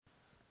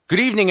Good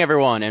evening,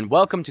 everyone, and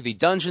welcome to the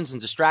Dungeons and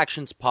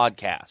Distractions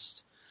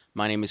podcast.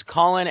 My name is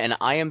Colin, and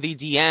I am the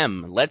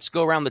DM. Let's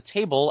go around the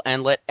table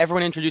and let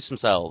everyone introduce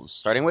themselves,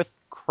 starting with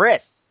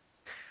Chris.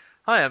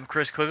 Hi, I'm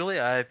Chris Quigley.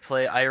 I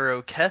play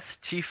Iroh Keth,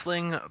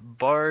 Tiefling,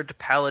 Bard,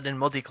 Paladin,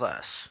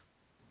 Multiclass.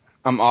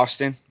 I'm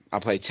Austin. I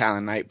play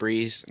Talon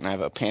Nightbreeze, and I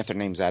have a panther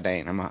named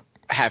Zidane. I'm a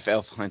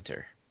half-elf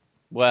hunter.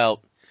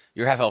 Well,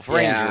 you're half-elf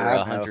ranger, I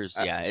know. hunters,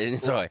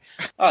 it's all right.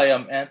 Hi,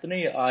 I'm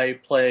Anthony. I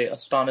play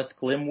Astonis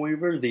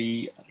Glimweaver,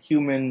 the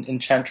human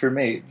enchanter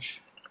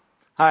mage.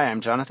 Hi,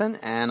 I'm Jonathan,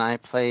 and I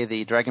play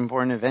the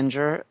Dragonborn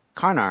Avenger,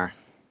 Karnar.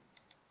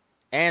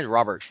 And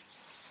Robert.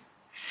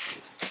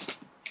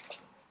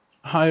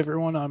 Hi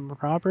everyone, I'm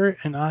Robert,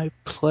 and I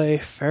play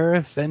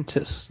Farah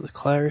Ventus, the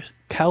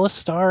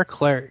Kalistar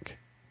Cleric.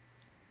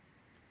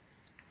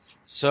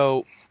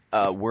 So,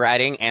 we're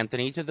adding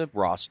Anthony to the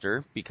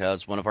roster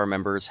because one of our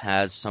members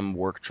has some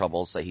work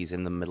troubles that he's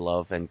in the middle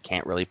of and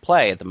can't really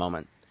play at the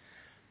moment.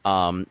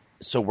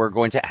 So we're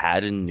going to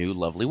add a new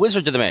lovely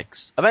wizard to the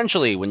mix,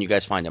 eventually, when you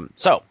guys find him.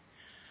 So,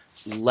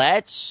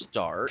 let's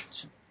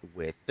start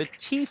with the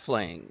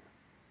Tiefling,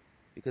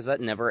 because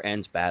that never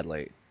ends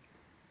badly.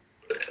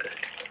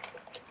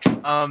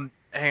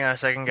 Hang on a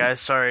second, guys.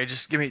 Sorry,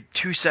 just give me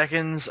 2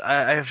 seconds.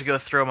 I have to go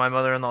throw my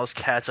mother-in-law's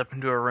cats up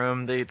into a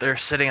room. They're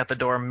sitting at the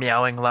door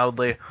meowing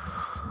loudly.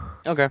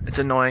 Okay. It's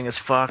annoying as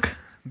fuck.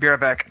 Be right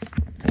back.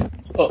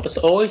 It's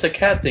always a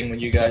cat thing with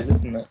you guys,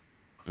 isn't it?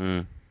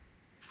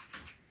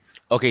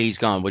 Okay, he's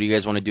gone. What do you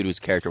guys want to do to his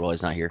character while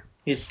he's not here?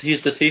 He's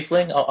the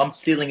tiefling. Oh, I'm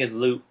stealing his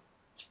loot.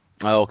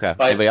 Oh, okay.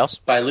 Anybody else?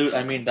 By loot,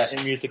 I mean that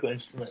musical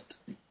instrument.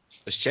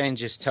 Let's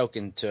change his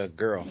token to a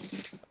girl.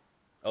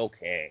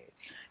 Okay.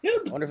 Yeah,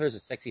 I wonder if there's a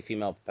sexy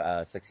female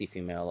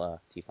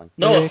tiefling.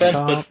 no Hey, offense,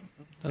 Tom.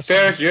 but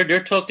Ferris, your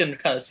token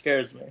kind of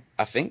scares me.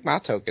 I think my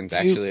token's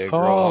actually a girl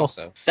Oh.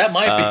 also. That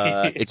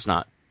might be. It's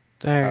not.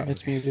 There, Oh,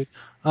 it's muted.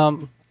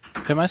 Am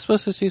I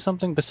supposed to see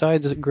something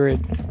besides a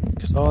grid?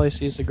 Because all I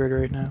see is the grid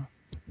right now.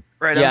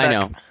 Right, Yeah, I I'm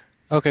know. back.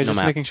 Okay, No just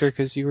map. making sure,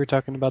 because you were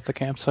talking about the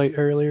campsite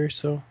earlier,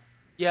 so...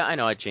 Yeah, I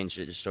know. I changed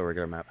it just to a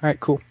regular map. Alright,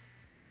 cool.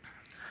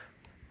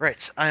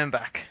 Right, I am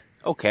back.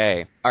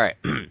 Okay. All right.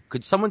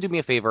 Could someone do me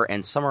a favor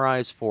and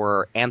summarize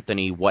for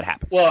Anthony what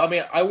happened? Well, I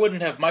mean,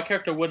 my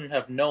character wouldn't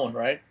have known,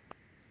 right?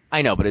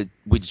 I know, but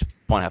we just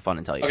want to have fun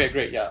and tell you. Okay,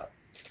 great, yeah.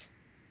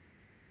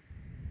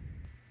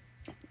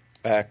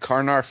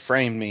 Karnar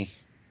framed me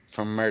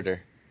from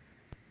murder.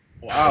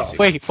 Wow.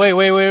 Wait.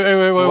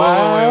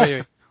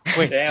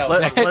 Damn.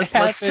 Let's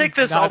happened take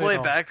this not all the way at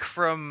all. back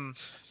from.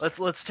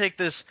 Let's take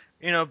this,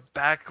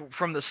 back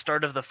from the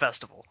start of the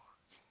festival.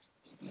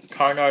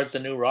 Karnar's the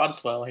new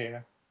Rodswell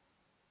here.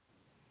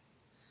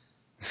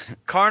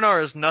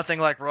 Karnar is nothing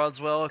like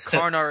Rodswell.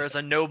 Karnar is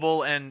a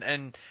noble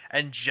and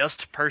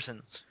just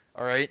person.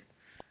 All right.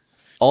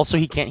 Also,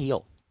 he can't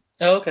heal.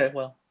 Oh, okay,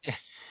 well.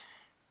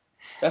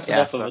 That's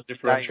enough so of a now you're in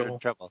differential.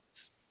 trouble.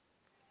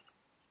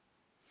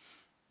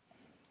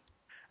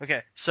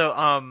 Okay, so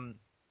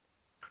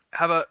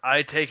how about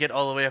I take it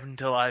all the way up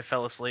until I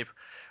fell asleep?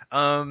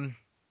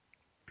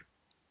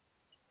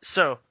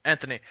 So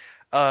Anthony,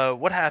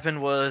 what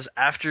happened was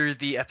after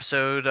the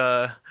episode,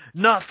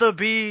 not the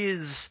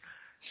bees,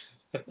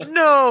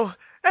 no,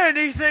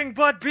 anything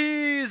but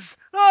bees.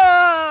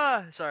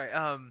 Ah, sorry.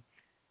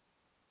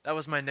 That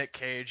was my Nick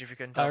Cage, if you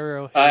couldn't tell.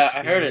 Pyro I hates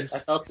heard it. bees. I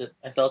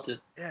felt it.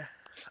 Yeah.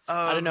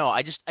 I don't know.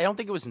 I don't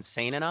think it was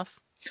insane enough.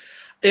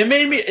 It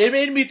made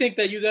me think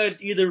that you guys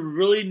either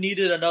really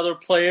needed another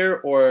player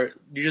or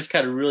you just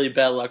had really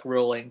bad luck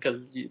rolling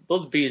because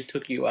those bees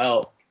took you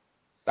out.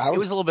 It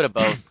was a little bit of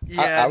both.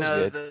 Yeah, I was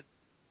no, good.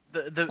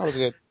 the That was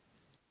good.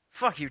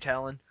 fuck you,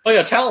 Talon. Oh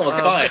yeah, Talon was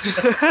fine.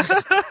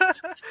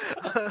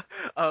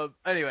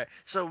 Anyway,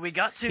 so we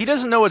got to. He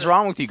doesn't know what's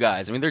wrong with you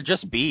guys. I mean, they're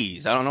just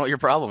bees. I don't know what your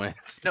problem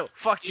is. No,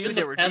 fuck you. Even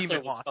They the were panther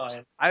demon was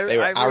wasps. fine. They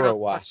were I wrote arrow up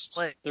wasps.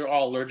 play. They're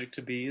all allergic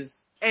to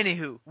bees.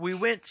 Anywho, we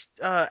went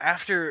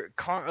after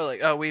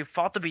we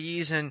fought the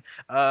bees, and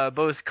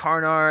both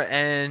Karnar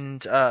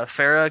and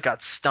Farah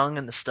got stung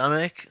in the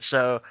stomach.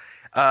 So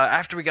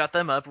after we got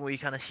them up and we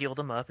kind of healed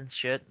them up and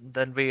shit,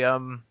 then we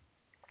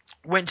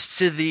went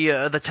to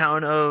the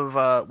town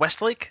of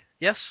Westlake.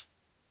 Yes.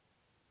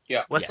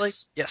 Yeah. Westlake?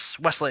 Yes,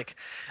 Westlake.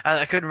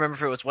 I couldn't remember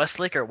if it was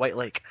Westlake or White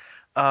Lake.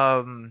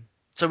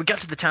 So we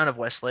got to the town of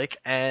Westlake,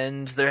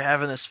 and they're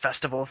having this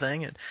festival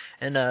thing,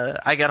 and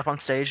I got up on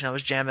stage and I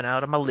was jamming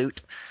out on my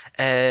lute,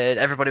 and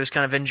everybody was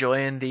kind of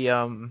enjoying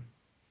the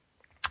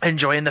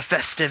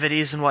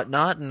festivities and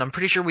whatnot, and I'm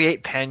pretty sure we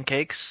ate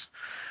pancakes.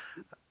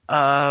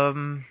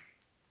 And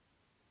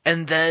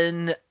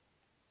then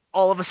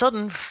all of a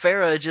sudden,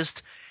 Farah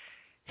just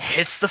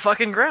hits the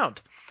fucking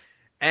ground,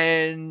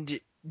 and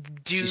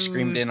She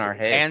screamed in our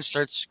heads. And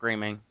starts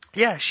screaming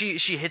Yeah, she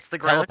hits the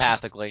ground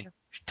telepathically,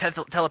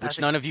 telepathically. which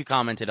none of you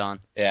commented on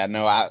Yeah,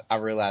 no, I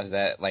realized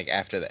that like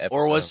after the episode.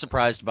 or was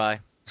surprised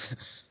by.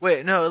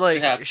 Wait, no, It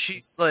like happens.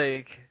 she's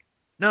like,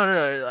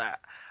 no.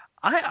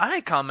 I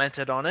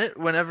commented on it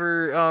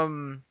whenever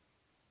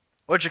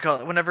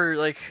whenever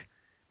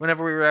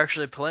we were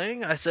actually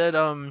playing. I said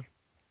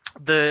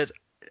that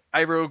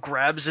Iroh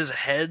grabs his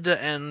head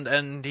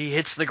and he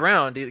hits the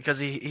ground because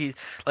he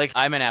like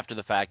I meant after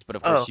the fact, but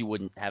of course Oh. you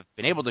wouldn't have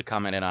been able to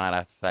comment on it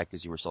after the fact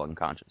because you were still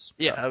unconscious.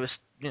 yeah, So, I was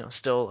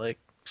still like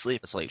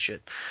asleep Asleep.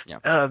 shit.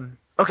 Yeah.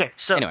 Okay,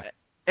 so Anyway.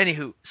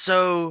 anywho,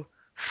 so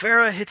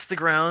Farah hits the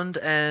ground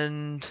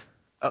and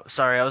oh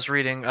sorry, I was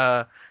reading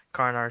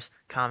Karnar's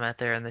comment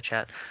there in the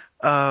chat.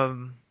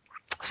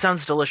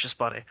 Sounds delicious,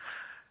 buddy.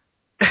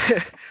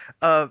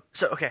 So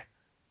okay,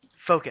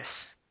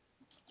 focus.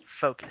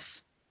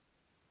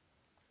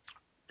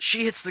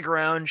 She hits the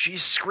ground,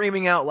 she's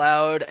screaming out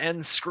loud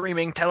and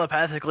screaming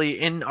telepathically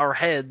in our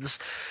heads.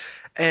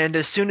 And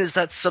as soon as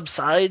that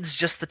subsides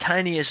just the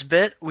tiniest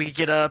bit, we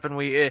get up and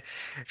we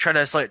try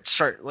to start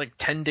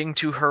tending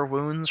to her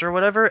wounds or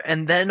whatever.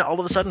 And then all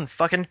of a sudden,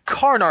 fucking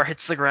Karnar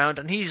hits the ground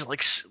and he's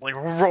like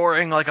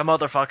roaring like a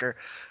motherfucker.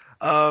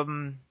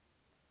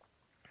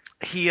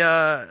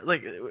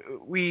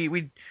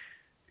 We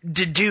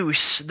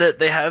deduce that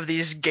they have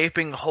these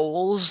gaping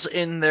holes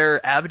in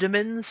their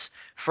abdomens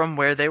from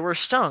where they were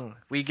stung.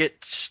 We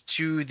get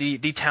to the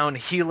town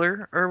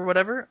healer or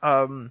whatever.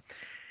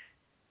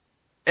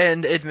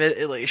 And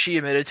she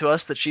admitted to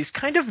us that she's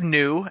kind of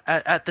new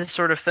at this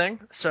sort of thing.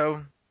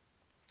 So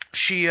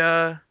she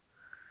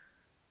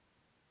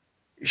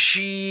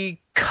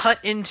cut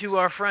into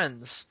our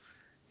friends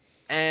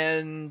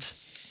and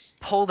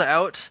pulled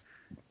out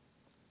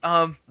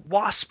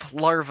wasp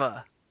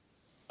larvae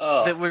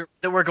that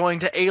were going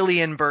to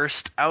alien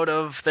burst out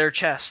of their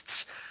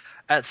chests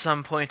at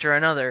some point or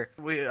another.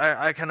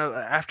 I kind of,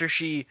 after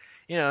she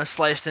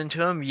sliced into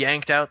them,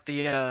 yanked out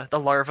the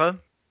larva.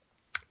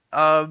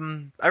 I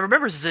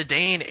remember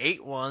Zidane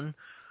ate one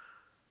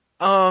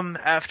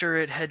after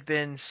it had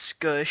been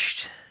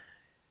skushed,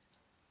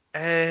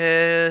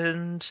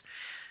 and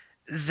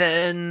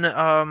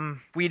then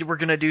we were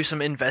gonna do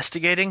some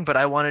investigating, but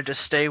I wanted to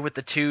stay with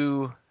the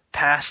two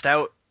passed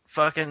out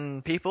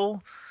fucking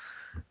people.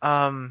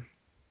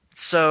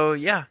 So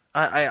yeah,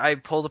 I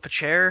pulled up a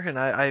chair and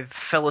I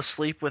fell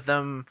asleep with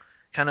them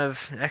kind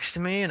of next to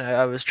me, and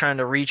I was trying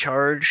to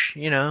recharge,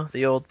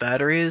 the old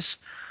batteries.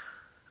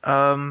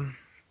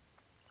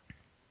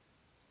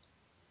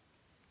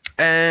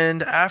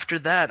 And after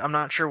that, I'm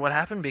not sure what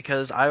happened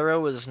because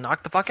Iroh was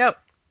knocked the fuck out.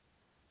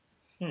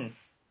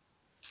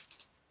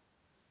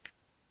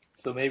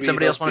 So maybe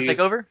Somebody else want to take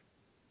over?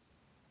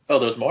 Oh,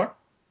 there's more?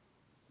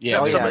 Yeah,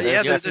 Oh, we- somebody-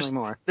 there's yeah, definitely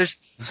more.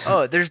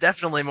 There's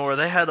definitely more.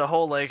 They had a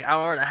whole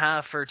hour and a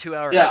half or 2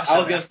 hour. Yeah,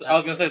 episode. I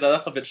was gonna say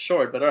that's a bit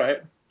short, but all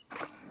right.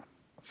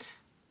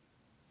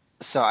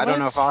 So I don't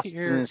know if Let's Austin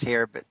hear- is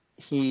here, but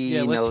he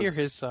Yeah, let's knows.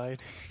 hear his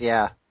side.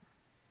 Yeah.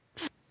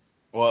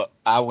 Well,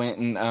 I went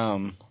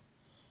and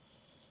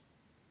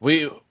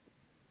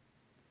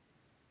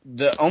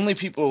the only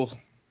people,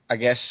 I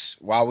guess,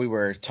 while we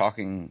were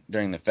talking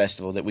during the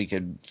festival that we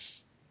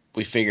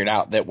figured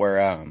out that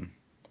were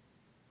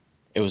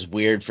it was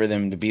weird for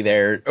them to be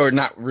there, or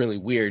not really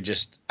weird,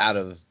 just out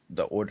of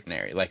the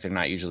ordinary, like they're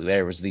not usually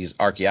there, was these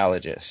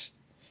archaeologists.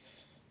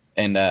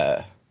 And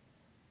I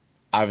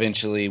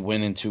eventually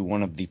went into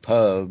one of the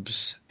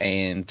pubs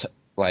and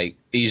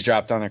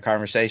eavesdropped on their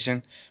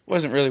conversation.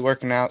 Wasn't really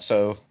working out,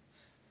 so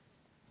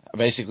I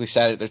basically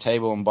sat at their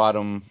table and bought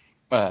them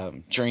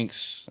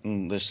drinks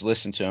and just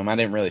listened to them. I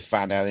didn't really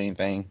find out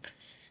anything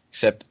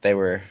except that they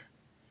were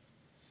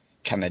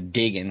kind of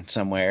digging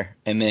somewhere.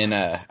 And then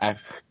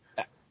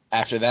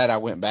after that, I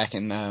went back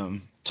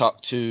and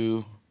talked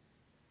to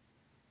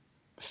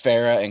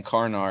Farah and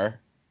Karnar.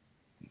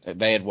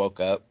 They had woke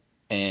up,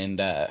 and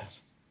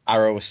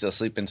Iroh was still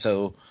sleeping.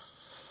 So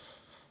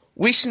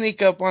we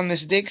sneak up on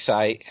this dig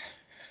site.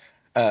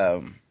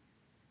 And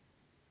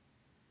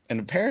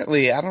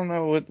apparently, I don't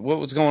know what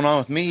was going on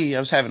with me. I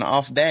was having an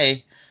off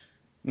day,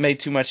 made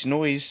too much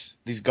noise.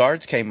 These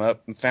guards came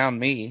up and found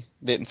me.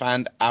 Didn't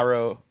find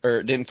Karnar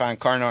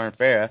and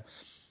Farah.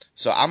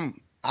 So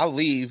I'll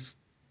leave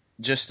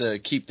just to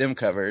keep them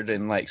covered,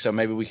 and so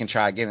maybe we can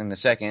try again in a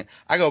second.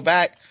 I go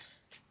back,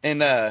 and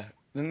the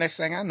next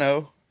thing I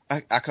know,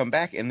 I come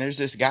back and there's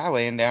this guy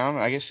laying down.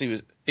 I guess he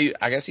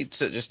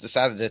just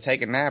decided to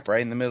take a nap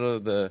right in the middle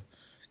of the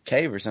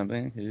cave or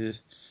something.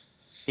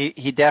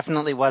 He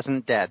definitely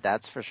wasn't dead,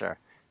 that's for sure.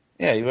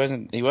 Yeah, he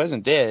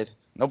wasn't dead.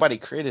 Nobody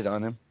critted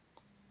on him.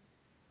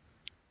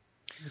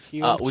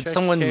 Healed Would check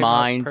someone came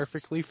out mind-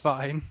 perfectly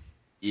fine.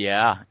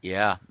 Yeah.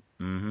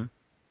 Mm-hmm.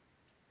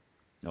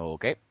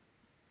 Okay.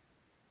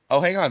 Oh,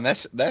 hang on,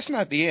 that's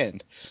not the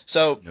end.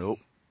 Nope.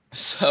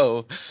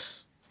 So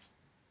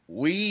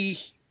we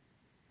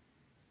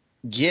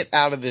get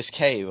out of this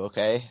cave,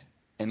 okay?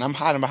 And I'm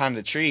hiding behind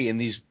a tree,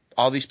 and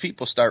all these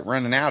people start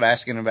running out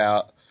asking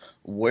about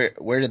where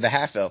did the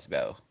half elf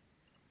go?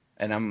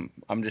 And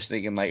I'm just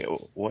thinking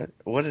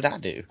what did I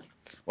do?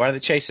 Why are they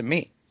chasing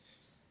me?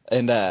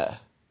 And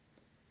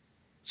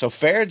so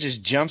Farah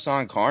just jumps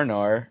on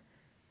Karnar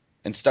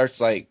and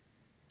starts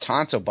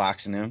tonto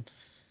boxing him.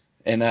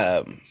 And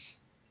I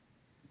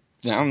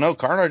don't know,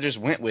 Karnar just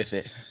went with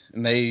it.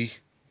 And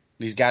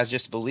these guys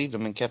just believed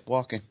him and kept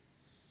walking.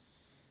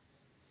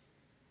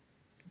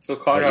 So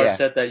Karnar yeah.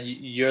 said that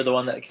you're the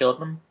one that killed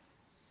them?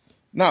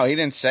 No, he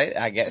didn't say.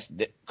 I guess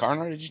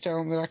Karnar, did you tell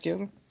him that I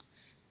killed him?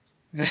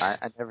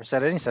 I never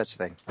said any such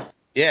thing.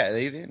 Yeah,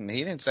 he didn't.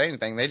 He didn't say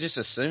anything. They just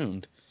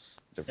assumed.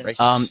 The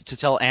racist. To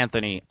tell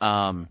Anthony,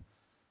 Karnar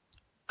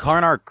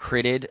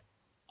critted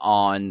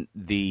on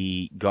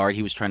the guard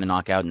he was trying to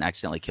knock out and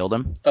accidentally killed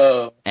him.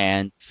 Oh,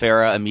 And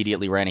Farah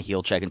immediately ran a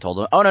heal check and told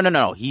him, "Oh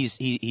no, he's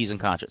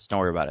unconscious. Don't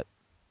worry about it."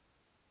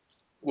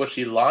 was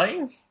she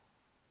lying?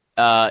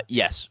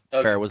 Yes,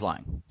 Okay. Farah was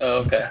lying.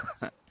 Oh, okay.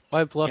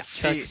 My bluff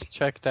Yeah, checks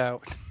checked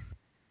out.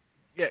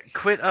 Yeah,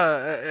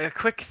 a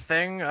quick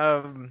thing.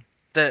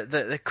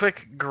 The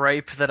quick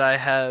gripe that I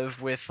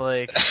have with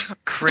like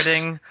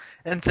critting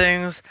and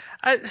things.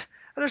 I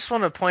just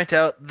want to point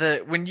out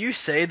that when you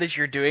say that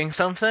you're doing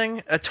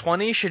something, a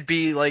 20 should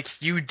be like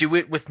you do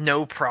it with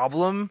no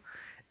problem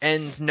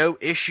and no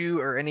issue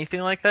or anything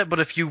like that. But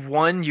if you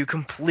won, you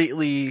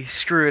completely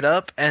screw it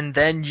up, and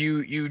then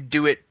you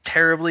do it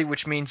terribly,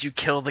 which means you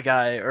kill the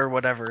guy or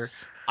whatever.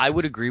 I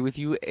would agree with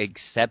you,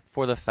 except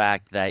for the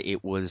fact that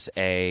it was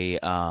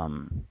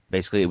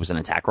basically it was an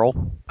attack roll.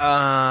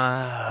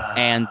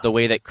 And the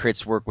way that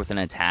crits work with an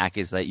attack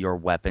is that your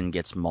weapon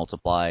gets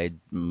multiplied,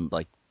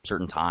 like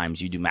certain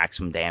times. You do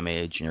maximum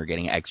damage, and you're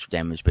getting extra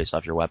damage based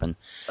off your weapon.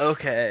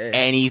 Okay.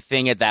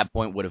 Anything at that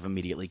point would have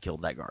immediately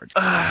killed that guard.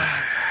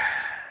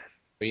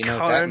 But you know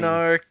what that means?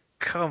 Karnar,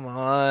 come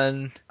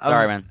on.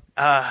 Sorry, man.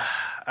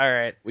 All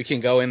right. We can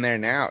go in there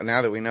now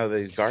that we know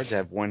these guards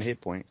have 1 hit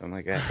point. I'm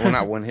like, well,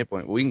 not 1 hit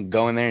point. We can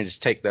go in there and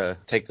just take the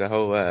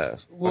whole. Well,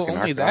 fucking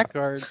only arc that off.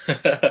 guard.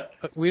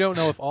 But we don't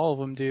know if all of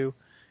them do.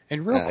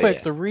 And real quick,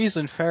 Yeah. the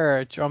reason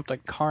Farah jumped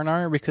at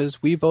Karnar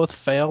because we both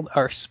failed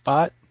our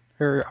spot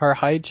or our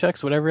hide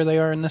checks, whatever they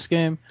are in this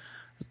game.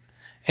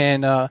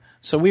 And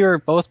so we were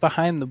both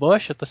behind the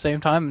bush at the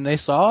same time, and they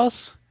saw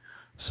us.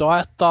 So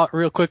I thought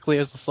real quickly, it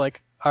was just like,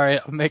 all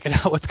right, I'm making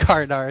out with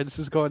Karnar. This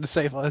is going to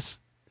save us.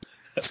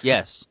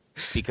 Yes,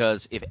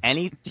 because if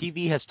any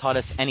TV has taught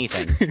us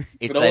anything,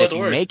 it's know that what if you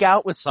works. make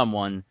out with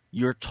someone,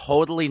 you're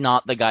totally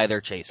not the guy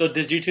they're chasing. So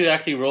did you two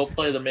actually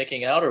roleplay the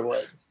making out or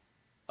what?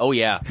 Oh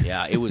yeah,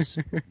 it was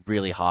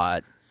really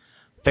hot.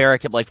 Farah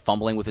kept like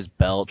fumbling with his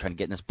belt, trying to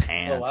get in his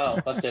pants. Oh wow,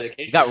 that's It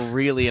dedication. got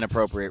really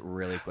inappropriate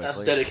really quickly. That's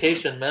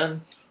dedication,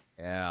 man.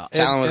 Yeah.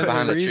 Talon was And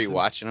behind the a tree reason-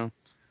 watching them.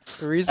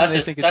 The reason That's they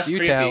just- think that's it's you,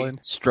 creepy. Talon,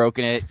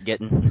 Stroking it,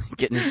 getting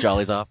his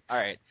jollies off. All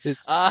right.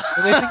 is well,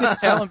 they think it's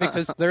Talon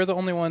because they're the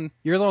only one.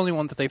 You're the only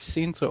one that they've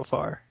seen so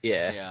far.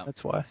 Yeah. Yeah.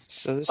 That's why.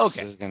 So this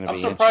Okay. is going to I'm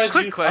be surprised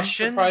Quick you.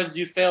 question. I'm surprised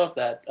you failed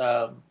that,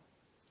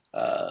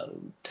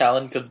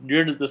 Talon, because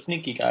you're the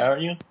sneaky guy,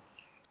 aren't you?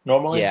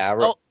 Normally. Yeah,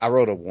 I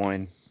rolled a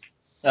 1.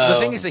 The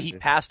thing is that he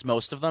passed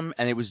most of them,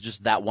 and it was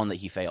just that one that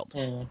he failed.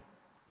 Mm.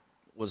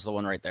 Was the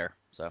one right there.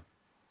 So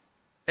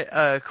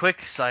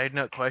Quick side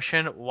note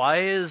question: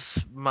 why is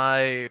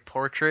my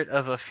portrait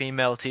of a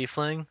female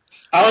tiefling?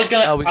 I was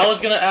gonna. Oh, we I got-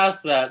 was gonna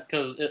ask that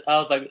because I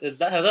was like, has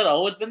that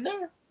always been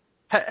there?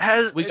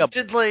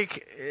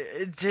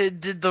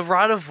 Did the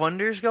Rod of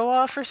Wonders go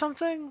off or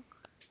something?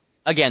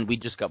 again, we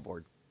just got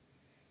bored.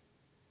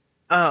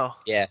 Oh,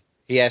 Yeah.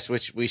 He asked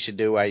which we should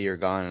do while you're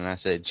gone, and I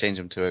said change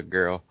him to a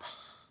girl.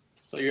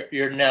 So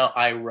you're now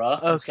Ira.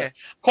 okay.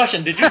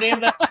 Question: did you name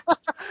that?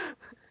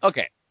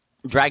 Okay.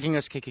 Dragging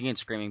us kicking and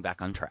screaming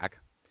back on track.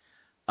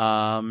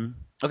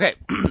 Okay.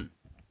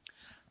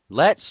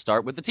 Let's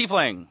start with the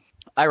tiefling.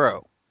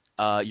 Iro,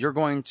 you're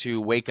going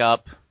to wake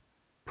up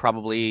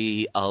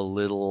probably a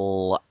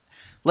little,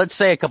 let's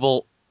say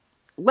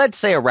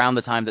around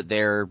the time that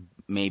they're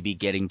maybe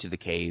getting to the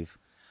cave.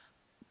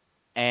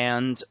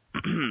 And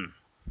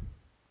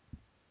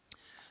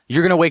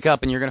you're going to wake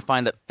up and you're going to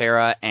find that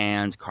Farah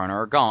and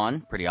Karnar are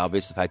gone. Pretty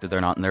obvious, the fact that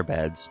they're not in their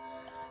beds.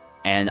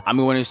 And I'm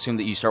going to assume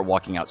that you start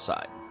walking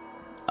outside.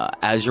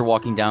 As you're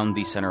walking down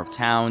the center of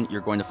town,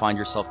 you're going to find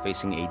yourself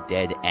facing a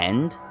dead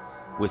end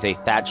with a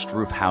thatched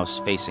roof house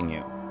facing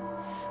you.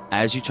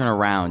 As you turn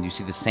around, you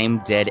see the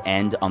same dead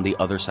end on the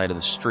other side of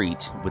the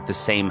street with the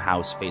same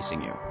house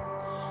facing you.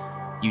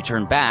 You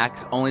turn back,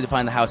 only to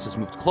find the house has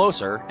moved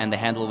closer and the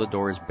handle of the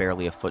door is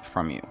barely a foot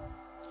from you.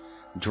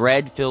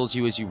 Dread fills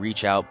you as you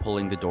reach out,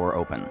 pulling the door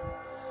open.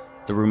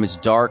 The room is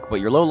dark, but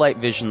your low light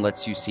vision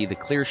lets you see the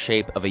clear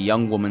shape of a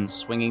young woman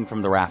swinging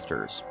from the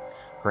rafters,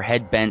 her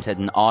head bent at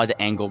an odd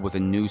angle with a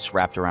noose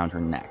wrapped around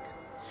her neck.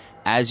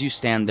 As you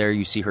stand there,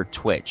 you see her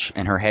twitch,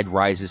 and her head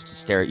rises to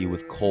stare at you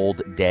with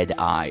cold, dead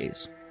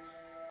eyes.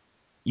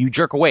 You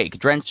jerk awake,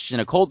 drenched in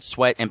a cold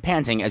sweat and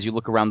panting as you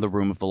look around the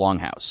room of the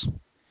longhouse.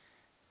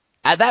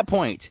 At that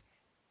point,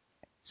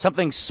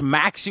 something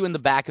smacks you in the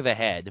back of the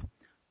head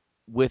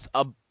with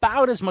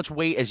about as much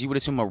weight as you would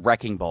assume a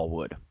wrecking ball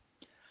would.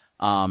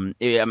 I'm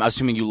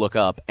assuming you look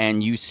up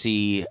and you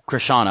see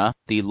Krishana,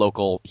 the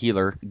local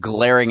healer,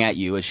 glaring at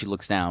you as she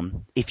looks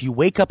down. If you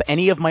wake up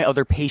any of my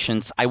other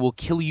patients, I will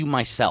kill you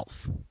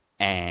myself.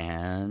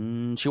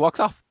 And she walks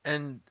off.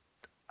 And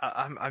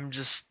I'm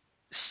just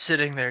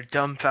sitting there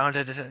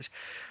dumbfounded, and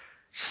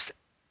just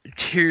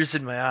tears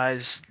in my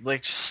eyes,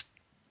 like just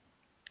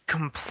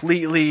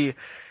completely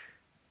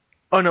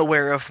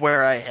unaware of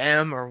where I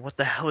am or what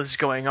the hell is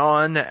going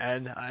on,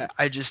 and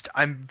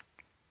I'm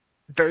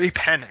very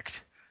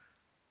panicked.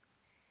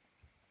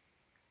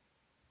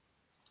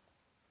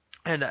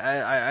 And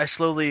I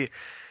slowly,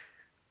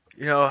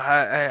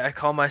 I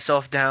calm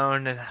myself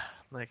down and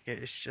like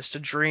it's just a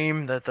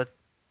dream that I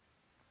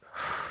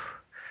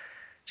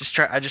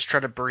just try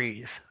to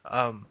breathe.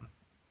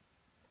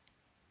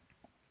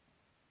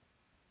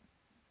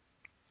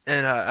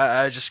 And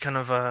I just kind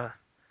of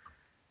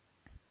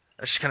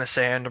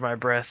say under my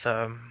breath,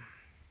 I'm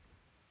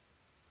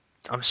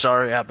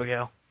sorry,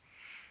 Abigail.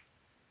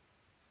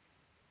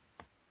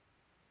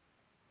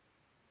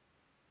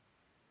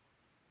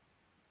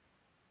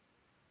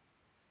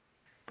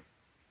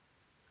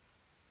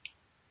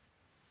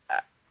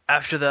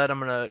 After that, I'm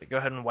gonna go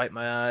ahead and wipe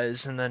my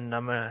eyes, and then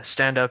I'm gonna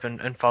stand up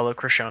and follow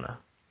Krishana.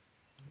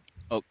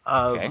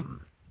 Okay.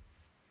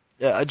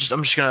 Yeah, I'm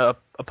just gonna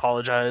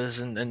apologize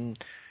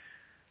and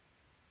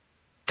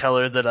tell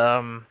her that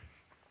I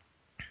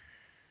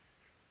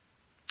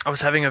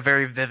was having a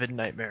very vivid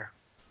nightmare.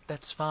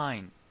 That's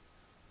fine.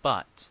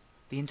 But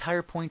the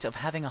entire point of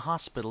having a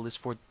hospital is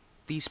for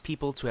these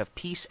people to have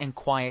peace and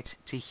quiet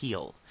to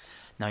heal.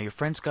 Now, your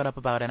friends got up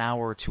about an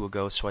hour or two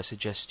ago, so I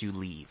suggest you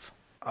leave.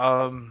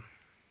 I'm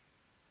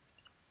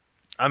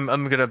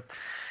gonna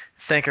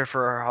thank her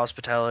for her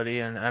hospitality,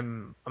 and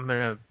I'm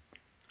gonna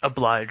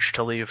oblige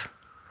to leave.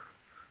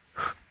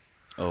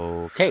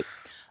 Okay.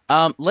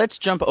 Let's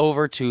jump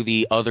over to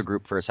the other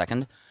group for a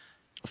second.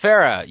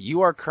 Farah,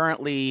 you are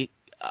currently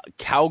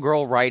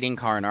cowgirl riding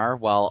Karnar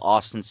while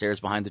Austin stares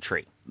behind the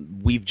tree.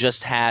 We've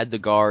just had the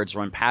guards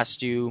run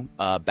past you,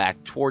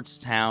 back towards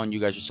town. You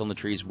guys are still in the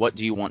trees. What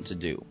do you want to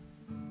do?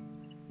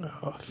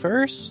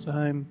 First,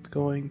 I'm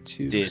going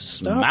to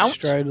Dismount? stop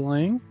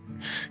straddling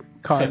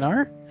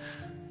Karnar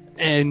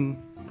and,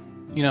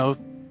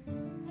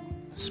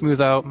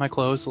 smooth out my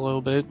clothes a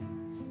little bit,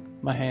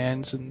 my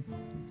hands, and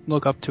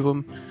look up to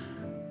him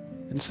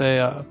and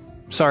say,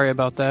 sorry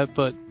about that,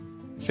 but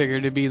figured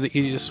it'd be the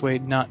easiest way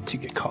not to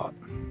get caught.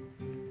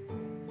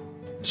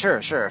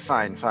 Sure,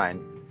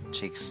 fine.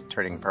 Cheeks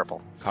turning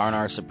purple.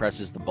 Karnar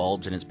suppresses the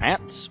bulge in his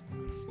pants.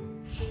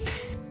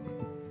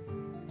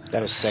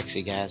 That was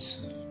sexy, guys.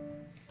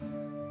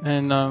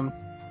 And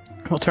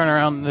we'll turn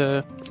around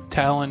to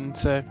Talon and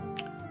say,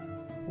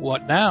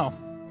 what now?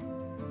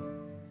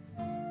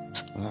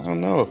 I don't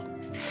know.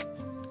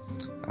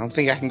 I don't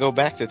think I can go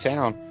back to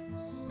town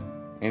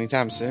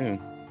anytime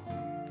soon.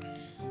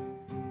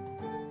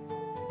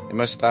 They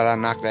must have thought I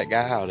knocked that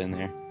guy out in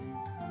there.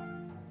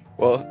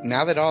 Well,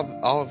 now that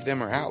all of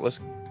them are out, let's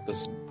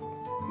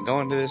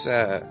go into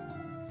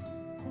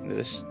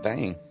this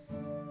thing.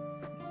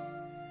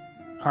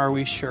 Are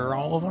we sure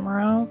all of them are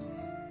out?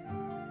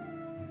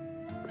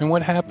 And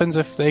what happens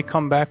if they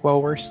come back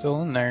while we're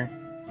still in there?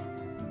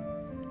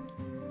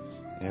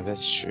 Yeah,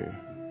 that's true.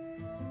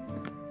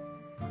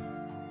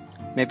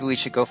 Maybe we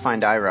should go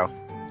find Iroh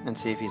and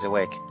see if he's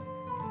awake.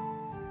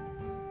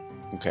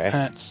 Okay.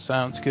 That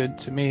sounds good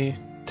to me.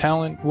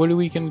 Talon, what are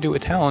we going to do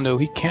with Talon, though?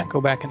 He can't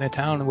go back into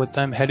town with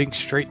them heading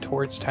straight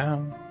towards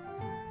town.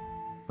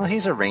 Well,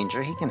 he's a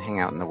ranger. He can hang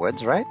out in the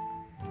woods, right?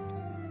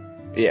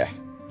 Yeah.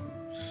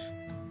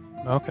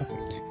 Okay.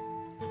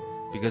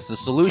 Because the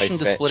solution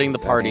to fetch splitting the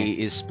with that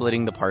party is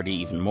splitting the party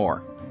even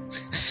more.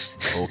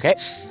 Okay.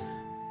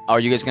 Are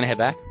you guys going to head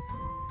back?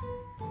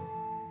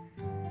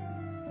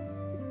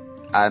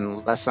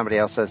 Unless somebody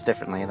else says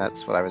differently,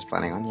 that's what I was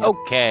planning on. Yeah.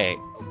 Okay.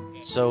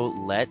 So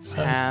let's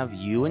have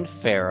you and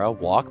Farah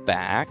walk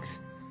back,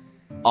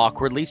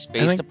 awkwardly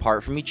spaced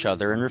apart from each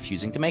other and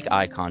refusing to make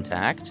eye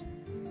contact.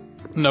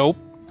 Nope.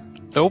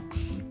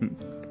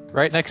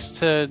 Right next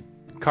to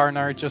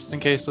Karnar, just in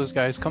case those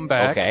guys come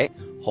back. Okay.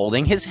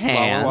 Holding his While we're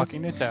hand.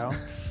 walking to town.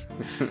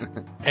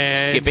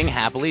 And Skipping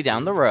happily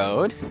down the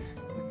road.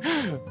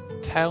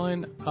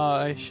 Talon,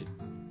 I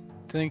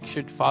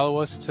should follow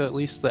us to at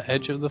least the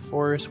edge of the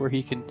forest where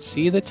he can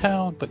see the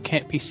town, but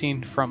can't be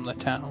seen from the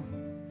town.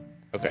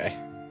 Okay.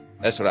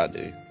 That's what I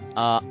do.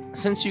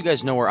 Since you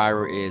guys know where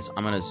Iroh is,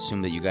 I'm going to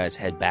assume that you guys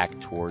head back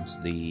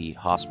towards the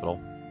hospital.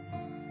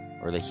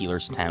 Or the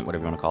healer's tent,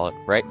 whatever you want to call it,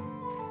 right?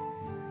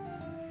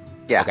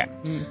 Yeah. Okay.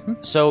 Mm-hmm.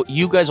 So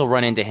you guys will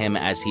run into him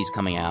as he's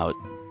coming out.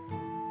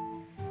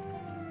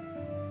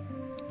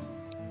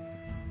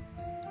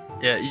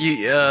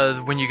 Yeah,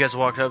 when you guys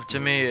walked up to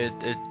me,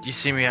 you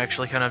see me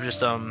actually kind of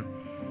just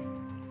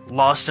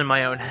lost in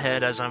my own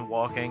head as I'm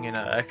walking, and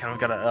I kind of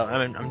got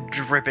I'm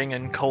dripping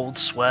in cold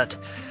sweat,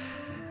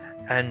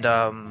 and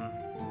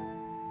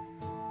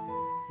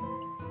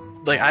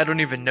like I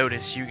don't even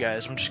notice you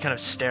guys. I'm just kind of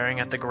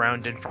staring at the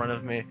ground in front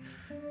of me.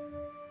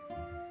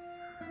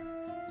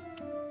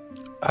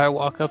 I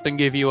walk up and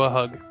give you a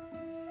hug.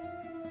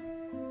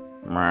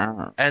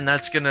 And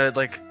that's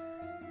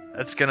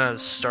gonna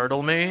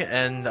startle me,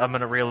 and I'm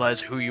gonna realize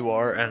who you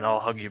are, and I'll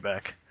hug you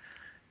back.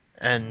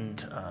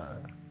 And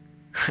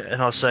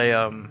and I'll say,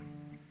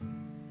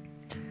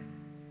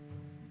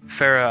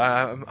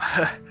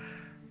 Farah,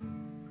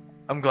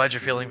 I'm glad you're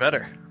feeling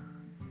better.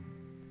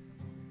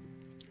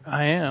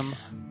 I am.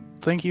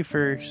 Thank you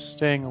for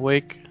staying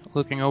awake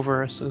looking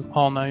over us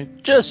all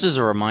night. Just as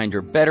a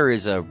reminder, better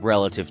is a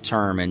relative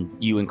term,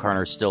 and you and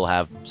Karnar still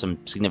have some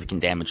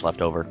significant damage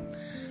left over.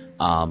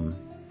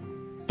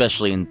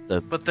 Especially in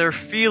the. But they're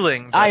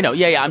feeling. I know,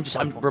 yeah.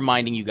 I'm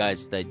reminding you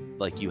guys that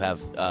like you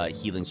have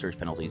healing surge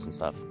penalties and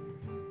stuff,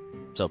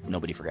 so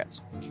nobody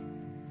forgets.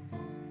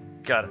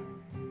 Got it.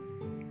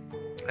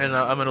 And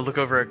I'm gonna look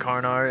over at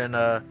Karnar and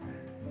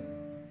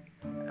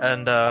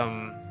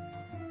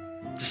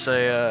just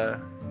say,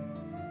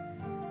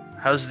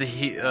 how's would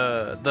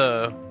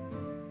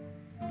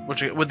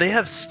they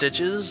have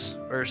stitches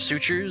or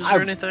sutures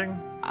or anything,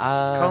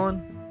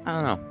 Colin? I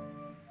don't know.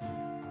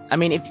 I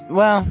mean,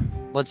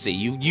 let's see.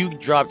 You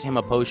dropped him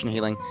a potion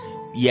healing.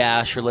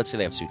 Yeah, sure. Let's say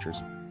they have sutures.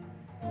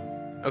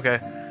 Okay,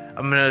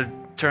 I'm gonna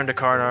turn to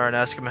Karnar and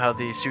ask him how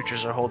the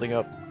sutures are holding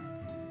up.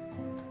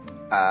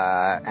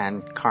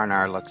 And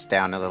Karnar looks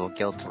down a little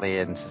guiltily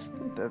and says,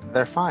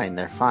 "They're fine.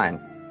 They're fine."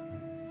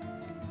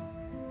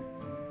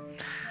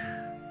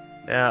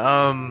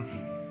 Yeah.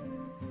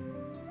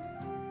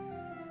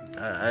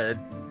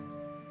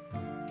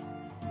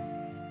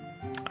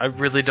 I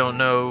really don't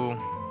know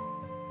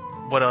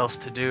what else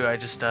to do. I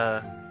just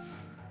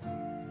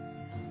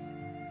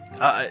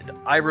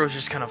Iroh's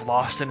just kind of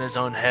lost in his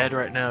own head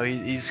right now.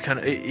 He's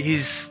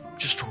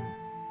just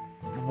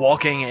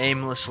walking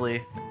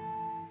aimlessly.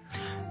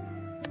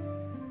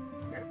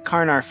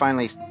 Karnar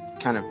finally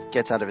kind of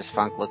gets out of his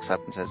funk, looks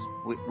up and says,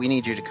 we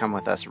need you to come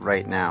with us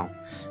right now.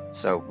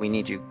 So we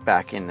need you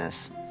back in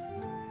this.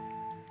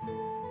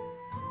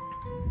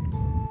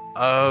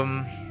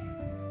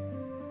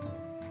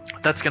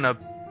 That's gonna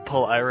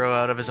pull Iroh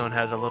out of his own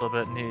head a little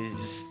bit, and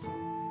he's,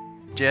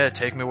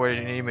 take me where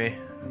you need me.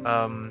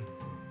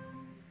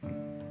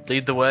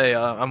 Lead the way.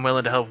 I'm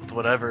willing to help with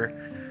whatever.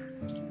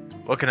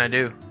 What can I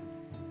do?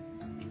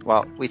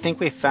 Well, we think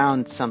we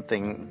found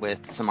something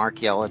with some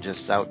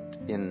archaeologists out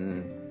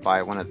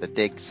by one of the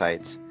dig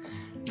sites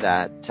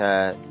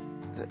that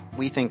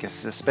we think is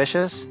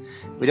suspicious.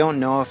 We don't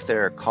know if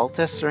they're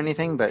cultists or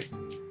anything, but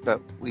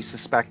we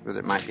suspect that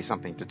it might be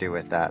something to do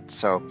with that.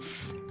 So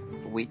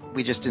we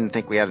just didn't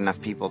think we had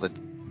enough people to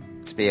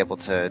be able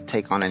to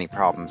take on any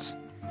problems.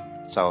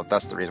 So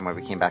that's the reason why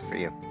we came back for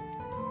you.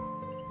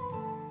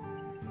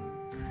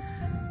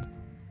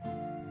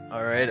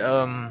 All right.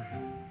 I'm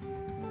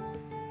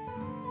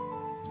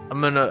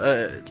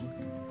gonna.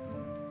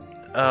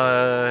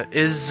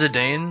 Is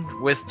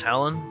Zidane with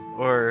Talon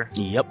or?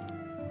 Yep.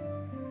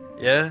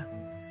 Yeah.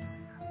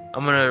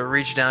 I'm gonna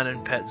reach down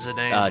and pet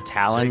Zidane.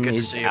 Talon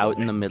is out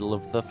in the middle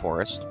of the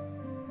forest.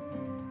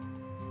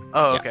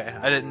 Oh, okay.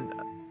 I didn't.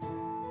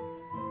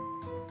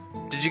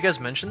 Did you guys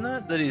mention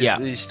that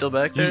he's still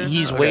back there?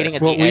 He's waiting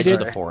at the edge of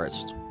the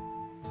forest.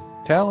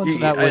 Talon's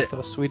not with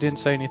us. We didn't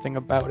say anything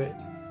about it.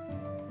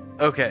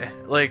 Okay,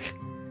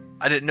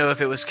 I didn't know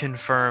if it was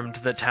confirmed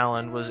that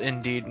Talon was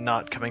indeed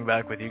not coming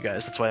back with you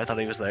guys. That's why I thought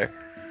he was there.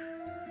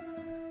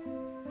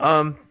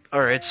 All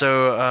right.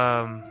 So,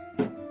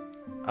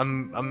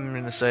 I'm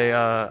gonna say,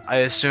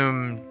 I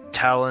assume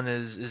Talon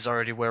is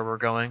already where we're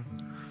going.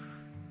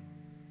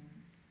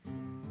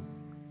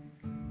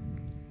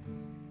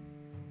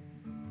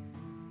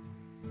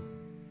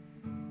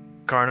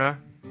 Karnar?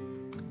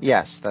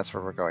 Yes, that's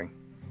where we're going.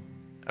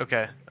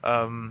 Okay.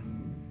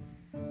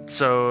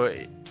 So,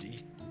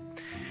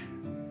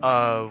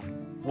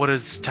 what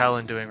is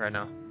Talon doing right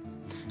now?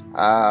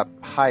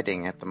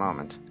 Hiding at the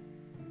moment.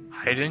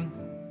 Hiding?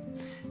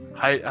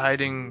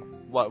 Hiding?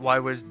 Why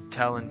would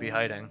Talon be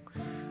hiding?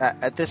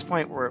 At this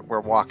point, we're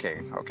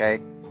walking. Okay,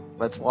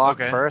 let's walk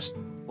first.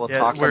 We'll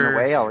talk on the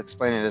way. I'll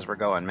explain it as we're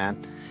going,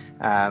 man.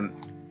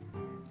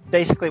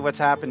 Basically, what's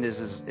happened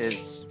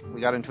is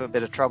we got into a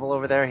bit of trouble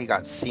over there. He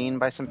got seen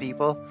by some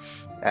people,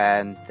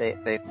 and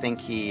they think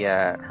he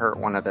hurt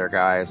one of their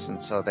guys,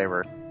 and so they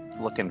were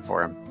looking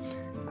for him.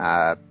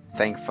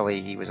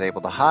 Thankfully, he was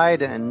able to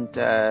hide, and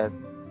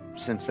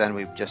since then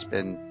we've just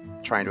been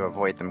trying to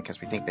avoid them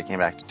because we think they came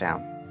back to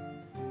town.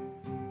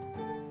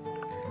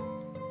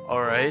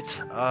 All right.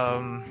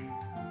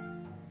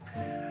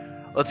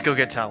 Let's go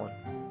get Talon.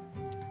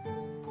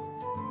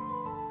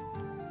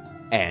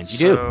 And you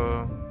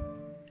do.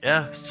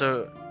 Yeah.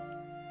 So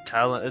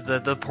Talon,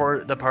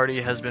 the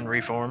party has been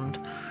reformed.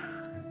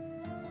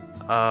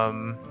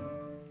 And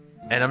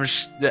I'm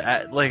just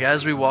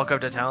as we walk up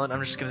to Talon,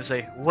 I'm just gonna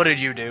say, "What did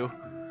you do?"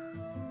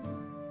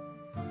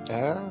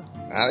 I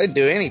didn't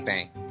do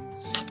anything.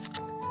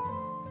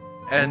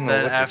 And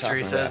then after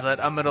he says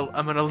that, I'm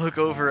gonna look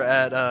over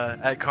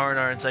at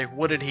Karnar and say,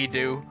 "What did he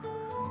do?"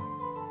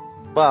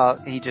 Well,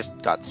 he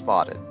just got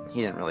spotted.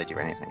 He didn't really do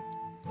anything.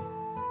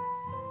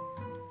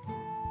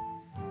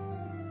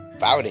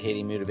 If I would have hit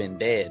him, he would have been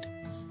dead.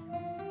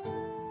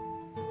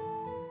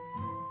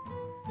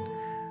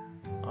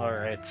 All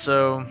right.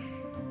 So,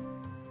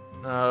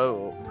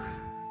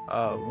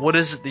 what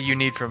is it that you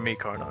need from me,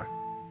 Karnar?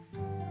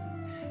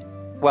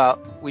 Well,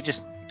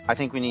 I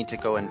think we need to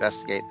go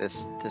investigate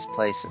this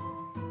place,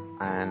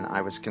 and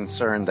I was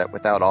concerned that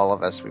without all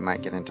of us, we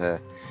might get into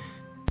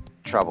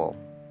trouble.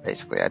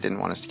 Basically, I didn't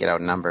want us to get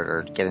outnumbered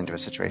or get into a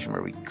situation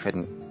where we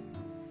couldn't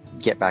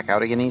get back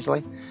out again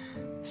easily.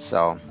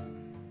 So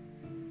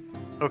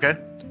Okay.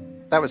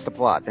 that was the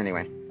plot,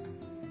 anyway.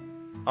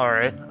 All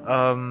right.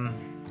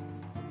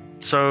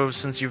 So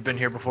since you've been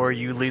here before,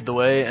 you lead the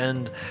way,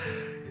 and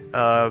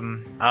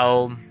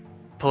I'll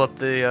pull up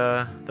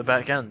the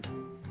back end.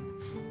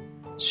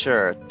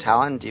 Sure,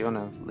 Talon, do you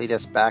want to lead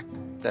us back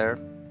there?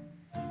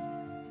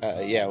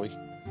 Yeah,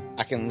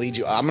 I can lead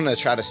you. I'm gonna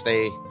try to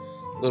stay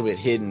a little bit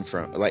hidden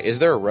from. Like, is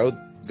there a road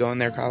going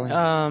there,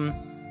 Colin?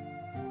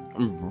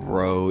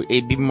 Road.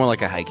 It'd be more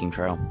like a hiking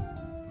trail.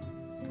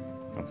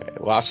 Okay.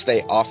 Well, I'll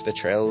stay off the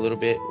trail a little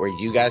bit where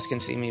you guys can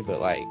see me,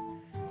 but like,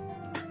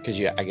 because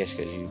you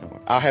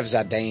know, I'll have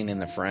Zidane in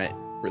the front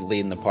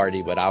leading the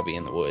party, but I'll be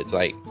in the woods,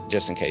 like,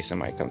 just in case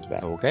somebody comes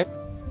back. Okay.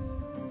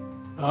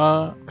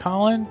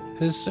 Colin,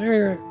 is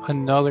there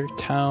another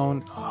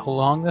town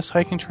along this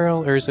hiking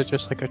trail, or is it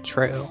just like a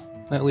trail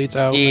that leads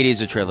out? It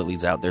is a trail that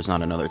leads out. There's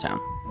not another town.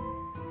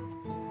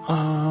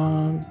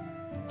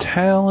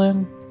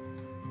 Talon,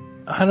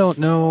 I don't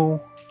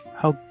know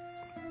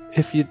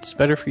if it's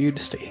better for you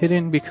to stay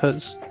hidden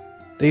because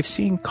they've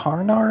seen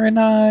Karnar and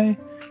I,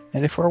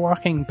 and if we're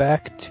walking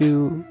back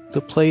to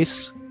the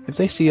place, if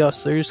they see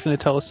us, they're just going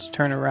to tell us to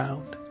turn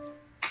around.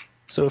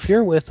 So if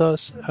you're with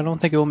us, I don't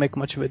think it will make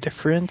much of a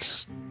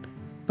difference,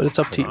 but it's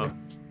up to you.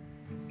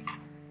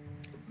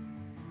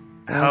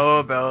 How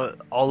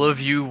about all of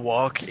you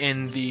walk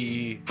in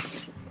the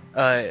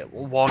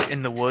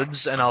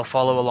woods, and I'll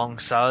follow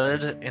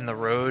alongside in the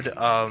road.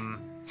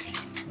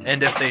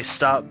 And if they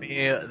stop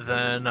me,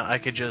 then I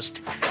could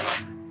just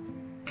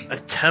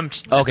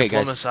attempt to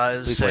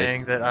diplomatize, guys,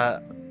 saying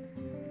that.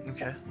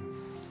 Okay.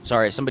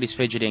 Sorry, somebody's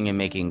fidgeting and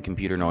making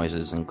computer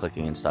noises and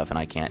clicking and stuff, and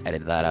I can't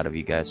edit that out of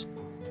you guys.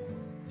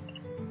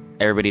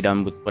 Everybody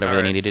done with whatever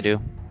they needed to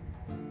do?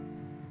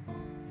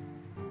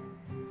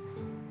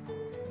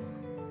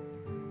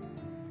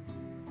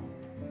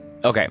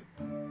 Okay.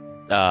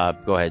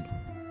 Go ahead,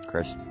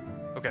 Chris.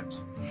 Okay.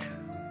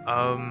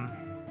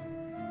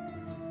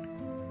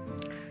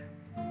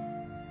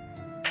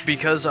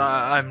 Because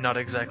I'm not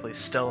exactly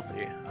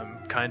stealthy, I'm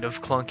kind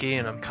of clunky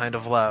and I'm kind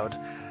of loud.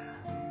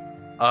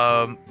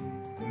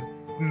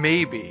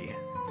 Maybe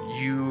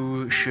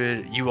you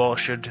all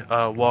should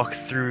walk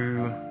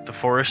through the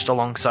forest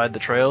alongside the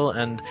trail,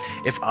 and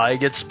if I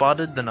get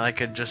spotted, then I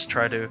could just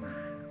try to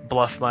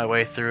bluff my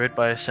way through it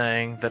by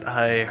saying that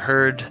I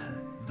heard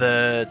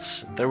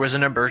that there was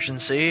an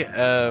emergency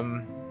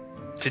to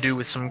do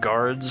with some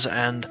guards,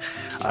 and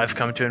I've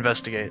come to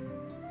investigate.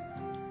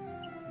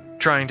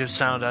 Trying to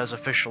sound as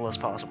official as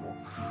possible.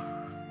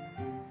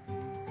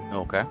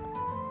 Okay.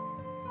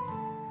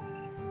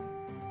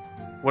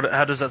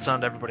 How does that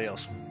sound to everybody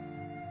else?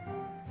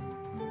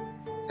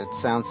 It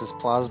sounds as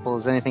plausible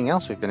as anything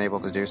else we've been able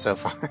to do so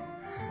far.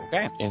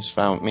 Okay. It's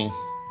fine with me.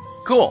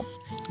 Cool.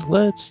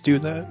 Let's do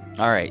that.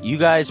 Alright, you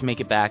guys make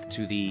it back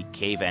to the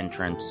cave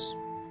entrance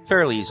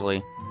fairly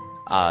easily.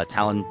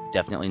 Talon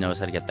definitely knows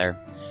how to get there.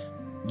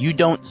 You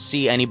don't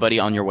see anybody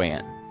on your way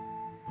in.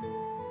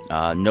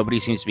 Nobody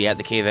seems to be at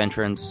the cave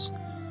entrance.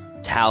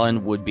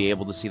 Talon would be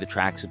able to see the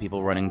tracks of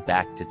people running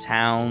back to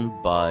town,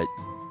 but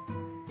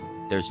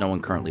there's no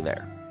one currently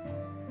there.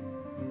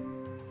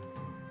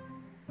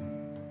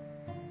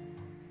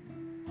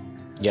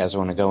 You guys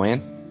want to go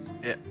in?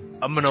 Yeah,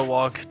 I'm gonna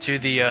walk to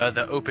the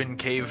open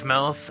cave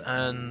mouth,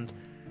 and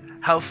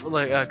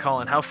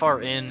Colin, how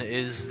far in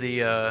is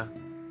the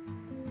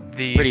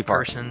Pretty far.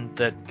 person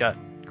that got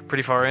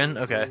pretty far in?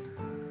 Okay.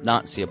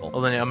 Not seeable.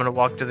 Well then, I'm gonna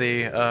walk to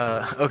the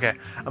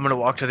I'm gonna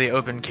walk to the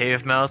open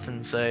cave mouth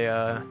and say,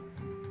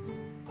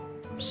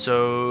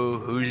 so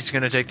who's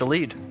gonna take the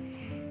lead?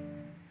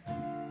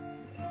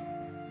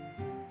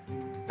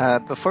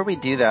 Before we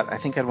do that, I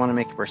think I'd want to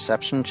make a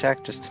perception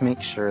check just to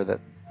make sure that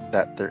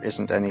there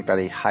isn't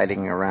anybody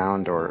hiding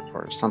around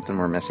or something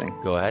we're missing.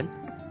 Go ahead.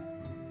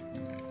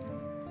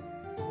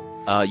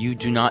 You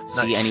do not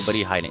see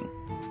anybody hiding.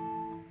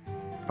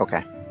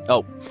 Okay.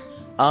 Oh.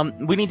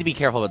 We need to be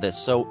careful with this.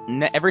 So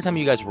every time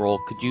you guys roll,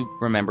 could you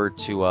remember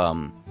to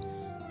and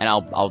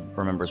I'll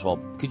remember as well.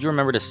 Could you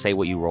remember to say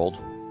what you rolled?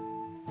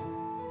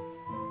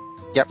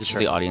 Yep, Just sure.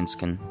 so the audience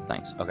can.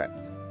 Thanks. Okay.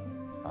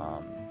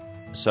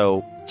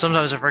 So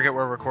Sometimes I forget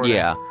we're recording.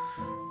 yeah.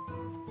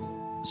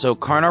 So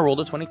Karnar rolled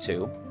a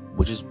 22,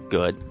 which is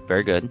good,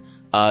 very good.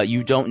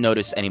 You don't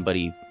notice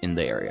anybody in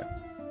the area.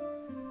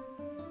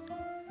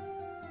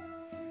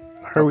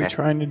 Are we Okay.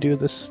 trying to do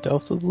this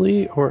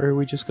stealthily, or are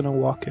we just going to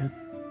walk in?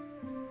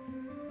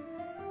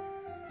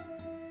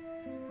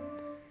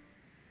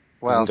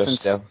 Well, You can go since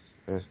stealth,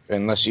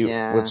 unless you.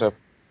 Yeah. What's up?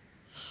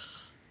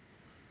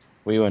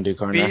 What do you want to do,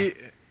 Karnar?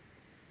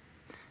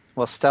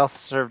 stealth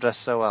served us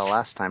so well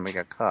last time we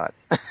got caught.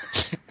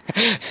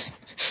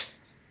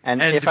 and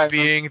And if I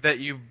being that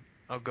you,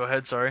 go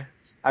ahead. Sorry.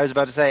 I was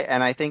about to say,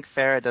 and I think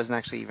Farah doesn't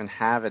actually even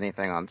have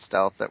anything on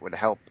stealth that would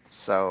help,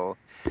 so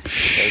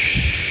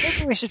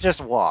maybe we should just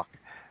walk.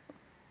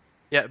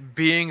 Yeah,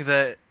 being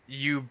that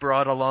you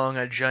brought along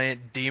a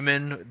giant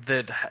demon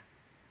that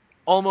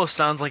almost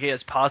sounds like he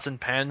has pots and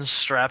pans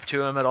strapped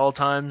to him at all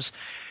times,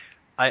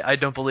 I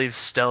don't believe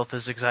stealth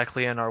is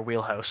exactly in our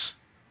wheelhouse.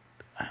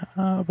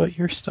 But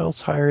your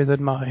stealth's higher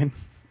than mine.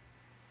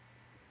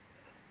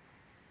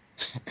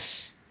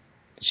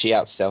 She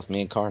out stealthed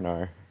me and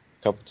Karnar a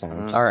couple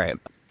times. All right.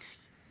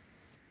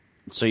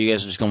 So you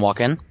guys are just gonna walk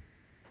in?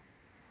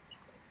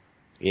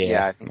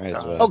 Yeah, I think might so.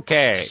 as well.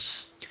 Okay.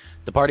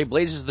 The party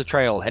blazes the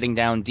trail, heading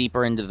down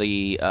deeper into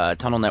the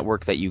tunnel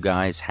network that you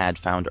guys had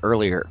found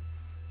earlier.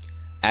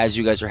 As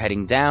you guys are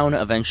heading down,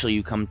 eventually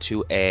you come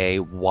to a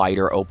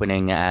wider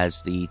opening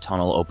as the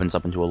tunnel opens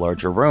up into a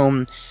larger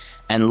room,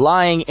 and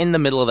lying in the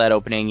middle of that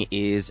opening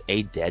is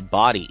a dead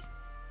body.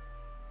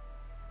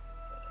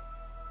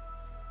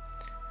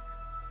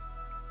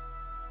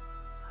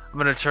 I'm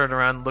gonna turn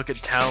around, look at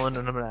Talon,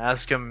 and I'm gonna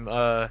ask him,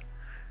 is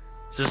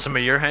this some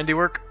of your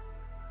handiwork?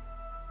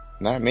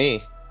 Not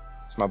me.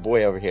 It's my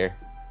boy over here,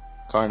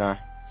 Karnar.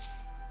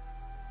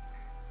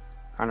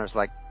 Connor's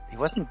like, he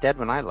wasn't dead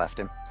when I left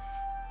him.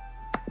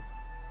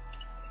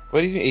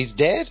 What do you mean? He's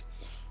dead?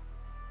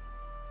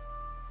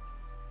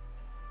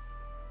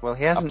 Well,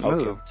 he hasn't I'll poke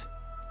him. moved.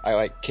 I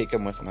like kick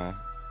him with my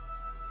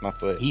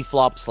foot. He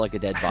flops like a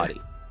dead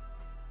body.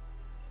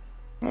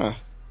 Huh.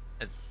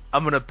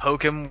 I'm gonna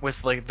poke him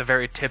with like the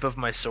very tip of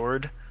my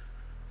sword.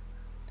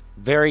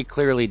 Very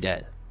clearly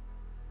dead.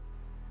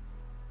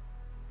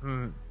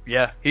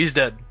 Yeah, he's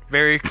dead.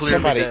 Very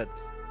clearly dead.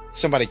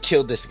 Somebody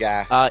killed this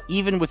guy.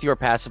 Even with your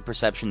passive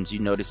perceptions, you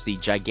notice the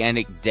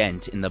gigantic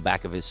dent in the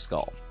back of his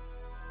skull.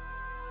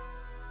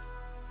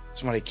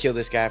 Somebody killed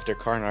this guy after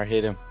Karnar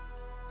hit him.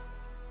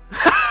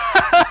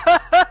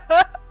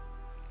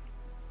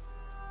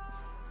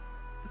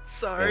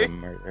 Sorry. What a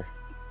murder.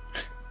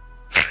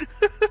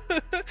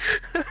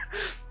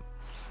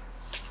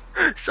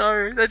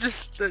 Sorry, that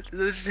just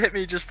hit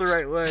me just the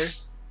right way.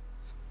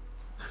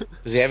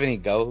 Does he have any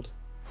gold?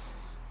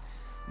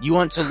 You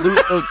want to loot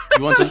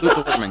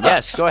the woodman?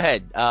 Yes, go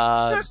ahead.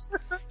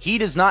 He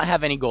does not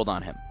have any gold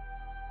on him.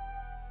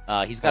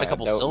 He's got a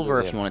couple don't silver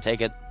believe if you want to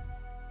take it.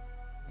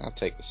 I'll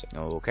take this.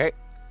 Okay.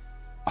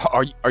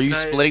 Are you Can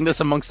I- splitting this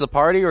amongst the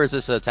party, or is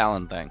this a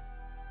Talon thing?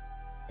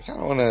 I kind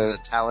of want This to. is a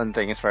Talon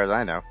thing as far as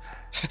I know.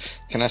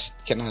 Can I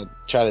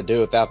try to do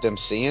it without them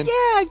seeing?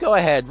 Yeah, go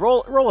ahead.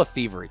 Roll a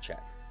thievery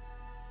check.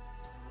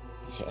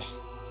 Okay.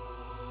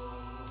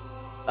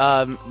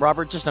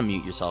 Robert, just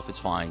unmute yourself. It's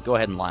fine. Go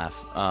ahead and laugh.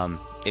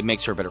 It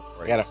makes for a better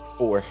I got a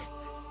 4.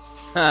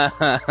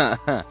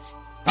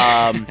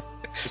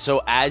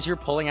 So as you're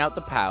pulling out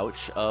the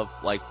pouch of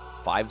like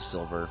 5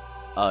 silver,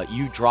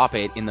 you drop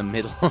it in the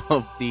middle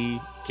of the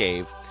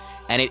cave,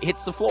 and it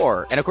hits the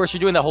floor. And of course, you're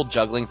doing that whole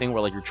juggling thing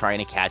where like you're trying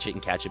to catch it,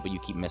 but you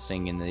keep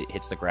missing, and then it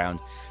hits the ground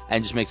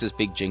and just makes this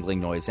big jingling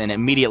noise. And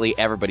immediately,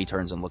 everybody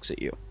turns and looks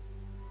at you.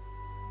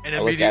 And I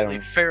look at immediately,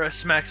 him. Farah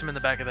smacks him in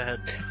the back of the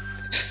head.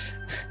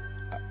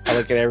 I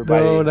look at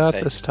everybody. No, and not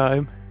say, this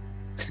time.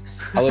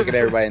 I look at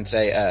everybody and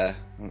say,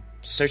 I'm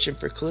searching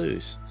for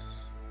clues.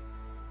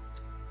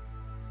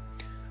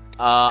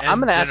 I'm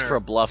gonna ask dinner. for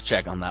a bluff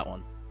check on that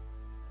one.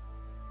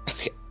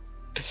 Okay.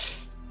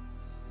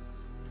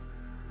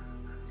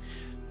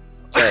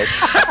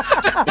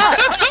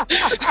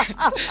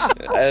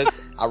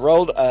 I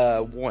rolled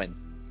 1.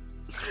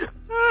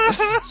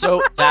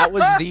 So that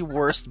was the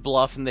worst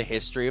bluff in the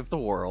history of the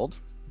world.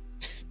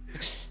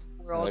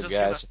 We're all Oh, just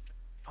gosh.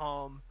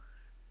 gonna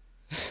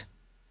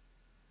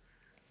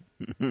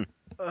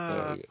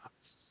Oh,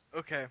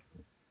 okay.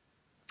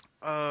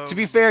 To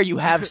be fair, you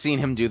have seen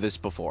him do this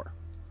before.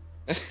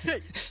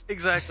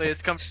 Exactly,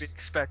 it's come to be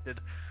expected.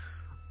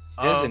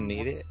 He doesn't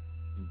need it.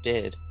 He's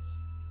dead.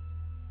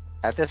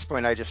 At this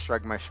point, I just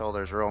shrug my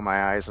shoulders, roll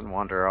my eyes, and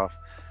wander off.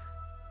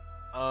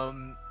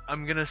 I'm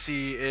gonna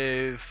see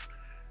if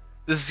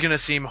this is gonna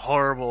seem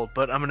horrible,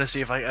 but I'm gonna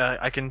see if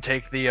I can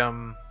take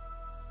the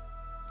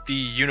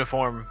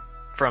uniform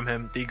from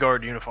him, the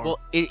guard uniform. Well,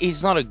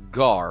 he's not a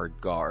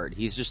guard.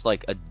 He's just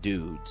like a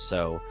dude.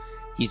 So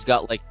he's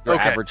got like your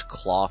Okay. average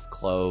cloth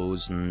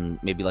clothes and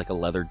maybe like a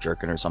leather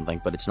jerkin or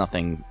something, but it's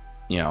nothing,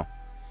 you know.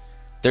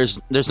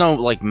 There's no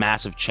like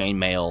massive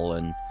chainmail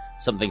and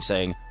something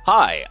saying,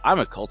 "Hi, I'm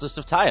a cultist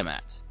of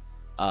Tiamat."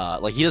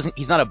 Like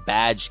he's not a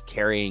badge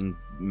carrying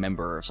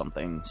member or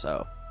something.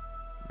 So,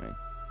 I mean,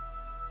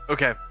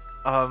 Okay.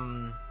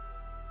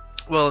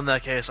 Well, in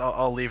that case,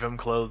 I'll leave him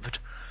clothed.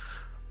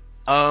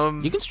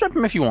 you can strip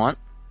him if you want.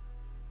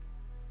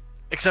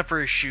 Except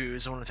for his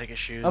shoes. I want to take his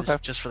shoes. Okay.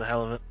 Just for the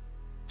hell of it.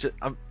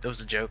 That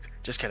was a joke.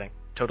 Just kidding.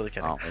 Totally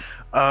kidding.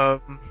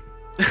 Oh,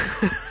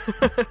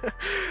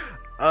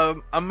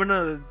 I'm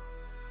gonna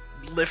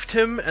lift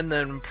him and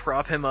then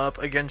prop him up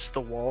against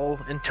the wall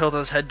and tilt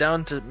his head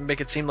down to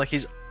make it seem like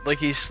he's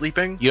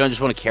sleeping. you don't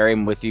just want to carry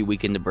him with you,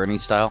 Weekend at Bernie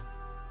style.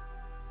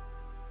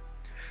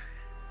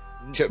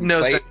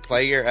 No,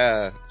 Play your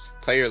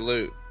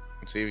lute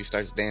and see if he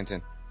starts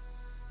dancing.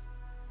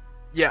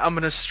 yeah, I'm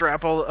gonna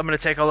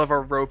take all of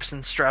our ropes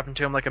and strap him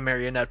to him like a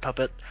marionette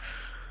puppet.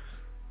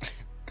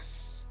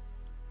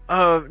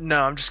 No,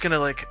 I'm just gonna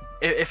like,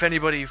 if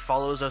anybody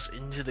follows us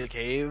into the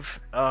cave,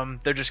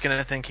 they're just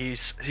gonna think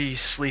he's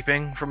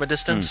sleeping from a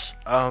distance.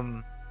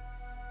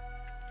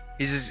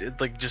 He's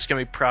just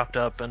gonna be propped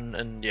up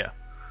and yeah.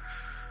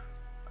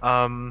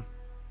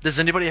 Does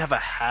anybody have a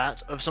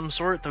hat of some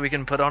sort that we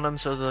can put on him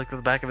so that the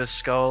back of his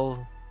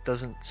skull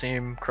doesn't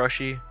seem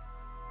crushy?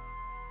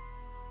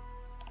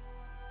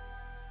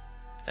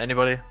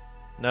 Anybody?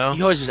 No?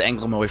 You always just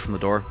angle him away from the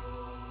door.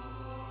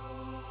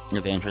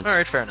 Near the entrance.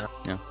 Alright, fair enough.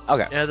 Yeah.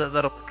 Okay. Yeah,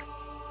 that'll work.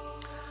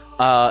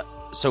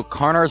 So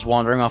Karnar's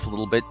wandering off a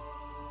little bit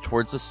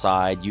towards the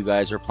side. You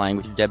guys are playing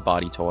with your dead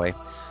body toy.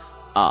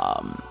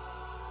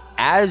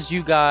 As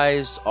you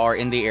guys are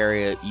in the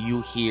area,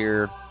 you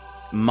hear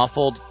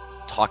muffled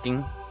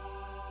talking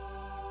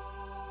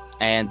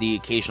and the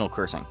occasional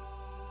cursing.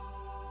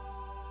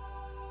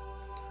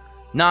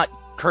 Not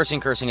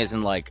cursing as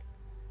in like,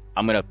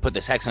 I'm gonna put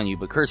this hex on you,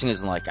 but cursing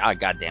as in like, ah,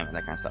 goddamn it,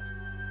 that kind of stuff.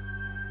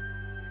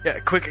 Yeah,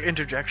 quick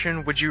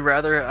interjection. Would you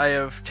rather I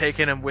have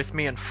taken him with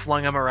me and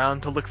flung him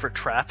around to look for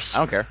traps? I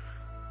don't care.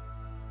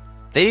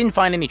 They didn't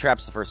find any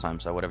traps the first time,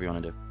 so whatever you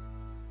want to do.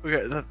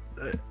 Okay,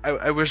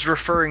 I was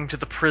referring to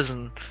the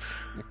prison.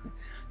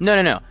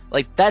 No.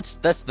 Like, that's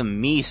the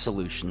me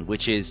solution,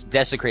 which is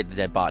desecrate the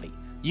dead body.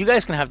 You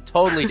guys can have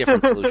totally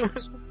different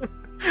solutions.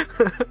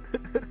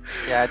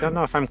 Yeah, I don't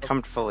know if I'm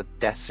comfortable with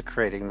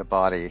desecrating the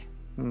body.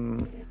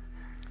 You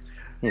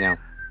know,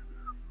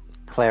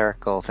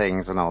 clerical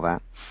things and all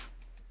that.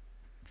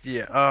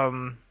 Yeah,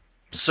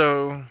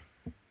 so...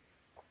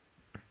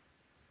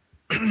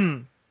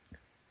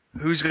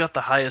 Who's got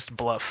the highest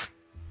bluff?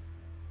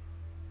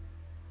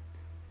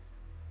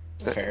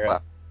 Fair.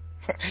 Well,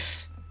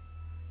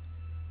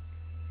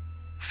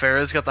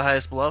 Farah's got the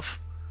highest bluff?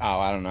 Oh,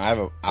 I don't know. I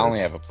only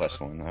have a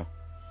 +1 though.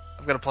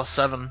 I've got a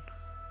 +7.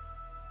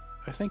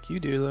 I think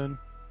you do then.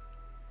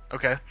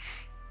 Okay.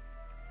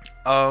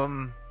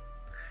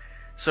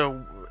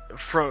 So,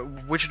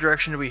 from which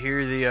direction do we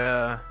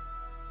hear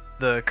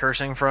the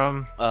cursing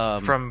from?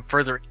 From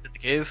further into the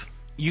cave?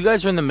 You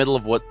guys are in the middle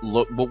of what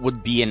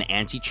would be an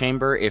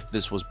antechamber if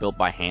this was built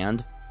by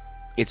hand.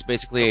 It's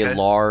basically a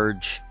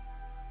large,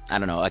 I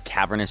don't know, a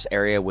cavernous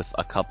area with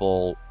a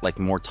couple, like,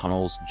 more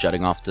tunnels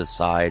jutting off to the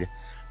side.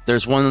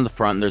 There's one in the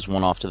front, and there's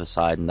one off to the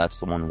side, and that's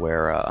the one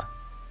where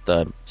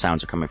the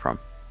sounds are coming from.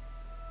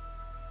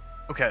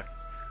 Okay.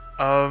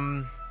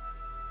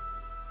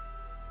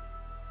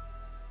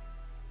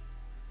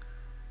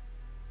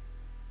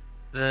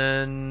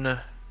 Then...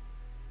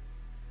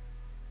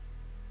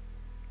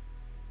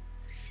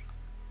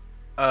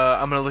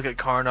 I'm gonna look at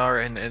Karnar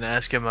and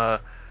ask him,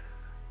 how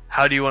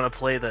do you want to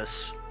play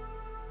this?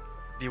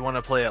 Do you want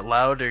to play it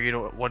loud, or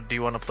do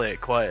you want to play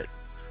it quiet?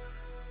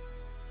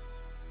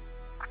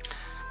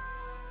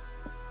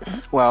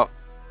 well,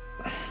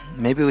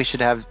 maybe we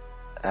should have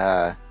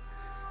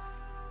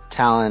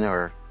Talon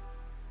or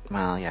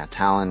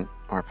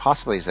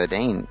possibly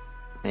Zidane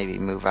maybe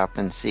move up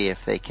and see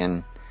if they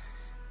can.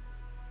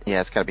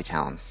 Yeah, it's got to be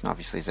Talon.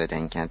 Obviously,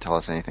 Zidane can't tell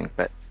us anything,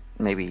 but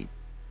maybe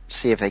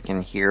see if they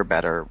can hear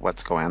better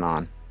what's going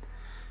on,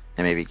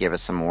 and maybe give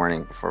us some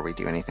warning before we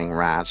do anything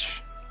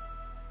rash.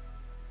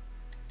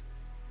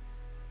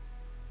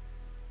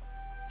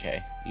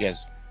 Okay,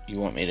 you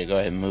want me to go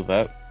ahead and move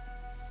up?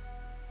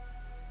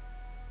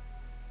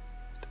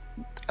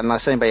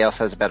 Unless anybody else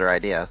has a better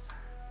idea.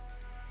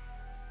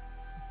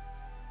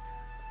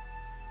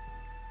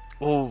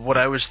 Well, what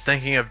I was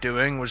thinking of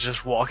doing was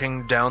just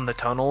walking down the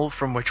tunnel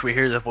from which we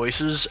hear the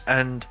voices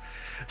and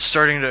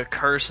starting to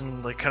curse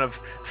and like kind of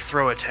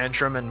throw a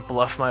tantrum and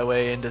bluff my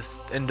way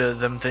into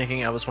them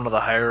thinking I was one of the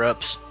higher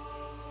ups,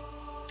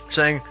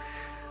 saying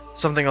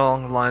something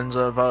along the lines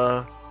of,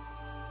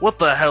 "What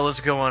the hell is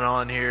going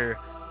on here?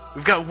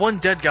 We've got one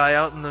dead guy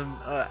out in the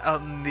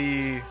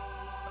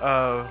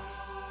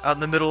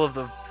middle of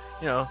the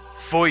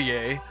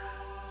foyer,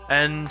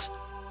 and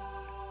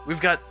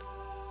we've got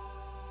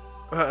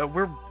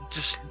we're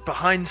just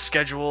behind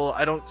schedule.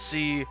 I don't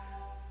see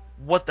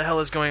what the hell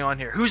is going on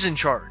here. Who's in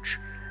charge?"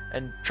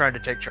 And trying to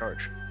take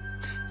charge.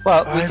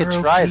 Well, we could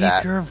try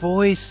that. Keep your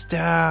voice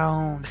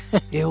down.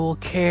 It will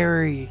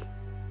carry.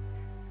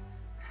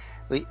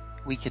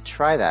 We could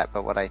try that,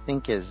 but what I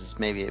think is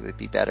maybe it would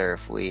be better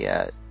if we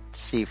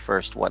see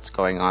first what's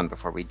going on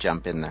before we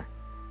jump in there.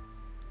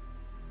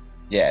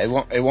 Yeah,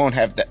 it won't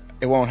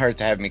hurt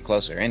to have me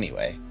closer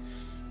anyway.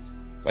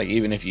 Like,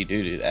 even if you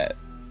do that.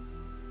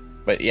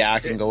 But yeah, I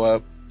can go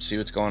up, see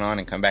what's going on,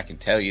 and come back and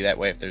tell you that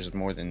way if there's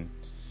more than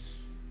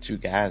 2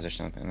 guys or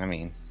something. I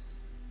mean,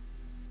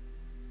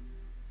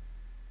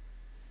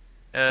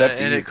 it's up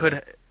to and you. it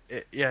could,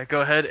 yeah,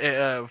 go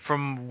ahead.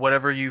 From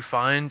whatever you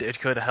find, it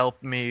could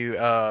help me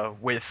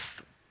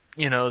with,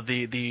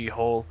 the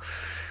whole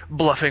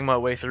bluffing my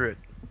way through it.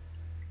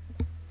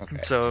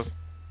 Okay. So,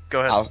 go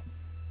ahead.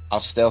 I'll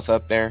stealth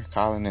up there,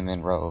 Colin, and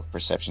then roll a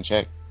perception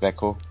check. Is that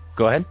cool?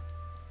 Go ahead.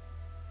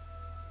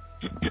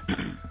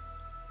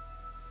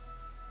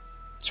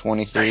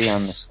 23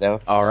 on the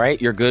stealth. All right,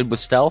 you're good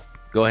with stealth.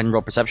 Go ahead and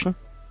roll perception.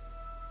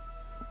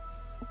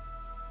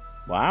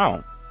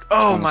 Wow.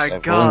 Oh my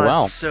 27. god,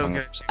 Well. so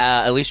good.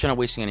 At least you're not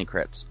wasting any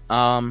crits.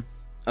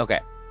 Okay.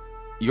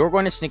 you're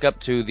going to sneak up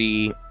to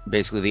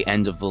basically the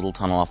end of the little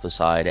tunnel off the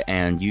side,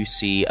 and you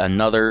see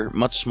another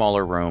much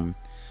smaller room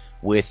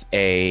with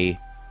a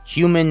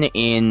human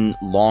in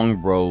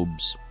long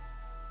robes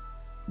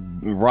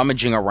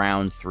rummaging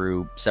around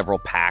through several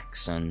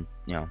packs and,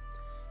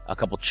 a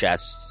couple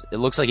chests. It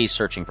looks like he's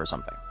searching for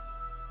something.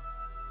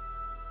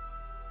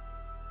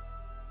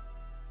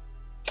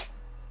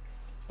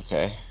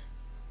 Okay.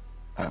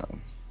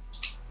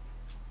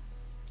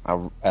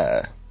 I'll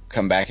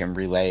come back and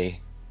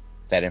relay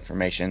that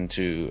information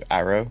to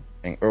Iroh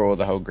or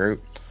the whole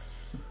group.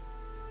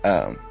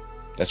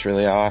 That's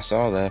really all I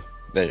saw.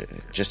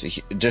 Just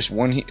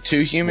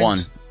two humans.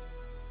 One.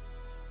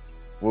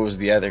 What was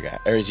the other guy?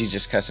 Or is he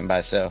just cussing by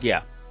himself?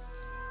 Yeah.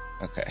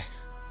 Okay.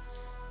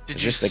 Did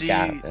It's you just the see?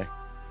 guy up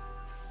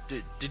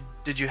there.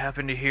 Did you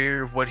happen to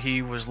hear what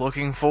he was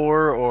looking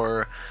for,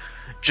 or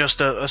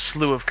just a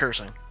slew of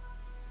cursing?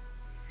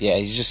 Yeah,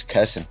 he's just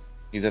cussing.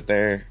 He's up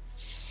there.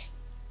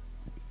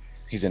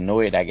 He's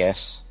annoyed, I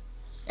guess.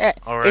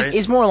 All right.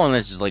 It's more along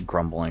this, just like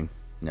grumbling.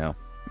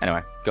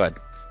 Anyway, go ahead.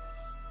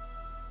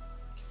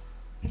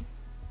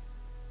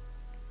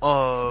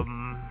 I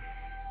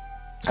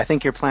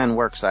think your plan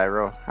works,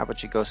 Iroh. How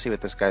about you go see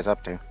what this guy's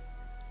up to?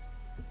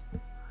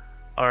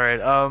 All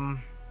right.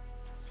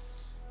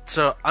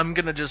 So I'm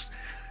gonna just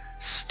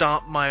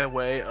stomp my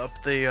way up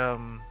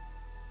the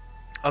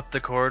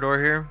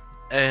corridor here,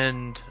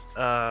 and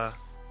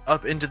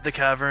up into the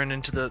cavern,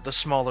 into the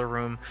smaller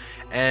room,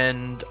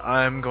 and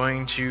I'm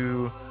going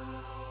to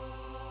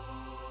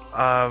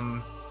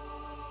I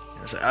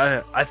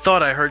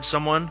thought I heard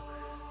someone.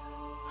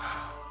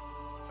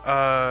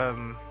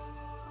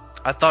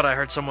 I thought I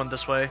heard someone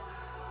this way.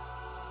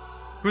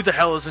 Who the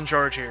hell is in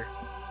charge here?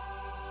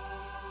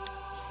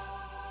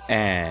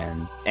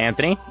 And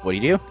Anthony, what do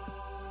you do?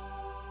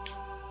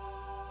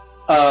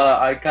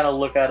 I kind of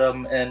look at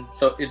him, and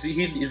so is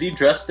he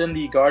dressed in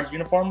the guard's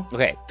uniform?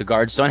 Okay, the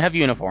guards don't have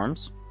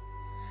uniforms.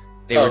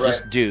 They Oh, were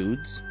just right.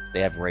 dudes.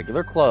 They have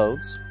regular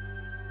clothes.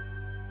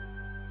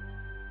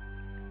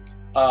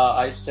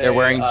 I say They're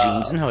wearing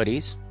jeans and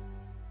hoodies.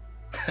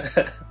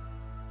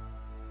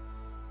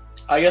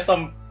 I guess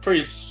I'm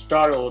pretty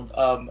startled.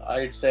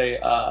 I'd say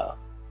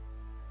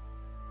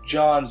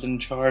John's in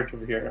charge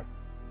over here.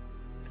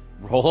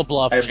 Roll a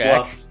bluff I check.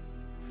 bluff.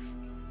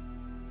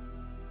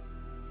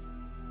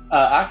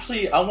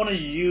 Actually, I want to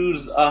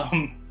use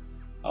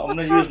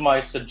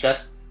my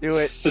Do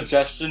it.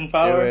 suggestion Do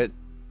power. it.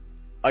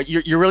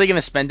 You're really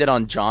gonna spend it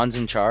on John's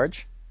in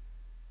charge?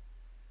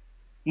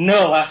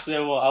 No, actually,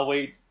 I'll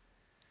wait.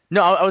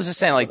 No, I was just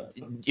saying, like,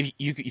 if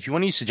you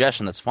want to use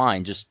suggestion, that's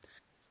fine. Just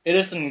It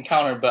is an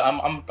encounter, but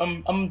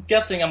I'm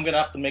guessing I'm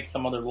gonna have to make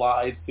some other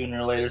lies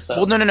sooner or later.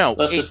 So no.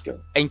 Let's just go.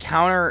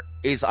 Encounter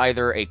is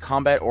either in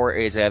combat or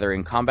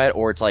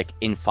it's like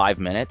in 5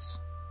 minutes.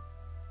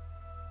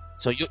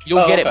 So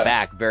you'll get it okay.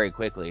 back very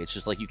quickly. It's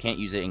just like you can't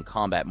use it in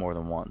combat more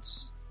than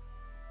once.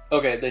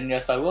 Okay, then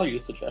yes, I will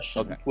use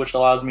suggestion, Okay. which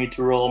allows me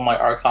to roll my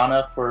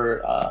Arcana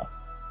for. Oh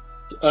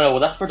no, well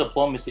that's for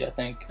diplomacy, I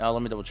think.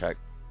 Let me double check.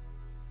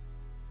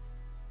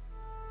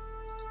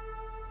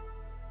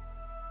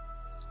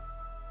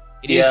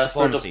 It is Yeah, it's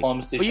for diplomacy.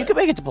 diplomacy But you check. can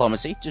make it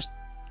diplomacy. Just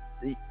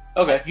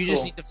Okay, you cool.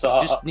 just need to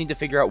So, need to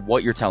figure out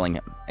what you're telling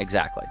him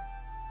exactly.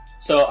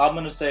 so I'm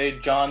gonna say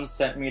John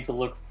sent me to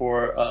look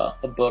for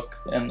a book,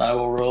 and I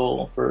will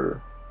roll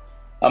for.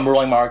 I'm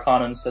rolling my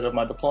Arcana instead of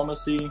my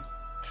diplomacy,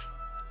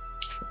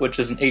 which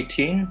is an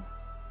 18.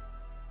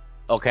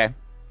 Okay.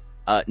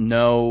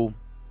 No.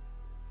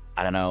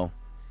 I don't know.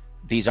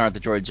 These aren't the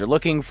droids you're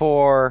looking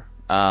for.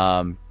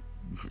 All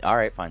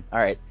right, fine. All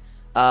right.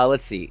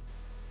 Let's see.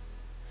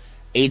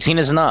 18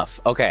 is enough.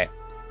 Okay.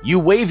 You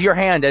wave your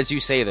hand as you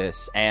say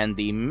this, and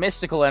the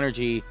mystical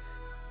energy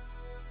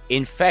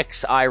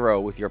infects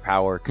Iroh with your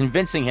power,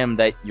 convincing him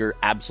that you're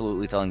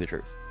absolutely telling the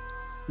truth.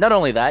 Not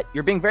only that,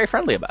 you're being very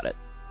friendly about it.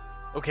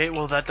 Okay,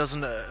 well that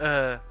doesn't.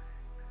 Can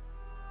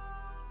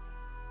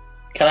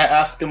I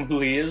ask him who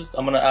he is?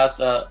 I'm gonna ask.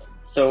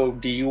 So,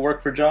 do you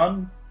work for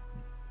John?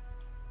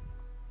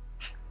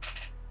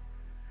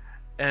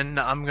 And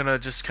I'm gonna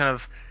just kind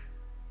of.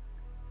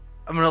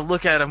 I'm gonna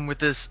look at him with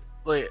this.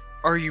 Like,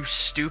 are you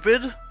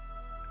stupid?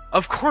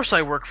 Of course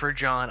I work for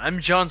John.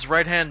 I'm John's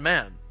right hand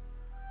man.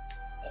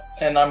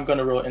 And I'm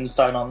gonna roll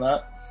insight on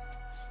that.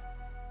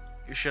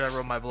 Should I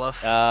roll my bluff?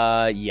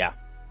 Yeah.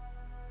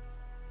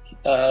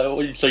 So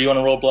you want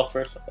to roll bluff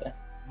first? Okay.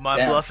 My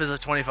damn. bluff is a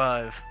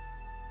 25.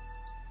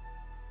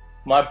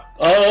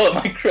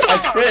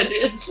 I crit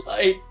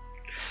insight.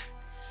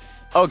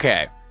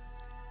 Okay.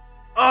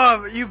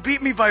 Oh, you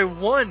beat me by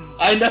 1.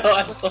 I know,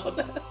 I saw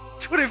that.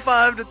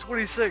 25 to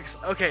 26.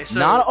 Okay, so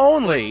Not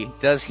only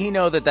does he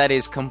know that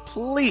is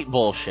complete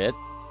bullshit,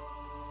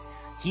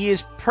 he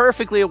is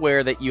perfectly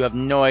aware that you have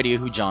no idea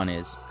who John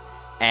is,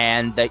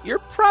 and that you're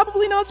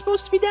probably not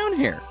supposed to be down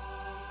here.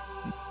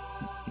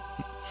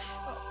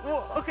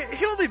 well, okay,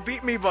 he only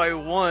beat me by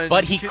 1.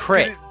 But he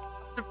crit.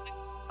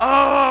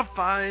 Oh,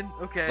 fine.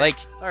 Okay. Like,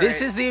 All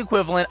this right. is the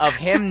equivalent of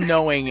him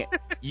knowing...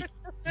 you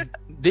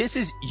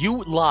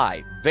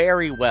lie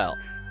very well.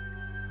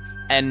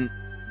 And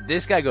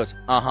This guy goes,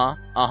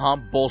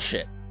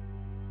 bullshit.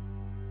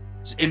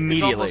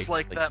 Immediately. It's almost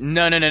like that.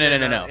 No.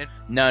 it-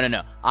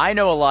 No. I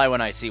know a lie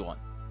when I see one.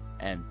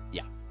 And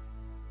yeah.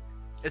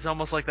 It's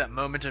almost like that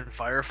moment in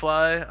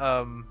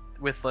Firefly,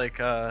 with like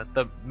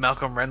the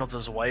Malcolm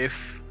Reynolds' wife.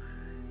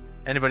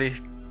 Anybody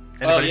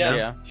Oh yeah,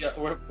 know? yeah.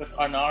 We're with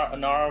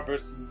Anara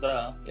versus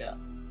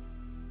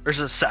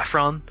Versus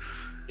Saffron.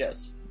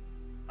 yes.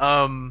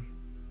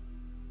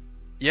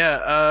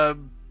 Yeah.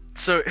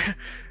 So.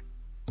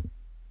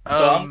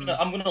 So I'm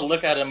gonna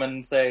look at him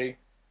and say,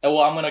 well,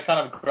 I'm gonna kind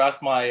of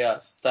grasp my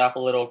staff a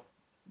little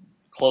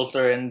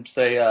closer and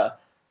say,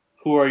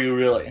 who are you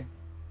really?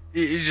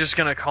 You're just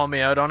gonna call me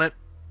out on it?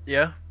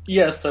 Yeah?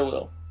 Yes, I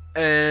will.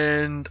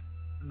 And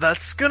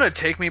that's gonna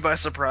take me by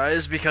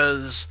surprise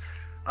because,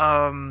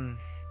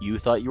 You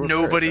thought you were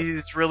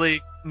nobody's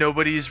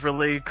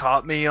really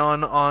caught me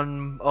on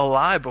a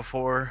lie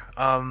before.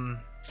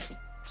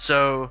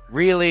 So,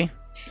 Really?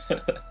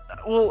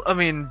 well, I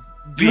mean,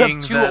 You being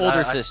have two that older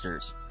I-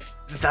 sisters.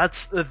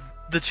 That's the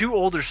two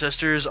older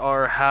sisters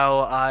are how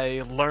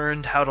I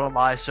learned how to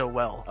lie so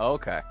well.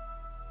 Okay.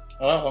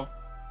 Oh,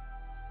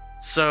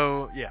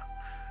 So yeah,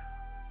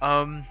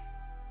 I'm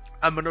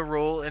gonna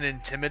roll and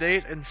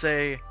intimidate and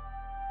say,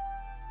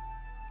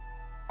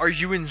 "Are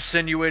you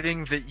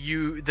insinuating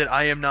that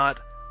I am not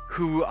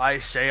who I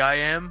say I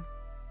am?"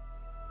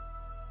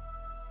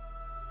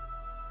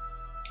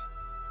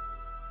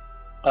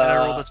 And I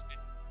rolled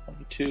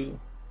a 2.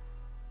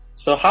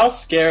 So how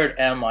scared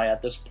am I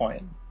at this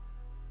point?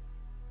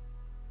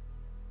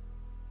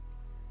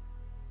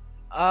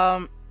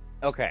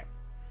 Okay.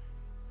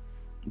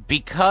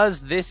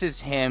 Because this is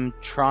him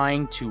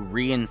trying to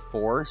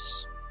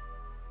reinforce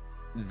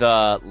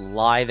the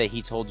lie that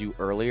he told you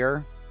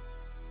earlier.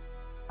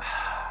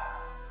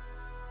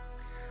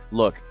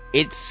 Look,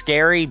 it's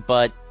scary,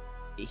 but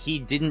he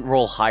didn't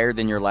roll higher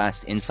than your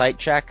last insight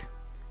check.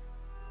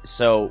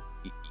 So,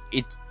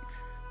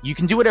 you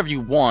can do whatever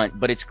you want,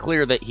 but it's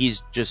clear that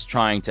he's just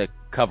trying to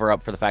cover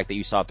up for the fact that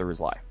you saw through his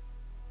lie.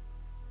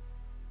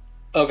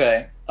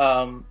 Okay.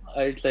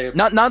 I'd say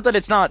Not that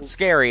it's not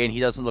scary and he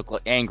doesn't look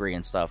like angry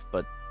and stuff,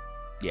 but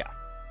yeah.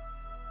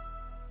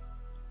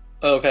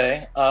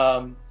 okay.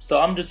 So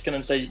I'm just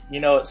gonna say, you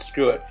know what?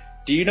 Screw it.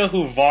 Do you know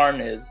who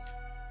Varn is?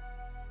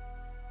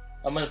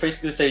 I'm gonna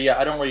basically say, yeah,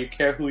 I don't really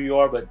care who you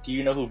are, but do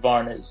you know who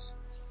Varn is?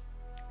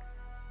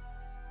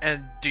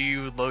 And do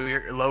you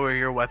lower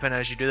your weapon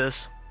as you do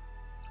this?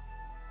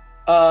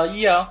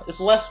 Yeah, it's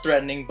less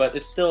threatening, but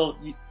it's still,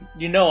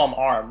 you know I'm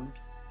armed.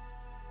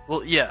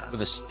 Well, yeah,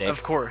 With a stick.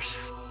 of course.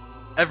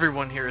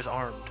 Everyone here is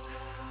armed.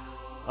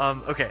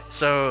 Okay,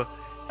 so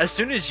as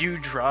soon as you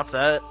drop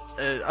that,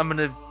 I'm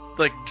gonna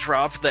like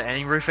drop the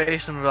angry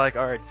face and be like,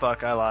 "All right,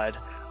 fuck, I lied.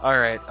 All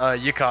right,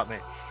 you caught me.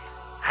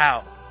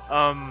 How?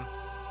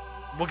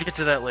 We'll get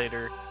to that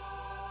later.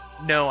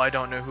 No, I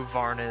don't know who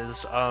Varn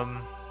is.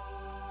 And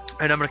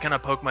I'm gonna kind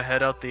of poke my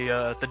head out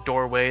the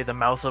doorway, the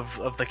mouth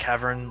of the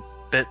cavern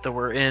bit that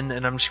we're in,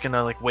 and I'm just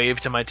gonna like wave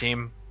to my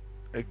team,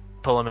 like,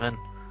 pull them in.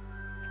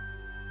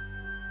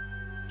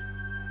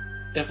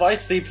 If I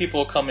see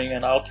people coming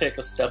in, I'll take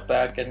a step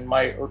back, and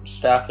my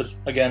staff is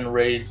again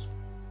raised.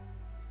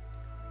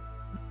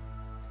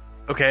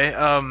 Okay,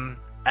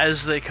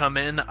 as they come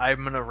in,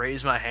 I'm gonna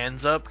raise my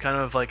hands up, kind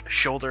of like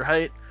shoulder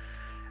height,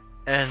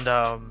 and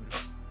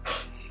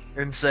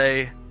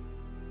say,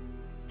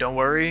 "Don't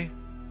worry,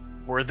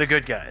 we're the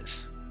good guys."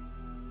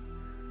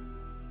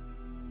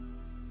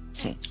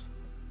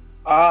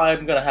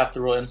 I'm gonna have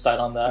to roll insight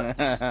on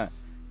that.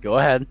 Go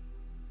ahead.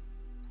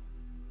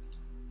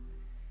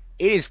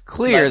 It is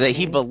clear that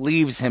he 19.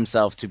 believes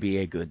himself to be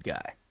a good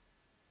guy.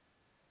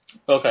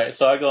 Okay,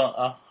 so I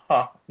go,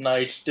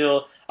 nice.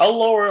 Still, I'll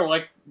lower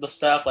like the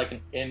staff like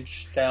an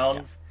inch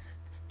down.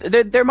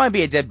 There might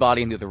be a dead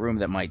body in the other room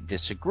that might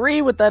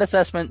disagree with that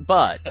assessment,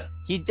 but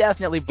he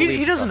definitely believes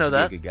he doesn't himself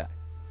know to be a good guy.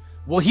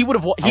 Well, he would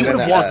have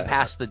walked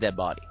past the dead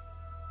body.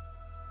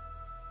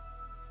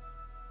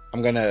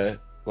 I'm gonna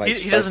like.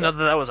 He doesn't know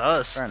that was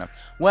us. Fair enough.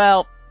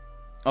 Well,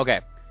 okay.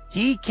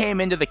 He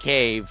came into the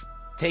cave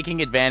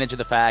taking advantage of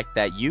the fact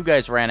that you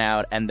guys ran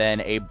out, and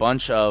then a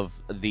bunch of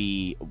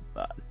the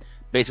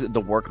basically the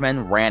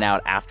workmen ran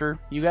out after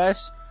you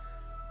guys.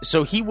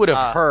 So he would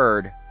have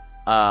heard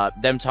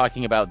them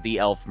talking about the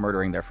elf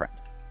murdering their friend.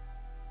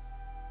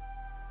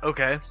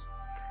 Okay.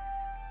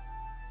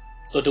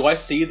 So do I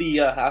see the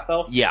half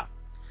elf? Yeah.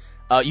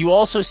 You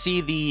also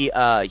see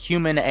the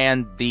human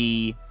and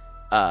the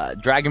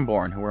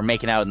dragonborn who were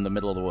making out in the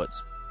middle of the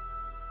woods.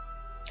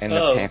 And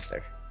the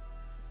panther.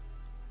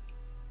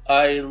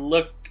 I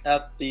look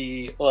at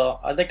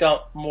I think I'm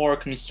more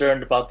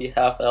concerned about the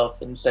half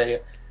elf and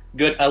say,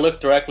 good. I look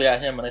directly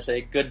at him and I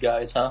say, good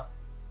guys, huh?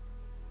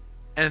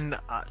 And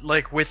I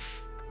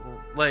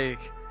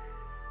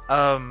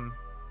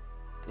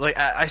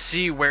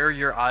see where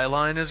your eye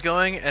line is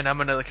going, and I'm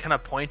gonna kind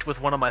of point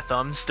with one of my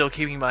thumbs, still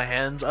keeping my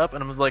hands up,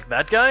 and I'm like,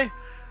 that guy?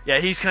 Yeah,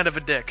 he's kind of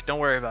a dick. Don't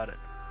worry about it.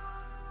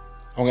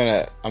 I'm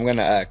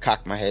gonna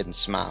cock my head and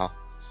smile.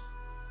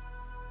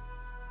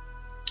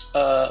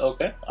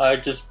 Okay. I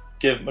just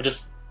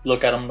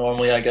look at him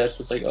normally. I guess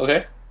it's like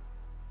okay.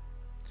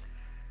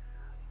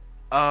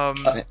 Um,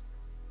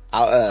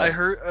 I'll I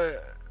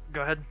heard.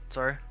 Go ahead.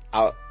 Sorry.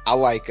 I'll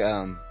like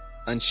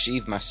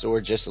unsheath my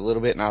sword just a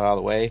little bit, not all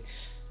the way,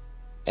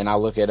 and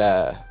I'll look at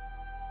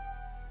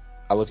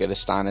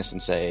Astonis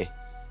and say,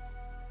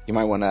 "You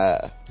might want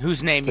to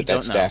Whose name you put that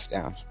don't know. staff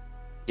down."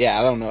 Yeah,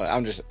 I don't know.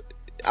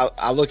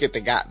 I'll look at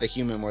the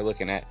human we're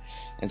looking at,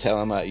 and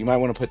tell him, "You might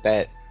want to put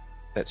that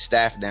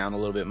staff down a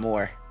little bit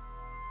more."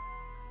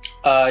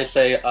 I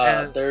say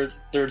And-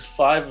 there's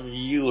 5 of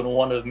you and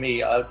 1 of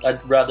me.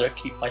 I'd rather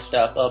keep my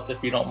staff up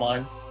if you don't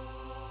mind.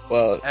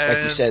 Well, like you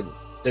And- said,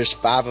 there's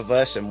 5 of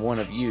us and 1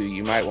 of you.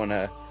 You might want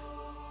to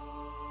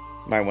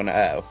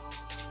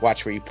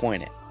watch where you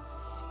point it.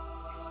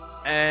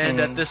 And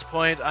at this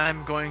point,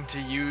 I'm going to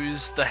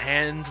use the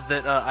hand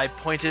that I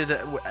pointed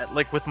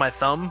like with my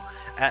thumb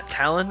at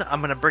Talon.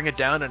 I'm gonna bring it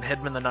down and hit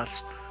him in the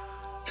nuts.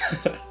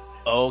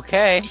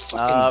 Okay.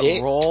 fucking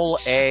dick. Roll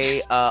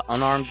a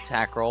unarmed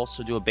attack roll.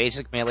 So do a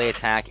basic melee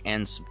attack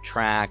and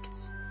subtract.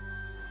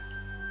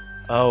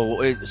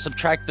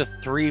 Subtract the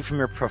 3 from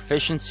your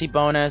proficiency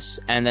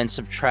bonus, and then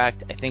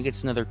subtract. I think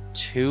it's another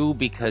 2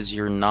 because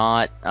you're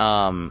not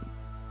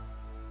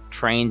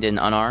trained in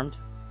unarmed.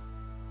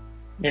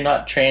 You're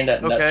not trained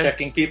at nut Okay.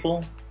 checking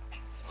people.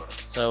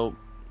 So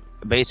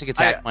basic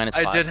attack minus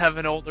 5. I did have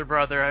an older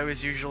brother. I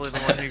was usually the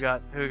one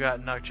who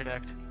got nut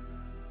checked.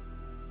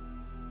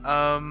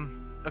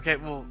 Okay,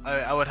 well,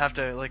 I would have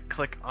to like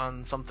click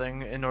on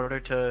something in order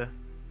to.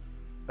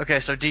 Okay,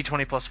 so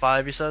D20 plus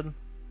 5, you said,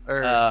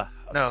 or I'm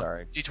no?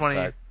 sorry. D20.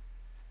 Sorry.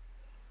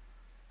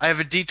 I have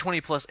a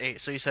D20 plus 8,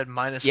 so you said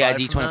minus. Yeah, 5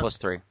 from D20 that? plus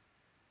 3.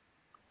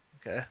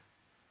 Okay.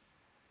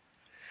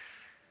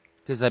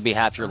 Because that'd be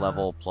half your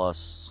level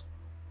plus.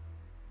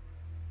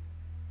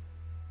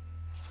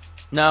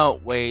 No,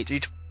 wait.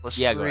 D20 plus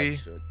Yeah, go 3.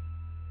 ahead. Do it.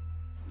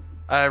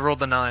 I rolled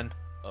the 9.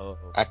 Oh.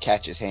 I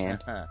catch his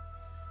hand.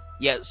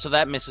 Yeah, so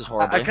that misses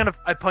horribly.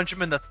 I punch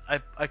him in the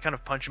I kind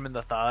of punch him in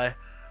the thigh.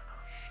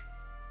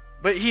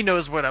 But he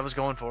knows what I was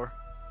going for.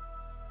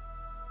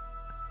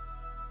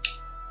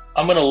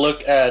 I'm gonna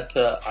look at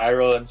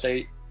Iroh and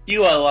say,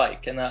 "You I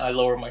like," and I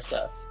lower my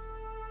staff.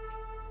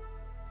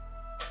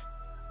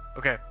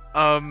 Okay.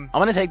 I'm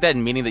gonna take that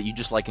in meaning that you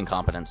just like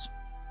incompetence.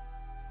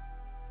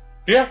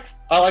 Yeah,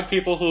 I like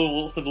people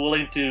who's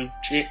willing to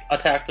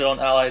attack their own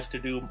allies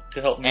to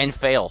help me. And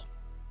fail.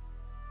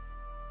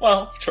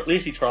 Well, at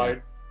least he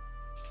tried.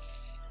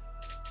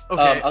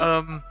 Okay.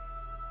 Um,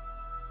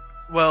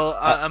 Well,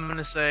 I'm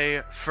gonna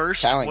say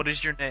first. Talon. What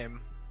is your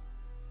name?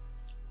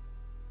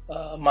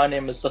 My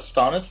name is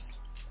Astonis.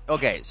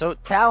 Okay, so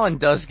Talon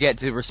does get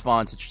to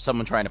respond to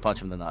someone trying to punch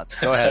him in the nuts.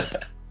 Go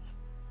ahead.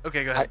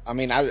 Okay, go ahead. I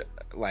mean, I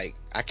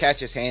catch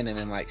his hand and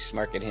then like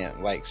smirk at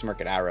him, like smirk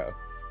at Iroh,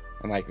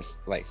 and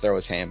like throw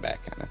his hand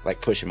back, kind of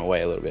like push him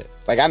away a little bit.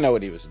 Like I know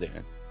what he was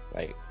doing.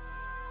 Like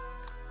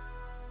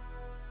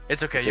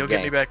It's okay. it's a You'll get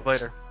me game. back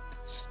later.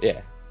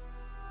 yeah,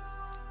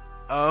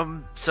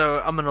 So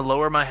I'm gonna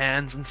lower my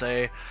hands and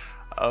say,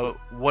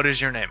 what is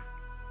your name?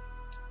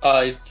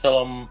 I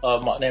tell him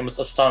my name is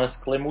Astonis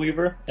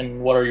Glimweaver,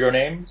 and what are your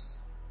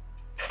names?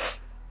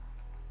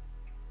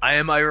 I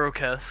am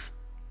Iroketh.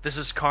 This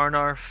is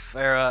Karnar,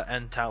 Farah,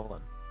 and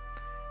Talon.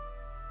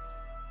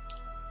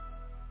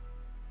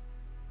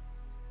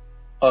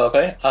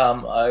 Okay.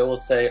 I will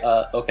say,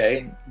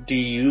 okay. Do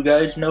you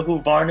guys know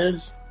who Varn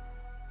is?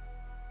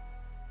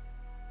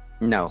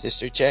 No.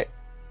 history check.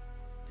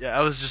 Yeah,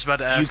 I was just about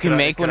to ask. You can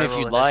make could one I if roll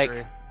you'd a like.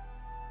 history?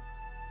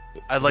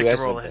 I'd Who like to has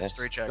roll the a best?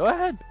 history check. Go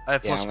ahead. I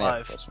have Yeah, I plus only have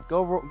 5. plus one.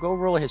 Go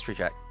roll a history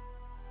check.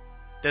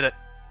 Did it.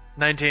 You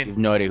 19. have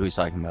no idea who he's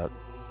talking about.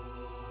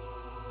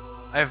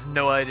 I have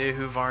no idea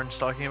who Varn's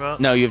talking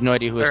about. No, you have no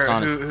idea who Or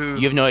Astonis. who-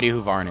 You have no idea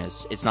who Varn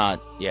is. It's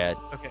not yet.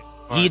 Okay.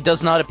 He Varn.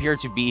 does not appear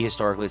to be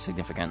historically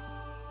significant.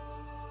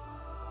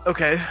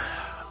 Okay.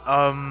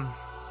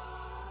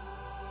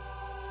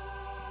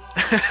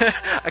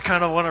 I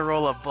kind of want to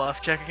roll a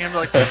bluff check again.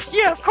 Like,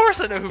 yeah, of course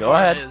I know who Go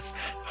Varn ahead. is.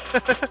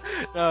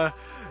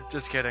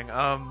 Just kidding.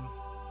 I'm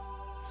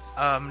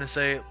gonna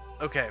say,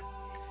 okay.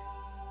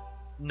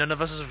 None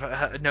of us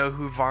know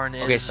who Varn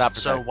is. Okay, stop for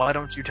a So sec. why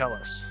don't you tell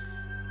us?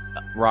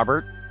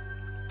 Robert,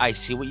 I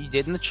see what you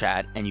did in the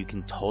chat, and you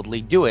can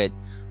totally do it.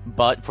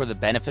 But for the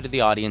benefit of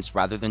the audience,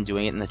 rather than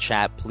doing it in the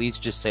chat, please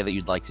just say that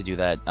you'd like to do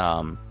that,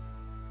 and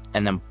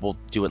then we'll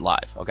do it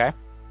live. Okay?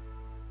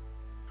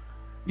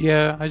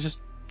 Yeah,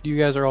 you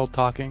guys are all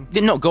talking.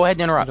 No, go ahead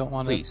and interrupt. I don't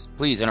wanna-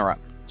 Please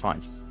interrupt. It's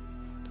fine.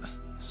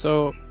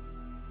 So,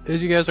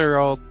 as you guys are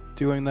all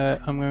doing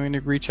that, I'm going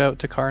to reach out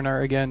to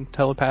Karnar again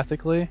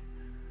telepathically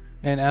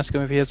and ask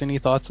him if he has any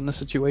thoughts on the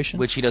situation.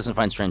 Which he doesn't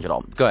find strange at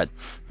all. Go ahead.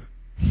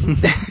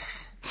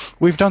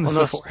 We've done this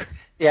Well, no, before.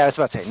 Yeah, I was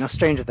about to say, no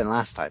stranger than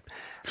last time.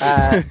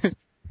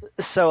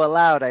 So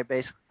aloud,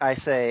 I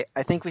say,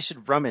 I think we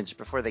should rummage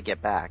before they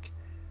get back.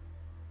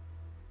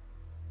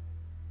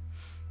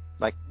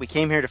 Like, we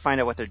came here to find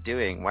out what they're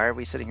doing. Why are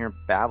we sitting here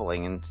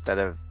babbling instead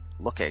of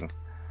looking?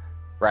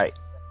 Right.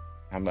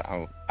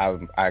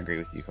 I agree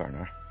with you,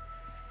 Karnar.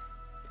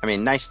 I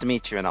mean, nice to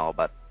meet you and all,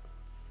 but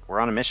We're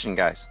on a mission,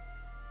 guys.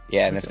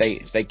 Yeah, and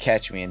if they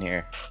catch me in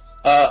here,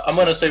 I'm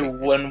gonna say,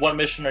 what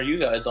mission are you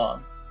guys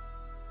on?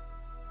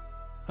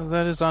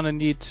 That is on a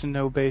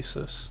need-to-know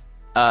basis.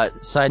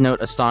 Side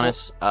note,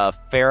 Astonis,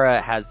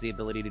 Farah has the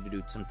ability to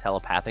do some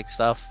telepathic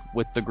stuff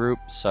with the group,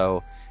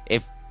 so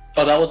if...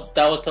 Oh, that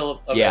was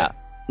okay. Yeah.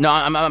 No,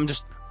 I'm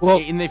just... Well,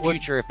 in the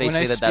future, if they when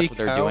say I that that's speak what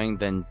they're out- doing,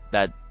 then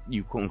that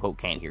you quote-unquote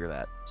can't hear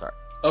that. Sorry.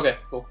 Okay,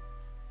 cool.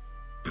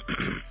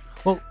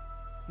 Well,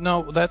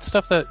 no, that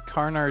stuff that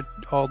Karnar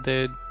all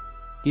did,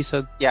 he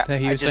said Yeah, that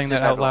he I was just saying did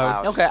that out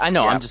loud. Okay, I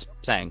know, Yeah. I'm just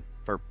saying,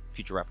 for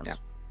future reference. Yeah.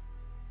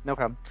 No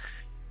problem.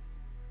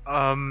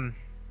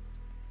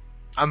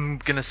 I'm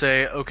gonna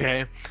say,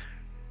 okay.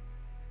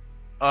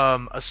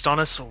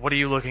 Astonis, what are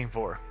you looking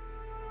for?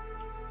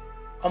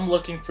 I'm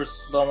looking for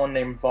someone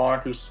named Varn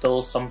who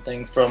stole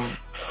something from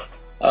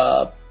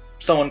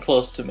someone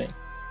close to me.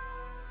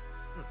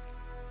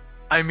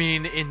 I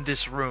mean, in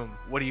this room,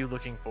 what are you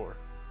looking for?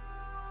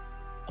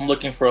 I'm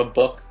looking for a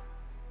book.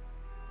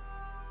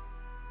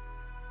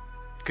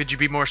 Could you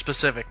be more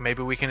specific?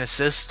 Maybe we can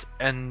assist,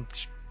 and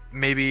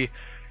maybe,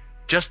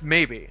 just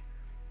maybe,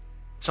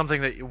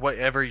 something that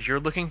whatever you're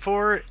looking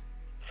for,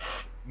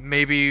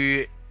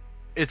 maybe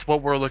it's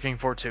what we're looking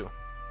for too.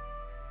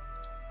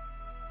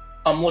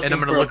 I'm looking And I'm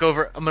gonna for look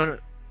over. I'm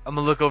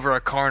gonna look over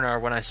at Karnar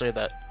when I say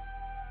that.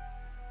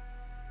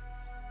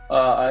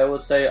 I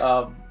would say,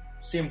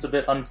 seems a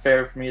bit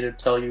unfair for me to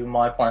tell you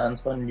my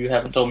plans when you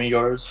haven't told me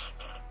yours.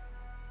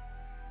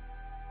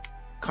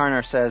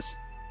 Karnar says,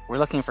 we're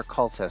looking for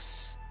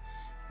cultists.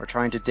 We're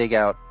trying to dig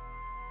out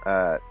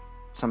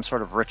some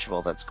sort of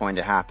ritual that's going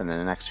to happen in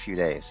the next few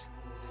days.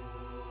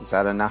 Is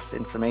that enough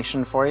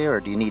information for you, or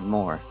do you need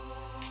more?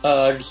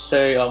 I'd just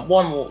say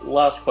one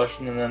last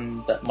question, and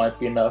then that might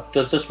be enough.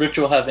 Does this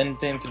ritual have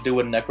anything to do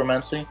with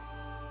necromancy?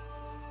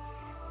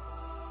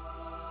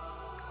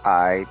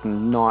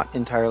 I'm not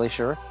entirely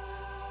sure.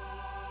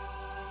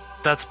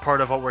 That's part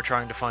of what we're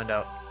trying to find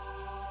out.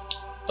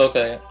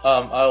 Okay,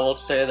 I will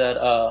say that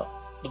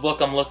the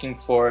book I'm looking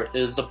for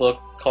is a book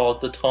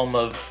called The Tome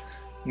of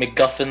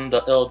MacGuffin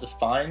the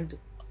Ill-Defined.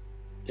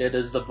 It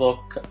is a book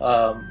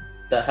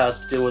that has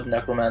to do with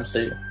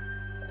necromancy,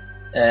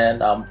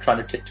 and I'm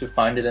trying to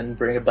find it and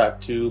bring it back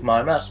to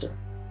my master.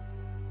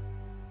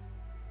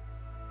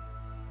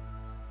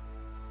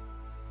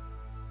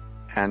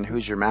 And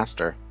who's your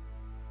master?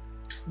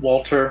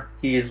 Walter,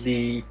 he is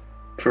the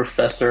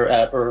professor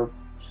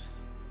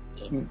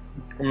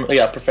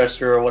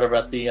professor or whatever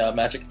at the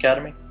Magic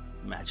Academy.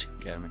 Magic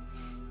Academy.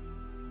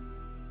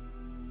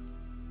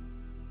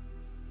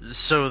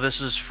 So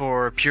this is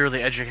for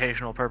purely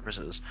educational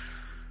purposes.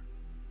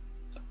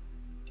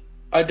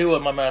 I do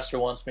what my master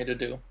wants me to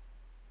do.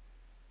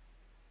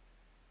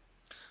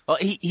 Well,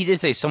 he did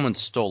say someone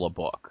stole a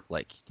book.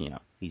 Like,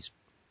 he's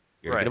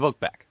here to Right. get a book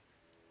back.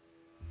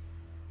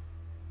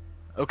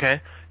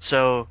 Okay,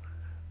 so,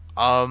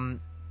 And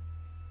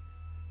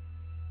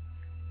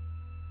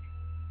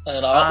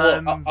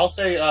I'll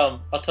say,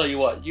 I'll tell you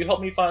what. You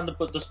help me find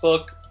this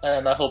book,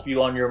 and I help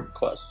you on your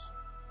quest.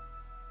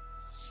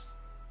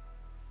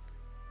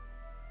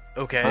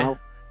 okay. Well,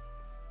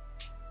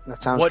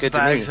 that sounds What good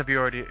bags to me. have you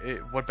already?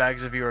 What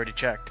bags have you already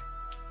checked?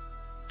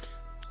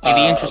 In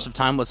the interest of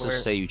time, let's where-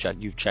 just say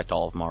you've checked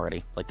all of them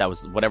already. Like, that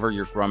was whatever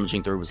you're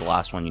rummaging through was the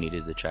last one you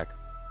needed to check.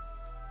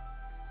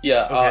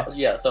 Yeah,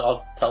 Okay. so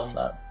I'll tell him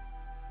that.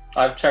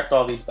 I've checked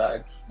all these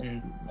bags,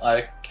 and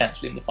I can't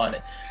seem to find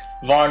it.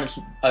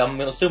 I'm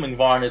assuming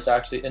Varn is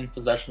actually in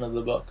possession of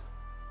the book.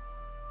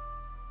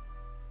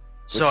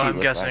 So What's he I'm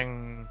look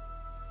guessing.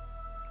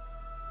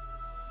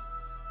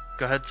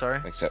 Go ahead.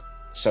 Sorry.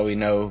 so we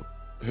know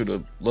who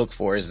to look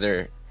for. Is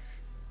there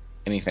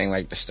anything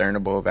like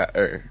discernible about,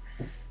 or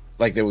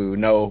like that we would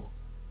know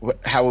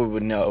how we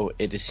would know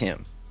it is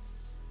him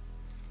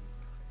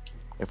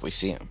if we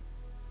see him?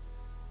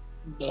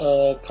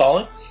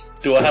 Colin,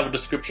 do I have a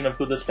description of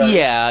who this guy is?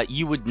 Yeah,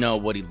 you would know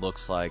what he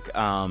looks like.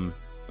 Kind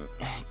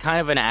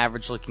of an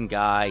average-looking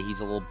guy. He's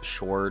a little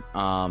short.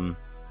 Kind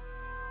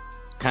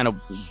of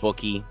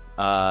booky.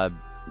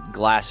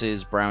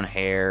 Glasses, brown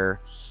hair,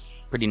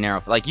 pretty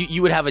narrow. Like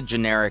you would have a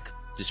generic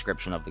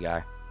description of the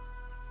guy.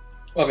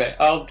 Okay,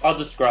 I'll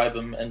describe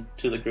him and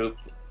to the group.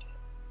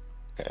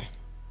 Okay.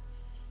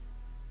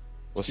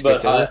 Let's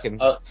But get to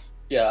looking.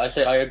 I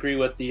say I agree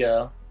with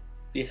the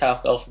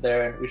half elf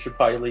there, and we should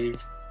probably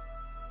leave.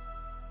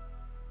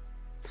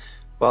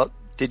 Well,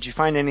 did you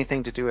find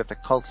anything to do with the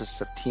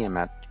cultists of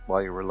Tiamat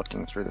while you were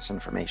looking through this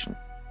information?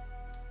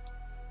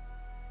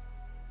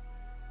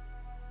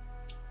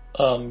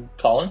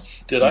 Colin,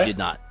 did You I? did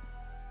not.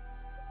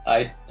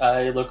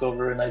 I look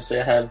over and I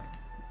say I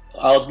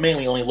was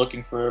mainly only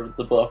looking for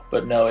the book,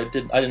 but no, I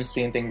didn't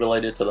see anything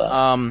related to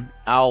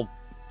that.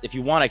 If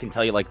you want, I can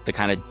tell you like the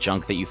kind of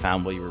junk that you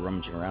found while you were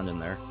rummaging around in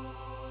there.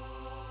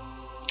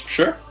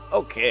 Sure.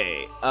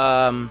 Okay.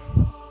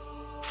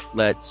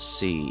 Let's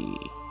see.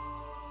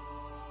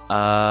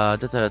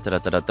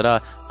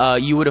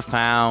 You would have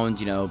found,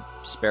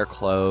 spare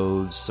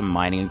clothes, some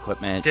mining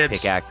equipment, Dibs.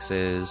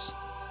 pickaxes.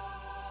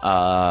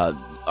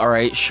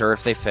 Alright, sure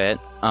if they fit.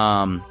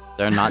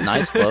 They're not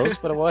nice clothes,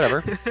 but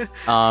whatever.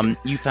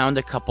 You found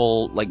a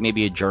couple, like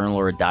maybe a journal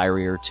or a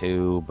diary or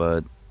two,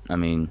 but I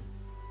mean,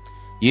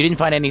 you didn't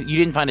find any. You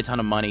didn't find a ton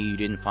of money. You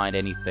didn't find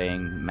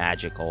anything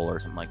magical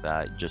or something like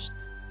that. Just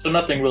So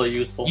nothing really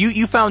useful.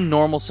 you found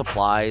normal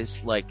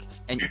supplies, like,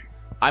 and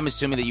I'm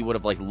assuming that you would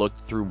have like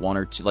looked through one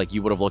or two, like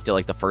you would have looked at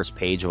like the first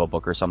page of a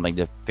book or something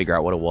to figure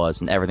out what it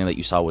was, and everything that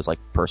you saw was like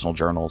personal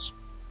journals.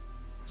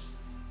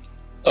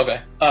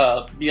 Okay.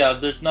 Yeah,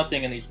 there's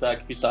nothing in these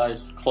bags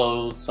besides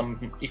clothes,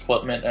 some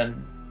equipment,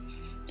 and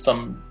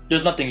some.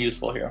 There's nothing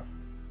useful here.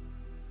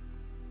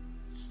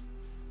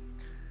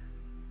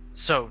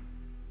 So,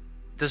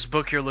 this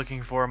book you're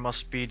looking for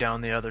must be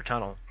down the other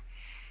tunnel.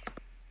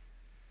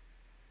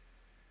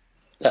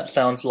 That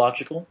sounds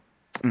logical.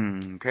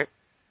 Okay.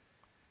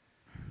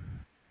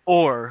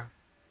 Or,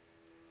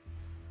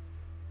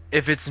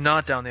 if it's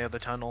not down the other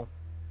tunnel,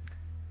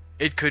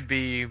 it could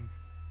be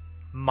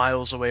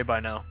miles away by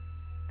now.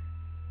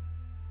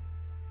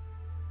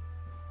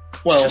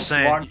 Well, Just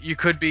saying, Varn, you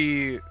could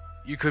be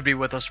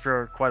with us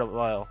for quite a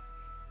while,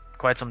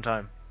 quite some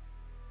time.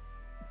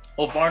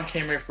 Varn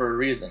came here for a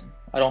reason.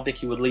 I don't think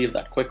he would leave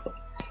that quickly.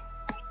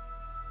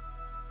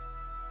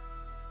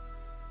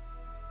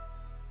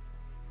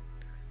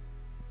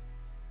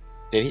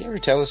 Did he ever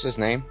tell us his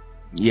name?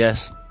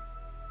 Yes.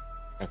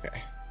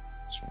 Okay.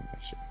 Just want to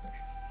make sure.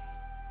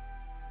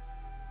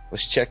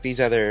 Let's check these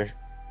other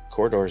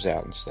corridors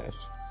out and stuff.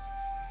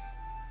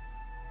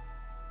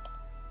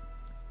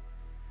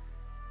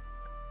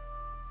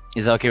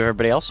 Is that okay with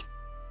everybody else?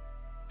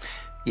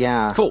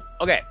 Yeah. Cool.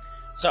 Okay.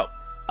 So,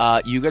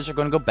 you guys are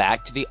going to go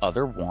back to the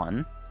other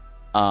one.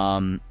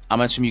 I'm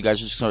gonna assume you guys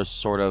are just going to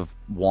sort of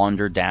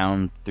wander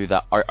down through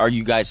the. Are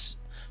you guys?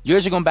 You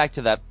guys are going back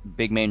to that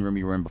big main room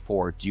you were in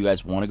before. Do you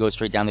guys want to go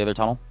straight down the other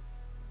tunnel?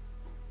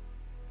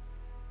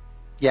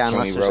 Yeah, Can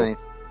unless we there's roll- any.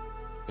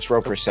 Let's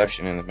roll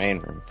perception in the main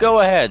room. Go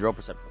ahead. Roll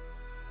perception.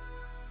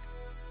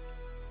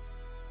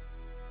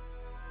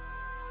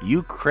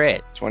 You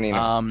crit. 20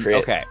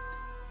 crit. Okay.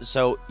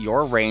 So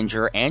you're a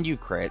ranger and you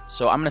crit.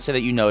 So I'm gonna say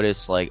that you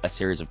notice like a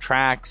series of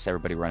tracks,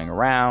 everybody running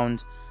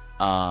around.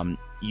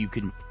 You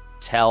can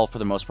tell for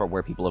the most part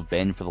where people have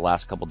been for the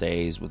last couple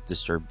days with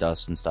disturbed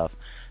dust and stuff.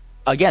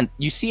 Again,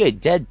 you see a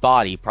dead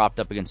body propped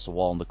up against the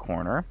wall in the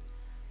corner.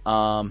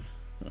 Let's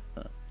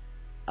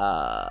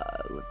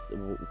see,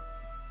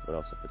 what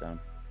else I put down?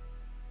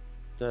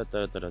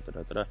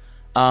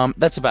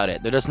 That's about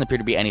it. There doesn't appear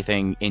to be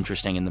anything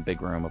interesting in the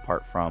big room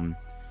apart from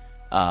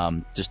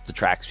just the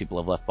tracks people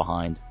have left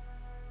behind.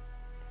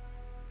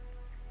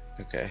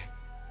 Okay.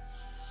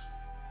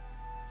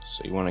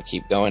 So you want to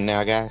keep going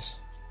now, guys?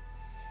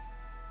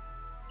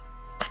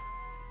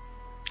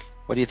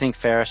 What do you think,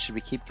 Farah? Should we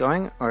keep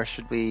going, or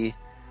should we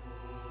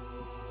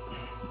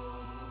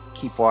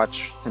keep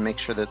watch and make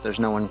sure that there's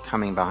no one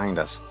coming behind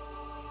us?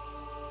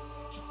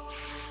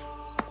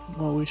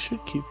 Well, we should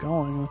keep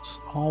going. That's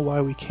all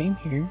why we came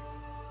here.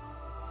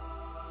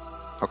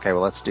 Okay,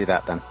 well, let's do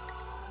that then.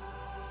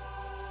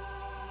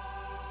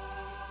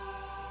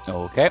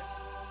 Okay.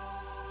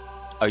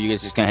 Are you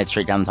guys just gonna head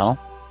straight down the tunnel?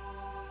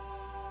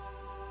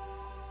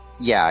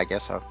 Yeah, I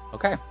guess so.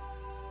 Okay.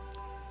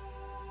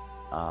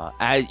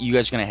 As you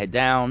guys are gonna head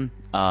down,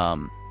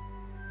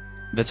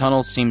 the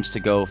tunnel seems to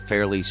go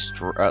fairly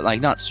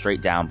like not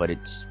straight down, but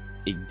it's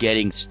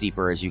getting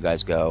steeper as you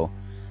guys go,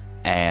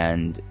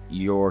 and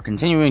you're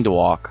continuing to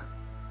walk.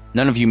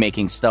 None of you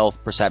making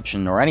stealth,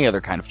 perception, or any other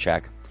kind of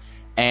check.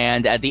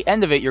 And at the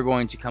end of it, you're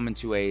going to come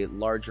into a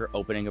larger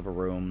opening of a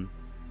room,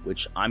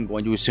 which I'm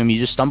going to assume you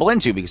just stumble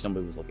into because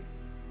nobody was looking.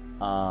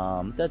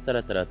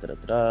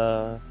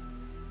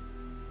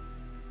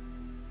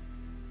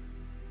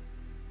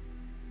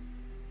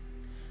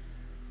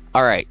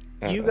 All right,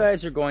 you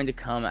guys are going to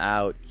come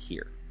out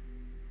here,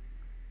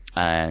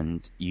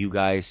 and you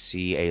guys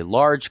see a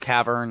large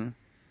cavern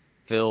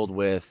filled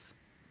with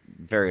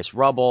various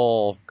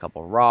rubble, a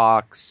couple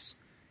rocks,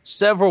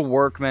 several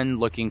workmen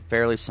looking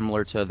fairly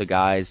similar to the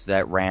guys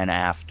that ran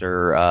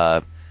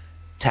after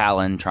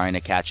Talon trying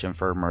to catch him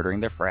for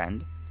murdering their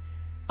friend.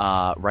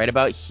 Right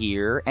about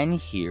here and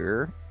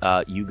here,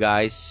 you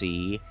guys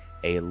see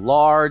a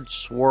large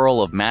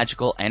swirl of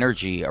magical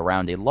energy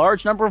around a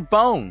large number of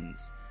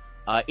bones.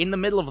 In the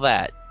middle of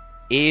that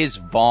is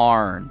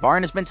Varn.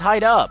 Varn has been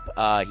tied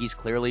up. He's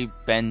clearly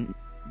been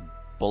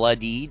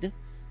bloodied.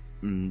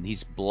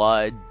 His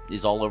blood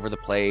is all over the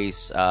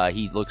place.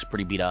 He looks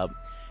pretty beat up.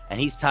 And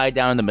he's tied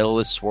down in the middle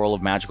of this swirl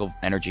of magical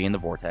energy in the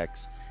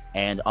vortex.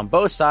 And on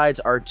both sides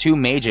are two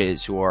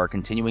mages who are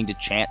continuing to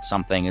chant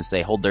something as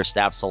they hold their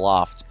staffs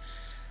aloft,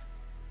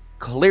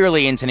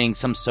 clearly intonating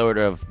some sort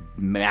of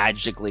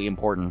magically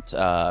important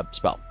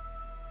spell.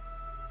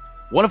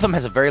 One of them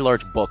has a very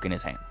large book in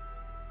his hand.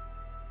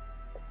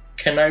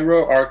 Can I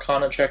roll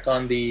Arcana check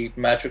on the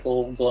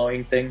magical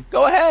glowing thing?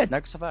 Go ahead,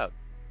 knock yourself out.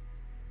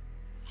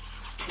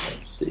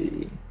 Let's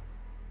see.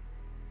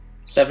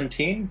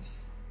 17?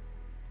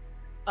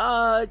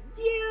 Yeah.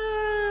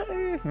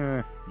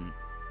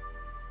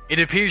 It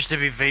appears to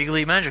be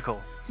vaguely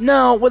magical.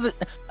 No, well,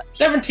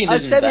 17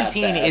 isn't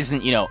 17 that bad.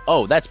 isn't,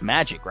 oh, that's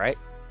magic, right?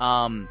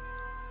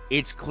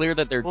 It's clear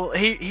that they're... Well,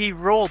 he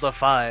rolled a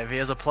 5. He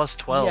has a plus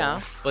 12.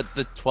 Yeah, but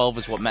the 12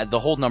 is what the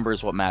whole number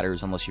is what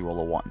matters unless you roll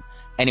a 1.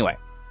 Anyway.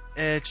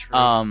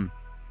 True.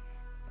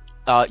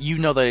 You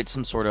know that it's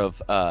some sort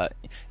of,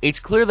 it's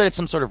clear that it's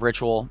some sort of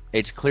ritual.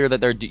 It's clear that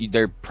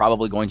they're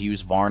probably going to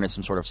use Varn as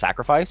some sort of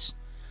sacrifice.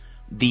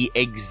 The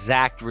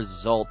exact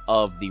result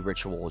of the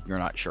ritual, you're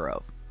not sure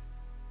of.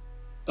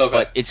 Okay.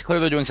 But it's clear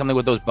they're doing something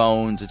with those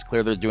bones. It's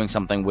clear they're doing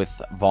something with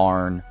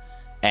Varn.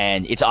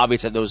 And it's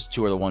obvious that those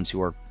two are the ones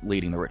who are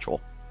leading the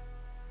ritual.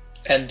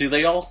 And do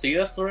they all see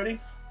us already?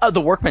 The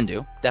workmen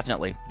do,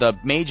 definitely. The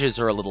mages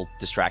are a little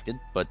distracted,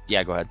 but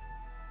yeah, go ahead.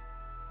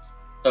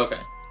 Okay.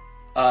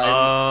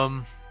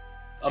 I'm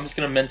just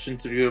gonna mention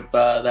to you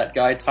that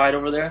guy tied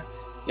over there.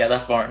 Yeah,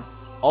 that's Varn.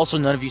 Also,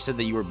 none of you said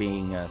that you were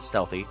being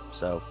stealthy,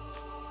 so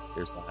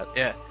there's that.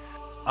 Yeah.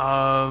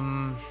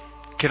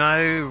 Can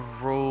I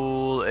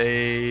roll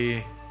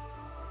a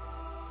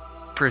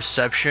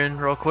perception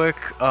real quick?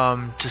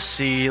 To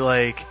see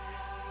like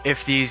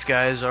if these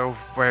guys are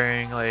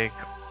wearing like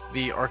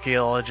the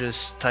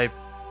archaeologist type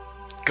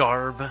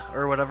garb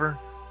or whatever.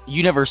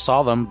 You never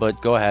saw them,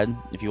 but go ahead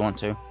if you want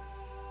to.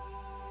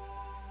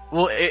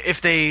 Well,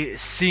 if they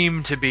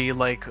seem to be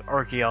like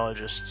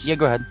archaeologists. Yeah,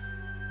 go ahead.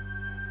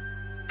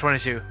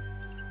 22.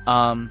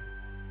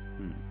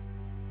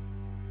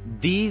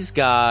 These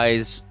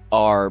guys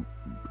are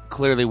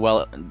clearly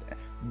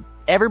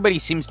everybody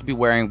seems to be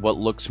wearing what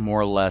looks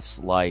more or less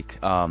like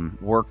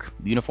work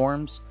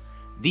uniforms.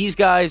 These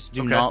guys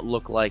do not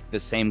look like the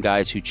same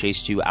guys who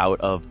chased you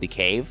out of the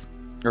cave,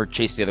 or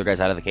chased the other guys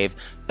out of the cave.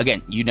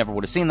 Again, you never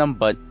would have seen them,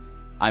 but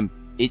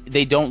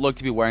they don't look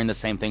to be wearing the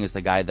same thing as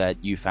the guy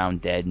that you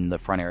found dead in the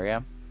front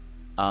area.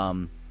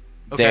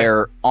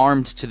 They're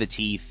armed to the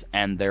teeth,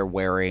 and they're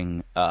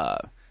wearing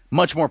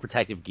much more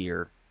protective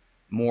gear,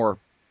 more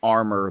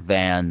armor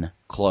than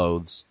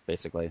clothes,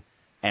 basically.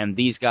 And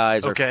these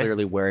guys are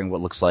clearly wearing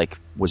what looks like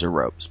wizard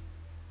robes.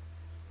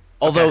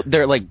 Although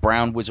they're like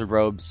brown wizard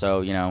robes,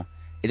 so, you know,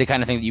 the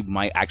kind of thing that you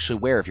might actually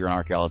wear if you're an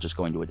archaeologist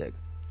going to a dig.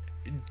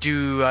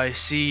 Do I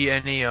see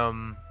any,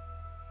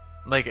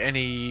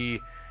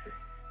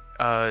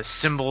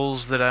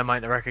 symbols that I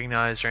might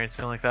recognize or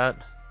anything like that?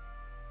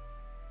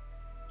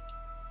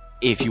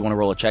 If you want to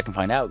roll a check and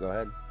find out, go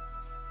ahead.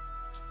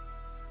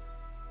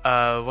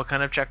 What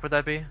kind of check would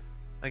that be,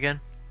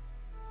 again?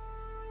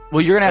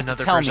 Well, you're going to have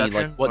to tell me,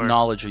 perception, like, what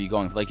knowledge are you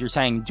going for? Like, you're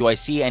saying, do I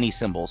see any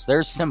symbols?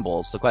 There's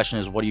symbols. The question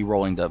is, what are you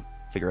rolling to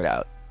figure it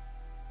out?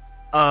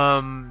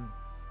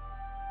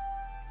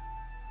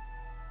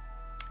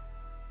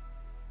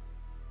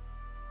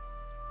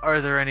 Are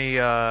there any,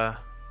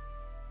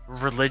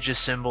 religious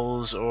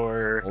symbols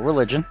or... Well,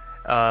 religion.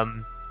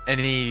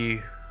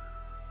 Any,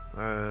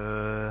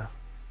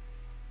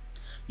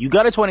 You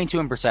got a 22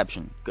 in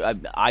perception.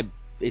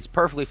 It's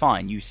perfectly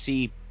fine. You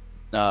see...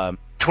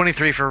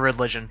 23 for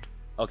religion.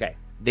 Okay.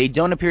 They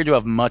don't appear to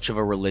have much of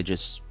a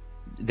religious...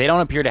 They don't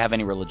appear to have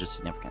any religious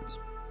significance.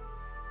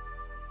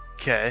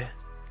 Okay.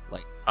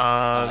 Like,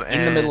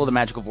 in the middle of the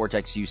magical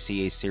vortex, you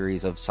see a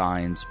series of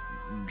signs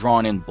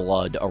drawn in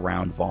blood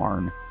around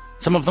Varn.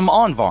 Some of them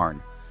on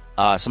Varn.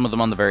 Some of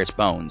them on the various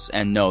bones.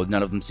 And no,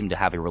 none of them seem to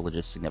have a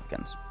religious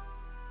significance.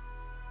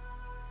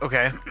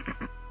 Okay.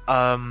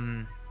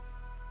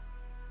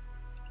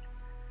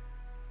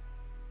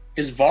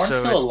 Is Varn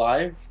still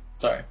alive?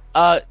 Sorry.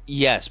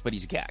 Yes, but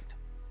he's gagged.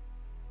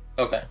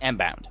 Okay. And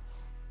bound.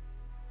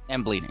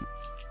 And bleeding.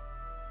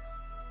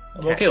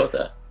 I'm okay with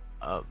that.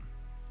 I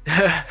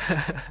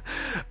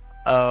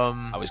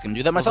was going to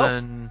do that myself.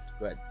 Then,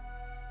 Go ahead.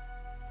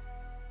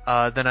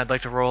 Then I'd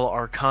like to roll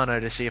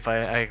Arcana to see if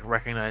I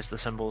recognize the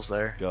symbols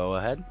there. Go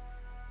ahead.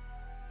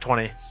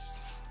 20.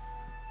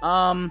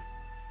 For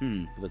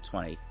the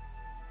 20.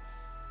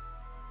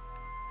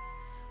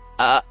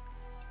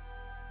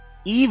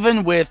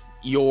 Even with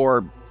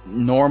your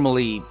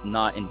normally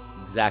not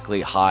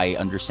exactly high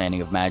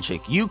understanding of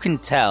magic, you can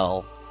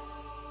tell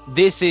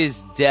this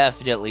is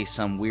definitely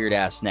some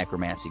weird-ass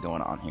necromancy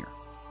going on here.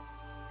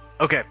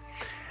 Okay.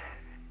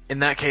 In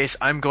that case,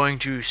 I'm going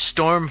to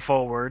storm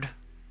forward,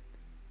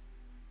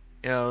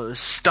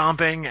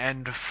 stomping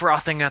and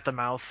frothing at the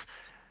mouth.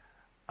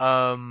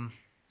 Let me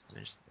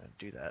just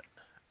do that.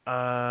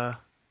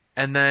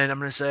 And then I'm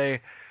going to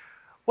say,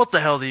 what the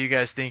hell do you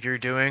guys think you're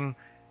doing?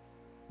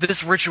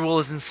 This ritual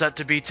isn't set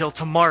to be till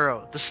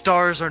tomorrow. The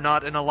stars are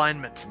not in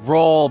alignment.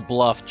 Roll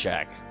bluff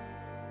check.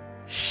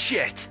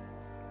 Shit.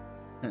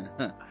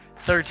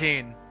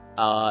 13.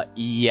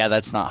 Yeah,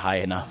 that's not high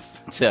enough.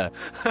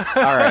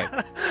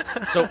 Alright.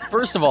 So,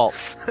 first of all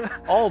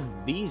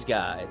these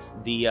guys,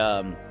 the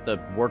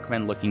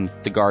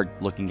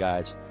guard-looking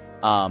guys,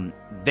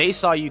 they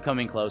saw you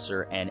coming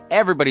closer, and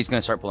everybody's going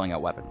to start pulling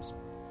out weapons.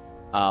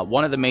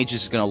 One of the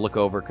mages is going to look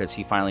over because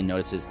he finally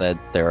notices that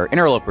there are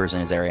interlopers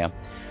in his area,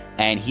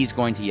 and he's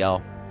going to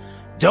yell,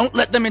 "Don't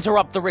let them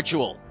interrupt the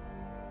ritual!"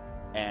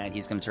 And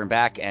he's going to turn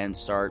back and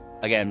start,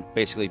 again,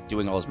 basically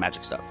doing all his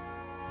magic stuff.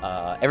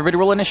 Everybody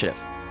roll initiative.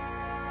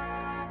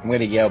 I'm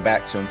going to yell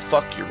back to him,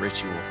 "Fuck your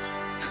ritual."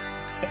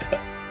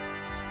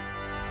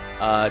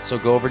 So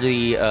go over to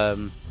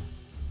the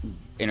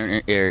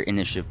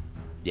initiative.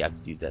 Yeah,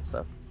 do that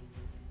stuff.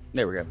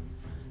 There we go.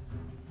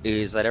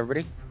 Is that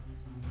everybody?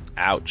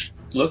 Ouch.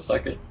 Looks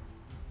like it.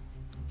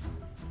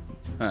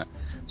 Huh.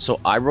 So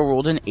I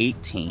rolled an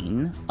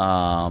 18.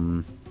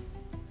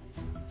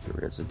 Here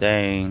it is a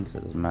dang, so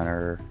it doesn't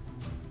matter.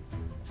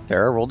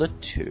 Farrah rolled a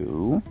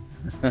 2.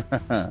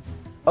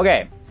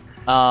 Okay.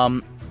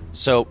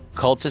 So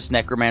Cultist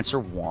Necromancer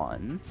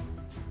 1.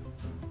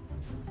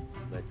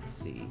 Let's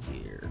see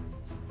here.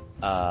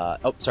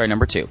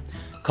 Number 2.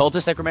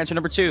 Cultist Necromancer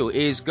number 2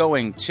 is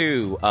going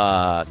to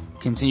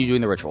continue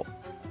doing the ritual.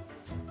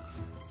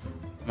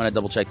 I'm gonna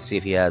double check to see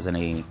if he has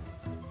any.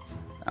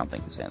 I don't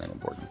think he's anything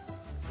important.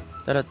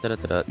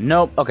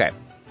 Nope. Okay.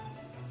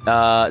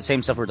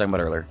 Same stuff we were talking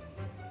about earlier.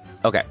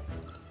 Okay.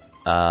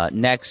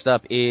 Next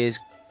up is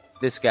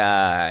this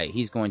guy.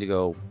 He's going to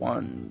go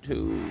 1,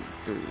 2,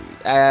 3.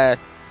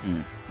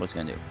 What's he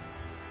gonna do?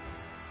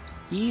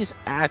 He's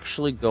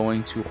actually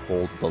going to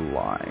hold the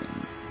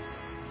line.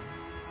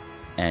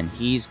 And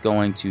he's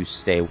going to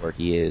stay where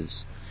he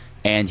is.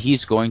 And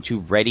he's going to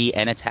ready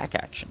an attack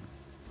action.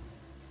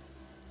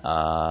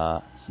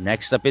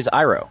 Next up is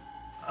Iroh.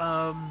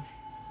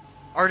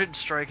 Ardent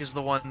Strike is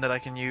the one that I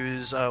can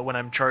use when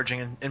I'm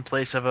charging in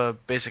place of a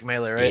basic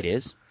melee, right? It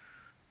is.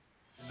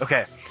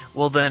 Okay.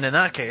 Well then, in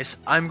that case,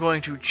 I'm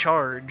going to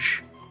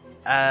charge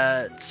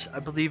at, I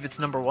believe it's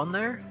number 1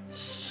 there.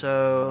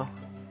 So,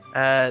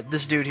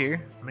 this dude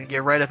here. I'm going to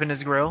get right up in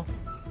his grill.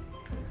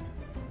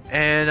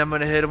 And I'm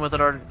going to hit him with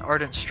an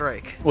Ardent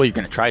Strike. Well, you're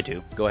going to try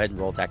to. Go ahead and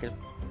roll attack it.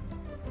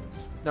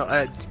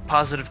 No,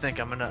 positive think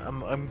I'm going to.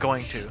 I'm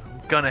going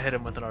to hit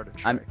him with an Ardent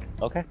Strike.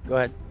 Okay, go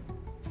ahead.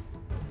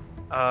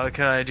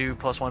 Can I do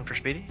 +1 for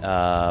speedy?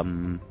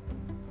 Fine,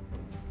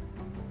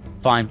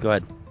 go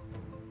ahead.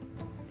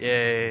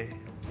 Yay.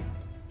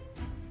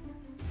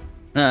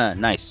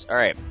 Nice. All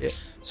right. Yeah.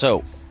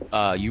 So,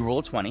 you roll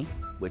a 20,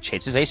 which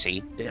hits his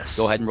AC. Yes.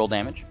 Go ahead and roll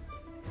damage.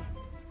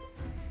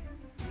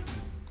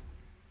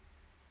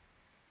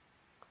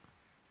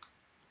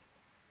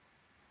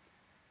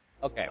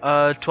 Okay.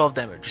 12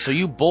 damage. So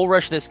you bull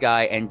rush this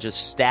guy and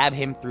just stab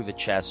him through the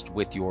chest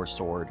with your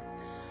sword.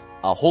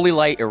 Holy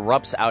light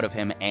erupts out of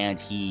him, and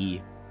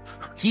he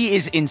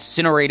is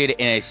incinerated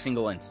in a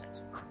single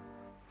instant,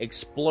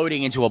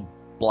 exploding into a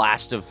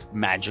blast of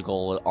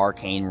magical,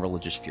 arcane,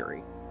 religious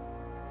fury.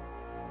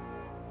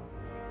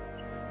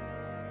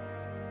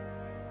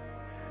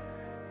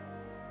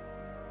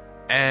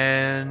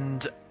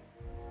 And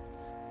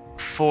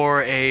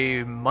for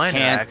a minor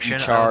action, you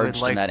charge, I would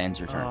like... and that ends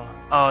your turn.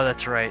 Oh,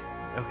 that's right.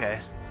 Okay.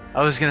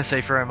 I was gonna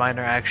say for a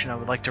minor action, I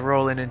would like to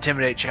roll an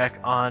intimidate check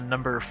on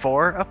number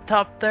 4 up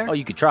top there. Oh,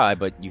 you could try,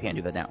 but you can't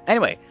do that now.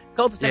 Anyway,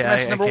 Cultist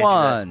Necromancer number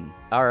 1.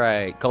 All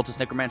right, Cultist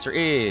Necromancer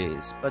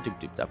is.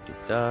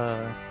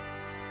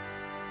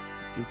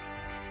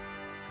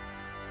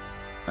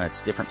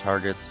 That's different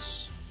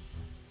targets.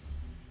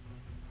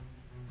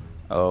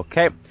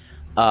 Okay.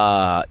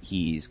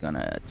 He's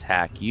gonna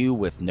attack you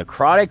with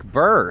Necrotic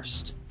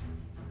Burst.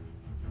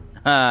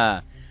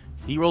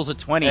 He rolls a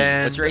 20.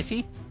 And what's your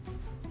AC?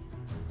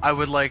 I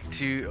would like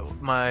to.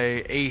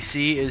 My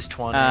AC is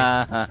 20.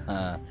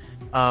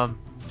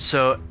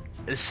 So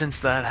since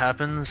that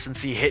happens,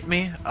 since he hit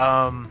me,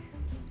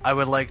 I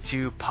would like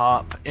to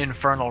pop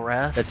Infernal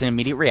Wrath. That's an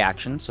immediate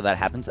reaction, so that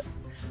happens.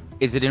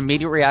 Is it an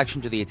immediate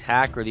reaction to the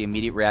attack or the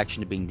immediate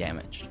reaction to being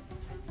damaged?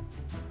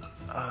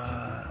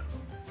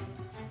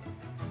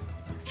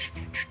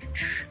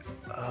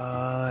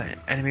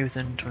 Enemy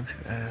within 20.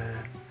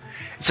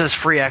 It says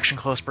free action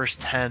close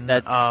burst 10.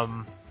 That's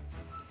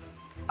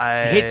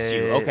I hits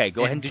you. Okay,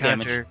 go ahead and do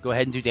damage. Go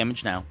ahead and do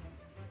damage now.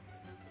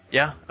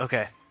 Yeah.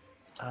 Okay.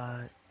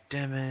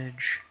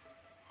 Damage.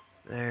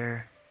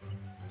 There.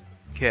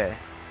 Okay.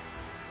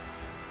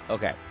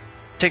 Okay.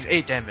 Takes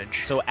 8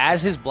 damage. So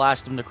as his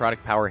blast of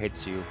necrotic power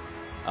hits you,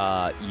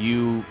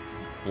 you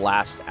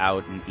blast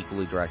out in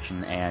equally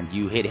direction, and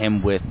you hit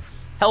him with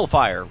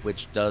Hellfire,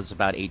 which does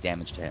about 8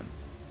 damage to him.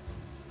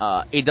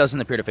 It doesn't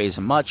appear to phase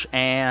him much,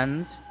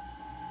 and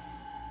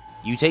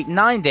you take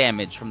 9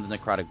 damage from the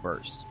necrotic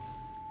burst.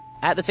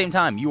 At the same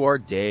time, you are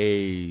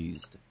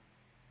dazed.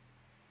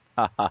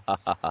 Okay.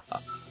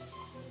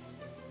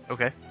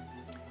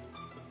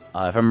 If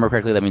I remember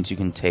correctly, that means you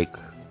can take...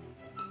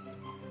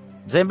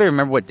 Does anybody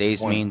remember what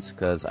dazed means?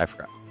 Because I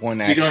forgot. One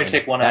action. You can only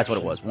take one That's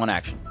action. what it was. One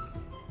action.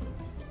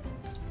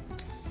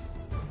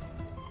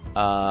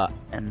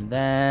 And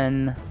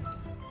then...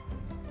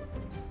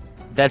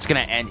 That's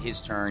going to end his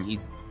turn. He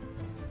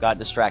got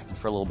distracted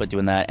for a little bit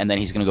doing that, and then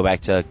he's going to go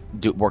back to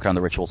work on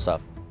the ritual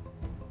stuff.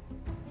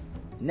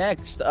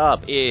 Next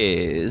up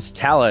is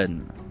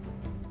Talon.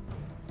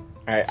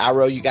 Alright,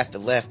 Iroh, you got the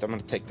left. I'm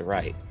going to take the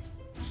right.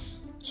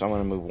 So I'm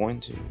going to move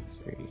 1, 2,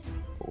 3,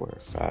 4,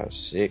 5,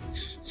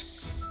 6.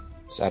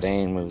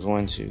 Zidane moves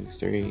 1, 2,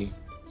 3,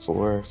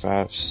 4,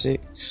 5,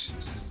 6.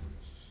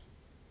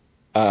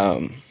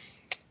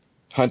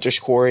 Hunter's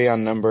Quarry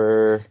on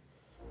number...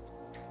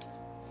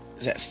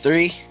 Is that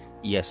 3?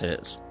 Yes, it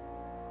is.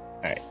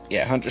 Alright,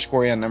 yeah, Hunter's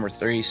Quarry on number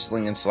 3,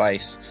 Sling and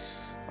Slice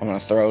I'm gonna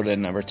throw to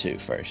number 2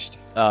 first.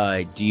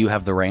 Do you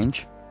have the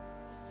range?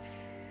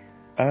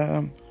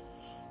 I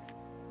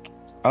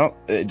don't.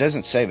 It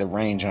doesn't say the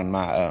range on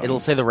my. It'll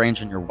say the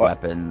range on your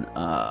what? weapon.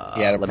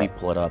 Yeah, let me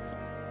pull it up.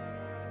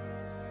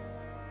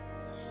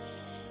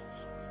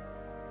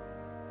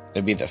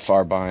 It'd be the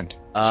far bind.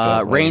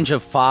 Range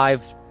of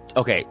 5.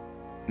 Okay,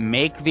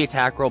 make the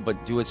attack roll,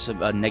 but do a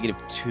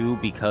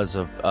 -2 because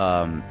of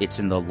it's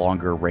in the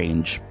longer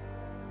range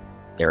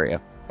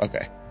area.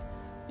 Okay.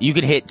 You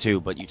can hit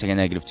 2, but you take a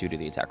 -2 to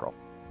the attack roll.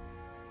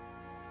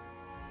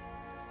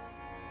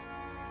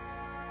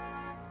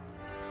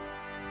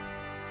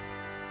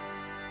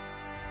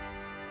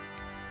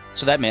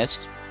 So that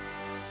missed,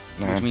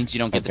 which means you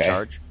don't get the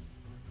charge.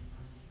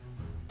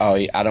 Oh,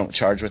 I don't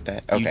charge with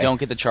that? Okay. You don't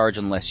get the charge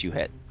unless you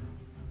hit.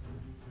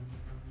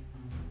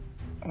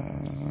 Do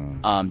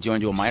you want to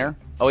do a minor?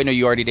 Oh, wait, no,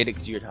 you already did it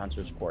because you're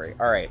Hunter's Quarry.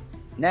 All right.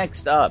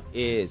 Next up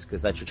is,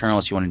 because that's your turn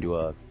unless you want to do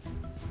a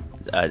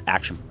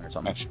action point or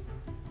something.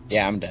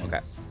 Yeah, I'm done.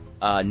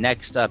 Okay.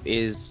 Next up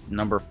is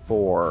number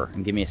 4.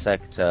 And give me a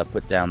sec to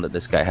put down that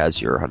this guy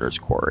has your Hunter's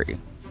Quarry.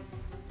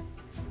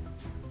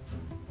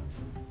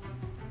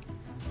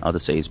 I'll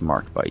just say he's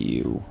marked by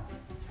you.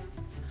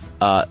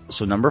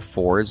 So number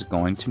 4 is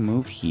going to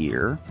move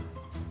here.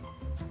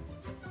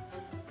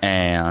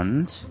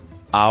 And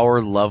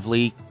our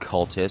lovely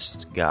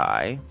cultist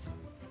guy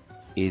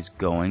is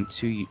going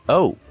to...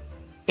 Oh!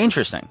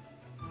 Interesting.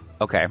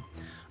 Okay.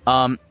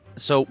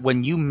 So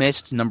when you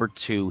missed number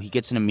 2, he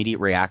gets an immediate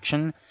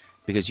reaction.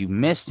 Because you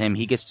missed him,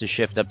 he gets to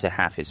shift up to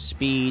half his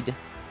speed.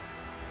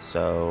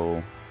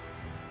 So...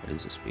 What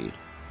is his speed?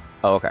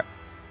 Oh, okay.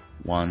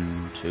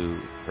 1, 2,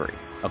 3.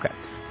 Okay.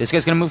 This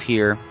guy's going to move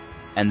here.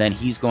 And then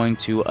he's going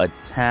to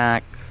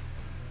attack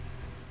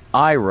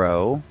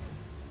Iroh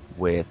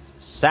with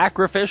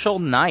Sacrificial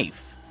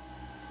Knife,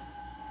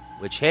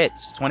 which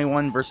hits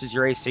 21 versus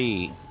your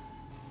AC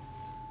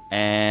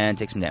and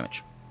takes some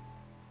damage.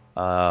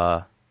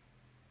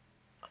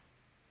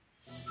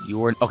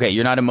 You're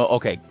not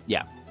okay,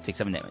 yeah, take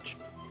 7 damage.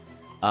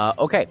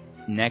 Okay,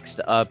 next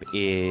up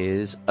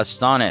is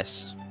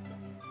Astonis.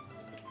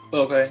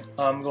 Okay,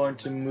 I'm going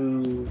to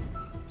move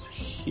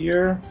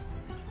here.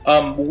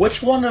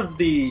 Which one of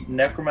the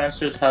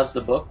necromancers has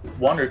the book?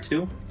 1 or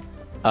 2?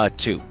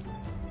 2.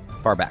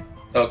 Far back.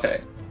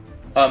 Okay.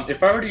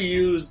 If I were to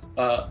use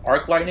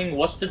arc lightning,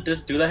 what's the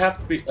do they have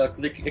to be?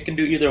 Because it can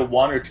do either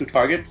 1 or 2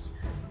 targets.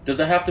 Does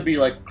it have to be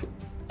like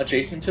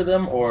adjacent to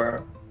them,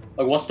 or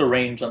like what's the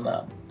range on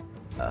that?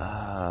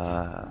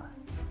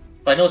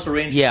 I know it's a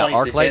range 20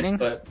 arc to lightning? hit,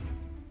 but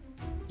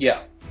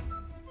yeah.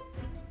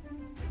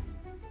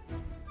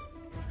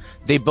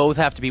 They both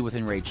have to be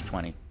within range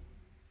 20.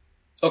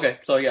 Okay,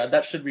 so yeah,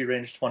 that should be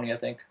range 20, I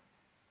think.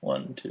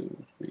 1, 2,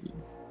 3.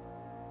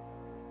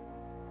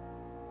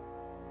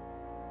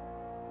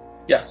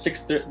 Yeah,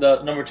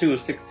 the number 2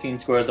 is 16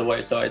 squares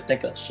away, so I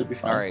think that should be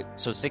fine. Alright,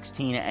 so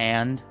 16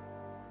 and...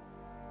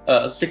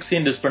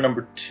 16 is for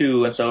number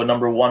 2, and so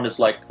number 1 is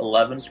like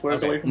 11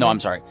 squares away from No, him. I'm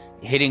sorry.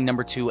 Hitting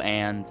number 2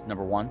 and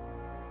number 1?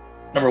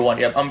 Number 1,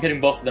 yeah. I'm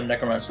hitting both of them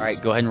necromancers.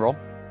 Alright, go ahead and roll.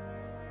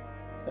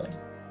 Okay.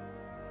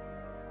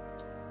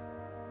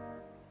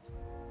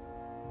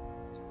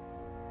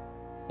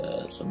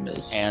 That's a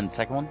miss. And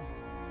second one?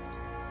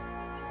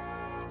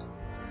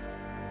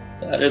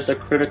 That is a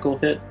critical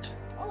hit.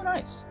 Oh,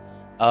 nice.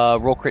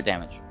 Roll crit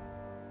damage.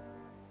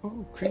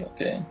 Oh, crit.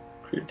 Okay.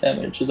 Crit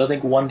damage is, I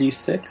think,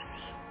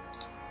 1d6.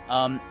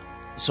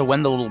 So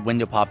when the little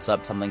window pops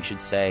up, something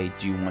should say,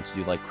 do you want to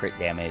do, like, crit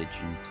damage?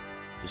 And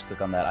just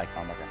click on that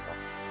icon like I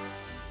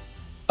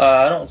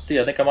saw. I don't see.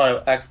 I think I might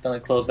have accidentally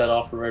closed that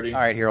off already.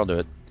 Alright, here, I'll do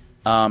it.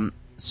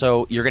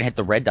 So you're going to hit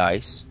the red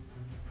dice,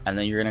 and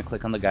then you're going to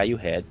click on the guy you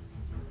hit.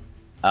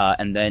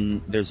 And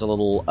then there's a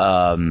little,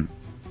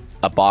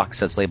 a box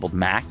that's labeled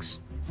max.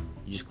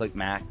 You just click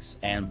max.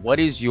 And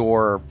what's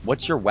your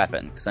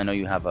weapon? Because I know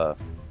you have a...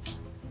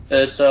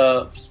 It's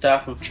a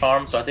Staff of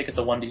Charm, so I think it's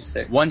a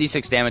 1d6.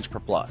 1d6 damage per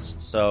plus.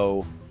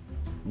 So,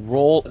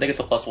 roll... I think it's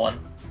a +1.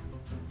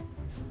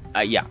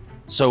 Yeah.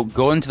 So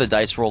go into the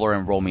dice roller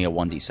and roll me a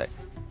 1d6.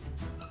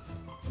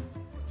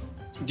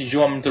 Did you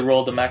want me to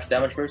roll the max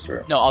damage first,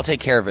 or? No, I'll take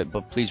care of it,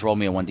 but please roll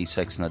me a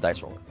 1d6 in the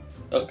dice roller.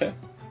 Okay.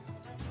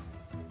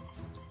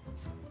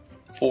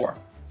 4.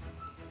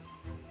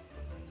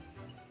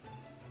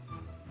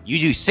 You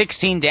do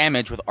 16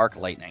 damage with arc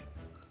lightning.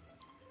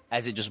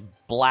 As it just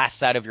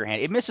blasts out of your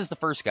hand. It misses the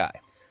first guy,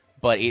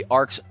 but it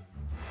arcs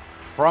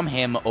from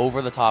him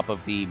over the top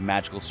of the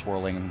magical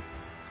swirling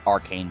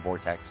arcane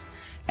vortex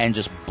and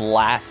just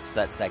blasts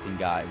that second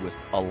guy with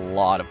a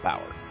lot of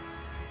power.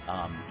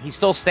 He's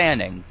still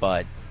standing,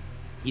 but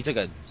he took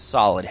a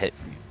solid hit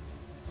from you.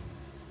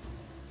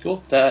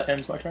 Cool. That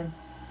ends my turn.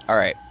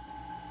 Alright.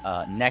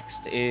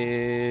 Next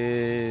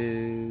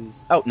is...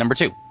 Oh, number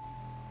 2.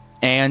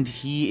 And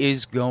he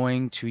is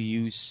going to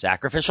use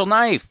Sacrificial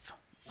Knife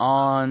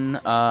on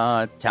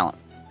Talent.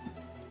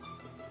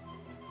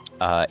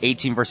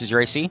 18 versus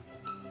your AC?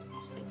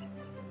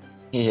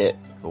 He hit.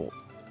 Cool.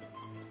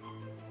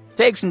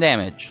 Take some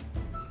damage.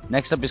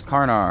 Next up is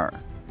Karnar.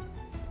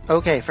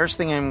 Okay, first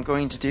thing I'm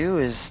going to do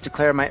is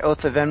declare my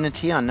Oath of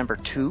Enmity on number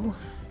 2,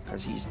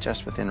 because he's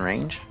just within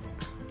range.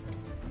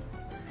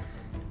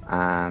 Then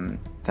I'm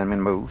going to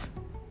move.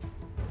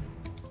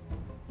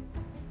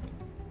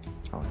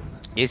 Oh,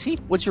 Is he?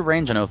 What's your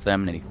range on Oath of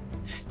Enmity?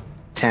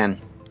 10.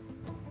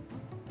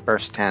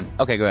 Burst 10.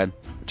 Okay, go ahead.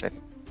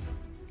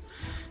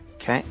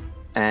 Okay,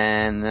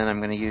 and then I'm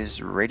going to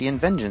use Radiant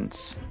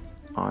Vengeance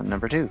on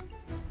number 2.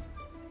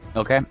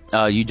 Okay.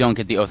 You don't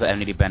get the Oath of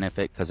Enmity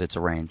benefit because it's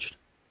arranged.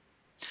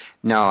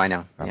 No, I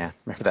know. Yeah,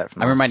 remember that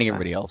from I'm last reminding time.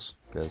 everybody else.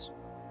 Cause...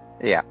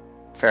 Yeah,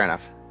 fair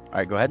enough. All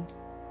right, go ahead.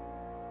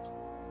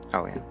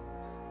 Oh,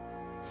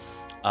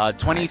 yeah.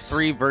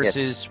 23 Nice. versus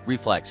Hits.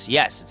 Reflex.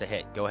 Yes, it's a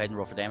hit. Go ahead and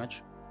roll for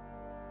damage.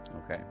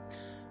 Okay.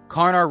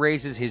 Karnar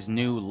raises his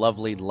new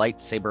lovely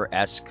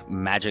lightsaber-esque,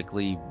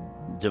 magically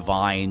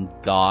divine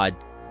god,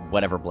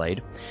 whatever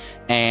blade.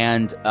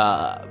 And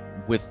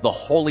with the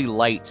holy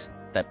light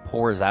that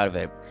pours out of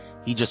it,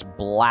 he just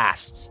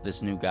blasts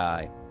this new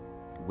guy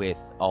with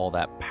all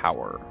that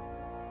power.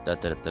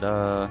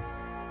 Da-da-da-da-da.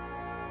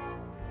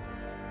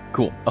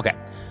 Cool. Okay.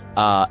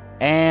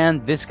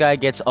 And this guy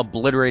gets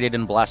obliterated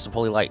in blast of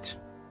holy light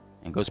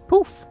and goes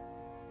poof.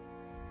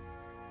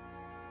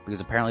 Because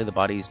apparently the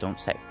bodies don't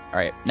stay.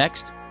 Alright,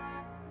 next.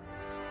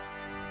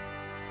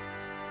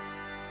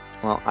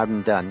 Well,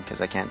 I'm done because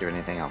I can't do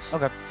anything else.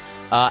 Okay.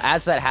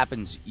 As that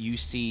happens, you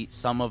see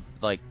some of,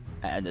 like...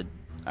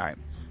 Alright.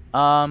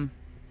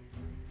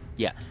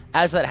 Yeah.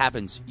 As that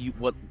happens,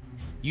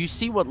 you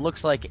see what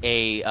looks like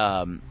a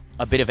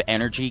bit of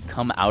energy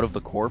come out of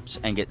the corpse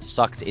and get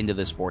sucked into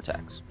this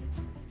vortex.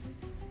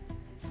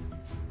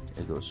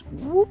 It goes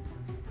whoop.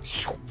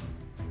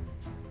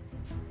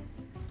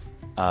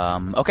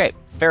 Okay,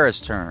 Farah's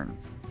turn.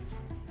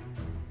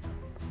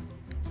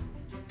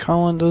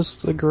 Colin, does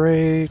the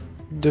gray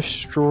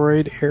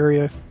destroyed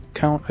area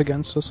count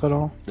against us at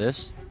all?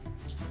 This?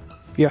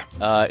 Yeah.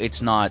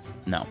 It's not.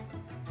 No.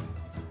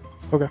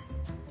 Okay.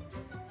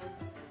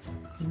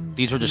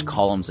 These were just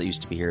columns that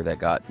used to be here that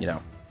got,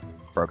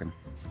 broken.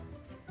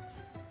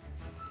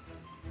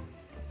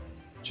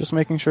 Just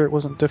making sure it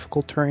wasn't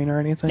difficult terrain or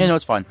anything. Yeah, no,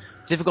 it's fine.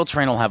 Difficult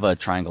terrain will have a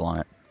triangle on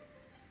it.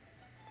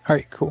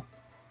 Alright, cool.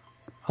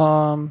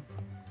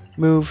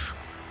 Move,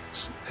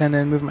 and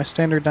then move my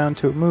standard down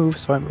to a move,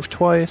 so I move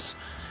twice,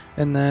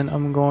 and then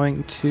I'm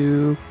going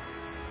to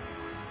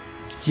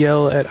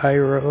yell at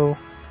Iroh.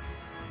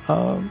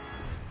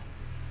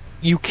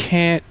 You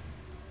can't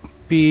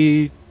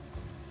be...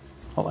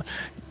 Hold on.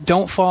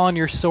 Don't fall on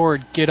your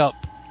sword, get up.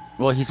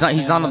 Well, he's not on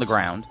the that's-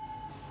 ground.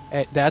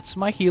 That's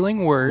my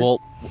healing word.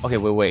 Well, okay,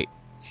 wait.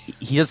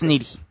 He doesn't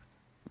need...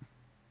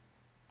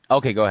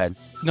 Okay, go ahead.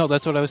 No,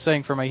 that's what I was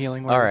saying for my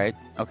healing word. Alright,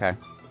 okay.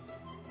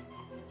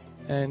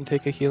 And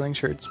take a healing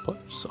shirt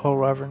plus all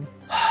Reverend.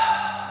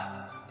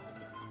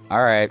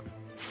 Alright.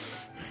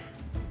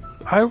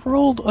 I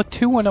rolled a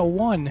 2 and a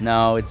 1.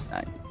 No, it's...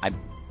 I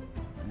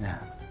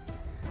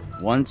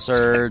 1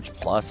 surge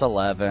plus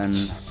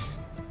 11.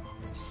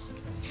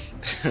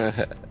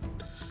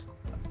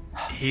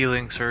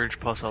 Healing surge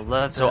plus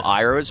 11. So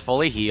Iroh is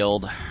fully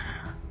healed.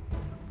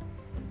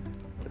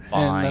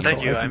 Fine. And that's Thank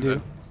all you, I can I'm-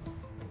 do.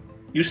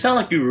 You sound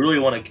like you really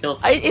want to kill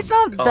someone. It's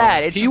not Colin.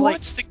 that. It's He just like...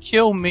 wants to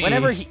kill me.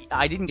 Whenever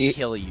I didn't It-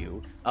 kill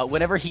you.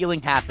 Whenever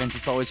healing happens,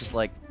 it's always just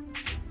like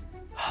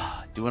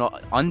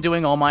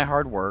undoing all my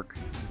hard work.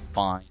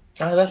 Fine.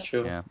 Oh, that's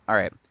true. Yeah. All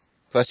right.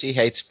 Plus, he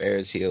hates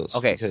Farah's heals.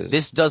 Okay. because-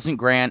 This doesn't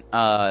grant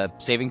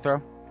saving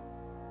throw.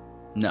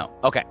 No.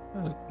 Okay.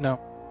 No.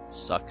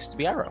 Sucks to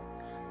be Iroh.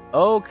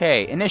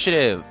 Okay.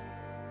 Initiative.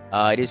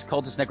 It is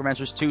Cultist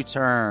Necromancer's 2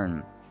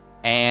 turn,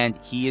 and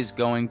he is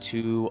going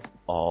to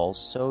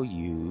also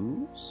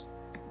use.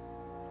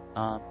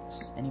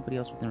 Is anybody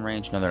else within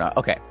range? No, they're not.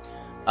 Okay.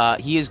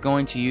 He is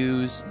going to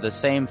use the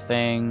same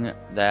thing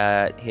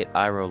that hit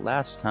Iroh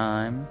last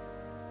time.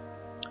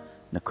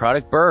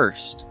 Necrotic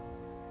Burst.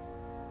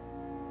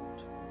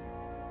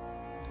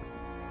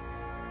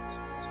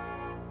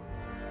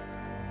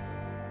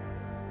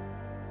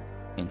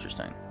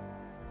 Interesting.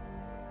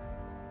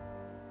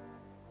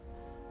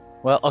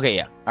 Well, okay,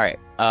 yeah. Alright.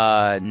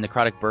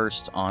 Necrotic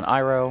Burst on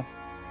Iroh.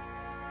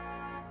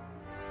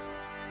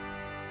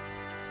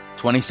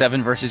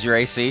 27 versus your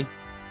AC.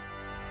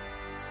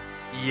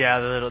 Yeah,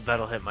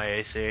 that'll hit my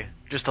AC.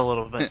 Just a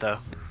little bit, though.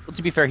 Well,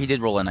 to be fair, he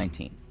did roll a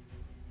 19.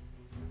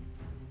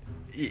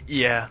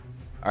 Yeah.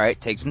 Alright,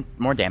 take some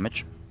more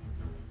damage.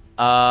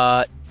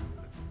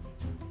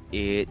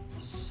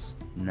 It's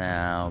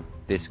now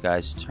this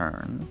guy's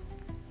turn.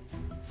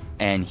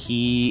 And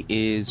he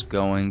is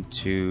going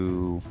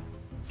to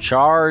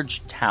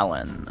charge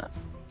Talon.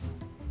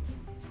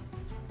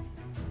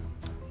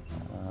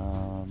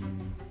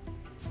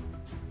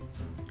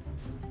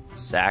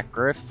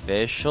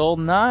 Sacrificial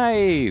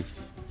Knife.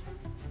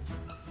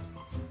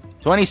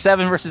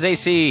 27 versus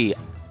AC.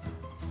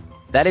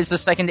 That is the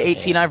second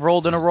 18 I've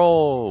rolled in a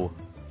row.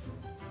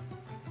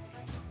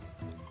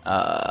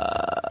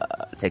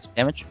 Takes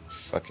damage.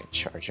 Fucking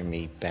charging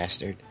me,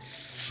 bastard.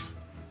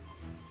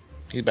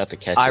 He's about to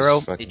catch his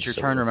Iroh, fucking it's your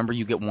sword. turn. Remember,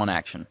 you get one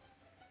action.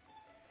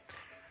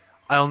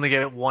 I only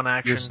get one You're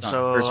action, stunned.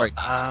 so Or, sorry,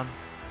 dazed.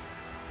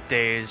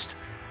 dazed.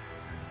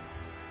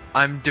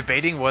 I'm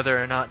debating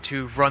whether or not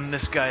to run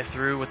this guy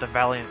through with a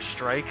Valiant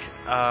Strike,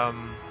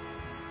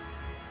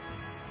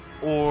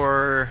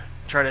 or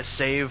try to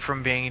save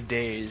from being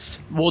dazed.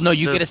 Well, no,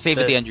 you So get a save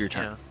at that, the end of your you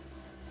turn. know.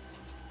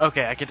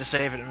 Okay, I get to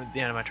save it at the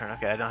end of my turn.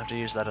 Okay, I don't have to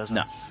use that as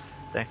No. a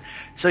thing.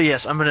 So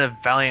yes, I'm gonna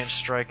Valiant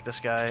Strike this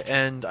guy,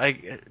 and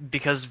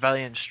because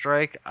Valiant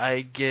Strike,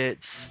 I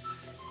get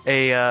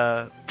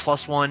a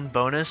 +1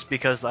 bonus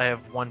because I have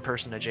one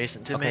person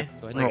adjacent to Okay, me,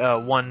 go ahead and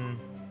like one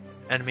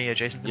enemy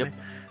adjacent to Yep. me.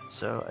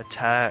 So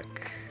attack,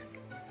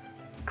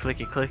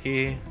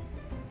 clicky,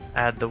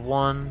 add the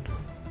 1,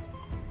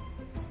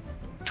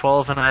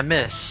 12, and I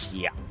miss.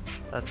 Yeah.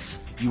 That's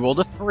You rolled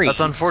a 3. That's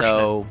unfortunate.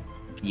 So,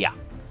 yeah.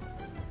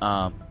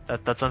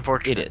 that's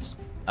unfortunate. It is.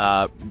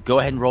 Go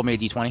ahead and roll me a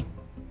d20.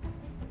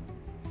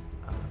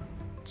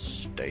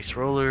 Dice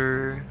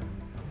roller,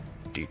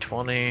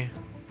 d20,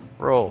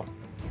 roll.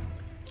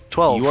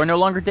 12. You are no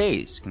longer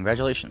dazed.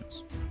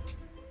 Congratulations.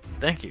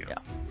 Thank you.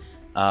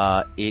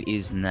 Yeah. It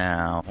is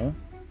now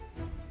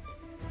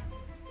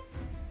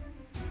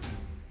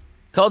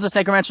Cultist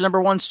Necromancer number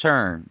 1's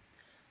turn.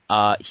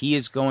 He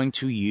is going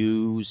to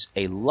use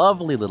a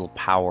lovely little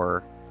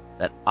power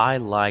that I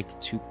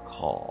like to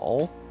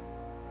call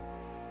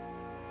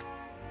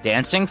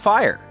Dancing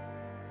Fire.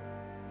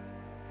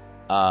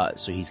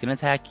 So he's going to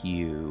attack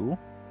you,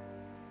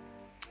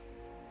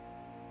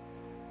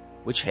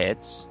 which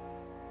hits.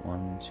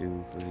 1,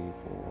 2, 3,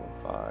 4,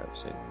 5,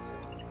 6,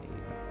 7, 8.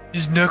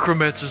 These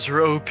necromancers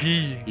are OP.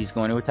 He's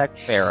going to attack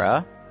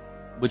Farah,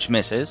 which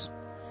misses.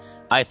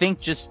 I think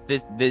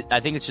I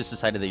think it's just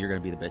decided that you're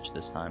going to be the bitch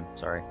this time.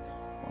 Sorry.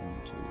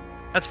 1, 2.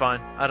 That's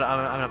fine. I'm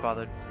not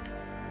bothered.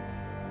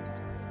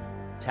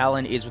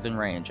 Talon is within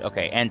range.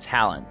 Okay, and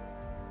Talon,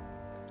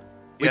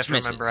 You which have to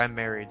misses. remember, I'm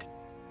married.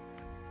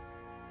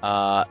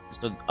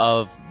 So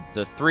of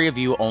the 3 of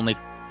you, only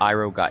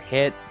Iroh got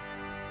hit,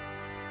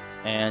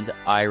 and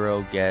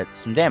Iroh gets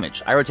some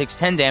damage. Iroh takes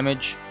 10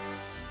 damage,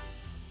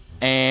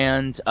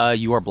 and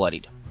you are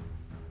bloodied.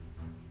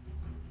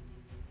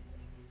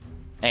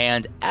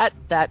 And at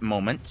that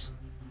moment,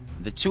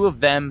 the 2 of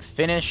them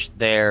finish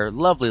their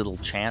lovely little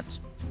chant,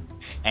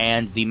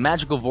 and the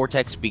magical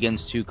vortex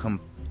begins to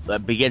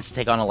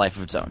take on a life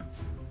of its own.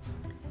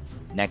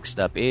 Next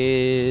up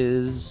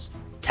is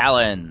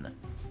Talon.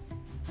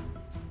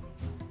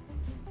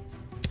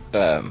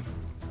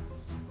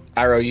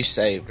 Iroh, you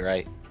saved,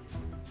 right?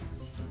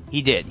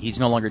 He did. He's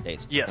no longer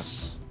dazed.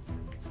 Yes.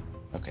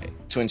 Okay.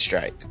 Twin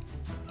strike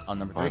On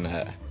number 3.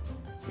 on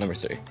number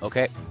 3.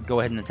 Okay,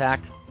 go ahead and attack.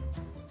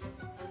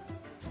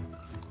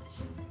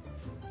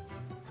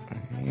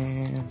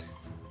 And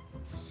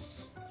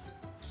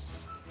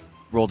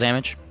Roll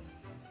damage.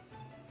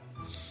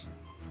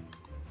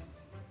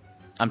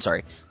 I'm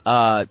sorry.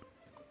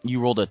 You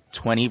rolled a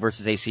 20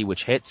 versus AC,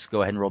 which hits.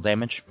 Go ahead and roll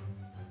damage.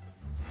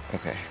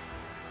 okay.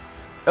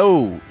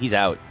 Oh, he's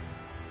out.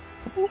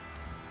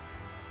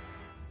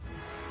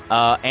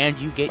 And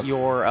you get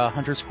your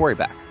Hunter's Quarry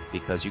back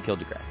because you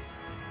killed your guy.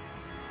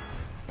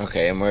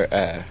 Okay, and we're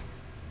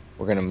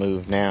gonna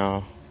move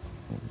now.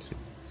 1, 2,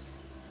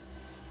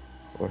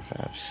 4,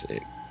 5,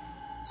 6.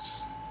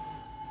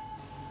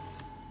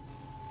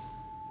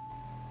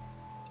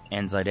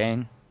 And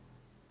Zidane.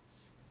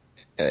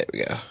 There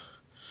we go.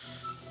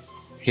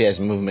 He has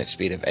movement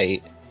speed of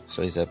 8,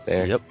 so he's up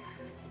there. Yep.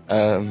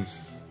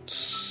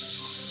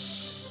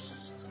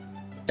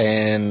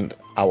 And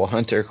I will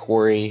Hunter's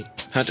Quarry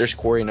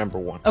number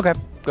 1. Okay,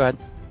 go ahead.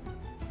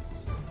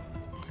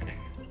 Okay.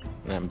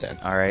 And I'm done.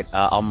 All right,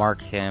 I'll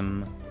mark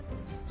him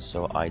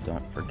so I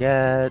don't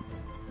forget.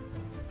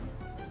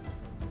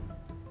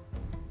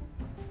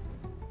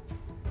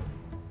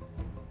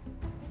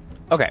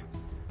 Okay.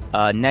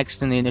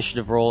 Next in the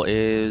initiative roll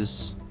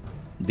is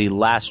the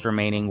last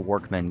remaining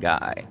workman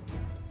guy,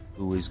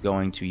 who is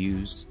going to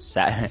use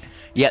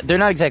yeah, they're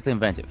not exactly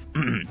inventive.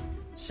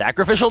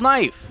 Sacrificial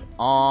Knife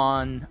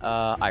on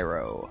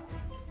Iroh.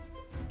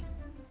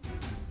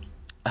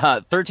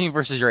 13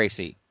 versus your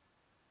AC.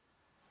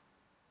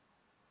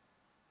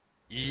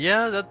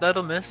 Yeah,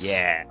 that'll miss.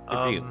 Yeah,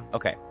 good for you.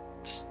 Okay.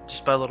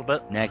 Just by a little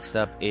bit. Next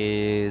up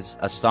is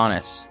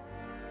Astonis.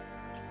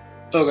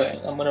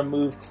 Okay, I'm gonna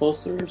move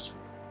closer.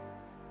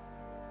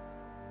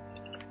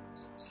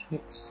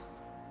 6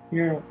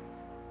 here.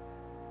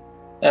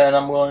 And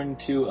I'm going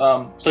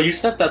to so you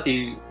said that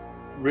the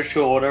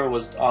ritual order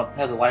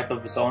has a life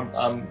of its own.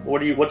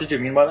 What did you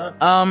mean by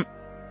that?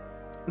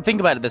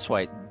 Think about it this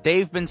way.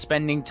 They've been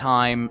spending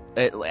time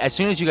as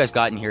soon as you guys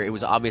got in here, it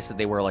was obvious that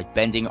they were like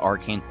bending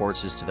arcane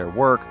forces to their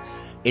work.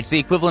 It's the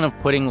equivalent of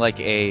putting like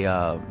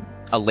a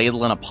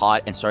ladle in a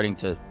pot and starting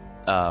to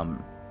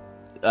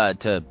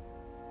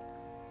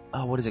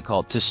what is it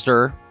called? To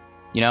stir.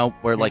 You know,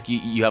 where like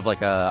you have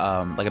like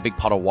a big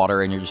pot of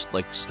water and you're just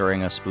like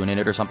stirring a spoon in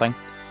it or something.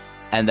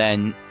 And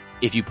then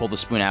if you pull the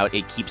spoon out,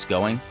 it keeps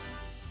going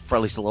for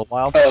at least a little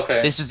while. Oh,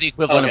 okay. This is the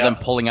equivalent yeah. of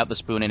them pulling out the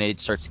spoon and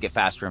it starts to get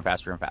faster and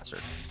faster and faster.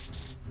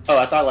 Oh,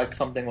 I thought like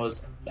something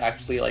was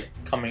actually like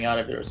coming out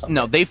of it or something.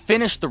 No, they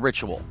finished the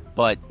ritual,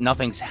 but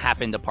nothing's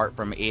happened apart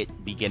from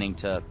it beginning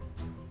to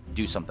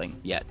do something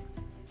yet.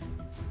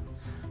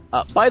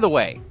 By the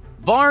way,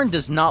 Varn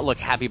does not look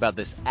happy about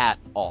this at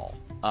all.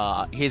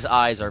 His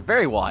eyes are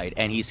very wide,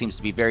 and he seems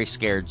to be very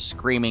scared,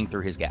 screaming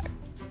through his gag.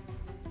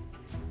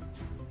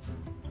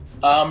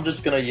 I'm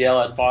just gonna yell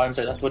at Var and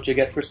say, "That's what you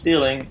get for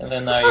stealing," and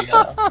then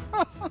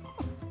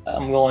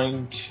I'm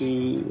going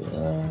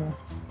to.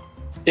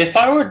 If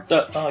I were,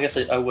 I guess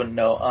I wouldn't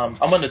know. I'm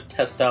gonna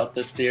test out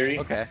this theory.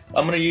 Okay.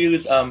 I'm gonna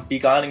use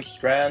Beguiling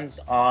Strands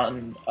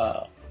on.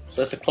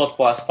 So it's a close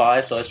blast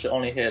 5, so it should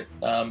only hit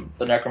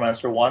the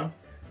Necromancer 1.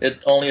 It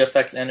only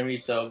affects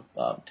enemies, so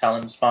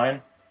Talon's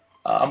fine.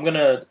 I'm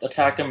gonna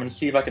attack him and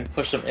see if I can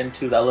push him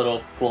into that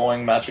little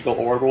glowing magical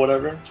orb or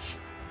whatever.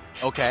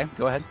 Okay,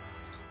 go ahead.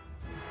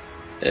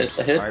 It's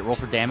a hit. All right, roll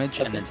for damage,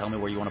 and then tell me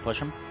where you want to push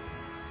him.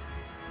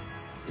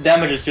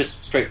 Damage is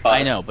just straight 5.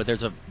 I know, but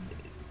there's a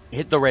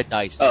hit the red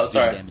dice. Oh, do the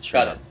sorry. damage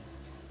straight Got up. it.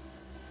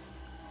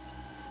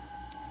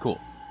 Cool.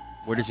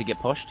 Where does he get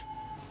pushed?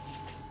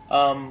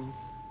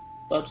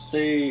 Let's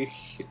say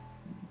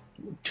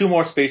 2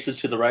 more spaces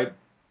to the right.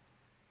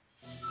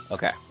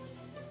 Okay.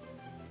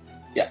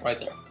 Yeah, right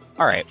there.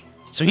 All right.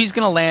 So he's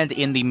gonna land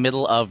in the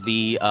middle of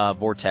the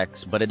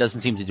vortex, but it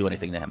doesn't seem to do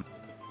anything to him.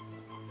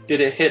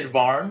 Did it hit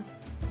Varn?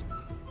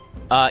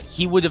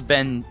 He would have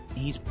been.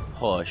 He's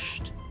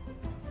pushed,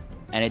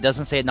 and it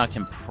doesn't say it knocked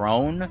him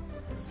prone.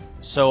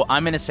 So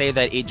I'm gonna say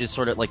that it just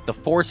sort of like the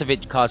force of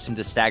it caused him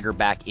to stagger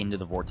back into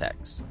the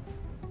vortex.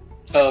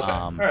 Oh, okay.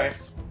 All right.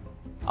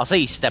 I'll say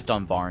he stepped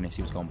on Varn as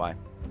he was going by.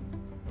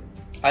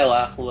 I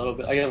laugh a little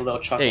bit. I get a little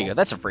chuckle. There you go.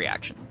 That's a free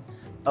action.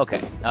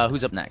 Okay.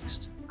 Who's up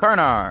next?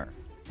 Karnar.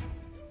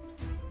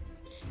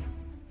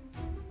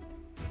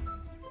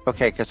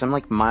 Okay, because I'm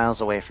like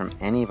miles away from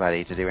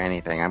anybody to do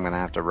anything. I'm gonna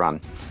have to run.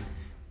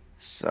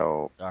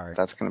 So Sorry.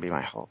 that's gonna be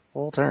my whole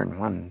turn.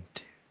 1,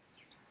 2,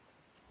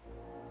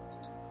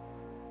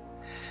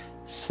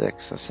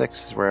 6. So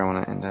 6 is where I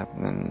want to end up.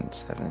 And then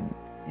 7,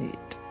 8, 9,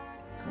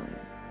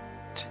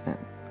 10,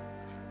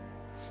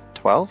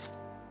 12.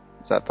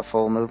 Is that the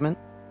full movement?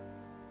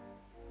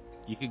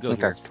 You could I go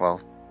think here. that's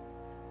 12.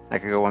 I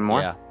could go one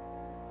more. Yeah.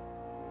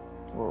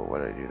 Whoa,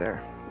 what did I do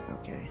there?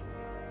 Okay.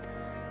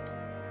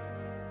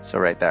 So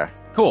right there,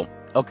 Cool.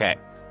 Okay.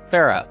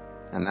 Farah.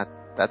 and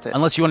that's it.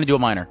 Unless you want to do a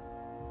minor.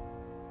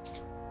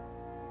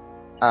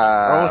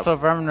 Oath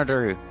of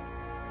Remnant.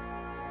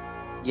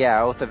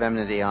 Yeah, Oath of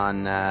Enmity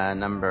on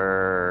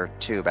number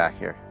 2 back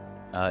here.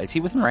 Is he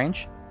within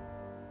range?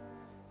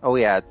 Oh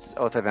yeah, it's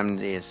Oath of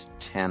Enmity is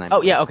 10. I Oh,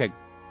 believe. yeah, okay.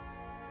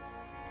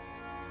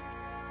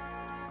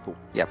 Cool.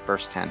 Yep,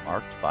 verse 10.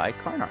 Marked by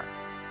Karnar.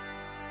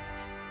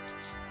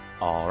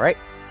 Alright.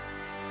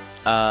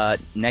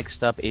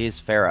 Next up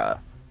is Farah.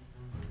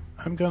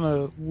 I'm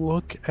gonna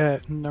look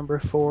at number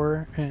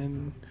 4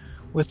 and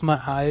with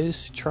my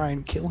eyes try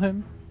and kill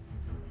him.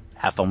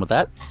 Have fun with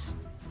that.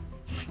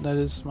 That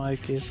is my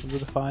case of the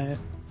Defiant.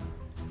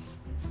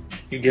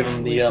 You give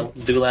him the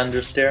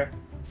Zoolander stare.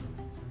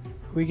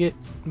 We get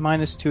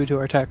 -2 to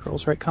our attack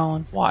rolls, right,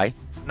 Colin? Why?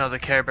 No, the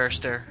Care Bear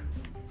stare.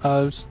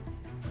 I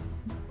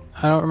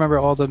don't remember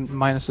all the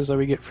minuses that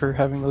we get for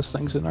having those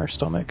things in our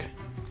stomach.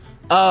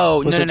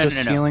 Oh, Was no, it no, no, just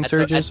no, no. healing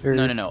surges, or-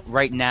 No.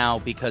 Right now,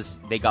 because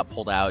they got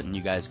pulled out and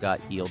you guys got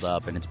healed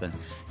up, and it's been...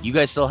 You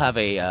guys still have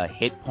a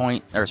hit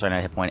point... Or, sorry,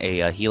 not hit point.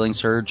 A healing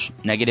surge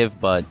negative,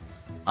 but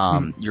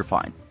you're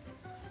fine.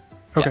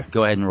 Okay. Yeah,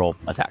 go ahead and roll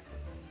attack.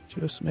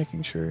 Just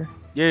making sure.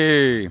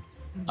 Yay! In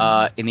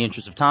the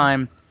interest of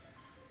time,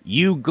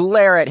 you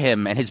glare at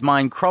him, and his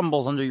mind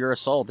crumbles under your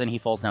assault, and he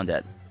falls down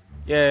dead.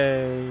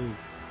 Yay!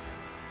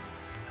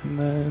 And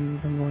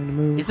then I'm going to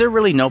move. Is there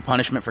really no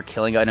punishment for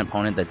killing an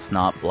opponent that's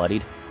not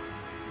bloodied?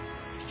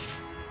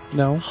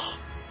 No.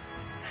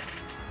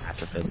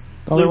 Pacifist.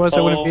 Otherwise, I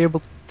Loophole. wouldn't be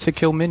able to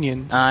kill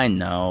minions. I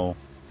know.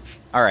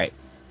 Alright.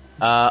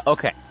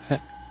 Okay.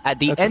 At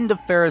the That's end of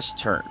Farah's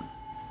turn,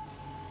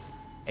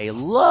 a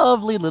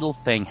lovely little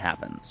thing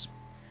happens.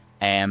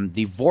 And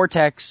the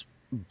vortex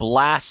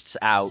blasts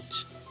out,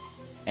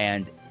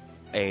 and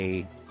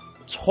a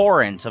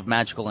torrent of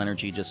magical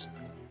energy just...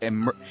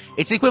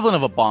 It's the equivalent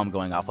of a bomb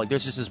going off. Like,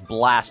 there's just this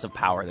blast of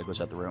power that goes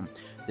out the room.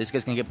 This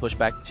guy's gonna get pushed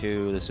back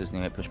 2, this is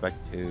gonna get pushed back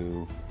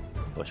 2,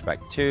 push back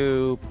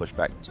 2, push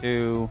back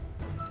 2,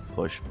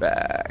 push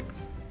back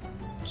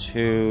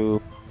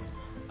 2.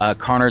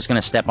 Karnar's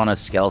gonna step on a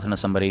skeleton of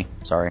somebody.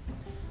 Sorry.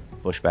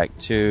 Push back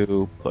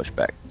 2, push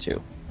back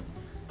 2.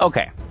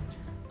 Okay.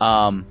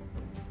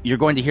 You're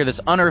going to hear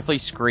this unearthly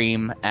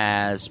scream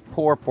as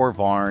poor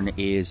Varn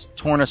is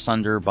torn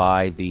asunder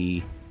by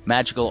the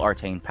magical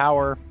arcane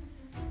power.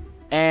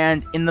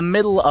 And in the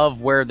middle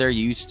of where there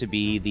used to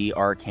be the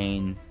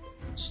arcane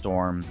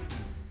storm,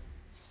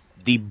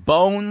 the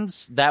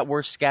bones that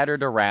were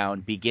scattered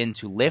around begin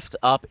to lift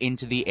up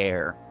into the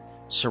air,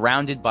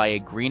 surrounded by a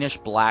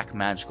greenish-black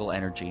magical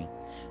energy,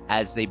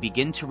 as they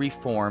begin to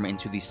reform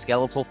into the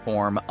skeletal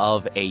form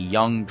of a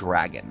young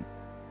dragon.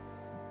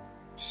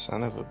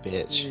 Son of a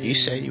bitch. You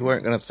said you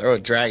weren't going to throw a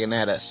dragon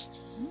at us.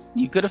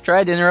 You could have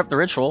tried to interrupt the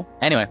ritual.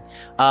 Anyway,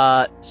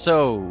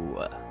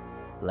 so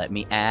let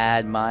me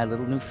add my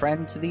little new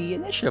friend to the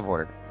initiative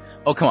order.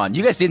 Oh, come on.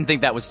 You guys didn't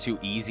think that was too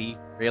easy,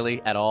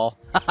 really, at all?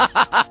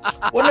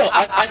 Well, no,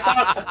 I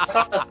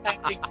thought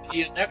attacking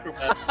the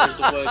necromancers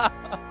would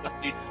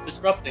be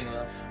disrupting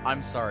them.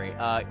 I'm sorry.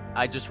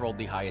 I just rolled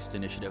the highest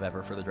initiative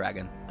ever for the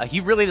dragon.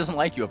 He really doesn't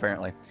like you,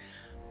 apparently.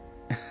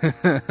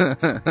 I'm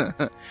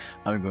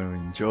going to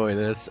enjoy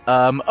this.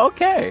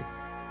 Okay.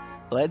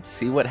 Let's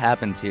see what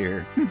happens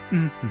here.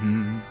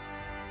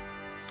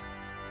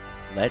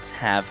 Let's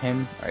have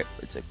him. Alright,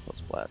 let's take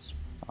close blast.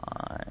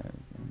 5,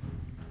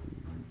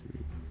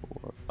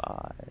 1,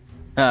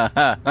 2, 3, 4,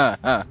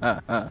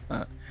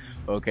 5.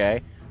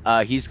 Okay.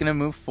 He's gonna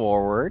move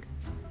forward,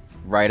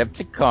 right up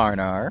to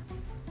Karnar,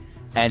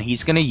 and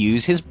he's gonna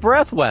use his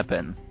breath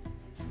weapon.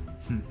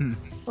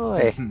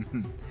 Boy.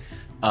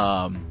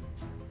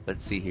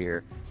 Let's see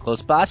here.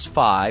 Close blast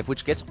 5,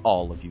 which gets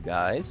all of you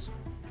guys.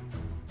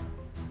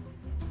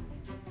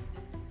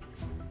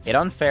 Hit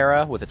on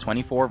Farah with a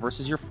 24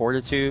 versus your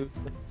fortitude.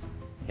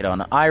 Hit on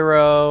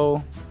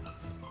Iroh.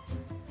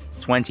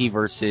 20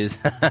 versus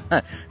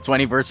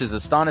 20 versus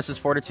Astonis's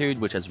fortitude,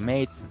 which has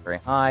made very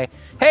high.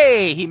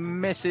 Hey, he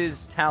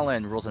misses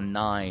Talon, rolls a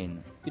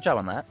 9. Good job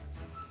on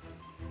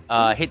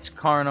that. Hits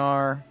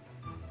Karnar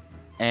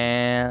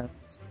and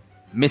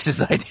misses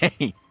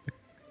Zidane.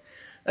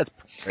 That's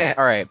perfect.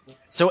 All right.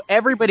 So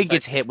everybody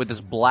gets hit with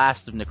this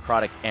blast of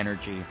necrotic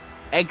energy,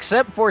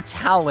 except for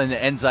Talon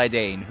and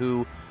Zidane,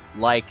 who,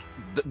 like,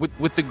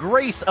 with the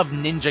grace of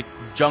ninja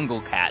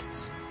jungle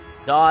cats,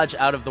 dodge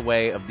out of the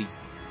way of the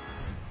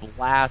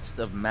blast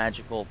of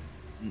magical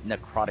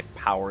necrotic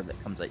power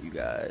that comes at you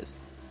guys.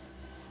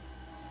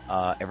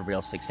 Everybody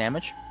else takes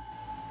damage.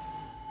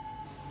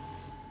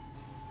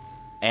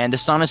 And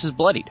Astonis is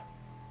bloodied.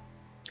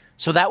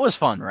 So that was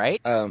fun,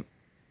 right?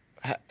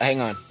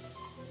 Hang on.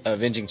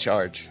 Avenging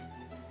Charge.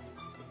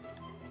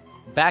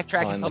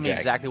 Backtrack on and tell the me dragon.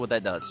 exactly what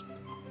that does.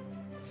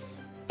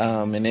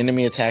 An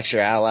enemy attacks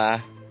your ally.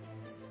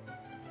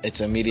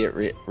 It's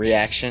immediate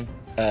reaction.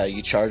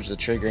 You charge the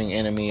triggering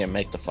enemy and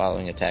make the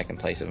following attack in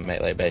place of a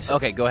melee base.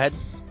 Okay, go ahead.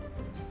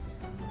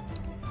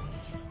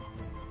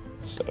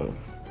 So,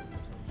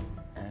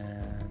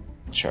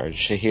 And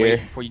charge to here.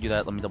 wait, before you do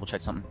that, let me double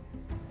check something.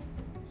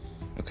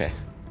 Okay.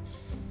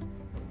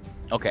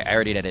 Okay, I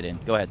already did it in.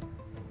 Go ahead.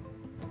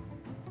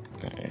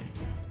 Okay.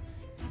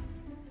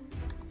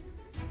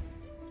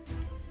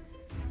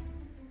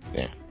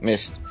 Yeah,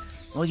 missed.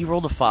 Well, you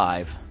rolled a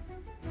 5.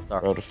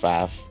 Sorry. Rolled a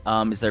 5.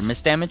 Is there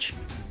miss damage?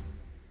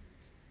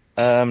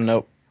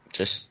 Nope.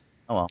 Just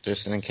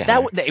Just an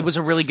encounter. it was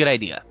a really good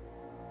idea.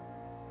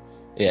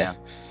 Yeah.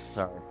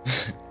 Sorry.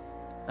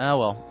 Oh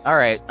well. All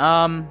right.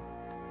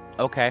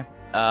 Okay.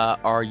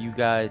 Are you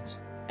guys?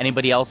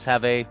 Anybody else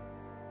have a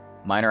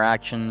minor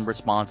action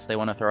response they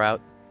want to throw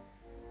out?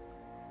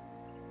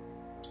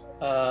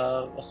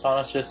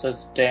 Astonish just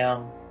says,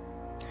 damn.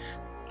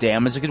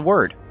 Damn is a good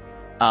word.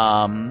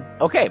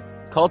 Okay.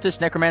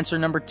 Cultist Necromancer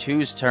number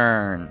 2's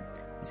turn.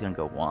 He's gonna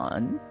go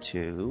 1,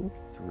 2,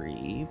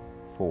 3,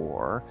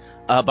 4.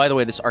 By the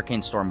way, this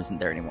Arcane Storm isn't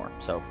there anymore,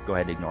 so go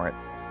ahead and ignore it.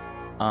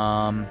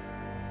 1,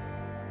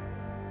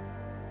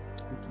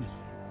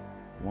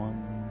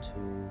 2,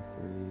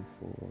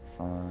 3, 4,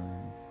 5,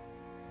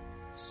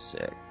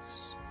 6.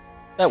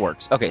 That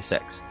works. Okay,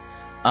 6.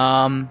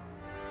 And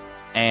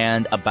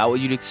about what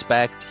you'd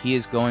expect, he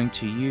is going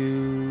to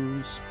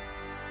use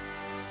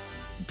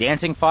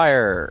Dancing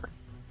Fire.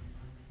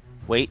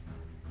 Wait.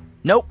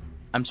 Nope.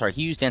 I'm sorry,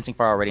 he used Dancing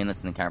Fire already, and this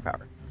is an encounter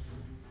power.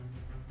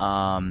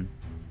 Number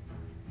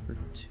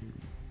 2.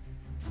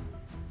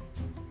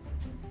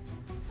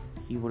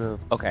 He would have...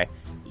 Okay.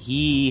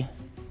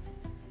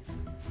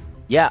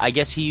 Yeah, I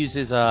guess he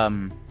uses,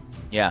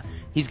 yeah.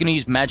 He's gonna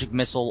use Magic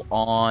Missile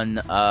on,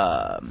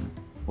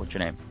 what's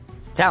your name?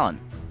 Talon.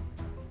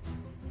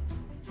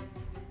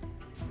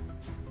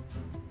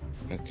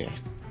 Okay.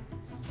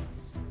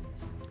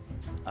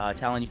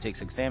 Talon, you take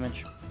 6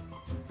 damage.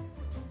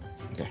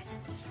 Okay.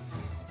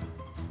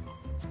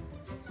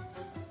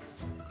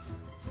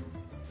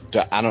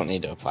 I don't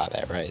need to apply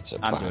that, right? It's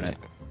I'm applying doing it.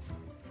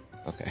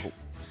 Okay.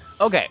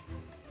 Okay.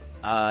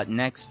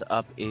 Next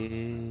up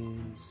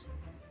is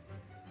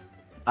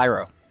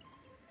Iroh.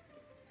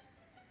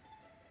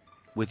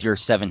 With your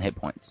 7 hit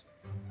points.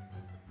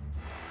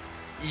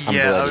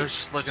 Yeah, I bloody. was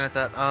just looking at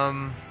that.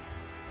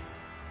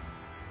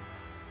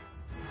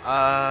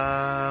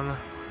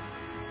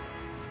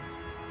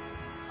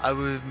 I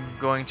was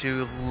going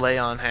to lay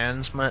on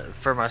hands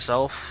for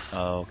myself.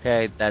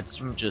 Okay,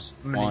 that's just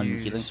I'm gonna 1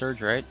 use- healing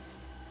surge, right?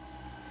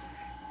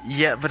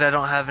 Yeah, but I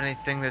don't have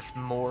anything that's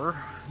more.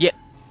 Yeah.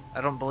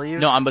 I don't believe.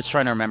 No, I'm just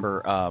trying to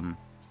remember.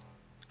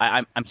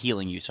 I'm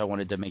healing you, so I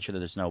wanted to make sure that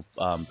there's no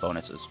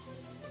bonuses.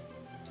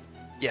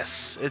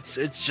 Yes,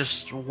 it's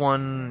just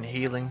 1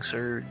 healing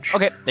surge.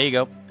 Okay, there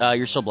you go.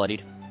 You're still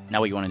bloodied. Now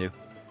what you want to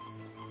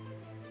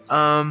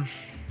do?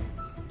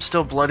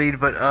 Still bloodied,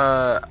 but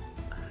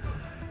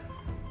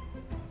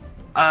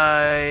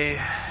I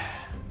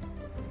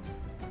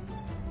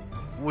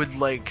would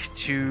like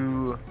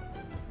to,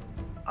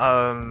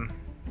 I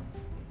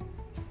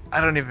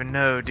don't even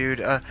know,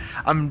 dude.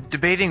 I'm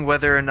debating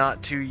whether or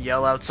not to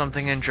yell out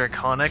something in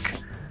Draconic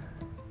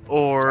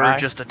or Try.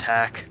 just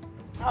attack.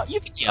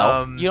 You can yell.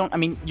 Um, You don't. I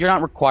mean, you're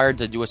not required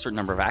to do a certain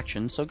number of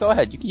actions, so go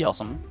ahead. You can yell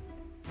something.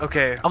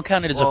 Okay. I'll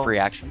count it as a free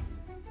action.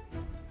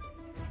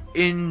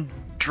 In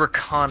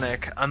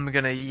Draconic, I'm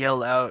gonna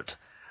yell out.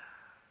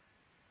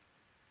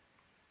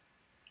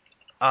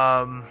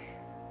 I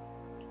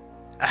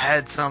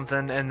had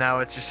something, and now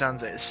it just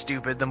sounds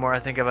stupid the more I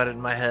think about it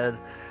in my head.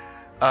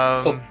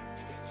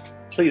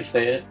 Please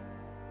say it.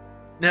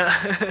 No.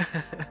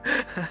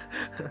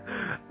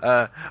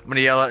 I'm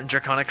gonna yell out in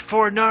Draconic,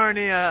 for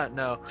Narnia!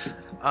 No.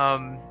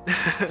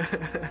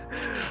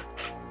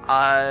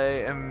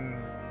 I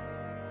am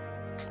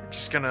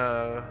just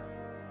gonna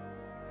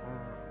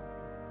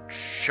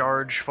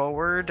charge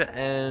forward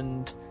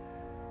and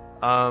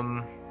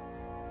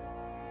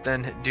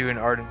then do an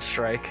Ardent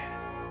Strike.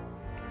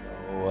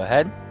 Go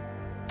ahead.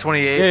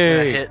 28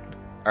 Yay. hit.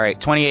 All right,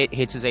 28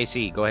 hits his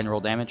AC. Go ahead and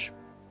roll damage.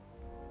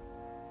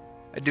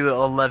 I do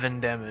 11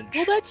 damage.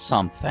 Well, that's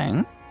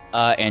something.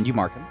 And you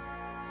mark him.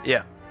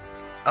 Yeah.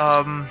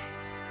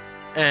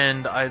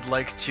 And I'd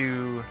like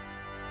to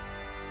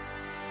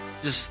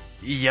just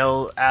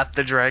yell at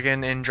the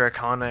dragon in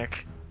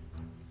Draconic.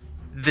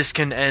 This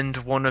can end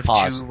one of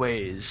Pause. two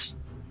ways.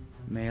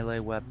 Melee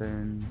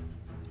weapon.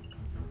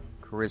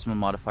 Charisma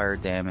modifier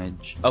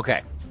damage.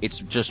 Okay, it's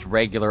just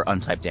regular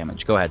untyped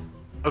damage. Go ahead.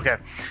 Okay.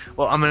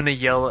 Well, I'm gonna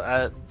yell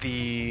at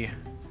the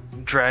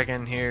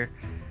dragon here.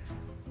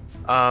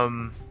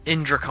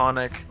 In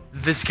Draconic,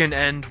 this can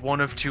end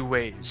one of two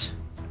ways.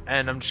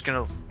 And I'm just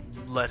gonna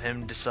let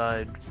him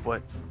decide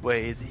what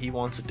way he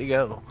wants it to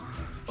go.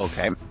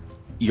 Okay.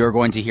 You're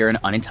going to hear an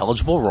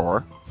unintelligible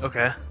roar.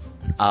 Okay.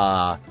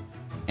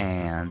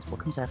 And what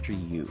comes after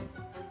you?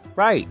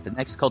 Right, the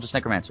next Cultist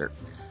Necromancer.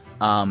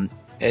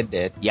 It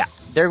did. Yeah,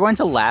 they're going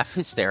to laugh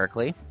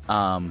hysterically,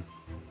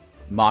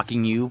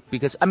 mocking you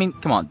because, I mean,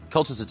 come on,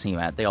 Cultist is a team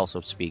at. They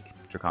also speak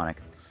Draconic.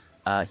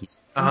 He's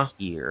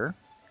here,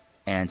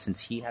 and since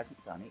he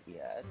hasn't done it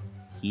yet,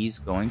 he's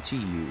going to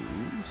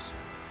use,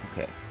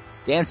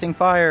 Dancing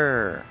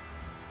Fire,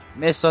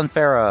 Miss on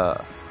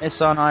Farah,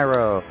 Miss on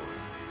Iroh,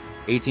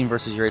 18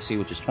 versus your AC,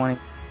 which is 20,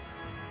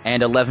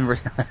 and 11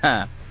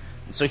 versus...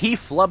 So he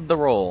flubbed the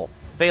roll,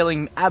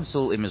 failing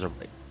absolutely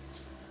miserably.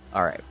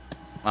 Alright.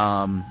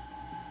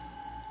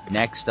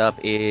 Next up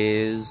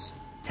is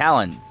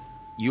Talon.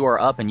 You are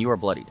up and you are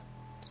bloodied.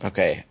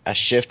 Okay, I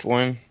shift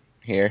one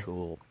here.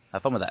 Cool.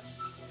 Have fun with that.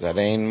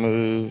 Zidane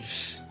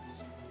moves.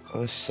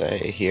 Let's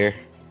say here.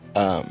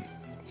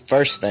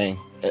 First thing,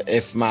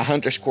 if my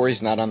Hunter's Quarry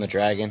is not on the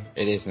dragon,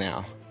 it is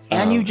now.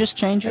 Can you just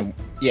change it?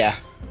 Yeah.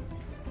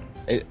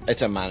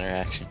 It's a minor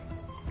action.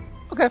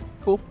 Okay,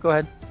 cool. Go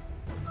ahead.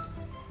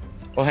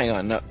 Well, hang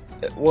on. No.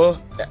 Well,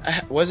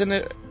 wasn't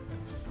it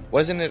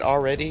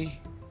already?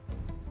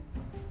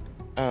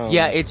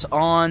 Yeah, it's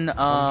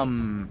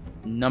on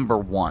number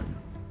 1.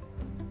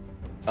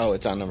 Oh,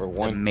 it's on number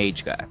 1. The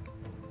mage guy.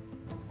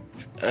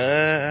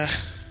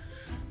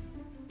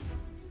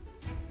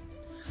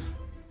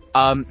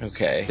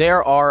 Okay.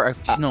 There are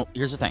no.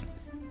 Here's the thing.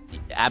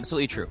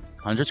 Absolutely true.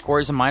 100 score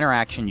is a minor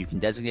action. You can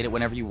designate it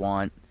whenever you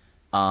want.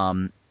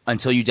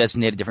 Until you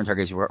designate a different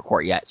target as your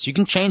court. Yeah, so you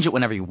can change it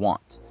whenever you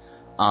want.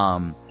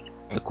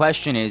 The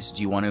question is,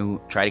 do you want to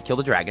try to kill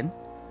the dragon?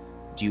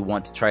 Do you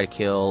want to try to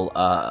kill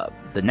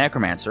the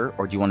necromancer,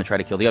 or do you want to try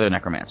to kill the other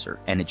necromancer?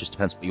 And it just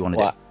depends what you want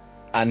to do.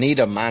 I need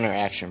a minor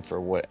action for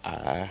what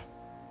I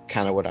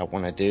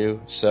want to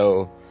do.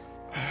 So,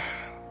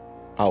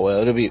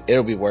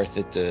 it'll be worth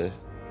it to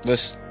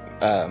let's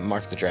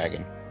mark the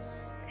dragon,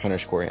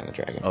 Hunter's Quarry on the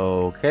dragon.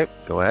 Okay,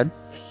 go ahead.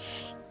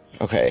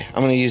 Okay,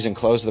 I'm gonna use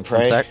Enclose the Prey.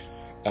 1 sec.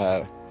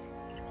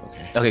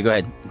 Okay. Okay, go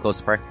ahead. Close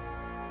the prey.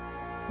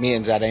 Me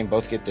and Zidane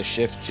both get to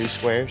shift 2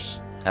 squares.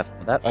 Have fun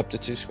with that. Up to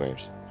 2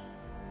 squares.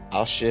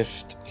 I'll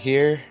shift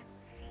here.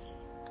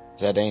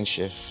 Zidane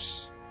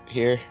shifts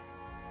here.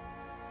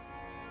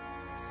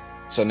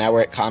 So now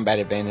we're at combat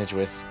advantage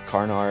with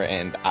Karnar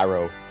and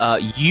Iroh.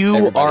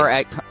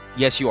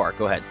 Yes, you are.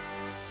 Go ahead.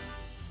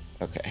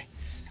 Okay.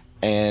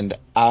 And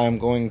I'm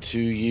going to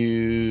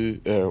use...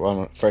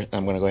 first,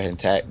 I'm going to go ahead and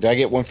attack. Do I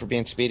get 1 for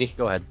being speedy?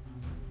 Go ahead.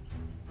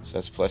 So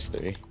that's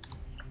 +3.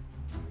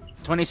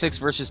 26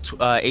 versus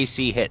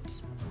AC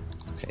hits.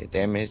 Okay,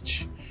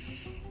 damage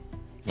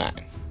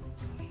 9.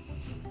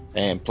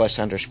 And plus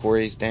Hunter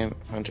Quarry damage.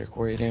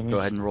 Go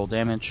ahead and roll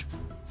damage.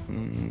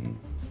 Didn't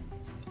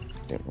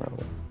roll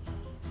it.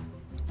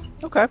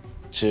 Okay.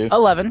 2.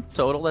 11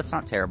 total. That's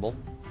not terrible.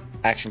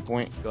 Action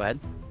point. Go ahead.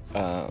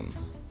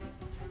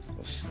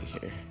 Let's see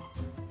here.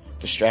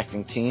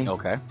 Distracting team.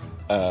 Okay.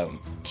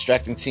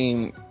 Distracting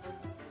team.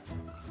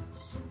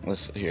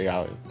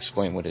 I'll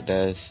explain what it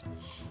does.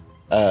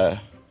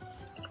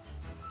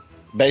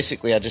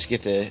 Basically, I just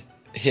get to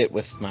hit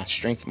with my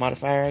strength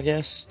modifier, I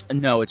guess.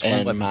 No, it's one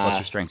And weapon plus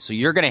your strength. So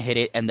you're gonna hit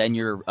it, and then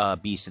your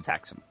beast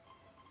attacks him.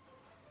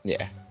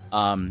 Yeah.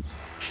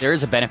 There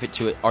is a benefit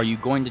to it. Are you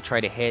going to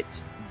try to hit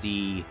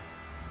the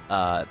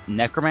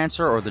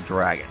Necromancer or the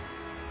dragon?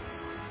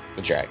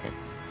 The dragon.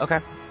 Okay.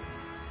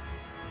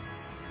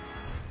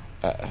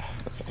 Okay,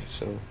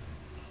 so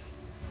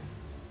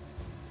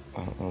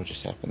I don't know what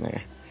just happened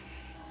there.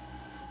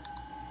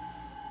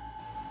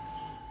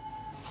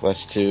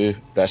 +2.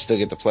 Do I still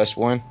get the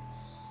 +1?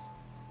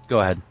 Go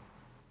ahead.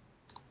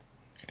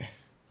 Okay.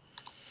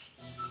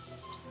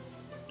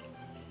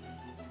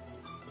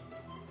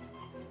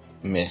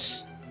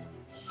 Miss.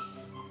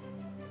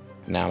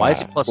 Now Why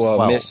is it plus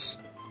 12? Miss.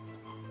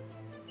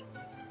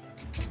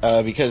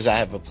 Because I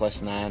have a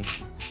 +9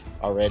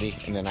 already,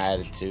 and then I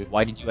added 2.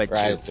 Why did you add Or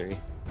I 2? added 3.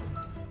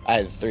 I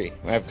added 3.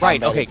 I have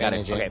Right, combat okay, got it.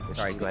 advantage Okay, and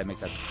sorry, push go ahead,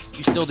 makes sense.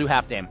 You still do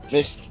half damage.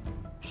 Miss.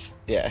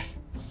 Yeah.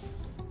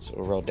 So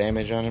we'll roll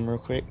damage on him real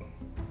quick.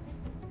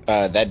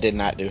 That did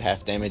not do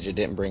half damage. It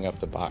didn't bring up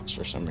the box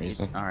for some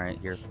reason. Alright,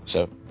 here.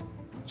 So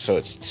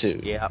it's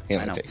 2. Yeah, He I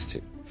only know. takes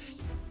 2.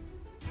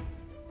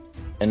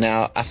 And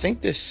now I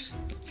think this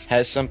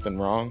has something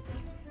wrong.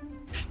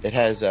 It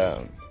has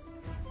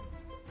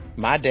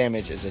my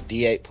damage is a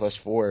D8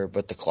 +4,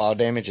 but the claw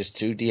damage is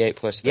 2D8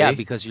 +3. Yeah,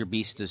 because your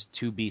beast does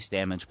 2 beast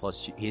damage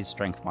plus his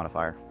strength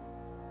modifier.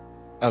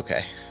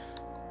 Okay.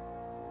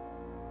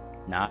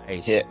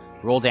 Nice. Hit.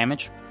 Roll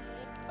damage.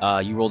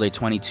 You rolled a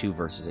 22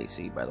 versus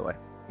AC, by the way.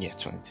 Yeah,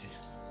 22.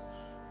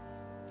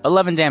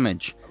 11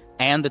 damage.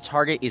 And the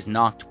target is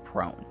knocked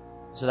prone.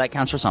 So that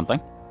counts for something.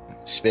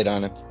 Spit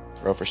on him.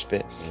 Roll for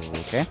spit.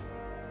 Okay.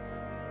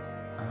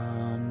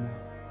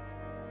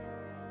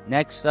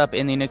 Next up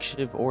in the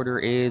initiative order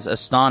is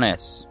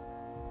Astonis.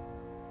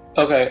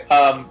 Okay.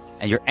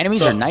 And your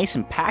enemies So- are nice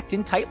and packed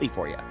in tightly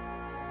for you.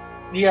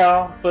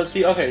 Yeah, but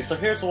see, okay, so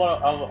here's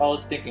what I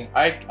was thinking.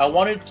 I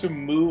wanted to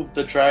move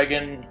the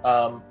dragon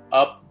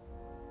up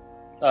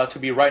to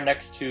be right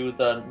next to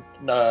the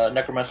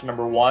Necromancer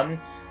number 1.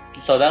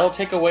 So that'll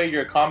take away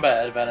your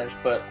combat advantage,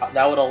 but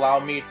that would allow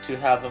me to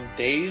have him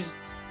dazed,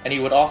 and he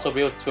would also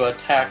be able to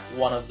attack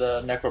one of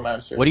the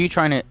Necromancers. What are you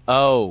trying to...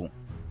 Oh.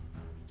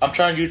 I'm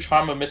trying to use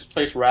Charm of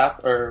Misplaced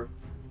Wrath, or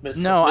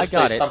No, I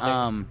got Misplaced it.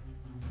 something.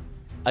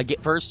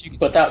 First, you can...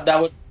 But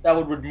that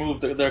would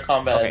remove their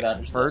combat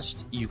advantage.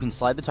 First, you can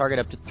slide the target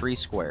up to 3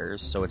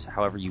 squares, so it's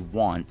however you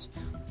want.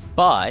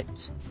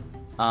 But,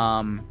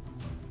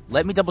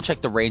 let me double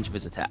check the range of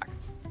his attack.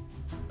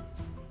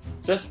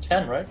 It says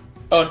 10, right?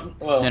 Oh,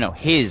 well. No,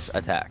 his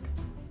attack.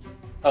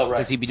 Oh, right.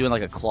 Because he'd be doing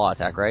like a claw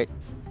attack, right?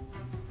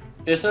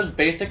 It says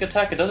basic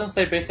attack. It doesn't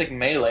say basic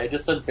melee. It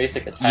just says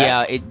basic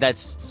attack. Yeah,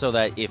 that's so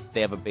that if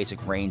they have a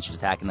basic ranged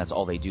attack and that's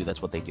all they do,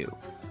 that's what they do.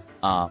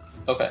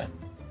 Okay.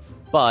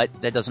 But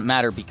that doesn't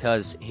matter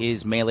because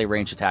his melee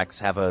range attacks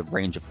have a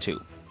range of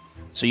 2.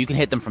 So you can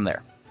hit them from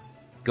there.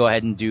 Go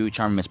ahead and do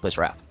Charm of Misplaced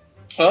Wrath.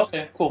 Oh,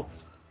 okay, cool.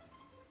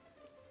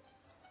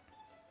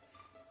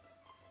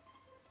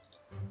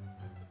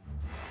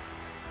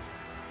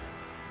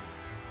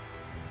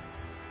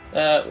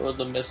 That was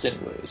a miss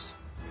anyways.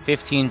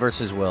 15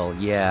 versus Will,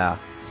 yeah.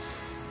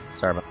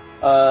 Sorry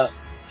about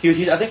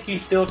I think he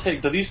still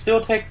does he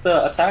still take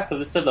the attack?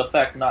 Because it says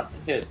effect, not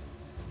hit.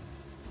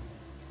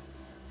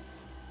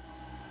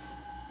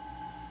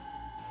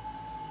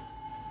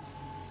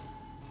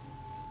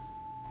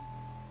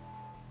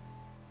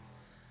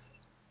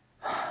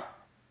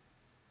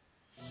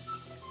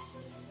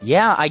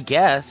 Yeah, I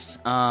guess.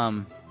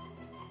 So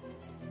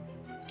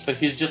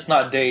he's just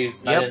not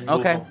dazed. I Yep, didn't move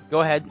okay, him.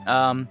 go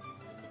ahead.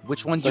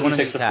 Which one do So you he want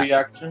to takes a attack? free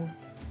action.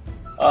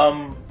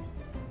 I'm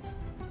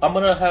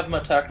gonna have him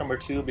attack number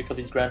 2 because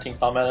he's granting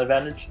combat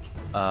advantage.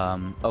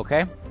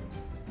 Okay.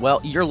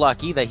 Well, you're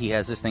lucky that he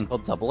has this thing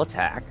called double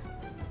attack.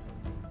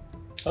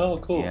 Oh,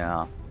 cool.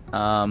 Yeah.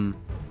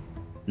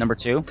 Number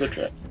 2? Good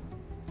try.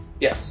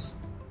 Yes.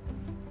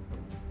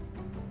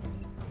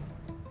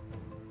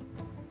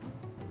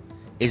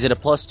 Is it a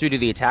 +2 to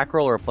the attack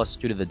roll or a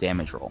 +2 to the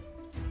damage roll?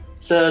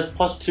 Says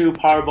 +2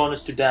 power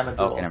bonus to damage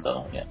Okay, roll. never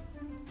So yeah.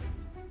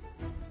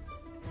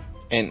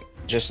 And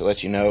just to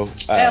let you know,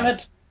 Damn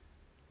it.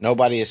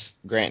 nobody is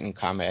granting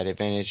combat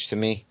advantage to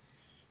me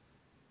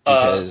Uh,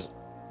 because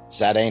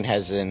Zidane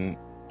has an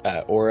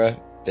aura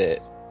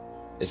that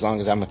as long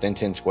as I'm within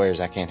 10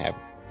 squares, I can't have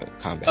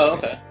combat Oh,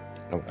 advantage. okay.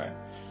 Nope. Alright.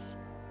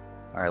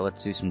 Alright,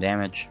 let's do some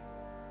damage.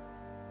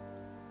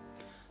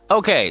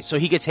 Okay, so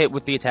he gets hit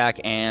with the attack,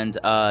 and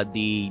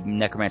the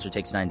Necromancer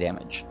takes 9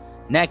 damage.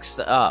 Next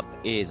up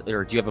is...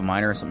 Or do you have a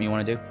minor or something you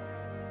want to do?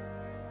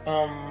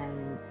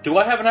 Do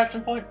I have an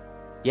action point?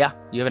 Yeah,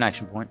 you have an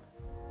action point.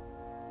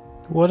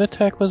 What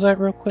attack was that,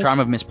 real quick? Charm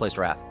of Misplaced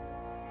Wrath.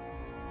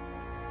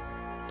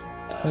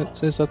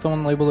 Is that the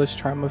one labeled as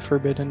Charm of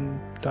Forbidden ...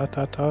 What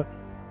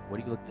do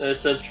you look... It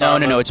says No,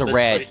 charm of it's a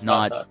red, misplaced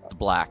not the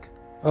black.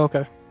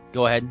 Okay.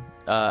 Go ahead,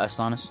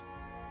 Astonis.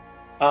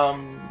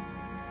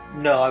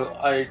 No,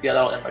 yeah,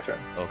 that'll end my turn.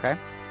 Okay.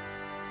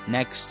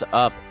 Next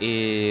up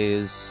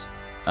is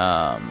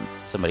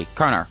somebody.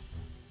 Karnar.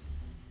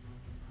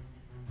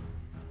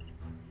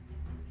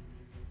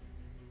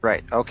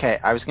 Right, okay.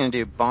 I was going to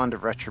do Bond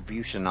of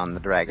Retribution on the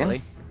dragon.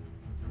 Really?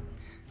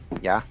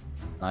 Yeah.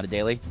 Not a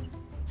daily.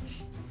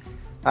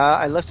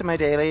 I looked at my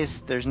dailies.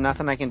 There's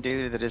nothing I can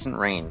do that isn't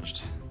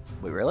ranged.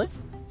 Wait, really?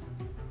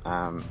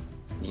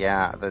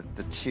 Yeah, the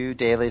 2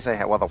 dailies I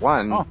have. Well, the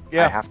one Oh,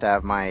 yeah. I have to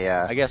have my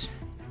I guess.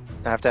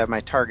 I have to have my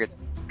target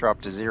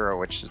drop to 0,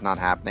 which is not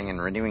happening. And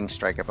renewing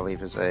strike, I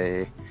believe, is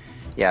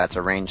it's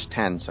a range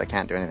 10, so I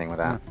can't do anything with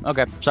that.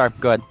 Okay, sorry.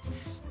 Go ahead.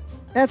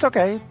 Yeah, it's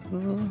okay.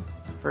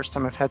 First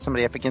time I've had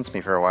somebody up against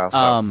me for a while.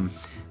 So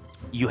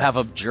You have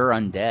Abjure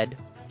Undead.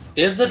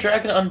 Is the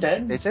dragon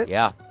undead? is it?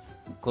 Yeah.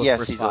 Close Yes,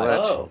 first he's a five.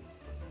 lich. Oh,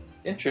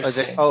 Is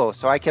interesting. it?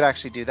 So I could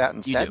actually do that You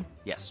instead. do.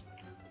 Yes.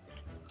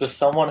 Does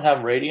someone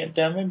have radiant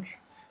damage?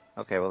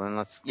 Okay, well then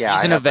let's. Yeah,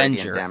 He's I an have radiant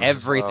Avenger. damage as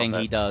Everything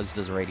well, he does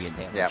radiant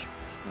damage. Yep.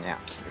 Yeah.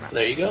 Pretty much.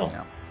 There you go.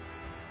 Yeah.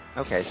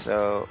 Okay,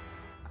 so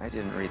I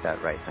didn't read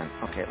that right then.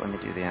 Okay, let me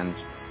do the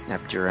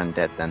Abjure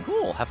Undead then.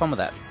 Cool. Have fun with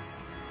that.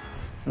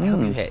 I hope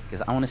you Hmm, hit,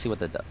 because I want to see what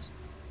that does.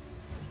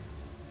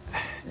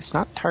 it's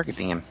not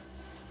targeting him.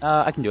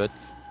 I can do it.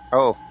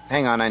 Oh,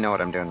 hang on, I know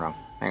what I'm doing wrong.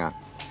 Hang on.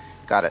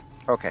 Got it.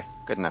 Okay,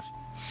 good enough.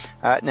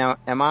 Now,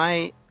 am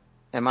I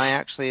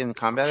actually in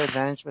combat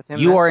advantage with him?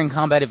 You then? are in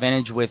combat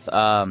advantage with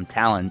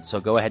Talon, so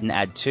go ahead and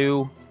add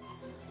 2.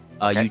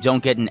 Okay. You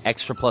don't get an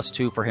extra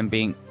 +2 for him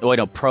being... Oh, wait,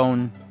 no,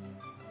 prone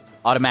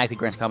automatically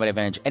grants combat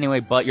advantage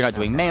anyway, but you're not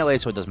doing melee,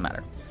 so it doesn't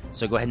matter.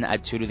 So go ahead and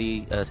add 2 to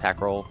the attack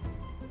roll.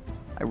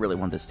 I really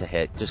want this to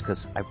hit, just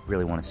because I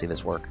really want to see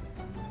this work.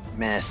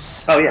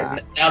 Miss. Oh yeah.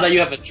 Now that you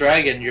have a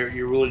dragon, you're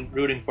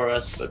rooting for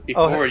us, but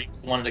before you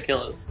just wanted to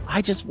kill us.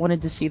 I just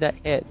wanted to see that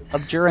hit.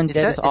 Abjure Undead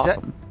that- is is that-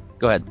 awesome.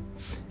 Go ahead.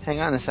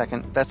 Hang on a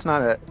second. It's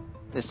not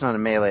a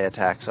melee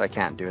attack, so I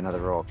can't do another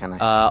roll, can I?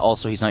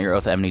 Also, he's not your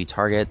Oath of Enmity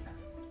target.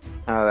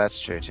 Oh, that's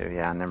true too.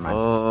 Yeah, never mind.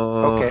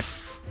 Oh. Okay.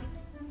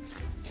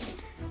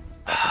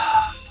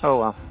 Oh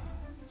well.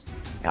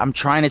 I'm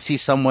trying to see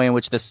some way in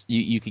which this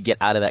you could get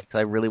out of that, because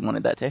I really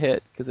wanted that to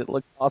hit, because it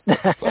looked awesome.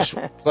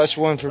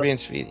 +1 for being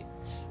speedy.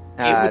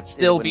 It would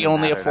still be wouldn't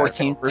only a matter,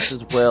 14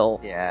 versus Will.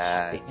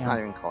 Yeah, it's Damn. not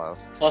even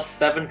close.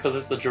 +7 because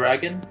it's a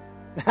dragon.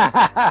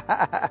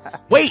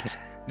 Wait!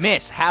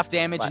 Miss! Half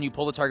damage What? and you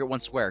pull the target 1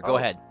 square. Go Oh.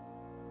 ahead.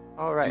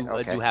 All right.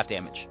 Okay. Do half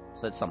damage.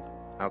 So that's something.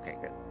 Okay.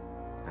 Good.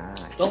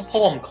 Alright. Don't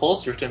pull him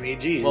closer to me,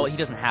 jeez. Well, he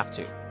doesn't have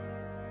to.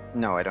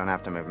 No, I don't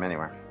have to move him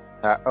anywhere.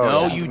 No,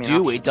 yeah, you give me an do.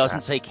 option It for doesn't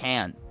that. say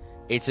can.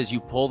 It says you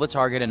pull the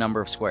target a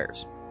number of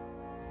squares.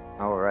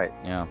 Oh, right.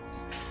 Yeah.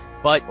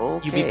 But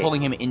you'd be Okay.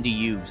 pulling him into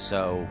you,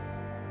 so...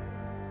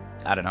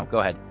 I don't know. Go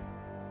ahead.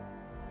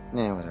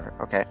 Yeah, whatever.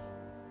 Okay.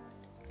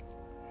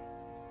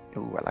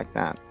 Ooh, I like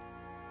that.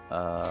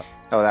 Uh,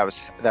 Oh, that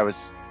was.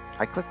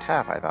 I clicked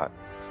half. I thought.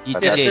 you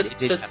But did. that's It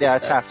did. just- Yeah,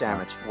 it's half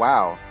damage.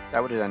 Wow,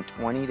 that would have done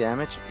 20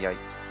 damage. Yikes.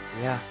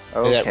 Yeah. Is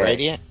Okay. that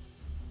radiant?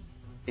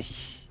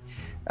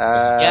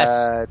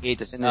 Yes,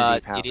 it's it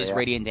Divinity Power, is yeah.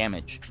 radiant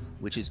damage,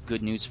 which is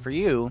good news for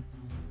you,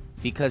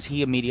 because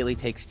he immediately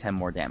takes 10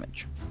 more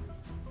damage.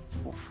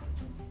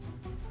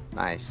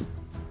 Nice.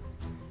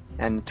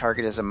 And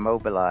target is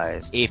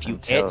immobilized. If you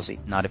until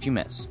hit, not if you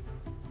miss.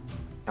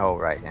 Oh,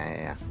 right.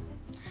 Yeah.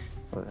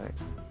 Well,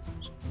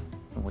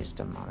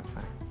 wisdom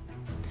modifier.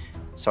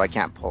 So I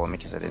can't pull him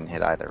because I didn't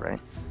hit either,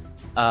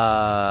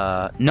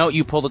 right? No,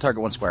 you pull the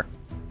target 1 square.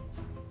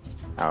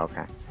 Oh,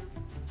 okay.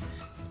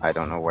 I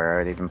don't know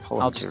where I'd even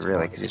pull I'll him just to, ignore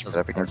really, it. because It he's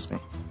doesn't put up against me.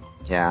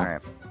 Yeah.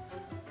 Alright.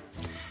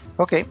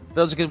 Okay. That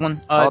was a good one.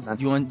 All done.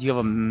 Do you have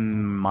a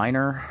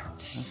minor or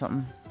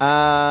something?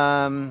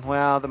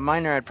 Well, the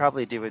minor I'd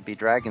probably do would be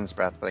Dragon's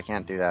Breath, but I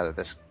can't do that at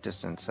this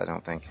distance, I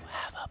don't think.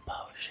 Have a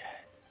potion.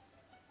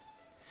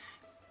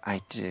 I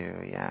do,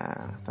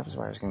 yeah. That was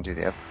why I was going to do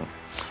the other thing.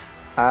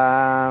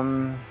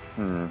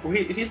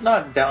 He's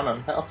not down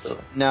on health though.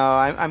 No,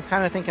 I'm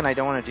kind of thinking I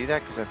don't want to do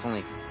that because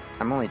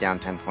I'm only down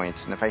 10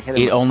 points, and if I hit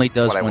him, It with only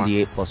does what I want-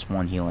 1d8 plus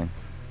 1 healing.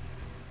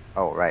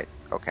 Oh, right.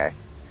 Okay.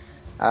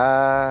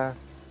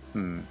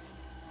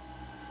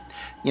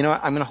 You know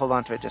what? I'm going to hold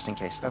on to it just in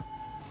case, though.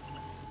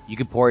 You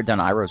could pour it down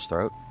Iroh's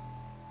throat.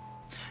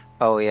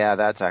 Oh, yeah,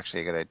 that's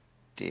actually a good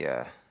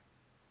idea.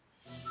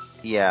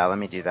 Yeah, let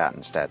me do that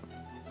instead.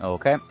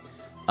 Okay.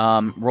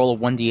 Roll a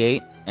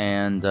 1d8,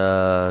 and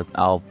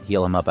I'll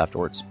heal him up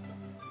afterwards.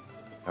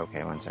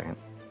 Okay, 1 second.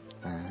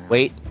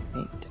 Wait.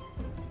 8.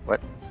 What?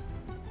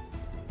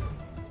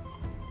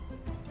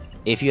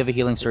 If you have a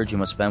healing surge, you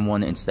must spend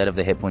 1 instead of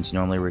the hit points you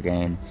normally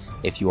regain.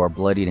 If you are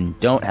bloodied and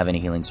don't have any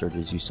healing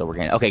surges, you still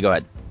regain. Okay, go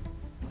ahead.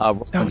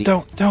 Roll No,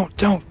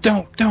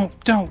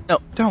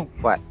 1d8. don't.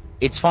 What?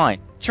 It's fine.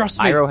 Trust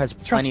me. Iroh has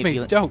Trust plenty of me.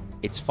 healing. Don't.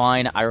 It's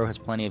fine. Iroh has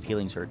plenty of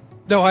healing surge.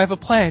 No, I have a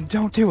plan.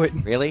 Don't do it.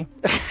 Really?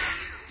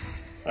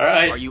 All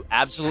right. Are you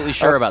absolutely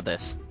sure about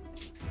this?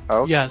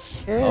 Okay.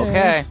 Yes.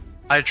 Okay.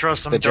 I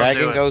trust him. The don't do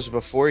dragon it. goes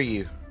before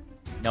you.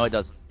 No, it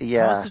doesn't. How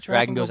Yeah. does the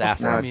dragon goes go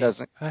after. before No, it me?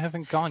 doesn't. I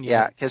haven't gone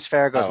Yeah, yet. because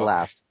Farrah goes Oh, okay.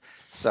 last.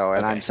 So,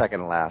 and Okay. I'm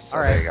second last. So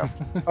All there right.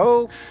 you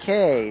go.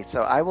 Okay,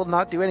 so I will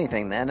not do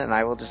anything then, and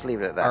I will just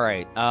leave it at that. All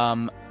right.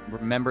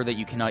 Remember that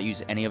you cannot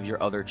use any of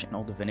your other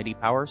channel divinity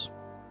powers.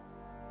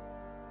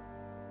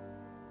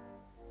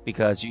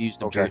 Because you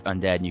used Okay.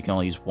 Undead, and you can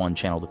only use 1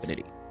 channel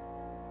divinity.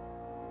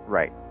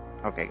 Right.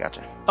 Okay,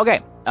 gotcha. Okay.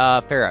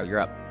 Pharaoh, you're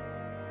up.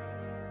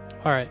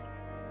 All right.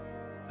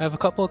 I have a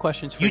couple of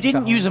questions for You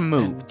didn't Colin use a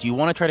move. and- Do you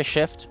want to try to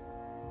shift,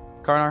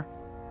 Karnar?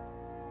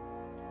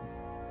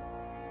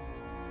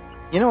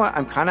 You know what?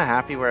 I'm kind of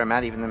happy where I'm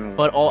at, even though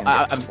But all I'm gonna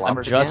get I'm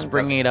clobbered just again,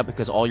 bringing it up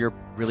because all your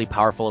really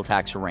powerful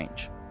attacks are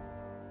range.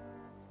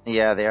 but-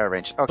 Yeah, they are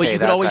ranged. Okay, But you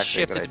could that's always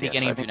actually a shift good at the idea.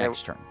 beginning So I of your think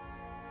next turn.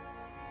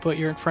 But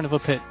you're in front of a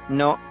pit.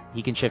 No,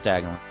 He can shift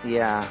diagonally.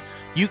 yeah.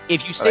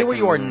 If you stay I where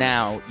you are can-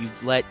 now, you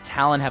let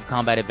Talon have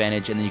combat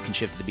advantage, and then you can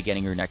shift at the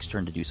beginning of your next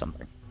turn to do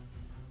something.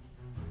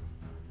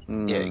 Yeah,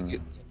 Mm,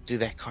 you do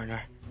that,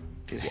 Karnar.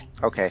 Do that.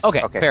 okay.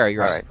 Okay, fair,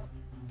 you're All right.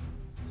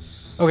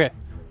 Okay.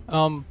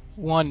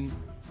 One.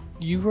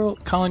 You roll,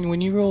 Colin. When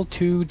you rolled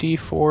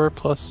 2d4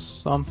 plus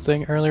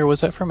something earlier,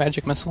 was that for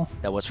magic missile?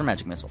 That was for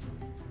magic missile,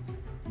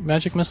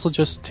 Magic missile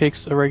just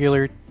takes a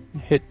regular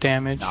hit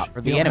damage. not for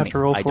You the don't enemy. have to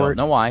roll I for don't it.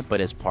 know why,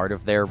 but as part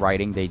of their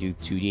writing, they do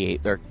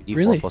 2d8 or d4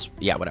 Really? plus.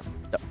 Yeah, whatever.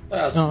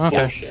 That's Oh, okay.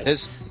 bullshit.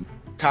 Does No,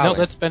 Colin,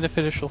 that's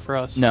beneficial for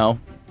us. No,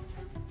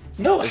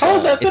 No, how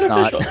is that it's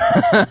beneficial?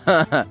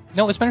 not.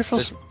 No, it's beneficial.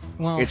 Does-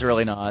 Well, It's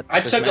really not. I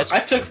Does took magic- I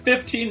took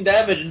 15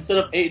 damage instead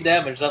of 8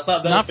 damage. That's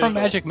not not beneficial. from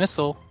magic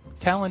missile.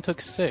 Talon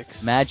took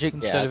 6 Magic.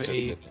 instead yeah, of I took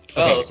 8. it.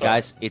 Oh, Okay, sorry.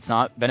 guys, it's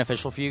not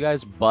beneficial for you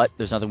guys, but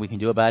there's nothing we can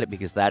do about it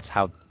because that's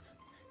how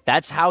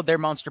their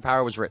monster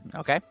power was written.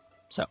 Okay.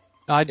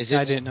 I Is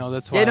it- didn't know.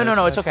 That's why. Yeah, no,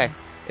 I was it's asking. okay.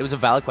 It was a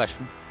valid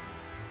question.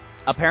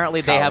 Apparently,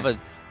 they Colin. have a.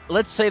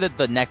 Let's say that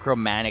the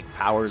necromantic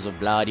powers of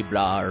blah de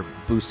blah are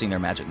boosting their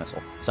magic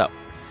missile. So,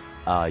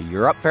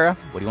 you're up, Farah.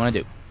 What do you want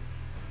to do?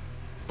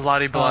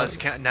 Bloody Blah is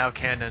now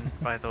canon,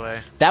 by the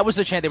way. That was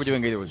the chant they were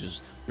doing. Either was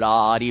just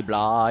blah de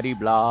blah de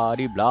blah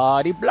de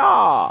blah de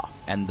blah,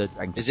 and the.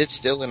 Is it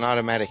still an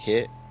automatic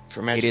hit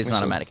for magic? It is an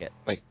missile? automatic hit.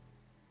 Okay.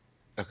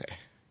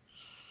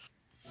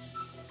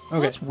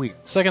 Okay. That's weird.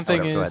 Second thing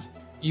Whatever, go is,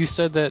 you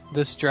said that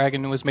this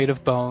dragon was made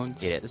of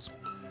bones. It is.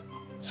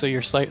 So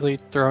you're slightly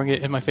throwing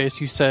it in my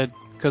face. You said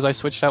because I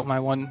switched out my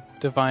one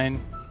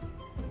divine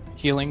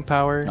healing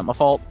power. Not my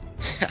fault.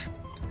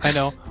 I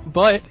know,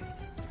 but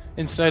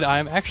instead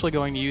I'm actually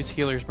going to use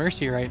Healer's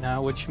Mercy right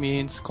now, which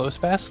means Close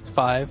Fast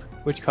 5,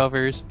 which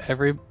covers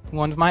every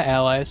one of my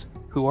allies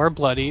who are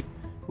bloodied,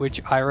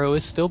 which Iroh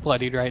is still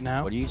bloodied right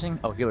now. What are you using?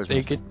 Oh, healer's They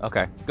mercy. get-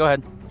 Okay, go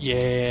ahead.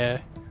 Yeah.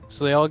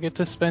 So they all get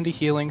to spend a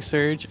healing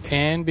surge,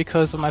 and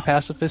because of my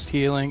pacifist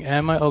healing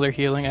and my other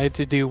healing, I had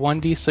to do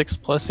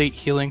 1d6 plus 8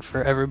 healing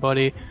for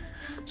everybody.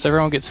 So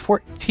everyone gets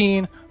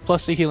 14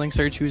 plus the healing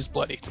surge who's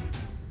bloodied.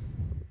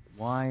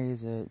 Why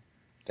is it?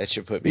 That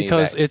should put me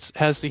Because back. it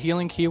has the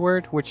healing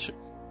keyword, which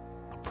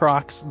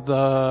procs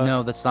the...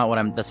 No, that's not what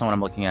I'm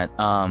looking at.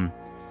 Hmm.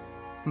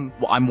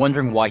 Well, I'm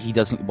wondering why you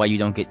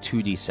don't get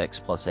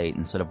 2d6 plus 8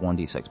 instead of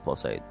 1d6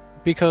 plus 8.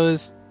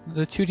 Because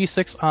the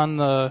 2d6 on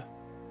the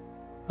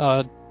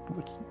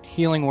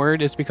healing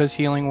word is because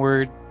healing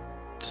word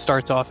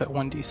starts off at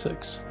 1d6.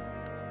 That's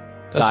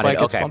Got why it, it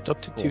gets okay. bumped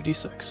up to Cool.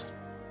 2d6. Is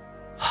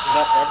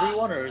that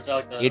everyone, or is that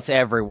like a... It's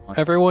everyone.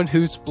 Everyone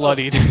who's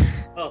bloodied,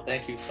 Oh,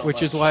 thank you so much.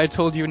 which is why I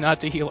told you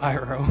not to heal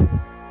Iroh.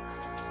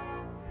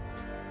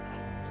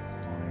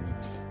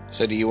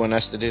 So do you want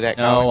us to do that?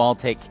 No, Colin? I'll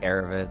take care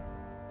of it.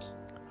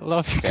 I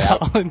love you, Yeah.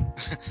 Colin.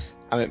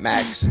 I'm at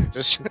max.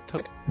 Just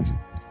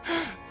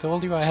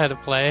Told you I had a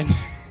plan.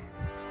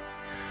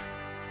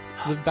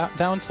 The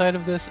downside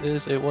of this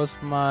is it was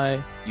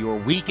my... You are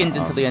weakened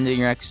until the end of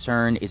your next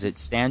turn. Is it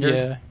standard?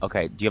 Yeah.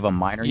 Okay, do you have a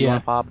minor you Yeah.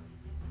 want to pop?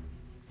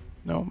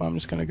 No, I'm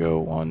just gonna go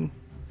 1,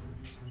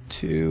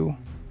 2,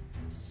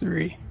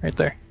 3, right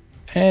there.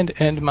 And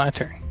end my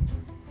turn.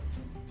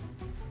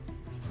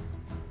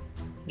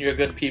 You're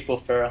good people,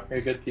 Farah.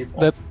 You're good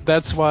people.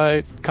 That's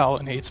why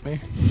Colin hates me.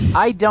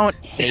 I don't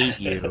hate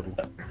you.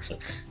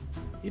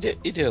 you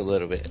do a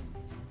little bit.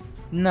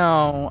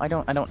 No, I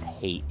don't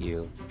hate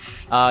you.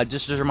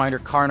 Just as a reminder,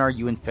 Karnar,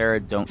 you and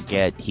Farah don't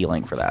get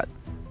healing for that.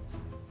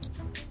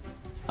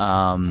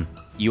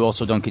 You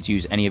also don't get to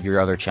use any of your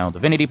other channel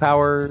divinity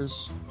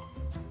powers.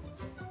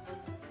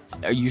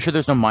 Are you sure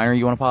there's no minor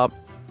you want to pop?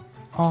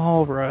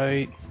 All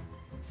right.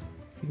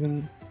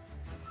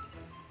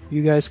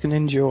 You guys can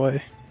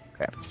enjoy.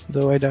 Okay.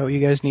 Though I doubt you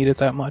guys need it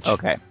that much.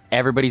 Okay.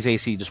 Everybody's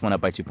AC just went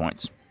up by 2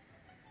 points.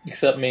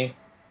 Except me.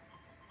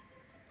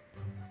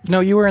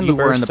 No, you were in the You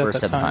burst, were in the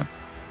burst at the time.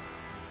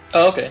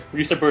 Oh, okay.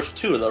 You said burst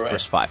 2, though, right?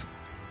 Burst 5.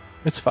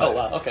 It's fine. Oh,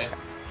 wow. Okay.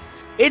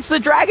 It's the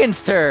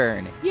dragon's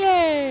turn!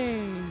 Yay!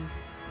 In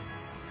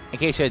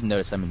case you hadn't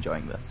noticed, I'm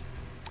enjoying this.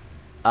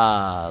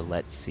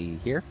 Let's see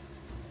here.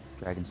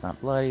 Dragon's not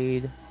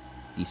bloodied.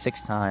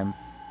 D6 time.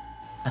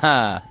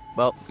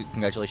 Well,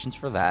 congratulations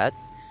for that.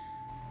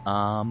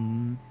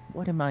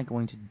 What am I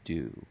going to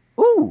do?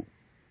 Ooh!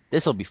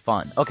 This'll be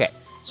fun. Okay,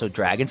 so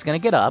Dragon's gonna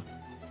get up.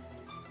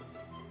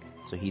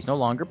 So he's no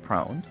longer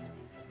prone.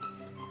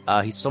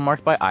 He's still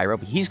marked by Iroh,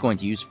 but he's going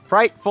to use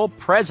Frightful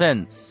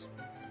Presence!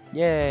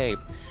 Yay!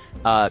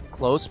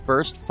 Close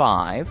Burst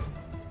 5.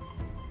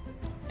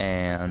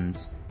 And...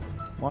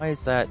 why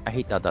is that? I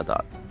hate ...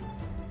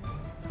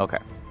 Okay.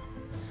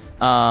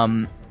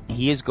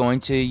 He is going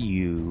to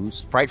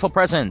use Frightful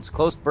Presence,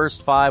 Close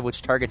Burst 5,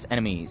 which targets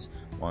enemies.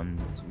 1,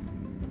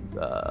 2,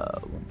 3,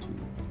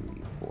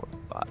 4,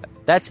 5.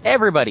 That's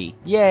everybody!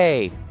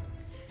 Yay!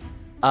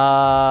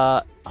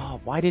 Oh,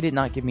 why did it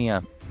not give me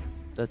a...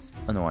 That's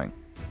annoying.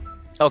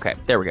 Okay,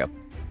 there we go.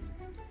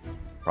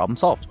 Problem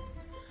solved.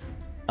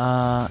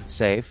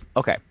 Save.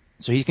 Okay,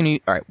 so he's gonna...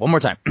 Alright, one more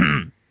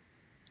time.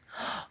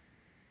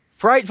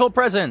 Frightful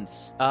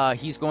Presence!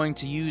 He's going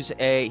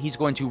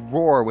to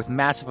roar with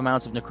massive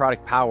amounts of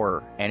necrotic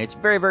power, and it's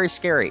very, very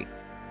scary.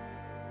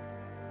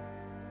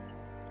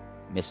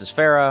 Misses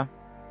Farah,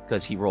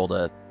 because he rolled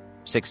a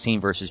 16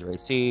 versus your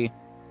AC.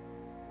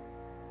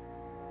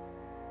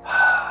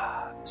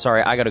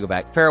 Sorry, I gotta go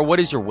back. Farah, what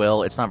is your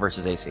will? It's not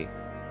versus AC.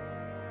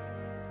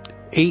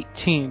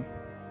 18.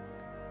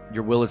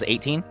 Your will is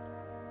 18?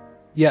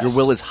 Yes. Your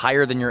will is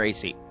higher than your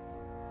AC.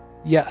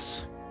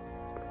 Yes.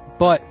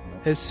 But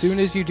as soon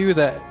as you do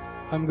that,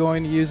 I'm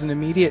going to use an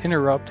immediate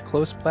interrupt,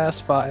 close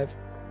blast 5.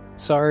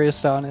 Sorry,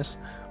 Astonis.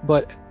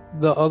 But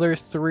the other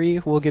 3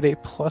 will get a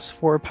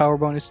 +4 power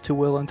bonus to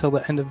will until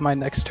the end of my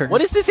next turn.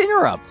 What is this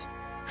interrupt?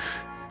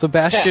 The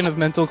Bastion of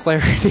Mental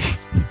Clarity.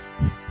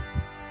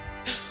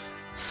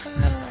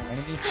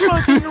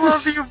 Fucking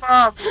love you,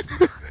 Bob.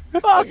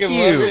 Fuck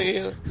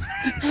you!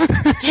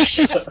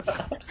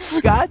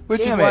 God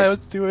Which is damn why I it!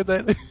 was doing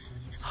that.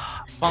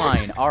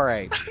 Fine,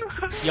 alright.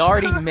 You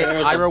already admit,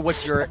 Ira,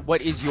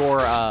 what is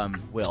your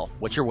will?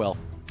 What's your will?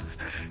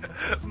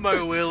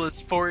 My will is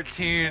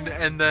 14,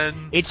 and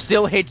then It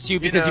still hits you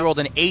because you rolled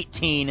an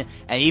 18,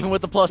 and even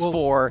with the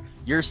 +4,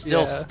 you're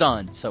still yeah.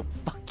 stunned, so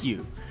fuck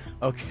you.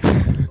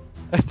 Okay.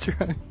 I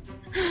tried.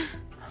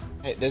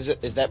 Hey,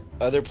 is that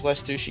other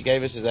 +2 she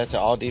gave us? Is that to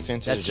all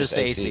defenses? That's or just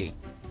AC.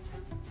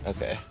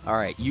 Okay.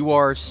 Alright, you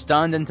are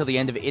stunned until the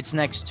end of its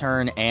next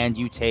turn, and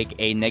you take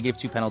a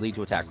 -2 penalty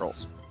to attack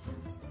rolls.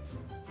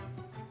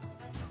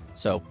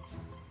 So,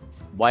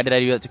 why did I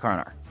do that to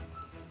Karnar?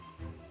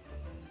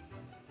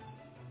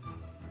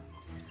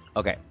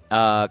 Okay,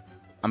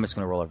 I'm just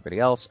gonna roll everybody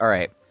else.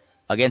 Alright,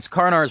 against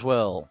Karnar's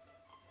will.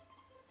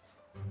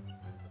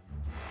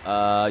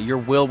 Your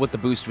will with the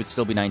boost would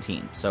still be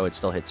 19, so it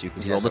still hits you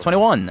because you rolled a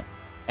 21.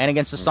 And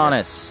against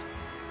Astonis,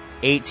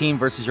 18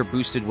 versus your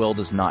boosted will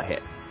does not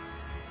hit.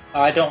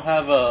 I don't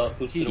have a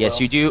boosted will. Yes,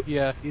 you do.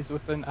 Yeah, he's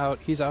out.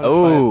 He's out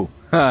Oh!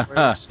 of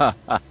 5.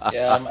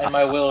 Yeah, and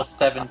my will is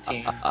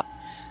 17.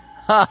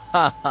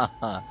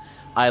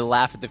 I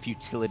laugh at the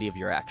futility of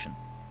your action.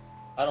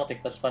 I don't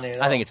think that's funny at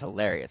all. I think it's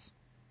hilarious.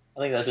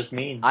 I think that's just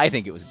mean. I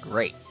think it was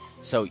great.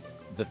 So,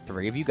 the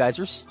 3 of you guys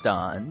are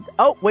stunned.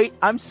 Oh, wait,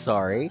 I'm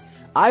sorry.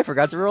 I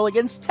forgot to roll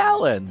against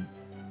Talon.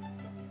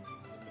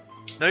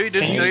 No, you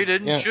didn't. No, you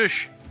didn't. Yeah.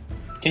 Shush.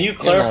 Can you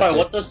clarify okay.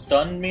 what does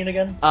stun mean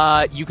again?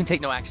 You can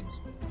take no actions.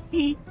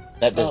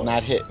 That does Oh.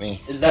 not hit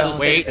me. Is that a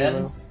Wait. save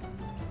ends?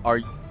 Are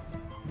you...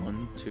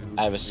 1, 2,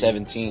 I have a 3,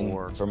 17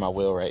 4. for my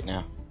will right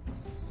now.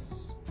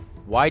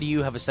 Why do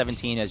you have a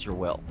 17 as your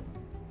will?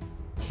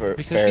 For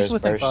Because Farrah's he's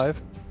within burst.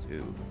 5.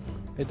 2.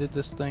 I did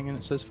this thing and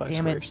it says 5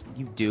 Damn it, squares.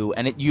 you do.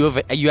 And you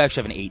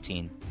actually have an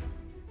 18.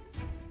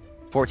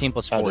 14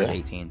 plus 4 Oh, is do I?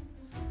 18.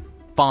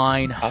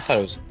 Fine. I thought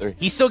it was 3.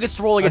 He still gets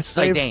to roll against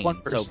saved Zidane, one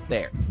so person.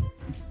 there.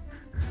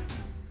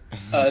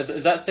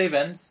 Is that save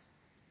ends?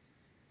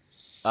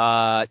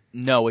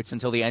 No, it's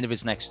until the end of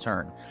his next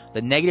turn.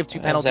 The -2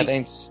 penalty. That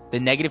ain't... The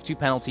 -2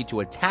 penalty to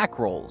attack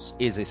rolls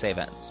is a save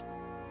ends.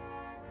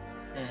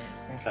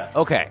 Okay.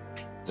 Okay,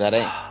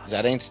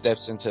 That ain't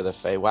steps into the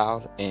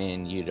Feywild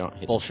and you don't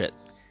hit bullshit.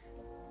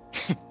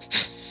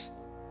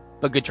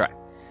 But good try.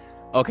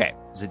 Okay,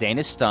 Zidane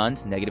is stunned.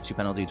 -2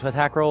 penalty to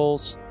attack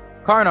rolls.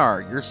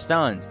 Karnar, you're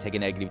stunned. Take a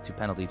 -2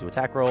 penalty to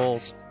attack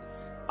rolls.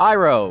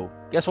 Iroh,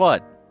 guess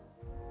what?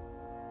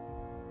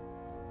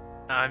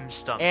 I'm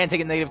stunned. And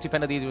take a -2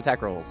 penalty to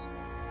attack rolls.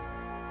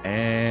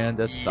 And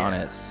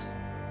Astonis.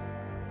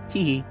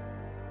 Teehee.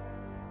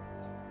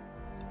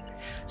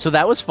 So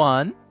that was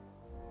fun.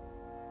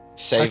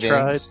 Save I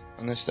tried. ends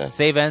on this stuff.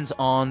 Save ends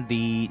on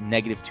the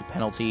 -2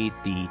 penalty.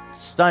 The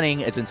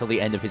stunning is until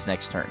the end of his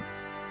next turn.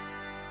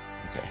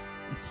 Okay.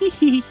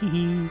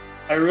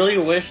 I really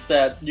wish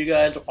that you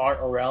guys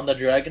aren't around the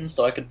dragon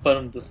so I could put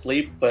him to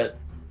sleep, but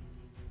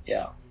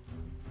yeah.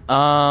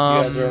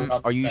 guys are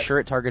not Are you back. sure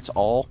it targets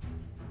all?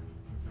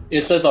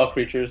 It says all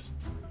creatures.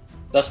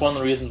 That's one of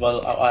the reasons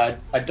why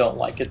I don't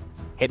like it.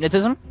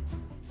 Hypnotism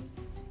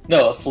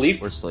No,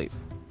 sleep. or sleep?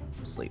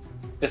 Sleep.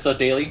 It's a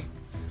daily.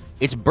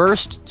 It's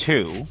burst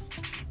 2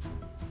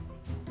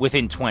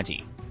 within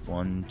 20.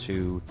 1,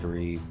 2,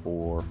 3,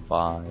 4,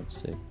 5,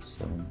 6,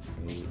 7,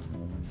 8,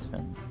 9,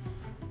 10.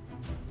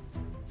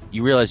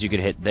 You realize you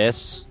could hit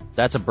this?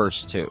 That's a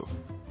burst 2.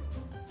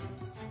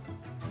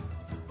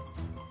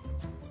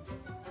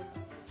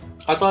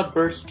 I thought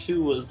burst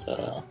 2 was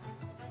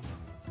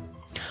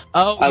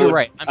Oh, I you're would-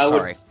 right. I'm I would-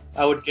 sorry.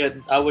 I would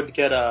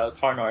get a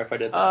Karnar if I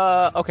did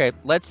that. Okay.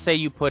 Let's say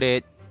you put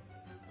it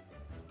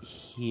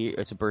here.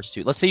 It's a burst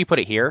 2. Let's say you put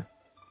it here.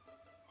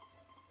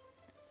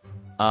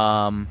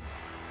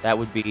 That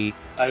would be...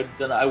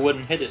 Then I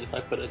wouldn't hit it if I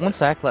put it. One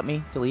sec, let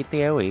me delete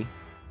the AoE.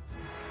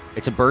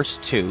 It's a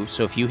burst 2,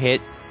 so if you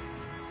hit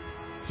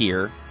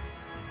here...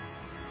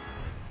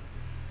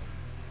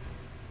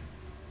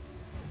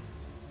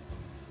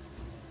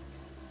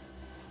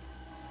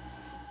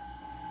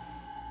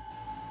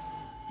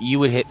 you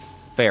would hit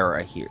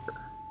Farah here.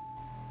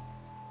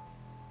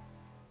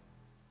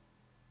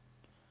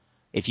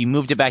 If you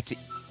moved it back to...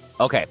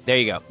 Okay, there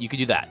you go. You could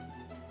do that.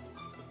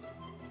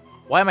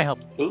 Why am I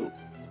helping? Ooh.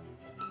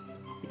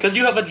 Because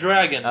you have a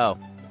dragon. Oh,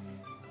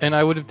 And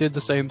I would have did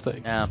the same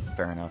thing. yeah,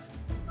 fair enough.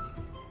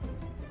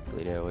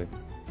 Bleed AoE.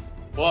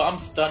 Well, I'm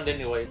stunned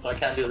anyway, so I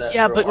can't do that.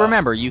 Yeah, for a but while.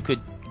 remember, you could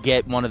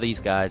get one of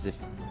these guys if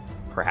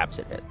perhaps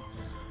it hit.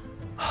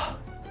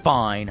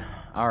 Fine.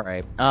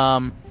 Alright.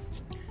 I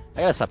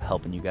gotta stop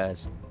helping you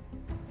guys.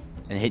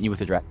 And hitting you with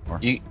the dragon more.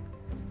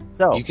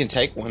 So, You can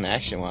take one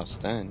action while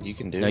stunned. You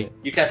can do No, it.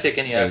 You can't take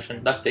any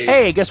action. That's Dave.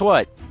 hey, guess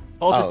what?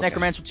 Cultist Oh, okay.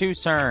 Necromancer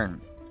 2's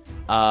turn.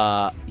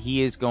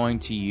 He is going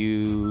to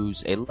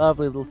use a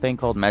lovely little thing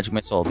called Magic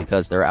Missile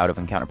because they're out of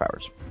encounter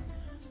powers.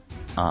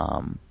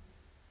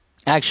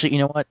 Actually, you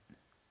know what?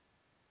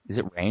 Is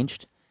it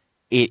ranged?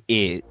 It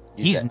is.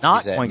 He's not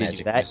use that going to do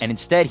Magic that, Missile. and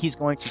instead he's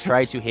going to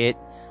try to hit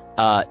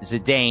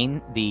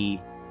Zidane, the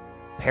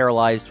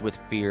paralyzed with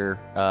fear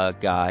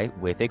guy,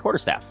 with a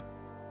quarterstaff.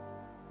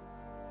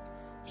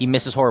 He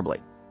misses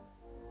horribly.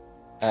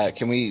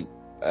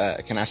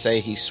 Can I say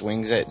he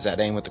swings at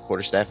Zidane with the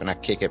quarterstaff and I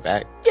kick it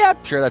back? Yeah,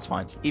 sure, that's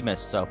fine. He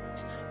missed, so.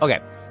 Okay.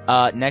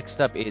 Next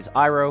up is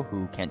Iroh,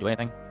 who can't do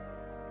anything.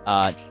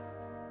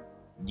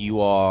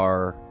 You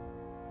are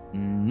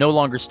no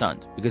longer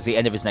stunned, because the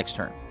end of his next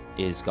turn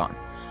is gone.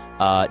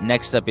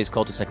 Next up is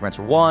Cultist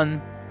Necromancer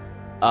 1.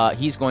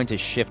 He's going to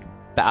shift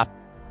back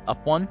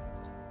up one,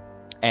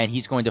 and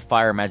he's going to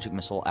fire a magic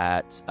missile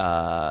at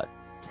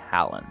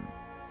Talon.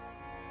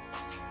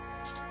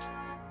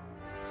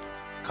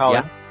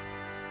 Colin,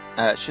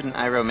 shouldn't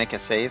Iroh make a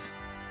save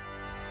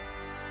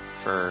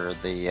for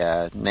the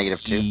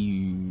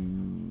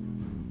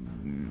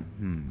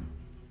 -2?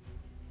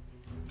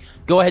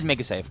 Go ahead and make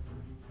a save.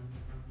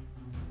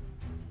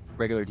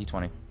 Regular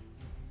D20.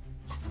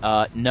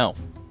 No.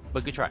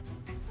 But good try.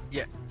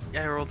 Yeah,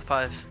 I rolled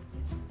 5.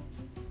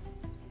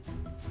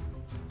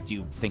 Do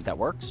you think that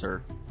works,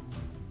 or?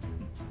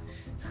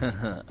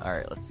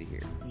 Alright, let's see here.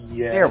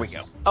 Yes. There we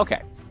go.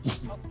 Okay.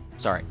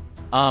 Sorry.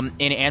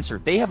 In answer,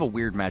 they have a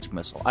weird magic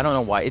missile. I don't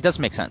know why. It does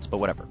make sense, but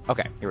whatever.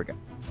 Okay, here we go.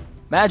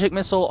 Magic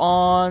missile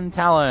on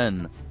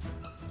Talon.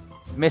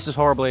 Misses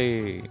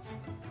horribly.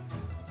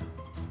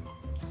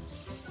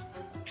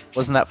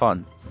 Wasn't that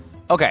fun?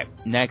 Okay,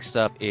 next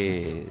up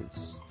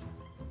is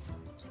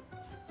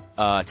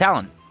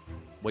Talon.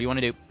 What do you want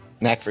to do?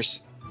 Knack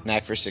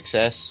for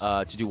success.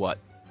 To do what?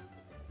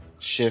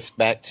 Shift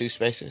back 2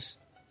 spaces.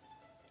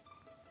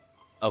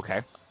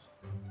 Okay.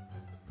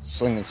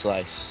 Sling and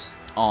slice.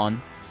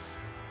 On.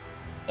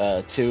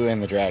 2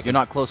 and the dragon. You're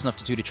not close enough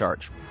to 2 to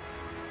charge.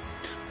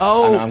 I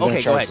Oh, know, I'm gonna okay,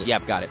 go charge ahead. it.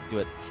 Yep, got it. Do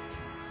it.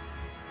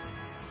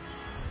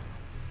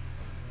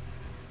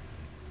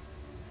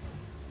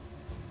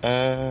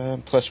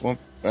 +1.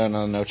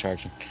 No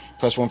charging.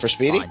 +1 for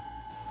speedy. Fine.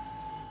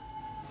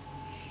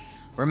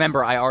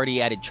 Remember, I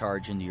already added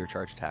charge into your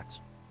charge attacks.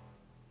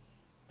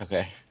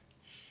 Okay.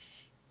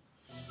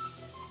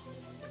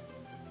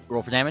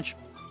 Roll for damage.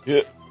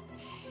 Yeah.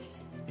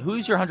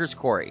 Who's your hunter's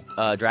quarry?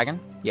 Dragon?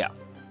 Yeah.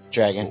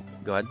 Dragon. Cool.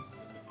 Go ahead.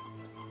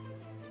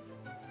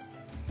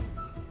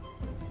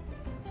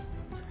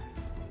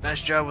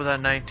 Nice job with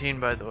that 19,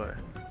 by the way.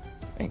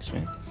 Thanks,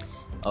 man.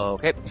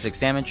 Okay, 6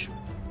 damage.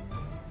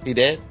 He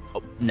dead?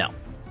 Oh, no.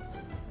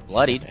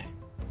 Bloodied. Okay.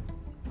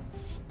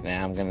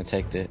 Now I'm gonna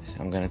take this.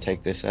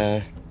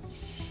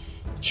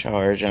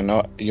 Charge. I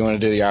know you want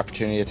to do the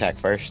opportunity attack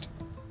first.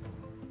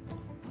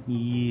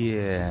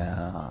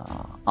 Yeah.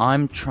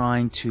 I'm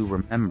trying to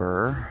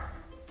remember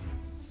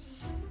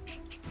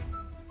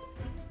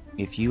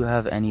if you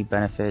have any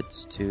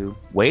benefits to...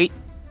 Wait.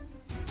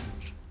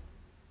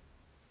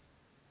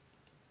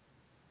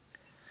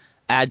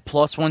 Add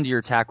 +1 to your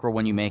attack roll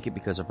when you make it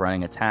because of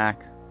running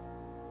attack.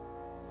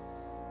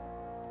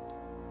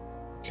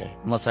 Okay.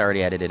 Unless I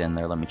already added it in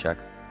there, let me check.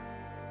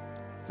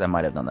 Because I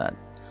might have done that.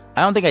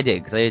 I don't think I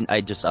did, because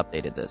I just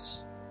updated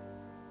this.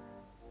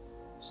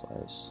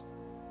 Slice.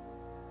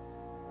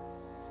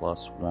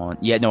 +1.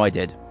 Yeah, no, I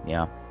did.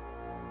 Yeah.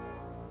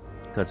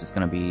 Because it's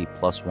going to be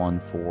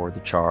 +1 for the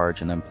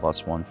charge, and then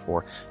 +1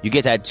 for... You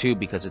get to add 2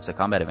 because it's a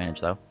combat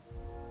advantage, though.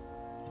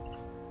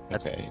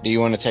 Okay. Do you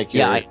want to take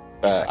your Yeah,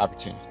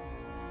 opportunity?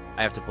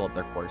 I have to pull up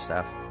their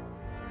quarterstaff.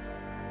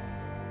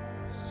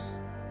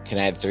 Can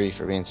I add 3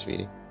 for being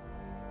speedy?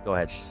 Go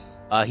ahead.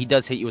 He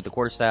does hit you with the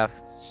quarterstaff.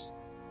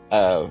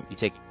 You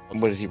take...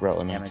 What did he roll?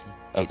 A damage. 19?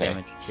 8 Okay.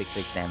 damage. Take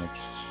 6 damage.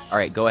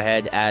 Alright, go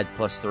ahead. Add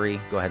 +3.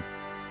 Go ahead.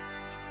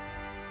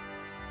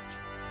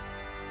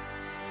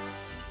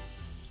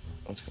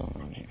 What's going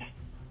on here?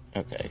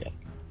 Okay, I got it.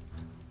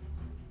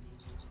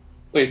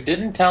 Wait,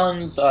 didn't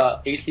Talon's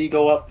AC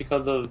go up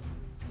because of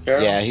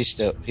Pharaoh? Yeah, he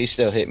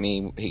still hit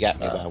me. He got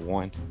me Oh. by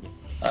 1.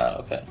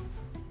 Okay.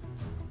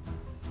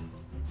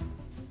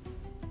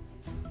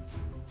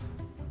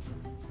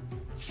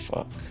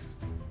 Fuck.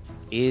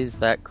 Is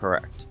that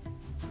correct?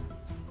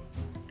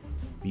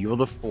 You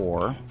rolled a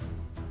 4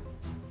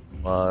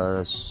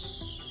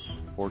 plus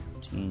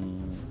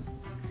 14.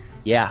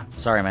 Yeah,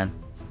 sorry, man.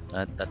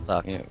 That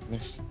sucked.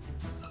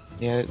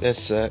 Yeah,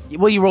 that's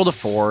Well, you rolled a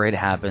 4. It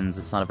happens.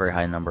 It's not a very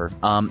high number.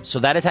 So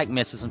that attack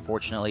misses,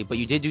 unfortunately, but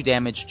you did do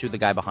damage to the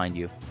guy behind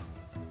you.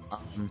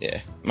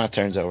 yeah. My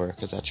turn's over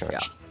because I charged.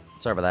 Yeah.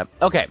 Sorry about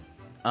that. Okay.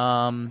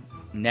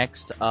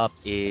 Next up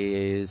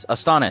is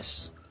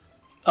Astonis.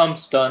 I'm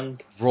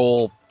stunned.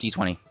 Roll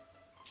d20.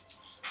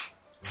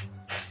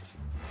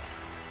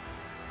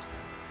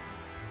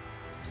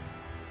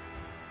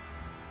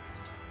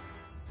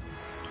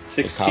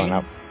 You're calling 16.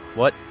 out.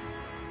 What?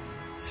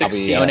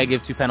 16. Yeah. No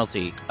negative 2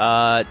 penalty.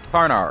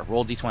 Karnar,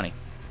 roll d20.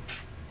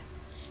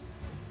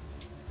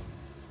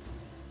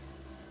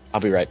 I'll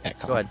be right back.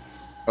 Go Colin. ahead.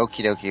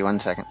 Okie dokie, 1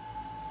 second.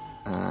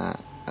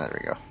 There we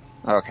go.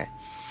 Okay.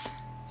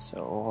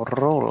 So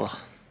roll.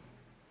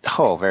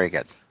 Oh, very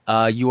good.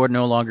 You are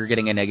no longer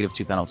getting a negative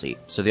 2 penalty.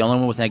 So the only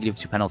one with negative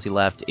 2 penalty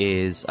left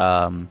is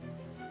Iroh.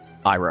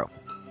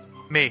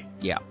 Me.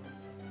 Yeah.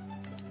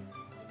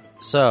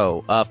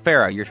 So,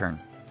 Farah, your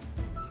turn.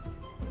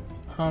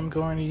 I'm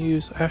going to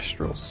use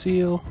Astral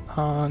Seal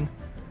on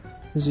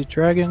the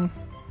dragon.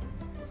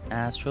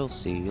 Astral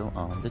Seal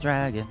on the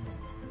dragon.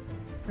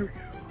 There we go.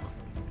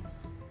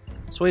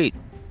 Sweet.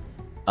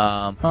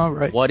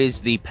 Alright. What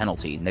is the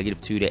penalty? Negative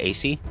 2 to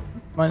AC?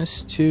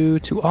 -2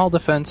 to all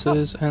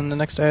defenses, and the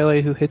next ally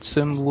who hits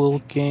him will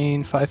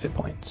gain 5 hit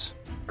points.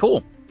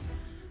 Cool.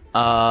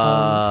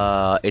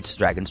 It's the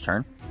dragon's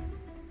turn.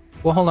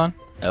 Well, hold on.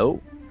 Oh,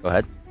 go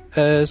ahead.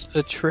 As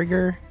a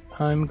trigger,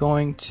 I'm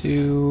going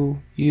to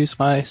use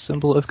my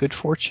Symbol of Good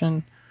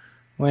Fortune.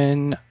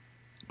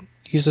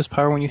 Use this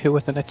power when you hit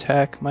with an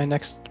attack. My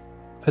next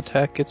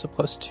attack gets a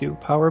 +2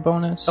 power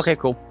bonus. Okay,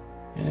 cool.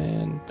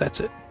 And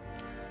that's it.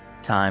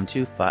 Time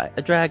to fight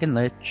a dragon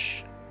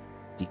lich.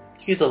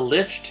 He's a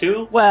lich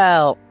too?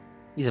 Well,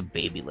 he's a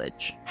baby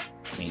lich.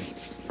 I mean,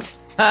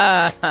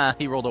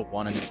 he rolled a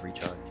 1 in his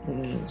recharge.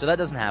 So that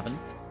doesn't happen.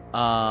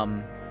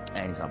 And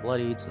he's not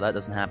bloodied, so that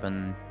doesn't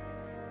happen.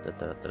 He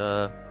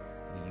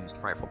used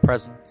Frightful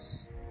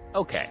Presence.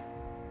 Okay.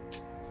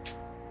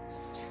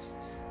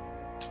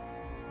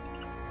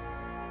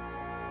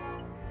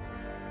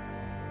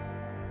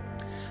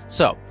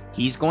 So,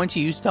 he's going to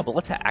use double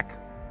attack,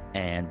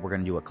 and we're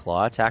going to do a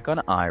claw attack on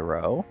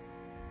Iroh.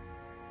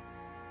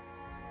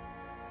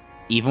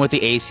 Even with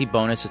the AC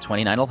bonus of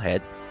 29, it'll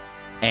hit.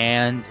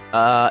 And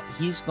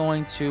he's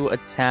going to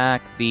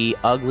attack the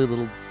ugly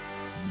little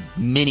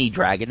mini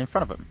dragon in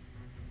front of him.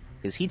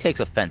 Because he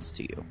takes offense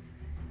to you.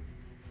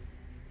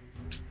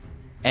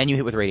 And you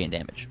hit with radiant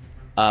damage.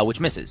 Which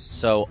misses.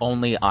 So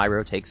only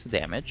Iroh takes the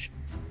damage.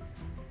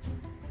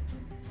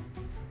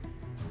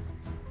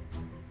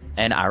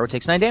 And Iroh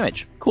takes 9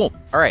 damage. Cool.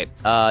 Alright.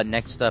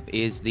 Next up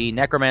is the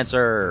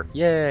Necromancer.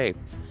 Yay!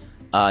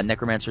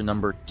 Necromancer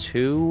number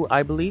 2,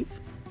 I believe.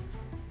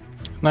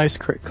 Nice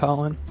crit,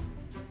 Colin.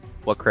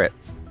 What crit?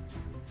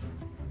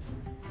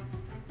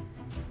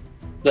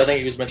 I think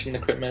he was mentioning the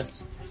crit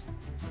miss.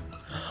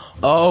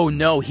 Oh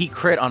no, he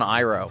crit on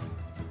Iroh.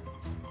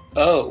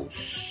 Oh.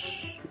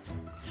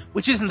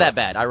 Which isn't that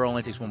bad. Iroh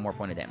only takes 1 more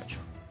point of damage.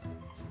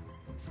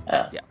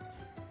 Yeah.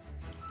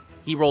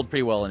 He rolled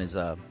pretty well in his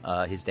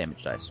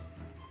damage dice.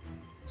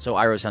 So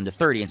Iroh's down to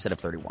 30 instead of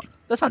 31.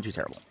 That's not too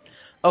terrible.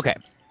 Okay.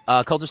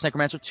 Cultist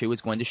Necromancer 2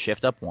 is going to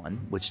shift up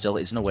 1, which still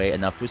isn't a way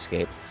enough to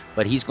escape.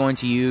 But he's going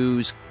to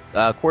use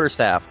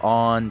Quarterstaff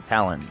on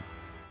Talon.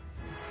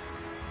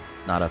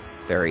 Not a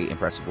very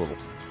impressive little...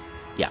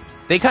 Yeah.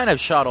 They kind of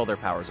shot all their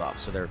powers off,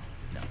 so they're,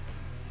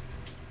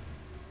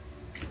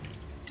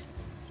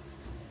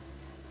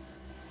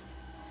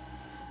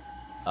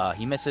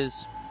 he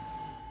misses.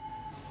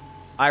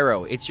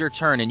 Iroh, it's your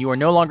turn, and you are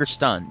no longer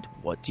stunned.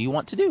 What do you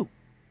want to do?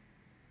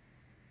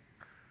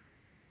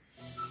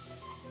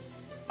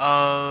 Would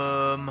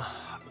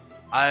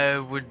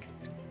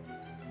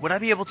I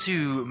be able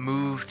to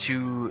move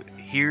to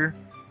here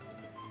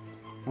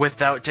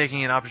without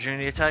taking an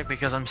opportunity attack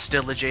because I'm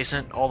still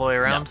adjacent all the way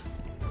around? No.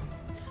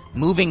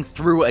 Moving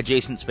through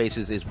adjacent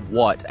spaces is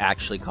what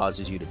actually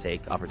causes you to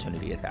take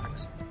opportunity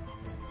attacks.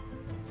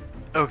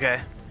 Okay.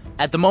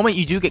 At the moment,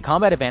 you do get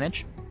combat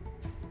advantage.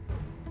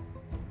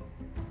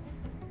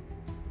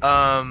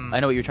 I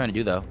know what you're trying to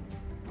do, though.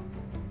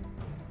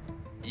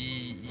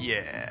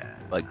 Yeah.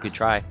 But good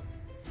try.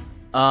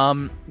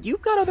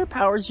 You've got other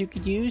powers you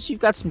could use.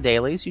 You've got some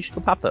dailies. You should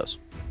go pop those.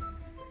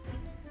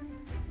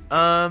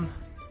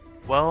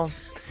 Well,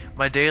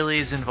 my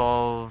dailies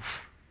involve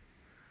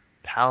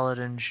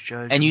Paladin's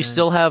Judgment. And you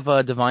still have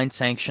a Divine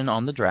Sanction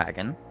on the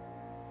dragon.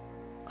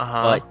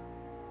 Uh-huh. But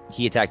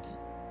he attacked...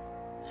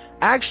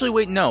 Actually,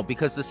 wait, no,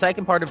 because the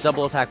second part of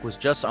double attack was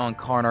just on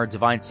Karnar.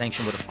 Divine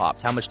Sanction would have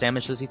popped. How much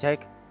damage does he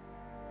take?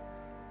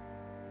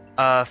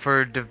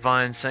 For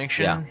Divine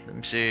Sanction? Yeah. Let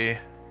me see.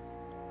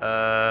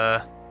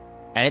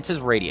 And it says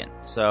Radiant,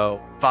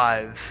 so...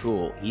 5.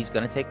 Cool. He's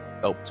gonna take...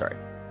 Oh, sorry.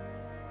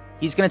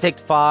 He's gonna take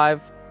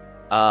 5,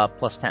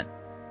 plus 10.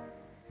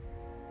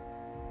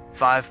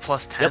 5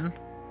 plus 10? Yep.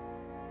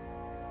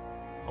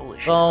 Holy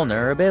shit.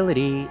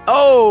 Vulnerability.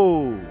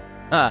 Oh!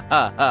 Ha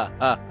ha ha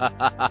ha ha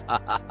ha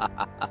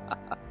ha ha.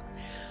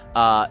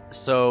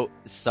 So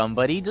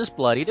somebody just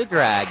bloodied a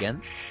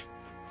dragon.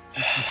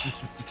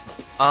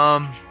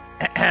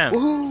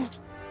 Woohoo!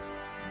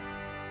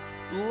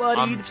 Bloodied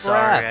I'm breath.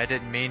 sorry, I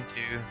didn't mean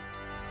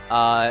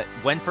to.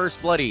 When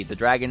first bloodied, the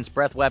dragon's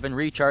breath weapon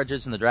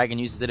recharges and the dragon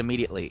uses it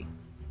immediately.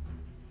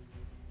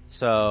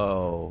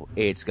 So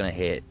it's gonna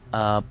hit.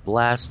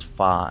 Blast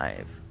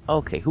 5.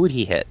 Okay, who would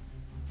he hit?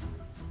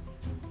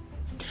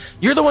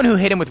 You're the one who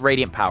hit him with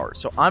radiant power,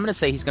 so I'm gonna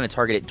say he's gonna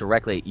target it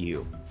directly at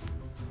you.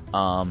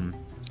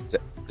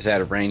 Is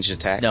that a ranged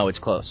attack? No, it's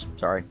close.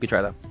 Sorry, you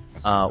try that.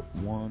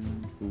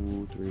 1,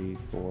 2, 3,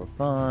 4,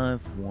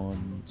 5.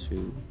 1,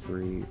 2,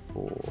 3,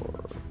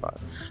 4,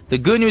 5. The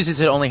good news is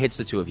it only hits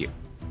the two of you.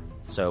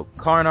 So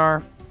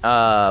Karnar,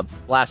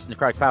 Blast of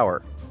Necrotic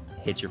Power,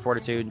 hits your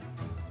Fortitude.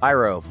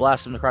 Iroh,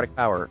 Blast of Necrotic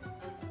Power,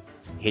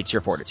 hits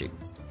your Fortitude.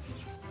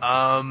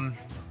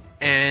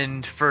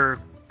 And for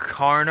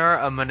Karnar,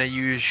 I'm gonna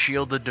use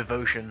Shield of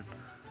Devotion.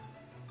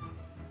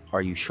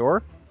 Are you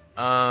sure?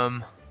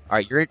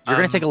 Alright, you're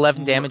gonna take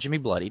 11 damage and be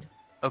bloodied.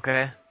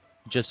 Okay.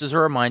 Just as a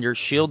reminder,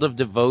 Shield of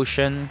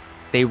Devotion,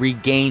 they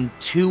regain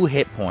 2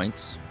 hit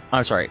points.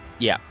 I'm sorry,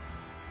 yeah.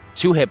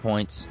 2 hit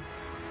points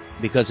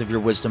because of your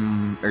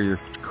Wisdom or your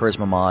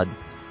Charisma mod.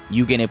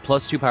 You gain a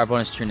 +2 power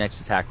bonus to your next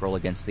attack roll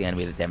against the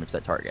enemy that damaged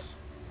that target.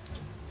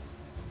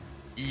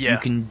 Yeah. You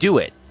can do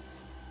it.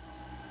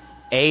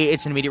 A,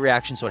 it's an immediate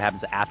reaction, so it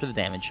happens after the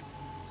damage.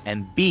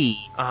 And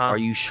B, are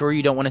you sure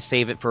you don't want to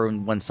save it for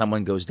when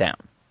someone goes down?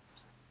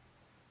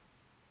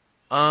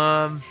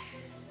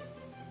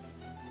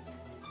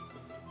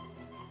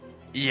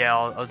 Yeah,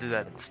 I'll do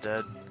that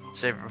instead.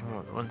 Save it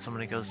when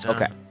somebody goes down.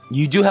 Okay.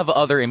 You do have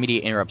other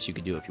immediate interrupts you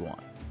could do if you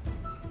want.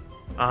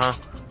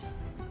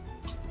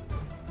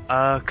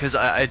 Because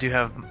I do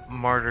have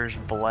Martyr's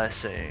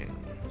Blessing.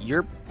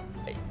 You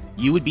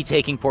would be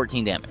taking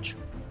 14 damage.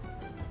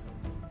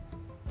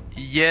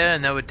 Yeah,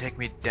 and that would take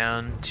me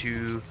down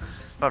to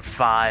about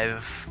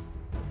 5.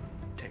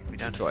 Take me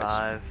down to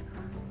 5.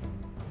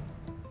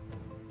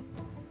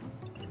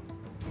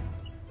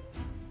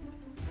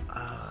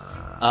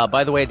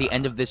 By the way, at the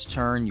end of this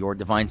turn, your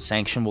Divine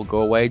Sanction will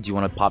go away. Do you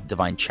want to pop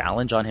Divine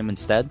Challenge on him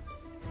instead?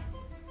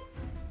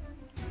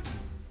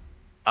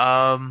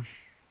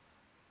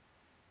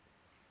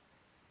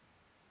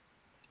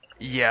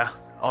 Yeah,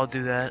 I'll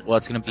do that. Well,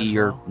 it's going to be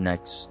your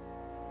next...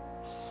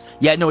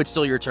 Yeah, no, it's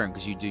still your turn,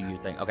 because you do your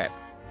thing. Okay,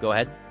 go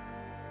ahead.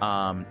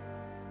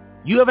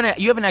 You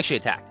haven't actually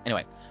attacked.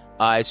 Anyway,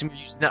 I assume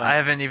you're using... No, I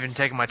haven't even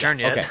taken my turn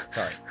yet. Okay,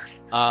 sorry.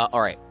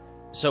 Alright.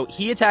 So,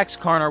 he attacks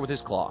Karnar with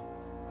his claw.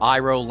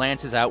 Iroh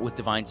lances out with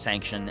Divine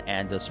Sanction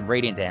and does some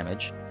radiant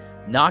damage,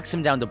 knocks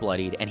him down to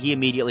bloodied, and he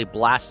immediately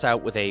blasts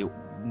out with a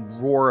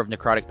roar of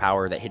necrotic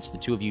power that hits the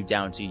two of you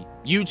down to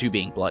you two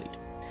being bloodied.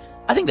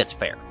 I think that's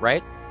fair,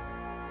 right?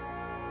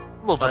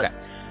 A little bit.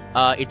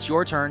 Okay. It's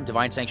your turn.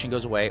 Divine Sanction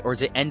goes away, or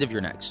is it end of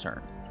your next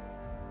turn?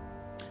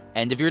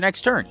 End of your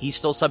next turn. He's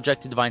still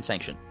subject to Divine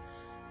Sanction.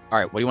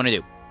 Alright, what do you want to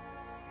do?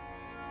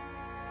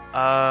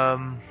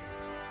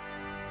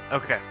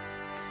 Okay.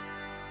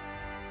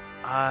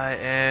 I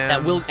am...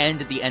 That will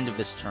end at the end of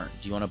this turn.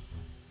 Do you want to...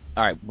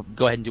 Alright,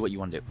 go ahead and do what you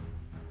want to do.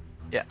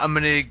 Yeah, I'm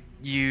gonna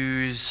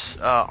use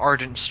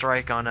Ardent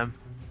Strike on him.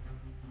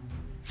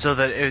 So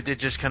that it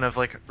just kind of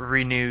like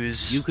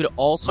renews... You could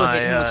also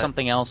hit him with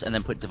something else and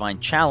then put Divine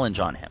Challenge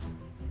on him.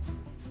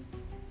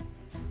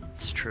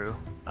 It's true.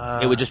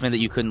 It would just mean that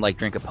you couldn't like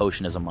drink a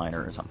potion as a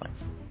minor or something.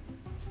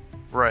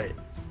 Right.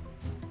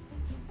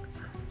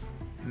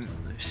 Let me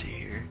see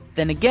here.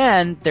 Then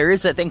again, there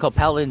is that thing called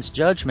Paladin's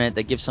Judgment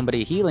that gives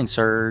somebody a healing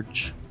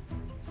surge.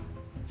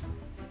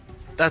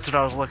 That's what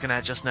I was looking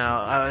at just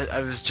now.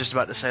 I was just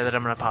about to say that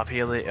I'm gonna pop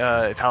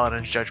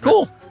Paladin's Judgment.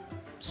 Cool!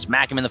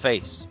 Smack him in the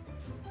face.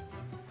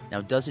 Now,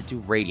 does it do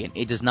Radiant?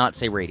 It does not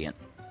say Radiant.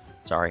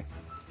 Sorry.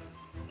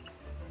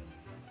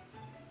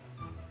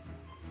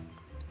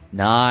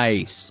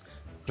 Nice.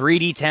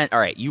 3d10.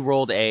 Alright, you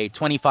rolled a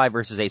 25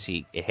 versus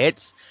AC. It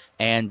hits,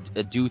 and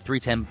do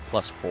 3d10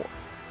 plus 4.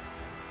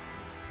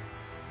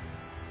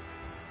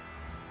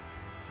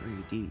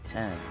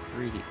 3d10.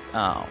 3d...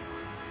 Oh.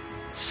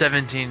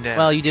 17 damage.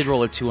 Well, you did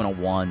roll a 2 and a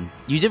 1.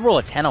 You did roll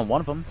a 10 on one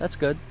of them. That's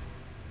good.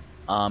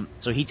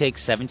 So he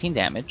takes 17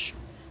 damage.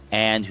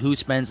 And who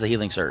spends the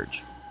healing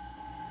surge?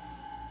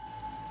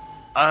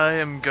 I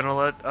am gonna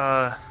let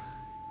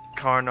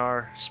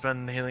Karnar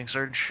spend the healing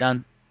surge.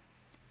 Done.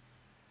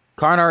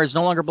 Karnar is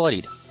no longer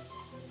bloodied.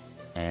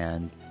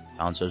 And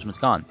Paladin's Judgment's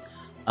gone.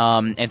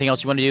 Anything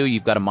else you want to do?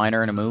 You've got a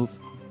minor and a move.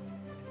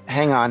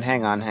 Hang on.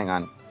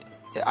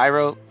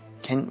 Iroh,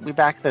 can we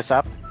back this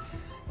up?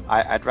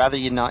 I'd rather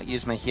you not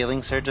use my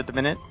healing surge at the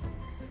minute.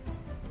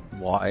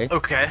 Why?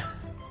 Okay.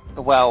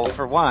 Well,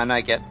 for one,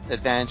 I get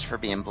advantage for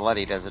being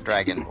bloodied as a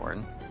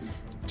Dragonborn.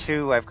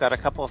 2, I've got a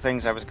couple of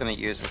things I was going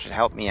to use which would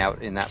help me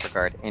out in that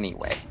regard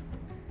anyway.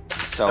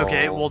 So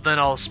Okay, well then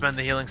I'll spend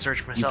the healing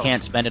surge myself. You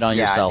can't spend it on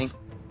yourself.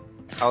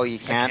 Oh, you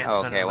can't? can't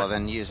spend Okay, it well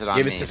myself. then use it on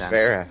Give me it to then.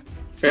 Farah.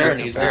 Farah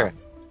needs it.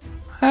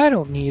 I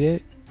don't need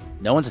it.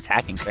 No one's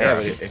attacking Yeah,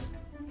 Farah. but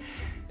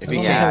if he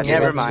Yeah, had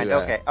Never to, mind.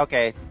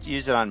 Okay,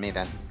 use it on me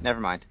then. Never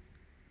mind.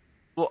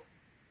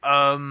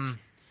 Um.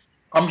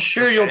 I'm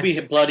sure you'll be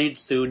bloodied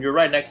soon. You're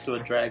right next to a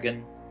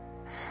dragon.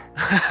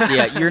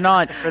 Yeah, you're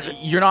not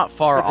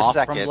far for the off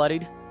second. from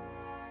bloodied.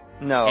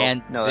 No,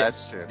 And no,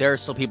 that's true. There are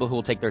still people who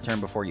will take their turn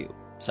before you.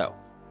 So,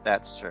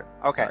 That's true.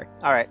 Okay, Sorry.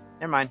 all right,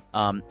 never mind.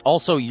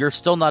 also, you're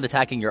still not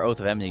attacking your Oath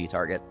of Enmity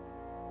target.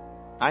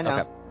 I know.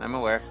 Okay. I'm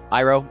aware.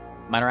 Iroh,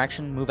 minor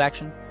action, move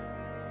action.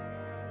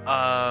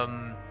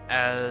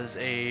 As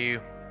a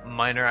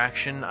minor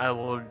action, I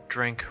will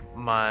drink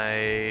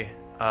my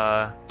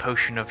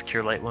potion of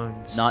cure light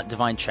wounds. Not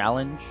divine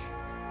challenge.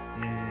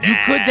 Nah. You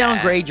could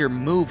downgrade your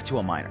move to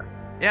a minor.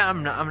 Yeah,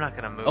 I'm not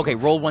gonna move. Okay,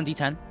 roll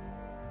 1d10.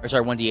 Or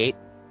sorry, 1d8.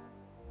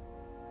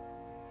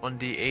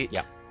 1d8.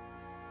 Yeah.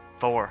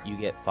 4. You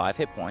get 5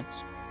 hit points,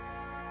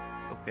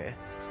 Okay.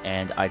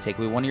 and I take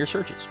away one of your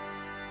surges.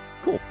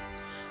 Cool.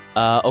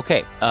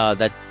 Okay.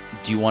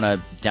 Do you want to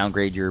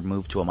downgrade your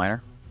move to a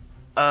minor?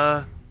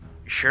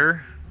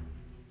 Sure.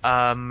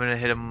 I'm gonna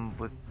hit him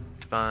with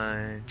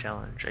divine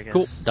challenge, I guess.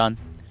 Cool. Done.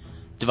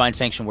 Divine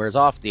sanction wears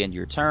off at the end of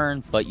your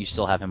turn, but you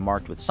still have him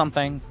marked with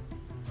something.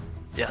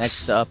 Yes.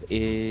 Next up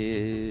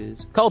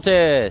is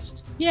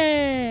cultist.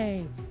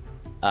 Yay!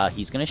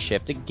 He's gonna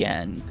shift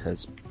again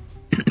because.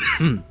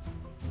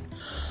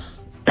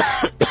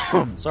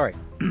 Sorry.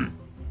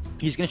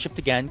 He's gonna shift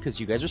again because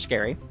you guys are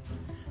scary,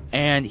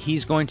 and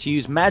he's going to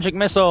use magic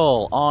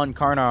missile on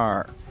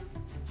Karnar.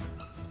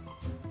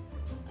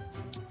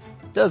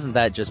 Doesn't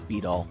that just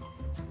beat all?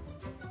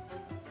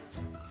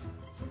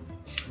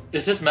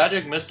 Is his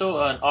magic missile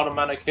an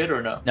automatic hit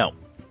or no? No.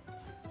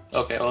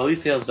 Okay, well at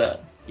least he has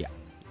that.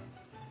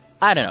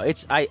 I don't know.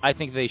 I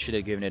think they should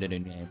have given it a new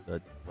name,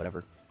 but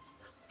whatever.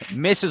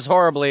 Misses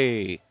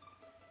horribly.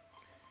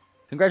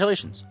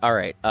 Congratulations. All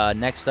right.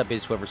 Next up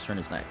is whoever's turn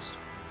is next.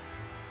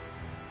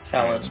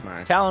 Talon. That's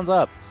mine. Talon's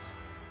up.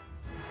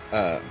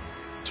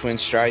 Twin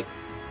strike,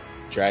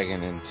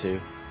 dragon, and 2.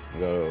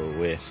 Go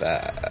with.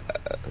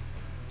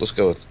 Let's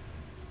go with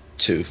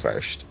 2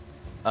 first.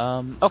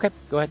 Okay.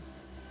 Go ahead.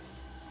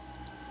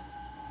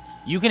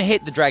 You can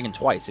hit the dragon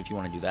twice if you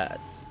want to do that.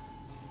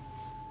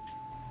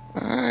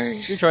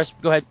 Your choice.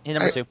 Go ahead. Hit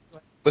number 2.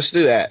 Let's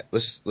do that.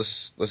 Let's do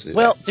that.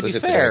 Well, to be Let's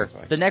hit the fair, dragon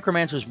twice. the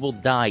necromancers will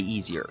die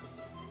easier.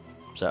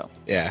 So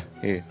Yeah,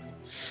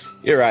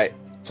 you're right.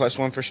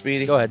 +1 for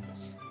speedy. go ahead.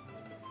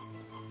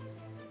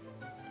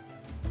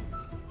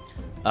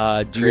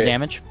 Do your Crit.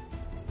 damage.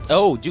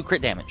 Oh, do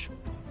crit damage.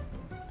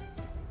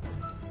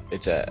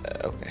 It's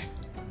okay.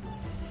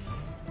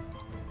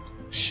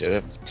 Should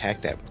have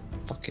attacked that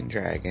fucking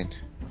dragon.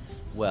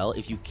 Well,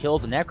 if you kill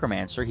the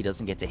necromancer, he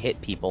doesn't get to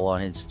hit people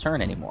on his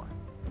turn anymore.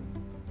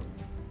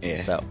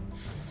 Yeah.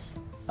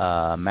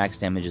 So, max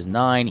damage is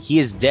 9. He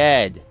is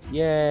dead.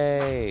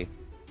 Yay!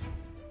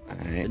 All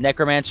The right.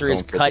 necromancer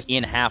is Going for cut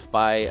in half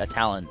by a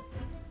talon.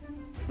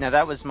 Now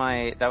that was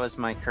my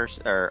curse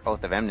or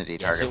oath of enmity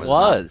Yes, target. it not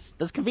was.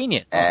 That's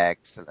convenient.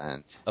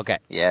 Excellent. Okay,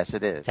 Yes,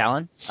 it is.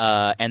 Talon.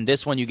 And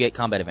this one you get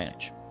combat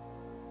advantage.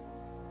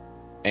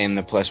 And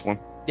the +1.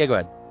 Yeah, go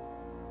ahead.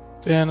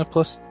 And a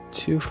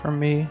 +2 from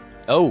me.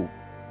 Oh,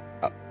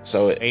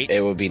 So Eight.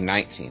 it would be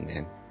 19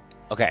 then.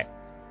 okay.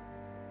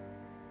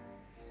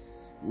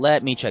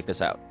 Let me check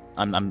this out.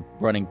 I'm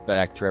running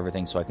back through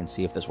everything so I can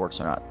see if this works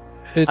or not.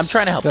 It's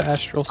trying to help the you.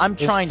 astral. I'm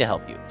sphere. trying to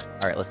help you.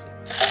 All right, let's see.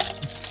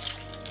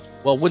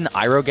 Well, wouldn't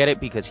Iroh get it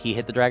because he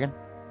hit the dragon?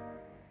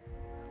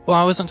 Well,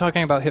 I wasn't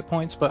talking about hit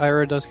points, but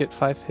Ira does get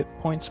 5 hit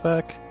points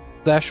back.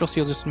 The astral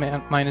seal just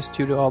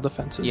 -2 to all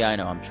defenses. Yeah, I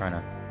know. I'm trying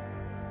to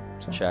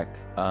So- check.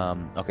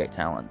 Okay,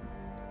 Talon.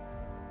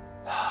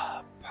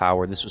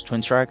 Power. This was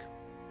Twin Strike?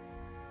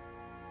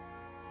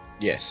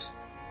 Yes.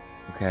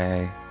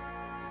 Okay.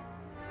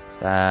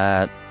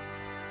 That.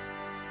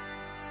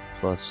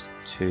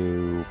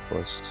 +2,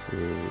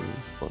 +2,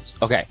 plus.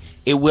 Okay,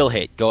 it will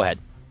hit. Go ahead.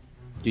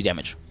 Do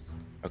damage.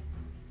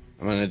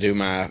 I'm gonna do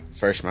my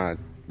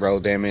roll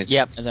damage.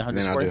 Yep, and then 100 and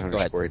then I'll square. do Go 100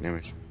 ahead. square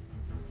damage.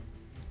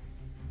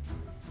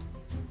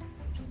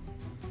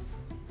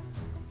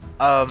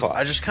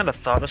 I just kind of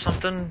thought of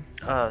something.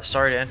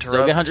 Sorry to interrupt.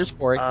 Still get 100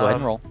 score. Go ahead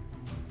and roll.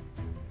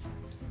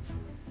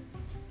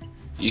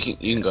 You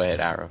can go ahead,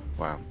 Arrow.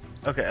 Wow.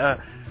 Okay,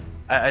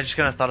 I just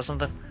kind of thought of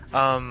something.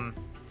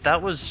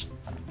 That was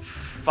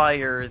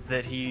fire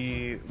that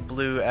he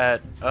blew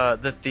at,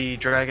 that the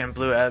dragon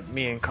blew at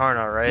me and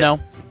Karna, right? No.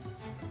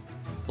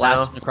 Blast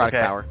No? of necrotic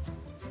Okay. power.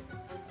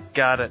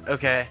 Got it,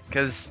 okay,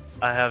 because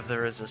I have the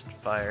resist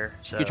fire,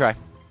 so... You try.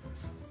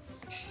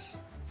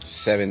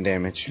 7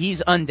 damage.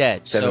 He's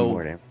undead, 7 so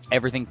more damage.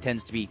 everything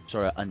tends to be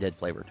sort of undead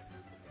flavored.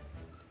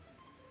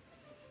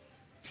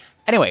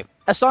 Anyway,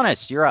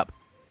 Astonis, you're up.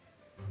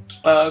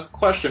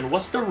 Question: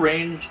 what's the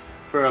range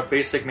for a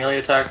basic melee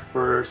attack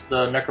for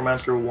the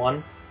Necromancer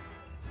 1?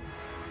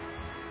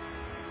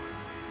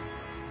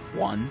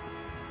 1.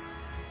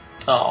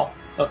 Oh,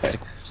 okay. It's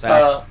a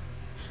stat.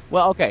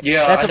 Uh, okay.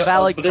 yeah, That's I a know,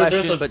 valid but there's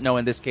question, a- but no,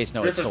 in this case,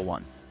 no, it's there's a- still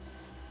 1.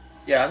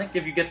 yeah, I think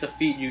if you get the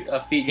feat, you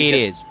It get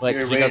is, but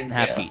your he doesn't range,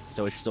 have yeah. feet,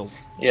 so it's still...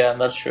 Yeah,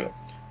 that's true.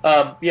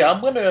 Yeah, I'm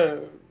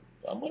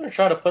gonna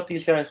try to put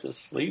these guys to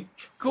sleep.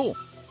 Cool.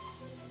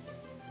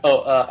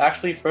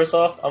 Actually, first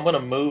off, I'm gonna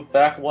move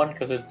back one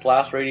because its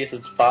blast radius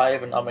is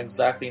 5, and I'm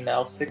exactly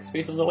now 6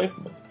 spaces away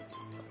from it.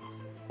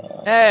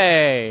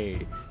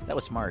 Hey, that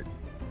was smart.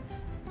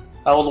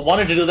 I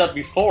wanted to do that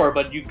before,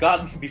 but you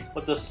got me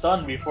with the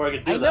stun before I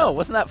could do that. I know,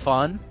 wasn't that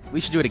fun? We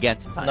should do it again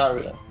sometime. Not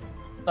really.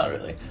 Not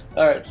really.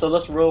 Alright, so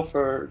let's roll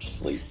for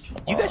sleep.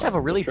 You guys have a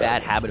really bad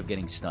Dragon. habit of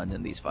getting stunned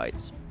in these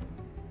fights.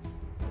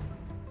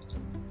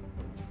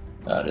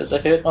 That is a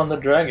hit on the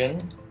dragon.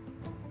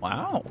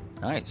 Wow,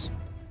 nice.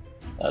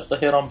 That's the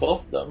hit on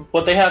both of them.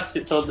 But they have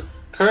to, so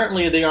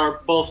currently they are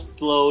both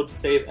slowed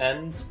save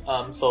ends.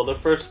 So the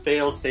first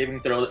failed saving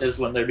throw is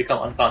when they become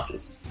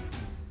unconscious.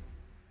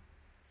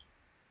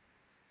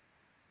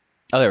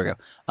 Oh, there we go.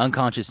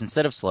 Unconscious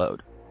instead of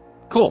slowed.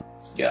 Cool.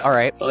 Yeah. All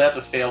right. So they have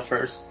to fail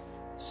first.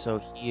 So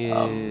he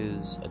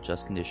is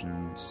adjust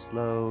conditions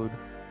slowed.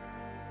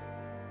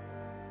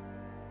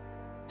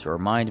 To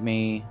remind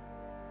me.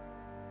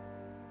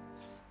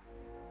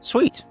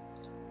 Sweet.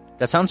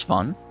 That sounds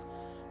fun.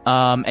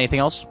 Anything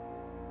else?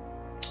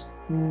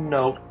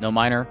 No, No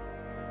minor?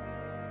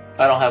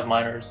 I don't have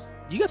minors.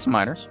 You got some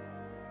minors.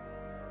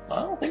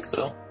 I don't think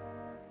so.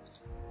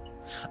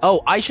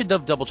 Oh, I should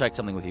double check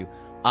something with you.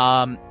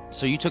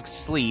 So you took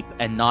sleep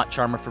and not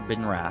Charm of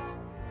Forbidden Wrath.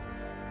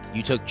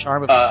 You took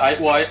Charm of...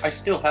 I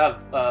still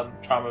have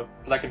Charm of,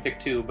 because I can pick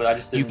 2, but I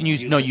just didn't you can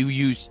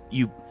use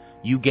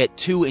you get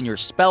 2 in your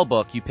spell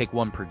book. You pick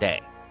 1 per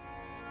day.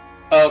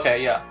 Oh,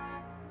 okay, yeah.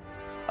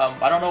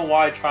 I don't know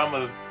why Charm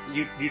of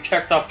you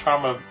checked off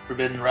Charm of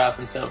Forbidden Wrath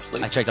instead of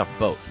Sleep. I checked off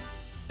both,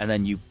 and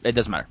then it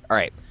doesn't matter. All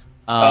right.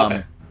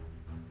 Okay.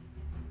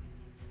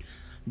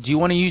 Do you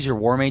want to use your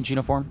War Mage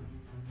uniform?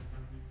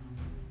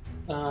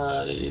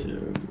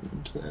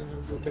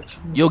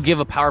 You'll give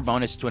a power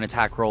bonus to an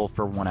attack roll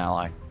for 1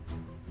 ally.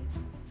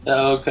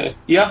 Okay.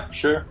 Yeah,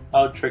 sure.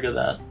 I'll trigger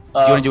that. Do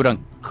you want to do it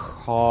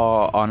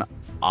on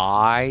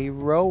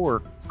Iroh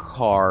or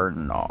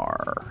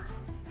Karnar?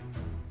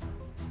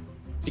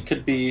 It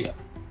could be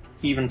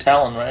even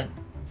Talon, right?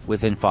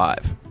 Within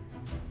 5.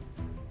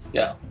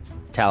 Yeah.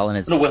 Talon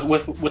is... No,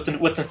 within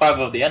 5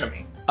 of the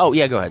enemy. Oh,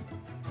 yeah, go ahead.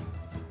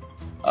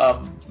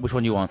 Um. Which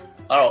one do you want?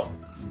 Oh,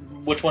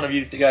 which one of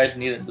you guys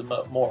needed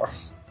more?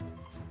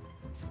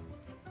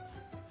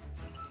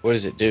 What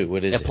does it do?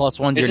 What is Yeah, it?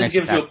 +1 to It your just next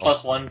gives you a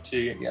attack roll. +1 to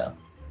yeah.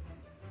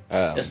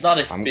 It's not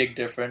a big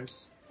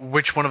difference.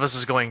 Which one of us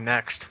is going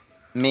next?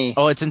 Me.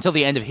 Oh, it's until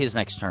the end of his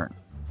next turn.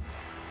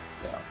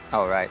 Yeah.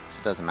 Oh, right. So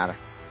it doesn't matter.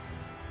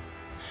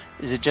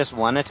 Is it just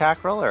one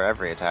attack roll or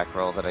every attack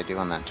roll that I do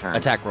on that turn?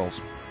 Attack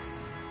rolls.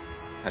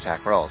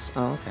 Attack rolls.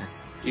 Oh, okay.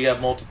 Do you have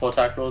multiple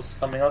attack rolls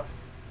coming up?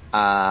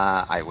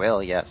 I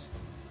will, yes.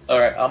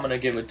 Alright, I'm gonna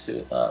give it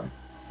to I'm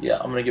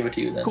gonna give it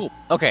to you then. Cool.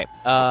 Okay.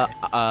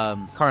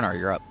 Karnar,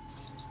 you're up.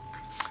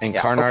 And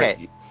Yeah, Karnar,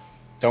 okay.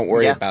 don't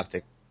worry Yeah. about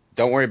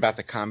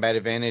the combat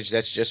advantage.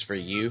 That's just for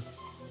you.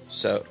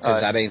 So,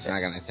 because Zadane's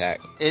not going to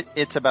attack.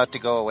 It's about to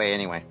go away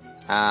anyway.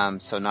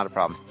 So not a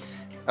problem.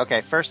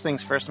 Okay, first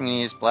things first, I'm going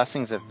to use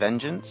Blessings of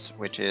Vengeance,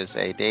 which is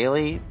a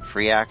daily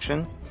free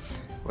action,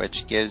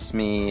 which gives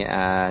me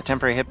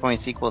temporary hit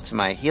points equal to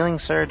my healing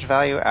surge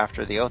value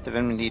after the Oath of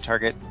Enmity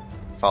target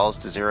falls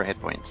to 0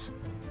 hit points.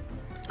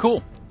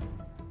 Cool.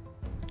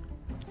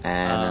 And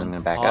then I'm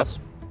going to back pause.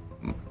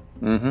 up.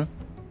 Mm-hmm.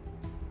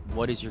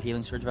 What is your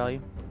healing surge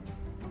value?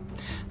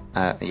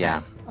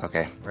 Yeah,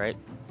 okay. Right?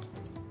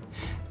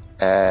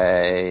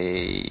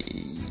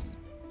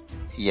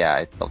 Yeah,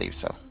 I believe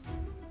so.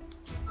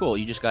 Cool.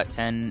 You just got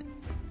 10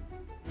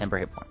 per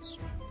hit points.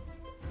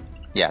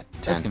 Yeah, 10.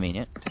 That's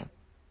convenient.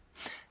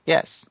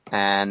 Yes,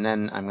 and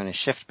then I'm going to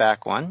shift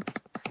back 1.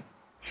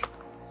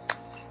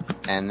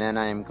 And then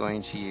I'm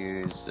going to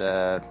use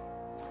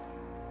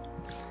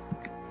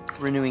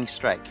Renewing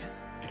Strike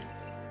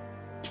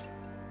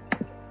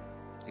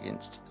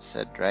against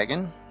said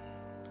dragon.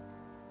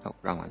 Oh,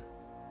 wrong one.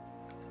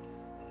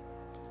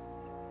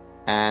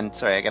 And,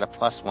 sorry, I got a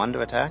 +1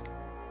 to attack.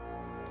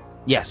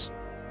 Yes.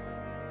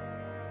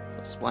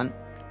 +1.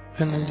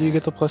 And then do you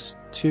get the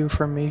 +2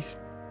 from me?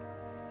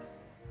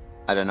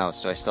 I don't know,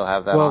 so I still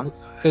have that Well, on?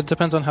 it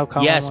depends on how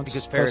Colin Yes, wants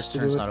because us Farrah's to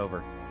turn's do not it.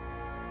 over.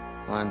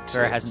 1, 2,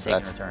 Farrah hasn't so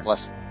taken that's her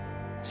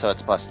turn. so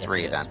it's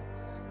 +3 Yes, it then.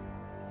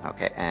 is.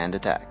 Okay, and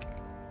attack.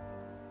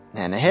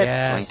 And a hit,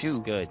 Yes. 22.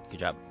 Good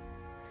job.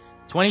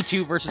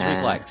 22 versus And-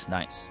 reflex.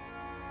 Nice.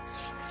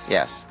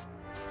 Yes.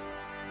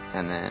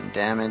 And then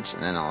damage,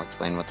 and then I'll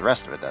explain what the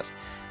rest of it does.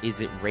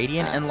 Is it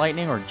radiant and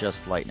lightning or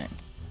just lightning?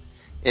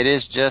 It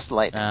is just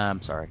lightning.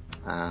 I'm sorry.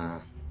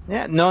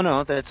 Yeah,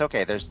 no, that's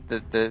okay. There's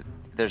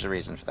there's a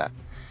reason for that.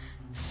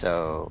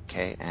 So,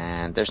 okay,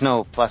 and there's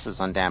no pluses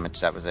on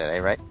damage. That was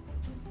it, right?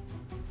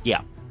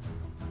 Yeah.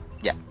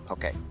 Yeah,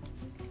 okay.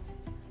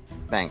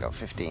 Bango,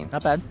 15.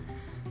 Not bad.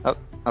 Oh,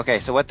 okay,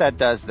 so what that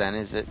does then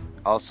is it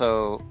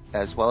also,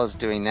 as well as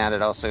doing that,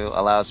 it also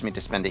allows me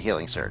to spend a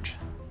healing surge.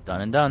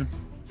 Done and done.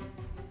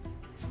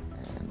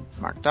 And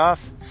marked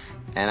off.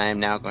 And I am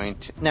now going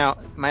to... Now,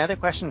 my other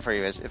question for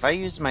you is, if I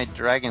use my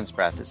Dragon's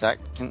Breath, is that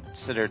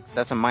considered...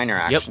 That's a minor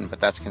action, but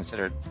that's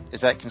considered...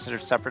 Is that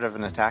considered separate of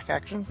an attack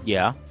action?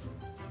 Yeah.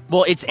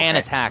 Well, it's an Okay,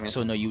 attack, I mean-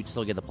 so no, you would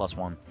still get the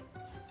 +1.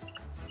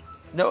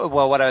 No,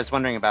 well, what I was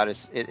wondering about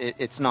is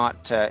it's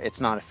not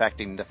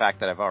affecting the fact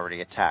that I've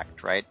already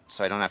attacked, right?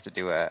 So I don't have to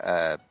do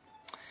a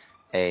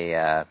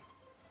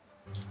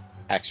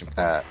Action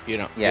point. You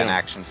don't. yeah, you an don't-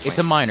 action point. It's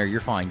a minor.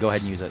 You're fine. Go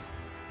ahead and use it.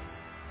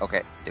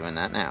 Okay, doing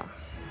that now.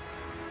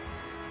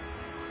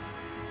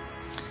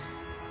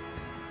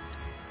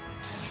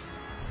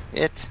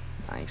 Hit.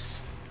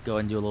 Nice. Go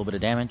ahead and do a little bit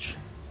of damage.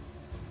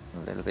 A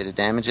little bit of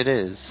damage it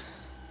is.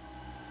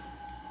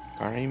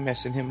 Are you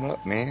messing him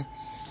up, man?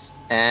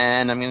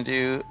 And I'm going to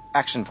do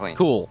action point.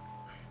 Cool.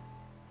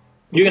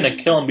 You're gonna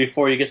kill him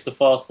before he gets to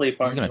fall asleep,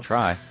 He's aren't gonna you?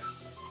 try.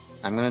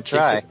 I'm going to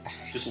try.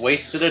 Just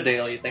wasted a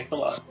daily. Thanks a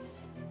lot.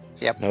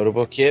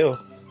 Notable kill.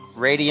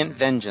 Radiant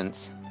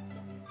Vengeance.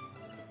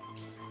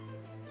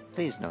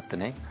 Please note the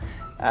name.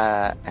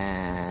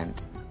 And,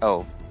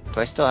 oh, do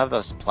I still have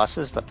those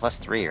pluses? The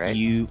 +3,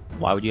 right?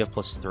 Why would you have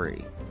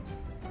 +3?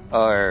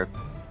 Or,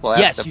 well,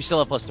 Yes, you still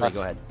have +3. plus-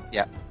 Go ahead.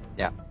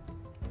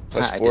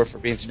 Plus I 4 did- for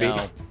being speedy.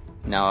 No,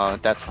 No,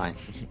 that's fine.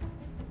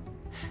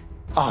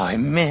 Oh, I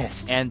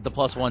missed. and the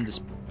 +1 to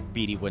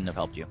speedy wouldn't have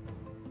helped you.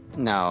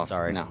 No,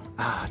 Sorry. No.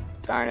 Ah,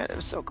 darn it, it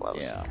was so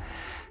close. Yeah.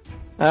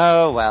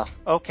 Oh, well.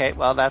 Okay,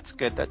 well, that's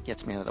good. That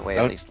gets me out of the way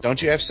at least.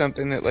 Don't you have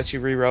something that lets you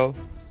reroll?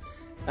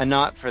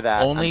 Not for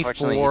that. Only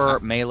Unfortunately, he's for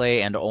not-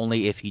 melee, and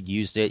only if he'd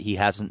used it. He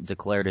hasn't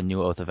declared a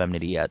new Oath of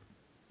Enmity yet.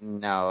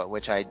 No,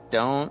 which I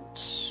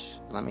don't.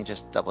 Let me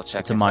just double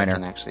check. It's a if minor. I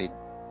can actually.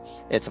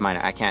 It's a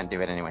minor. I can't do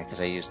it anyway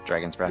because I used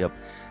Dragon's Breath. Yep.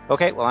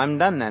 Okay, well, I'm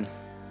done then.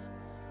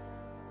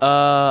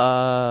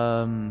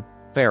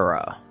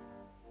 Farah.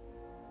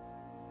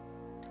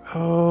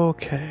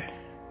 Okay.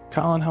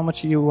 Colin, how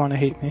much do you want to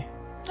hate me?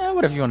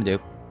 Whatever you want to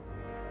do.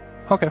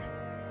 Okay.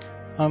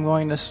 I'm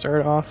going to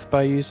start off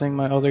by using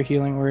my other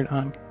healing word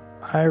on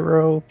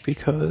Iroh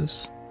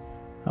because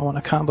I want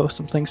to combo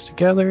some things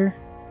together.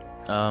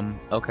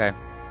 Okay.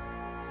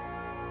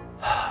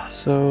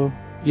 So,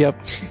 yep.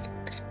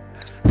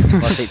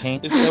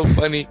 +18. It's so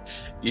funny.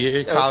 You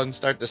hear Colin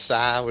start to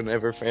sigh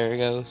whenever Farrah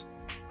goes.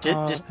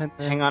 Just and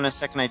then- hang on a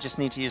second. I just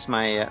need to use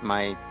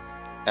my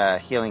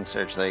healing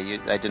surge that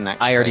I didn't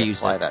actually I already used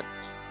apply it. that.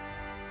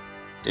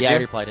 Did Yeah, I you?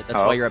 already applied it. That's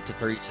Oh. why you're up to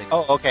 36.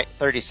 Oh, okay.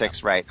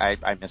 36, right. I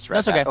misread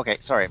That's that. okay. Okay,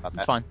 sorry about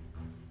That's that. fine.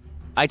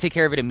 I take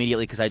care of it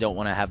immediately because I don't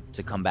want to have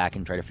to come back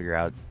and try to figure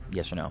out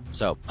yes or no.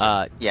 So,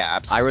 Yeah,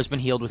 absolutely. Iroh's been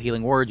healed with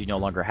Healing Word. You no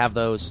longer have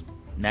those.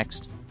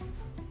 Next.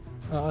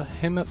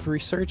 Hymn of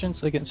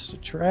Resurgence against a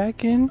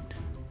dragon.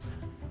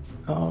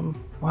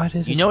 Why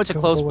did You it know it's a go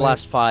close away?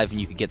 blast 5, and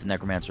you could get the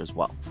Necromancer as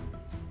well.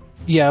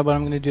 Yeah, but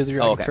I'm going to do the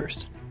dragon okay.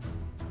 first.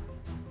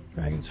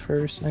 Dragons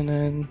first, and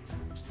then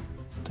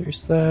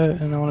there's that,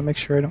 and I want to make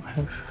sure I don't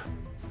have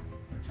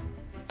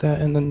that,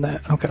 and then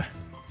that. Okay.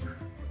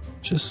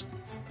 Just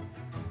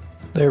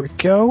there we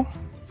go.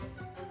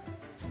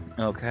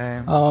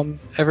 Okay.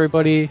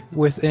 Everybody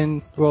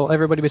within, well,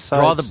 everybody besides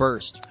Draw the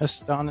burst.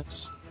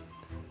 Astonis.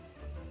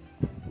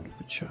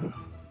 Which,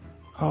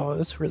 oh,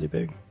 that's really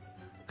big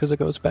because it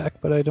goes back,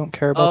 but I don't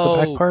care about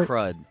the back part.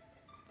 Crud.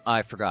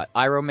 I forgot.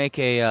 Iroh, make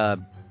a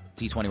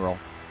D20 roll.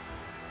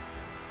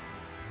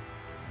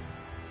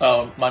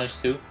 Oh,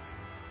 -2.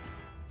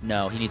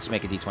 No, he needs to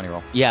make a D20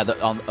 roll. Yeah,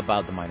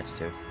 about the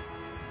 -2.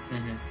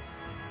 Mm-hmm.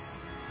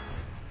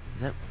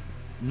 Is that?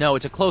 No,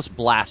 it's a close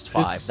blast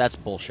 5. It's- That's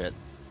bullshit.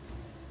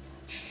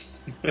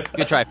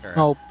 Good try, Farrah.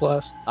 Oh,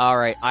 blast. All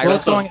right, Well, Iroh.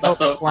 it's going out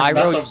that's a- before me. Iroh,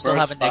 that's a you still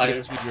have a burst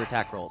 -2 5. to your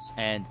attack rolls.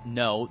 And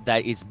no,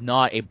 that is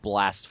not a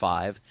blast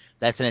 5.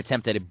 That's an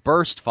attempt at a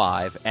burst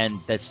 5, and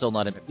that's still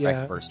not an effect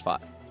Yeah. burst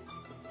 5.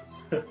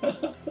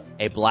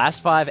 A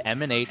blast 5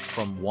 emanates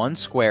from one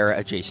square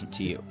adjacent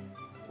to you.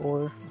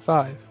 4,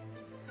 5.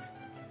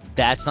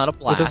 That's not a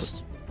It doesn't-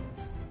 blast.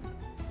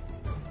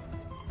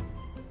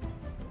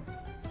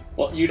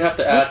 Well, you'd have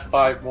to add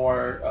 5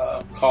 more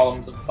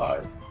columns of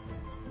 5.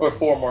 Or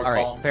 4 more All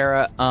right, columns.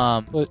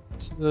 Farrah, But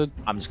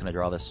I'm just going to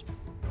draw this.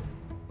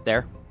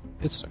 There?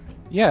 it's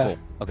yeah. Cool.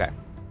 Okay,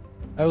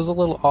 I was a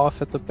little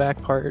off at the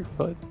back part,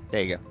 but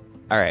there you go.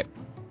 All right.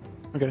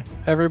 okay.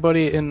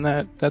 Everybody in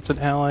that's an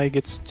ally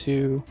gets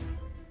to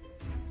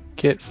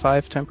get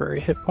 5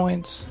 temporary hit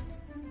points.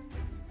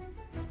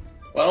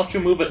 Why don't you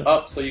move it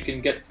up so you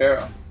can get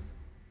Pharaoh?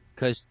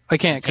 Because I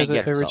can't because get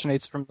it himself.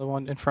 originates from the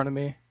one in front of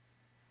me,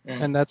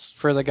 Mm. and that's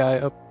for the guy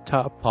up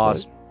top.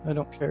 Pause. but I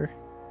don't care.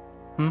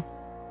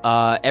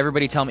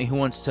 Everybody tell me who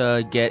wants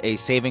to get a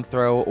saving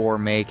throw or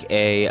make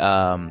a,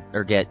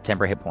 or get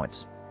temporary hit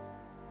points.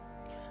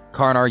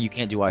 Karnar, you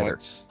can't do either.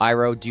 Points.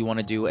 Iroh, do you want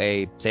to do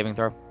a saving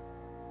throw?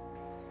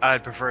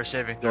 I'd prefer a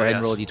saving Go throw. ahead yes.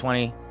 and roll a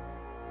d20.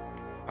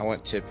 I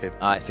want tip hip.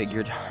 I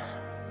figured.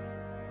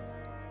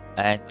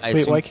 And I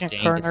Wait, assume why can't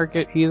Dane Karnar gets-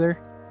 get either?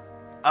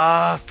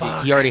 Ah,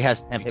 fuck. He already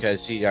has 10 hit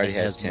Because points. he already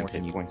and has more 10 than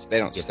hit you points. They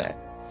don't give stat.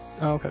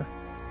 Oh, okay.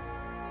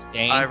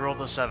 Dane? I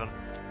rolled a 7.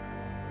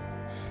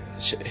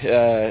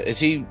 Is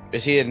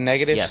he a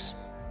negative? Yes.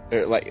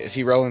 Or like is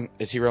he rolling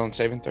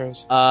saving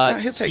throws? No,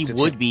 he'll take He the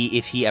would 10. be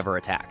if he ever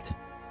attacked.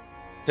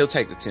 He'll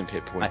take the 10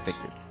 hit points. I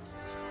figured.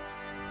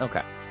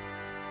 Okay.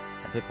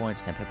 10 hit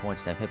points, 10 hit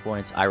points, 10 hit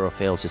points. Iroh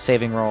fails his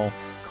saving roll.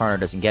 Karna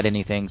doesn't get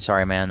anything.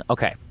 Sorry, man.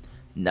 Okay.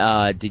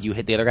 Did you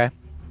hit the other guy?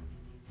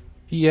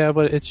 Yeah,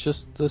 but it's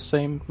just the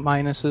same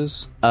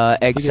minuses.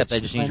 Except gets I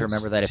just need to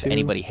remember that if -2.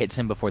 anybody hits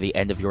him before the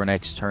end of your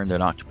next turn, they're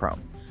knocked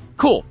prone.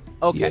 Cool.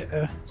 Okay.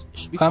 Yeah.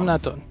 Should be I'm fine.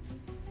 not done.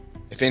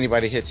 If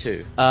anybody hits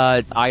who?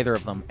 Either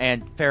of them.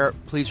 And Farrah,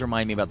 please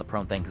remind me about the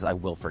prone thing because I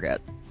will forget.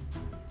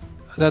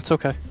 That's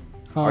okay.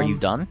 Are you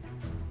done?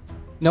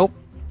 Nope.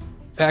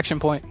 Action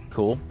point.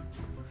 Cool.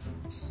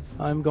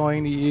 I'm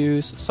going to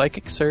use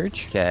Psychic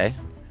Surge. Okay.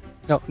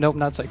 Nope,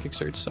 not Psychic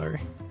Surge, sorry.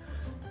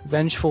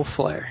 Vengeful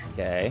Flare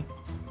Okay.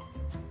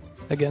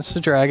 against the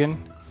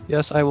dragon.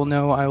 Yes, I will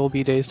know I will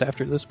be dazed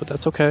after this, but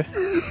that's okay.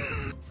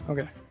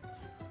 Okay.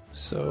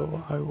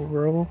 So I will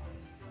roll.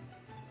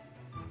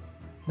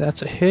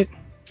 That's a hit.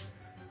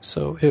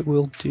 So it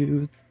will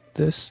do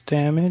this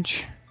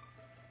damage.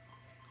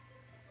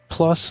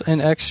 Plus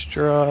an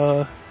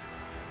extra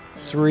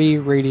 3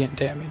 radiant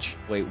damage.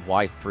 Wait,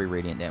 why 3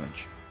 radiant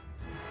damage?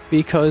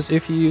 Because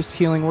if you used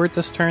Healing Word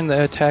this turn,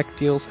 the attack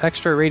deals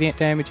extra radiant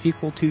damage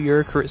equal to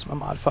your Charisma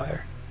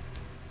modifier.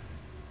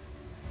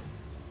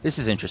 This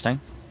is interesting.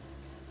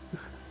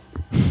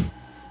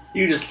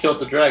 You just killed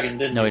the dragon,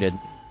 didn't No, you? he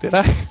didn't. Did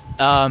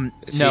I?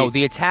 No,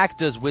 the attack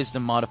does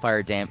Wisdom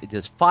modifier damage. It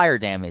does fire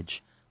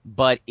damage,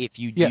 but if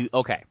you do, Yeah.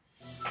 okay.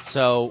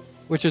 So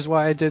Which is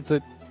why I did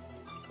the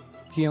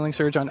Healing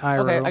Surge on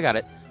Iroh. okay, I got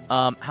it.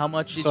 How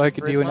much is So your I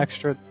could do an charisma?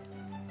 extra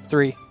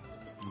 3.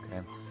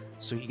 Okay.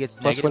 So he gets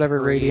Plus negative whatever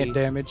 3, radiant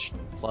damage.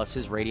 plus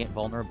his radiant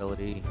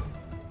vulnerability.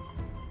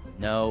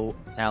 No,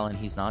 Talon,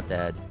 he's not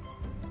dead.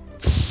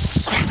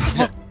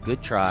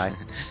 Good try.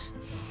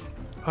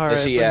 Alright,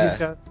 Does he, but he's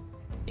got...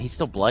 He's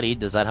still bloodied.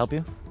 Does that help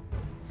you?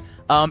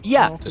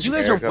 Yeah. No. Does You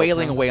your guys hair are go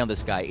wailing prone? away on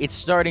this guy. It's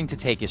starting to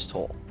take his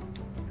toll.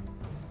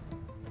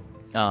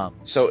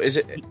 So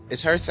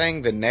is her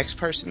thing the next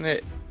person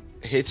that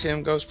hits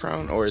him goes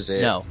prone, or is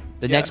it? No.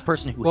 The Yeah. next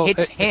person who Well,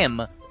 hits it-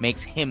 him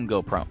makes him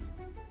go prone.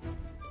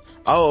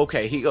 Oh,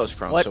 okay, he goes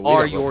prone. What so we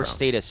are don't go your prone.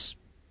 status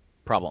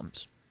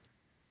problems?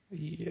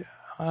 Yeah,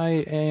 I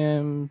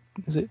am...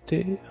 Is it...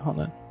 Hold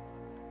on.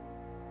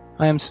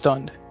 I am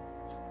stunned.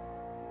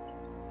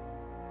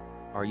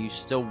 Are you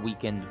still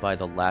weakened by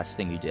the last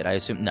thing you did? I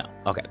assume no.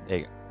 Okay, there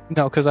you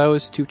No, because I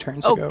was 2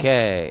 turns go. ago.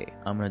 Okay,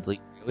 I'm gonna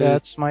delete.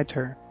 That's my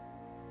turn.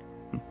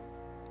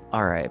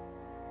 All right.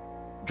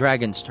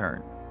 Dragon's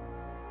turn.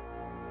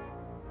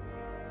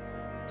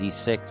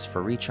 D6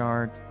 for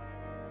recharge.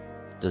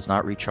 Does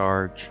not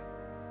recharge.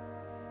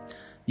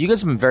 You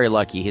guys have been very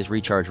lucky. His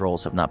recharge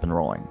rolls have not been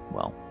rolling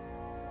well.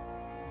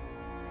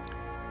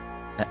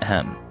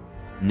 Ahem.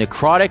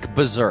 Necrotic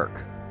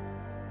Berserk.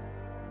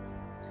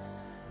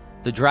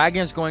 The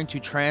dragon is going to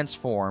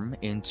transform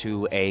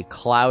into a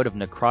cloud of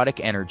necrotic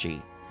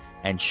energy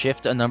and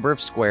shift a number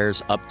of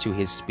squares up to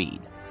his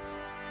speed.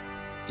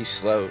 He's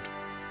slowed.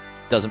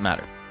 Doesn't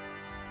matter.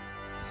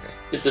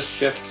 It's a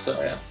shift, so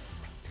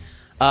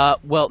yeah.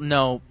 Well,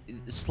 no.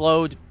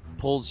 Slowed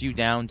pulls you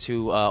down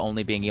to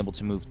only being able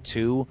to move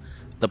 2.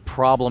 The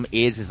problem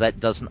is that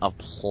doesn't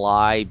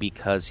apply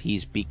because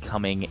he's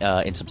becoming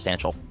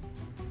insubstantial.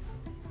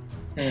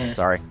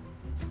 Sorry.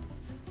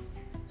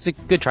 It's a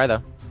good try,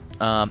 though.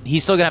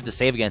 He's still gonna have to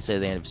save against it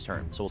at the end of his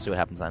turn, so we'll see what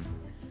happens then.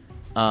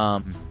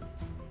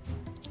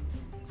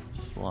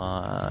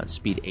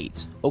 Speed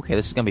 8. Okay,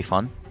 this is gonna be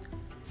fun.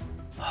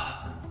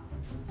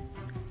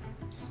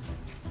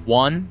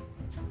 1,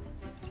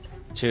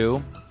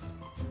 2,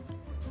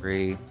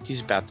 3, He's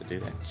about to do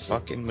that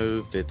fucking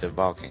move that the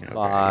volcano.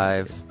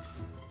 5, dragon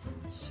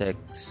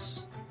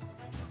 6,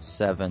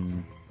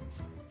 7,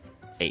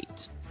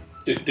 8.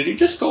 Did he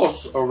just go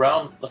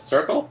around a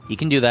circle? He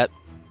can do that.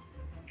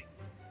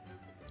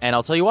 And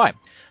I'll tell you why.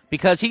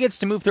 Because he gets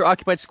to move through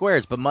occupied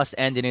squares, but must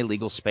end in a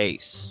legal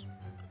space.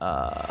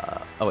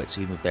 Oh wait, so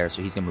he moved there,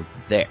 so he's gonna move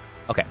there.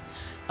 Okay.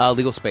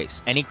 Legal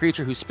space. Any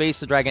creature whose space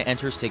the dragon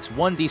enters takes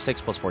 1d6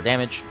 plus 4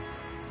 damage.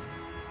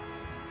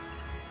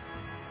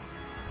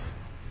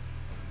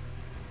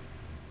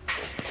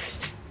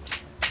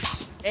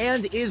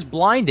 And is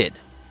blinded.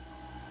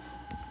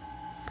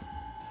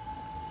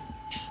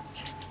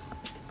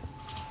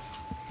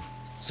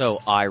 So,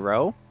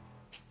 Iroh,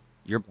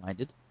 you're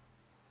blinded.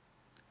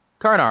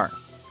 Karnar,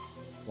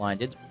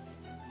 blinded.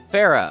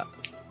 Farrah,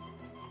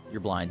 you're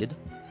blinded.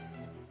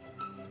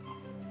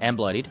 And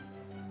bloodied.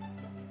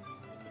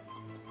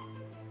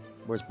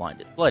 Where's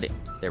blinded? Bloodied.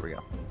 There we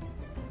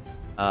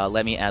go.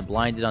 Let me add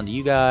blinded onto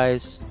you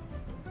guys.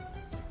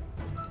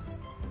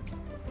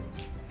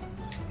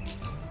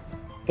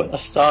 But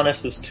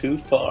Astonis is too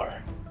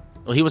far.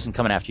 Well, he wasn't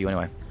coming after you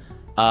anyway.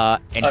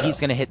 And he's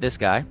going to hit this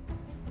guy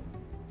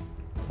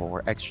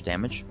for extra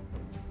damage.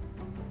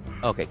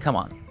 Okay, come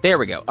on. There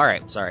we go.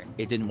 Alright, sorry.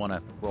 It didn't want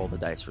to roll the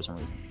dice for some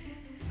reason.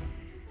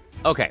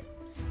 Okay.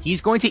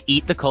 He's going to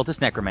eat the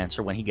Cultist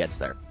Necromancer when he gets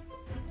there.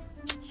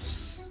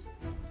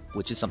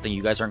 Which is something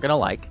you guys aren't going to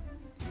like.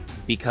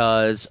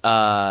 Because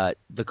the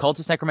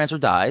Cultist Necromancer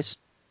dies.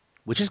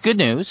 Which is good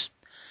news.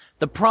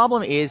 The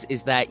problem is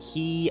that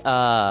he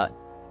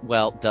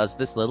does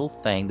this little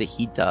thing that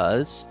he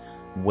does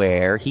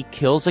where he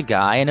kills a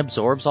guy and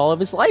absorbs all of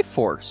his life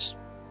force.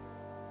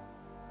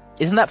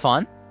 Isn't that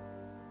fun?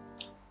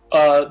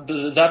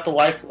 Is that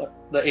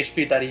the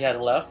HP that he had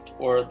left,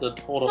 or the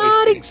total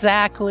Not HP?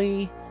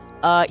 exactly.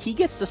 He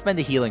gets to spend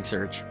a healing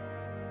surge.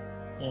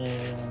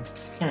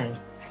 So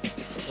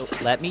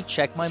let me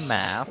check my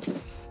math.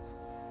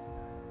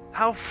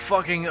 How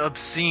fucking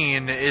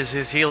obscene is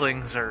his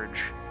healing surge?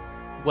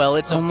 Well,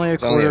 it's Only a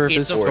It's only quarter a of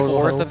his it's a total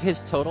fourth health. of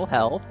his total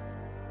health.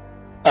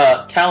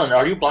 Talon,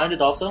 are you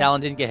blinded also?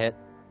 Talon didn't get hit.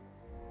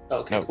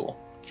 Okay, Nope. cool.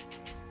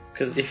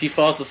 Because if he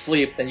falls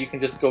asleep, then you can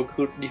just go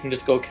kill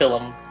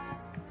him.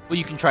 Well,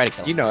 you can try to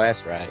kill him. You know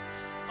that's right.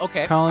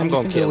 Okay. Colin, I'm you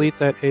gonna can kill delete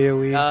that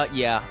AoE.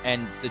 Yeah,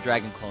 and the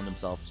dragon cloned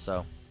himself,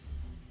 so.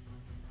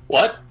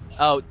 What?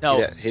 Oh,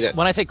 no. He did.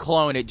 When I say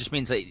clone, it just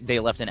means that they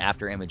left an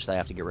after image that I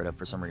have to get rid of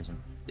for some reason.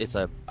 It's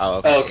a... Oh,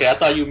 okay. Oh, okay, I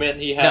thought you meant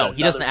he had. No,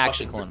 he doesn't another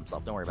actually fucking- clone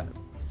himself. Don't worry about it.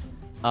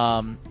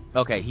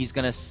 Okay, he's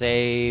gonna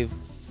save...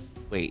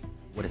 Wait,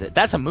 what is it?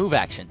 That's a move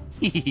action.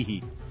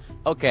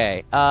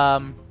 Okay,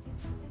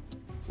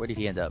 where did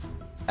he end up?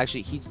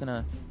 Actually, he's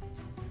gonna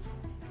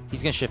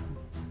shift...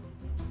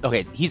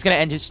 Okay, he's gonna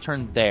end his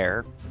turn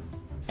there,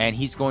 and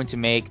he's going to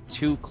make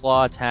 2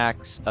 claw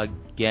attacks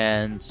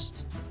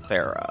against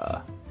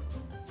Farah.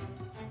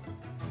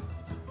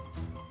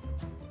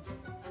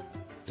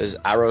 Does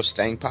Iroh's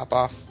thing pop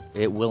off?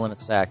 It will in a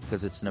sec,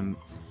 because it's an...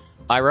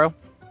 Iroh?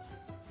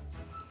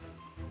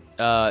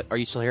 Are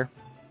you still here?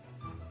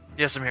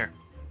 Yes, I'm here.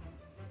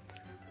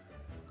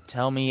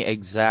 Tell me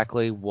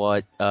exactly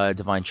what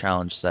Divine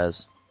Challenge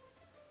says.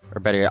 Or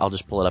better yet, I'll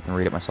just pull it up and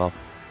read it myself.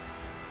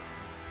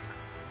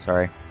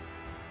 Sorry.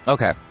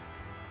 Okay.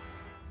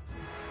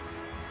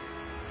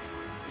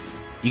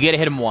 You get to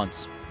hit him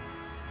once.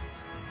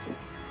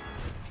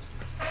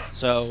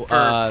 So, For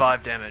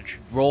 5 damage.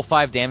 roll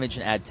 5 damage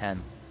and add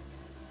 10.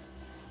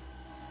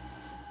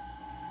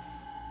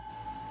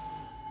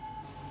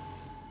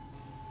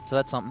 So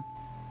that's something.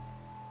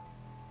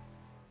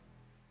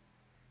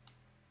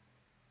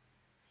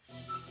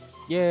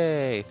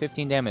 Yay,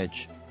 15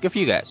 damage. Good for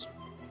you guys.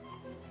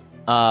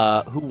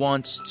 Who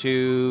wants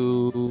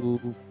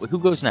to... Who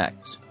goes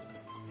next?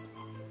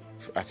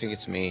 I think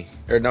it's me.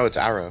 Or no, it's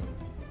Iroh.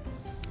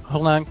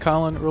 Hold on,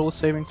 Colin, roll a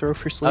saving throw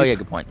for sleep. Oh yeah,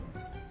 good point.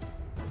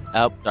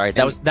 Oh, sorry.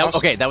 That was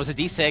okay. That was a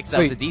D6. That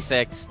was a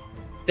D6.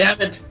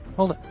 Damn it!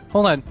 Hold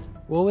on.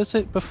 What was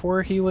it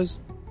before he was...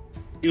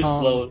 He was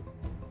slow.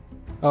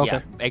 Okay.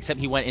 Yeah, except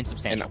he went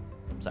insubstantial.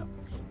 So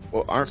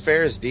Well, aren't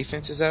Farah's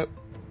defenses up?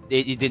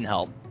 it didn't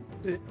help.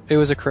 It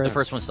was a crit. The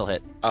first one still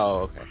hit.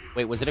 Oh, okay.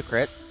 Wait, was it a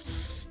crit?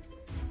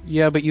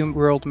 Yeah, but you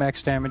rolled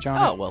max damage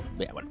on Oh it. well,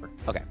 yeah, whatever.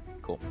 Okay,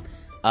 cool.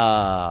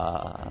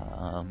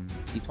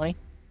 D20.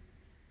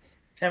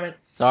 Damn it!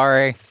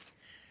 Sorry.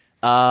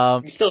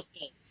 He's still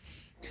slow.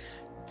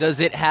 Does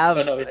it have?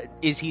 Oh, no,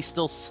 Is he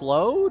still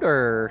slowed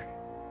or?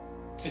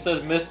 It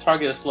says miss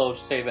target slow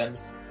save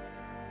ends.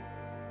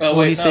 Oh, Well,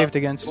 wait, he no. saved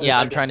against Wait, Yeah,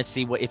 I'm okay. trying to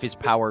see what if his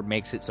power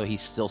makes it so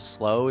he's still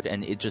slowed,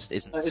 and it just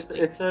isn't.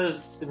 It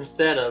says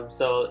instead of,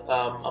 so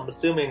I'm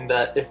assuming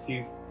that if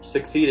you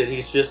succeeded,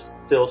 he's just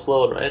still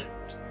slowed, right?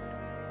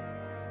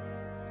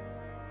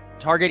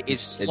 Target is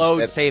Instead-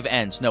 slowed. Save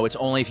ends. No, it's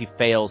only if he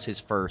fails his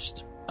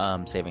first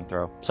saving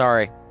throw.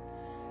 Sorry,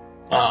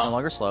 he's no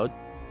longer slowed,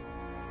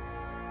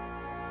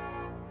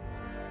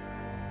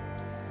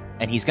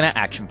 and he's gonna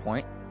action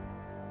point.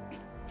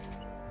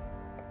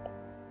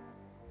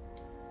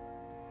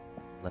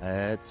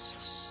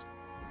 Let's.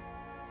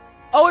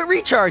 Oh, it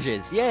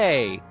recharges!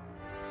 Yay!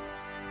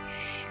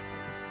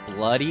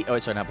 Bloody. Oh,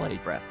 sorry, not bloody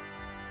breath.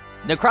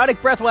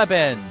 Necrotic breath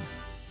weapon.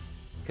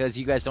 Because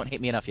you guys don't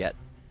hate me enough yet.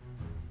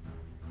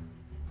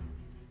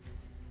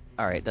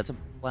 Alright, that's a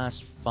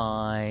blast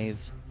 5.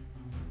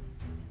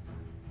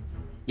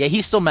 Yeah,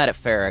 he's still mad at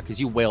Farah because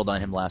you wailed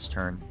on him last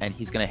turn, and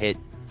he's gonna hit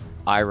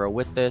Iroh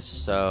with this,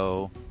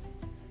 so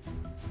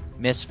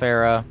miss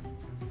Farah,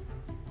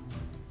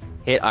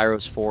 hit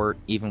Iroh's fort,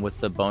 even with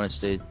the bonus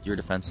to your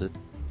defensive,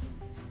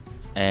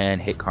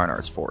 and hit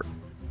Karnar's fort.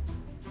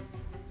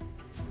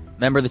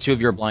 Remember, the two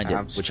of you are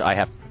blinded, which I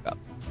have to pick up.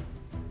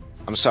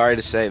 I'm sorry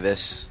to say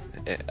this.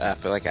 I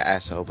feel like an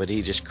asshole, but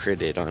he just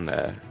critted on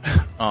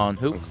On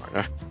who?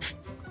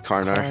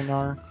 Karnar.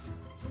 Karnar.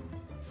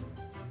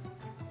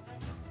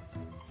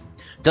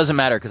 Doesn't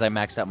matter because I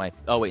maxed out my.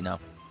 Oh wait, no.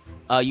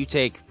 You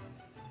take.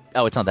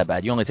 Oh, it's not that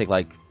bad. You only take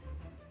like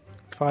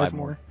 5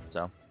 more.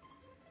 So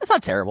that's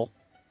not terrible,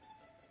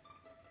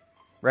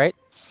 right?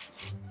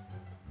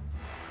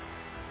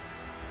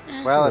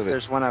 Well, if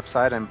there's one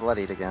upside, I'm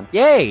bloodied again.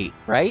 Yay!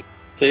 Right?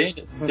 See,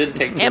 it didn't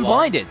take too And long.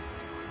 blinded.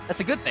 That's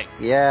a good thing.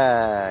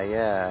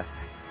 Yeah.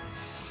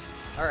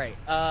 All right.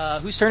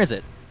 Whose turn is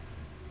it?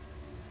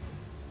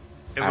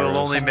 It will Iroh.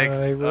 only make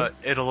Iroh.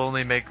 it'll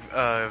only make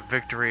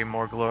victory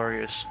more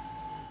glorious.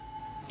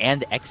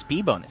 And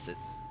XP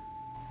bonuses.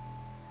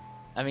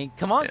 I mean,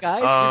 come on,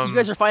 guys. You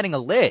guys are fighting a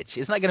lich.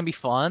 Isn't that going to be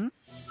fun?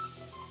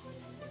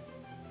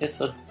 It's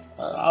a.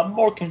 I'm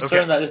more concerned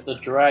Okay. that it's a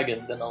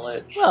dragon than a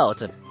lich. Well,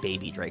 it's a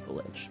baby Draco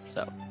lich.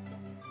 So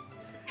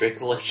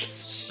Dracolicious.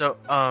 So,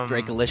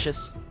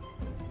 Dracolicious.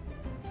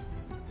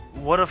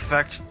 what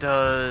effect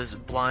does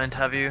blind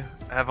have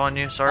on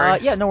you?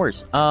 Sorry. Yeah, no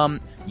worries.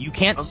 You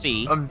can't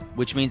see, um,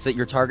 which means that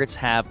your targets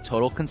have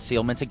total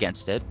concealment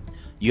against it.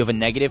 You have a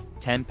negative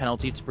 10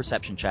 penalty to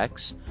perception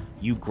checks.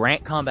 You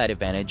grant combat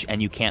advantage,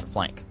 and you can't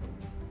flank.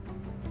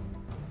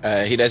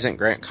 He doesn't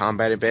grant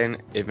combat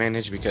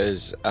advantage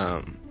because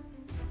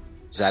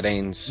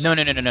Zidane's No.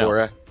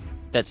 aura.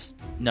 That's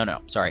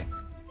no. Sorry,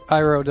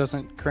 Iroh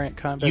doesn't grant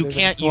combat. you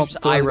can't well, use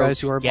the other Iroh guys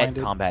who to are get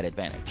blinded. combat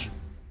advantage.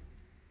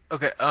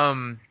 Okay.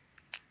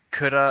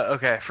 Could I?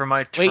 Okay, for my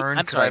Wait, turn,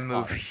 I'm could sorry, I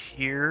move pause.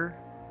 here?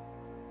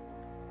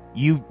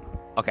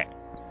 Okay.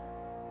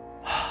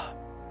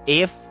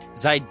 If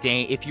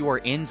you are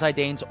in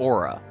Zidane's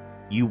aura,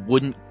 you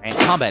wouldn't grant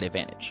combat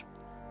advantage.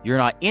 You're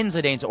not in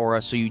Zidane's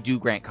aura, so you do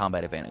grant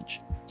combat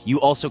advantage. You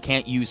also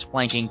can't use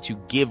flanking to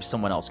give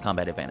someone else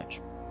combat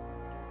advantage.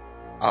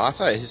 Oh, I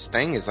thought his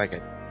thing is like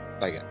a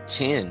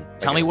 10.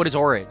 Tell me what his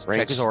aura is. range.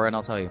 Check his aura and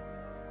I'll tell you.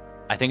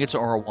 I think it's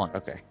aura 1.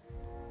 Okay.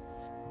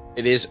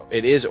 It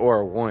is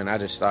aura 1. I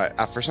just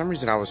thought for some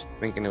reason I was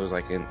thinking it was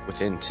like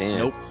within 10.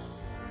 Nope.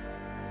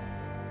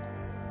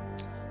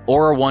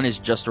 Aura 1 is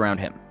just around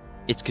him.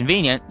 It's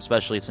convenient,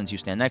 especially since you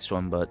stand next to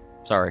him, but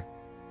sorry.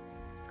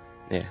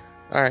 Yeah.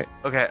 All right.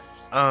 Okay.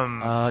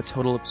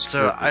 Total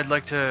obscure. So I'd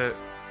like to.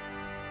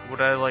 Would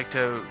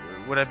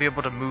I be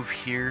able to move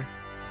here?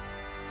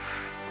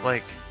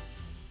 Like.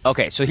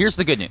 Okay, so here's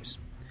the good news.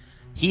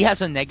 He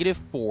has a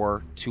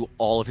 -4 to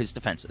all of his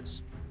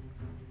defenses.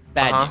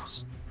 Bad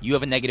news. You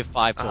have a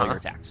 -5 to all your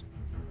attacks.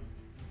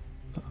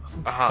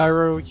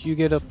 Iroh, you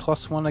get a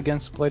 +1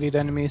 against bloodied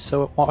enemies,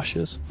 so it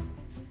washes.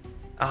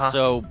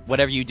 So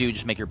whatever you do,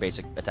 just make your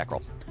basic attack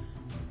roll.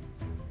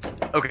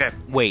 Okay.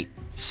 Wait.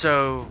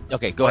 So.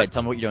 Okay, go ahead.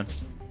 Tell me what you're doing.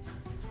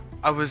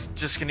 I was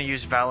just gonna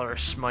use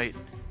Valorous Smite.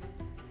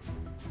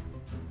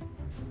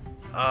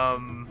 I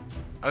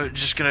was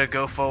just gonna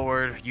go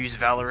forward, use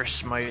Valorous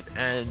Smite,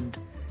 and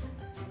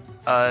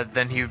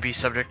then he would be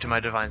subject to my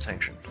Divine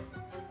Sanction.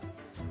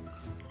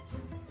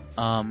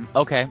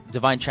 Okay.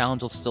 Divine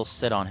Challenge will still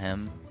sit on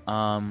him.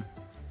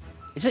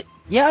 Is it?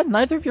 Yeah,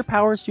 neither of your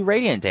powers do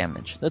radiant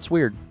damage. That's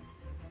weird.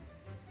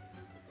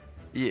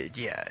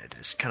 Yeah, it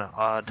is kind of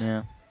odd.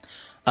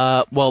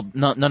 Yeah. Well,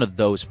 none of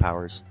those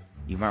powers.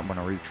 You might want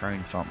to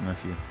retrain something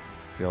if you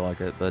feel like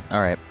it, but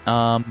alright.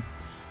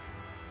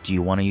 Do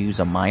you want to use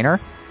a minor?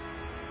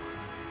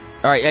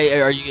 Alright,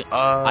 are you...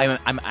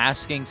 I'm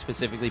asking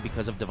specifically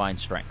because of Divine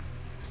Strength.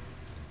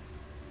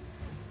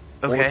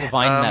 Okay. Or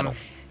Divine Metal.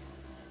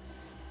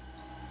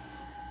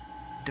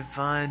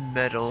 Divine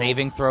Metal.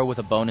 Saving throw with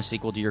a bonus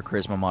equal to your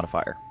Charisma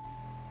modifier.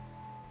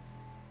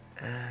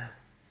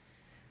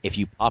 If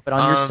you pop it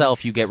on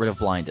yourself, you get rid of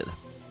Blinded.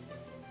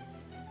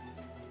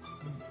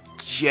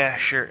 Yeah,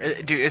 sure.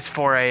 Dude, it's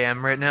 4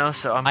 a.m. right now,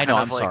 so I'm I know,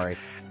 kind of I'm sorry.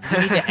 Do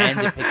we need to end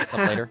and pick this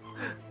up later?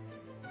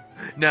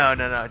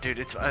 No, dude,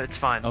 it's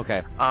fine.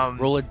 Okay.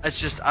 Roll it. It's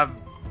just,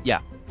 Yeah.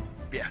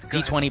 Yeah,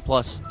 D20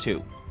 plus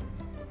 2.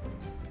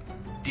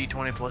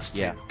 D20 plus 2.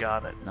 Yeah.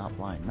 Got it. Not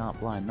blind, not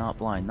blind, not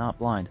blind, not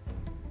blind.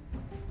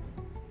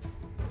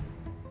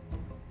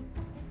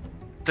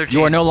 13.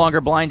 You are no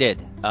longer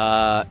blinded.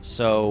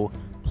 So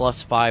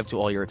plus 5 to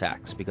all your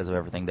attacks because of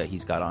everything that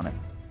he's got on it.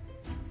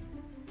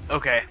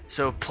 Okay,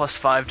 so plus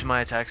 5 to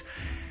my attacks.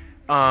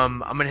 I'm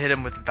gonna hit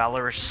him with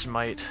Valorous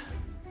Smite.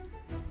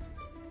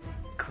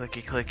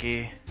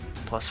 Clicky,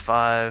 plus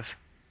 5.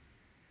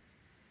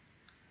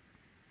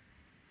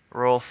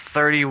 Roll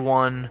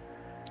 31.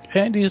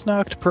 And he's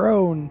knocked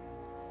prone.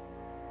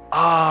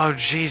 Oh,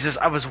 Jesus,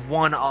 I was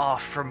 1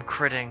 off from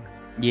critting.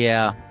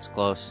 Yeah, it's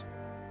close.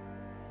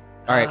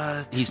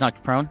 Alright, he's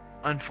knocked prone.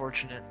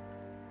 Unfortunate.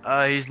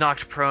 He's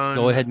knocked prone.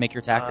 Go ahead, make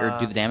your attack, or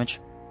do the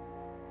damage.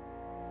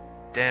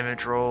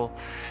 Damage roll.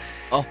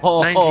 Oh,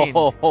 ho, 19.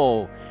 ho, ho,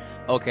 ho.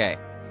 Okay.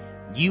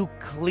 You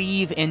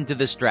cleave into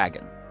this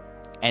dragon,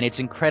 and it's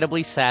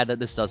incredibly sad that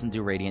this doesn't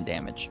do radiant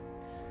damage,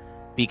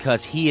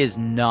 because he is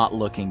not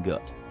looking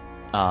good.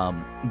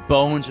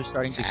 Bones are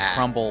starting to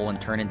crumble and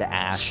turn into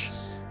ash.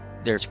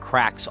 There's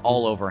cracks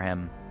all over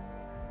him,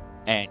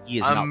 and he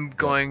is not I'm good.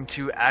 going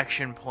to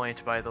action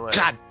point, by the way.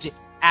 God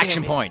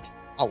Action point.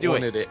 I Do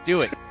wanted it. it.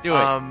 Do it.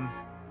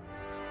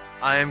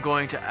 I am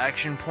going to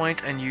action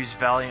point and use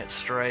Valiant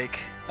Strike.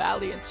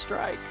 Valiant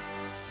Strike.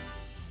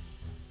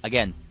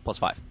 Again, plus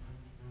 5.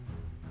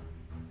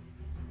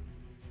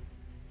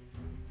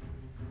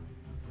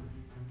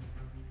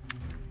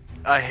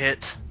 I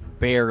hit.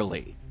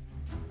 Barely.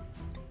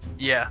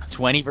 Yeah.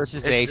 20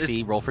 versus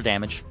AC. Roll for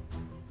damage.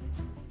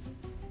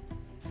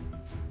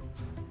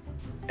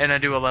 And I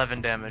do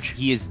 11 damage.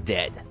 He is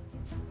dead.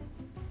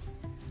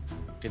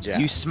 Good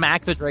job. You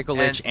smack the Draco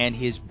Lich and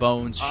his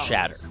bones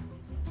shatter.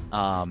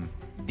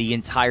 The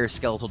entire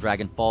skeletal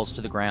dragon falls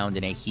to the ground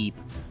in a heap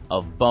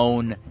of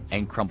bone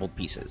and crumbled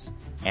pieces.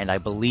 And I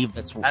believe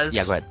that's...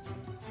 Yeah, go ahead.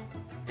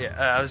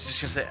 Yeah, I was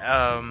just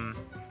gonna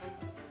say,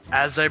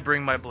 as I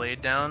bring my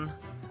blade down,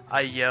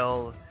 I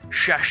yell,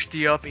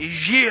 Shashtiop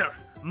Ijir,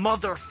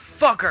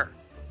 motherfucker!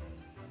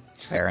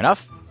 Fair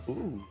enough.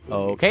 Ooh.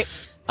 Okay.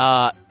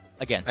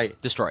 Again, Hey.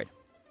 destroyed.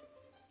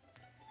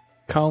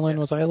 Colin,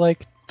 was I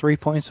like 3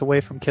 points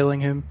away from killing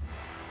him?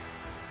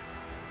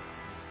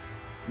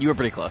 You were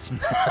pretty close. You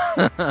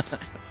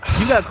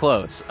got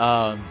close.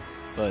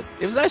 But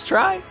it was a nice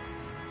try.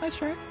 Nice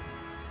try.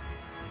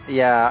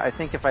 Yeah, I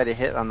think if I'd have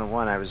hit on the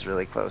one, I was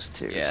really close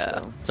too.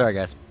 Yeah. Sorry,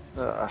 guys.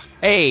 So.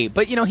 Hey,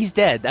 but he's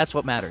dead. That's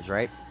what matters,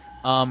 right?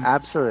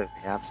 Absolutely.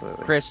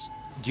 Chris,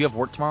 do you have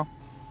work tomorrow?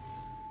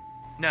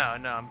 No,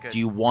 I'm good. Do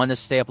you want to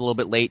stay up a little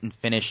bit late and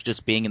finish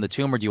just being in the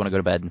tomb, or do you want to go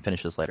to bed and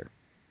finish this later?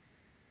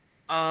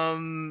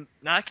 No,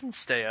 I can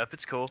stay up.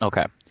 It's cool.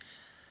 Okay.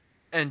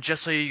 And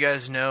just so you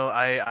guys know,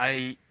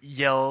 I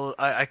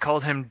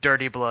called him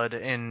Dirty Blood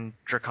in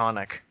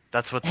Draconic.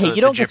 That's what. Hey,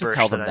 you don't get to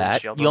tell them I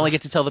that. yelled You only on.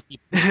 get to tell the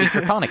people who speak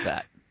Draconic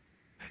that.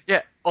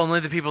 Yeah,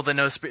 only the people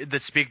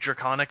that speak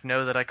Draconic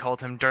know that I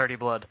called him Dirty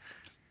Blood,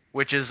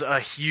 which is a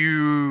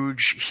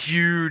huge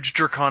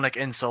Draconic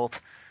insult.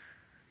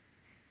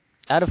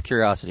 Out of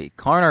curiosity,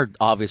 Karnar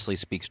obviously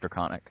speaks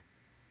Draconic.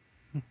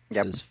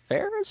 Yep. Does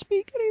Farah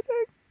speak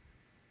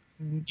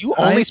anything? You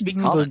only speak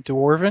the Common.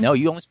 Dwarven? No,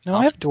 you only speak No,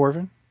 Common. I have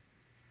Dwarven.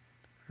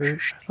 I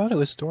thought it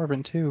was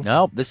Dwarven too.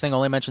 No, this thing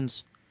only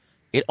mentions...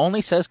 It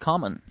only says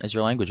Common as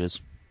your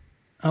languages.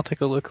 I'll take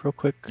a look real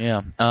quick.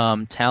 Yeah.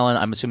 Talon,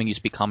 I'm assuming you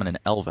speak Common and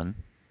Elven.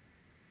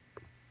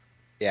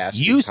 Yeah, I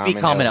You speak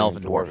Common,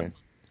 Elven, Elven,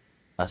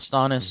 Dwarven.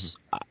 Stannis,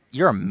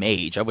 you're a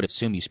mage. I would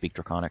assume you speak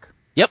Draconic.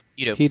 Yep,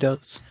 you do. He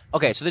does.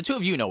 Okay, so the two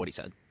of you know what he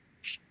said.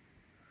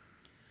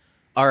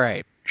 All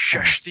right.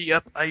 Shush thee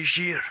up,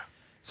 Aegir.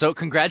 So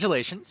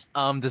congratulations.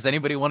 Does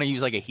anybody want to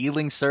use like a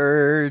healing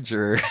surge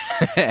or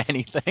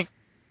anything?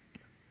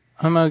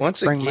 I'm gonna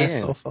Once bring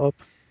again. myself up.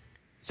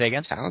 Say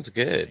again. Sounds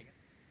good.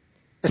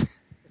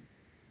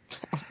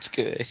 Sounds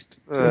good.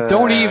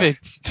 Don't even.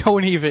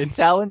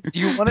 Talon, do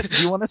you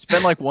want to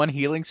spend like one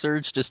healing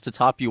surge just to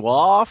top you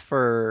off,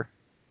 or?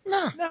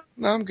 No,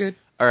 I'm good.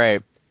 All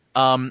right.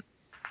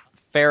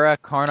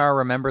 Farah, Karnar,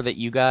 remember that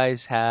you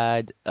guys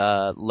had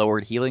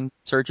lowered healing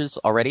surges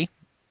already,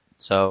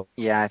 so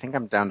Yeah, I think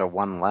I'm down to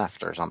one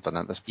left or something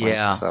at this point.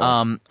 yeah. So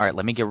All right,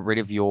 let me get rid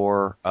of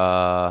your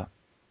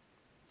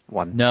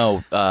one.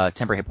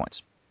 temporary hit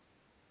points.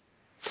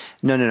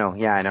 No.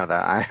 Yeah, I know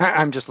that.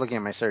 I'm just looking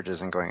at my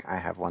surges and going, I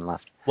have one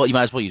left. Well, you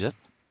might as well use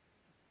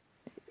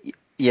it.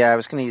 Yeah, I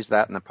was going to use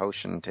that in the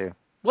potion too.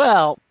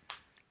 Well,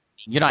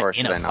 you're Or not in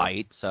should a I not?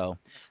 fight, so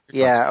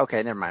Yeah,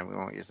 okay, never mind. We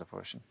won't use the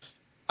potion.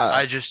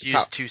 I just used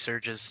Col- 2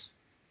 surges.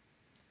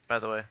 By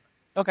the way,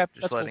 okay.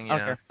 just That's letting cool.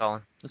 you know,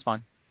 Colin. That's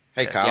fine.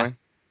 Hey, Yeah.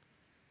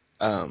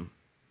 Colin.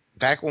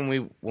 Back when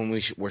we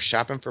were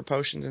shopping for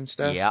potions and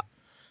stuff, Yeah.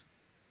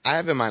 I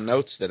have in my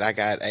notes that I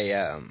got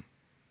a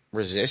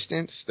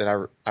resistance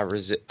that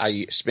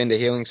I spend a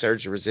healing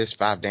surge to resist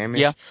 5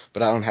 damage. Yeah.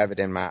 But I don't have it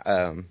in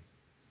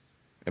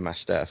my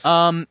stuff.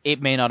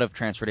 It may not have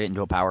transferred it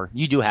into a power.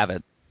 You do have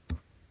it.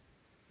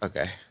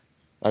 Okay.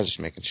 I was just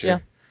making sure. Yeah.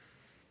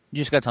 You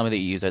just gotta tell me that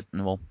you use it,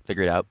 and we'll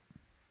figure it out.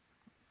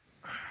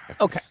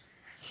 Okay.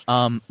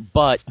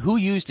 But who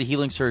used a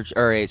healing surge,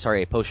 or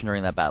a potion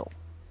during that battle?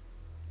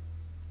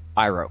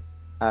 Iroh.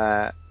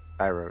 I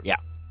wrote. Yeah.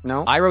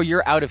 No? Iroh,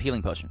 you're out of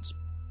healing potions.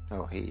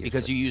 Oh, he used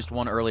Because it. you used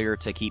one earlier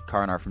to keep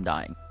Karnar from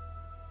dying.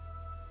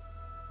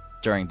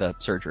 During the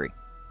surgery.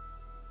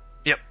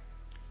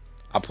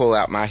 I'll pull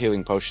out my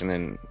healing potion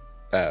and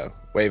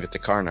wave it to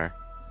Karnar.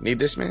 Need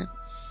this, man?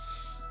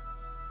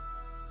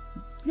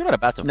 You're not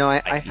about to No, I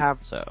fight, have-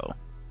 so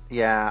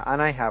Yeah,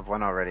 and I have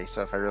one already,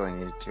 so if I really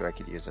needed to, I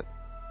could use it.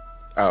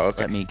 Oh,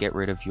 okay. let me get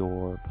rid of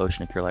your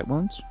potion of cure light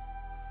wounds.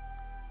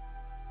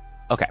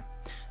 Okay.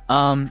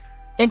 And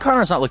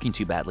Karnar's not looking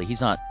too badly.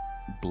 He's not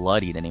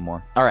bloodied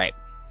anymore. Alright.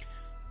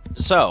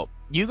 So,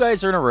 you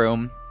guys are in a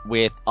room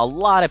with a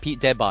lot of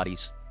dead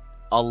bodies.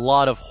 A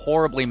lot of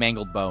horribly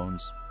mangled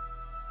bones.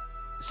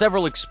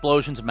 Several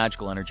explosions of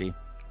magical energy.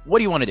 What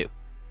do you want to do?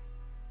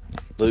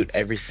 Loot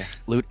everything.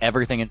 Loot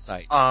everything in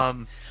sight.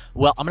 Um,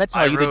 Well, I'm going to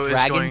tell you Iroh the is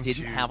dragon going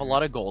didn't to- have a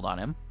lot of gold on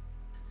him.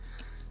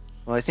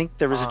 Well, I think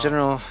there was a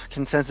general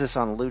consensus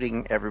on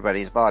looting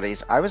everybody's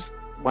bodies. I was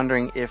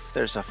wondering if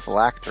there's a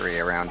phylactery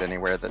around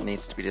anywhere that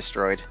needs to be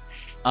destroyed.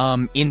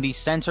 In the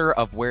center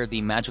of where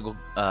the magical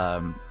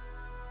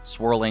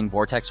swirling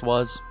vortex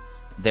was,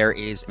 there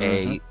is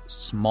a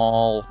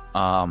small,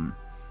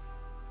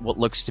 what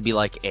looks to be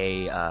like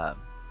a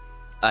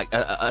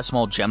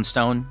small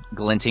gemstone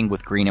glinting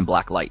with green and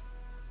black light.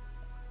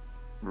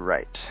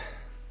 Right.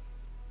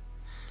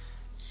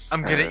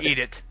 I'm gonna eat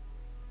it.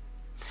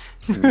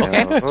 No.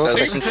 Okay.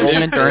 Roll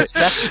an endurance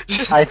check.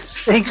 I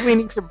think we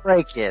need to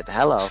break it.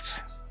 Hello.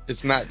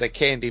 It's not the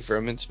candy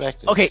from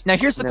Inspector. Okay, now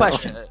here's the No.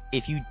 question: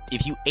 if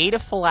you ate a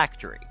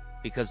phylactery,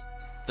 because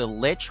the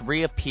lich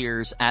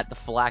reappears at the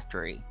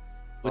phylactery,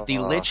 would the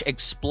lich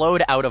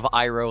explode out of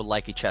Iroh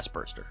like a chest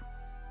burster?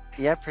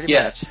 Yeah, pretty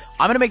Yes.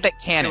 I'm gonna make that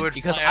It canon would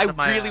because fly I out of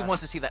my really ass.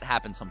 want to see that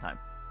happen sometime.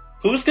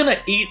 Who's gonna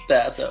eat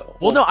that though?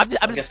 Well, no, I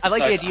guess like the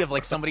besides idea of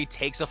like somebody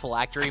takes a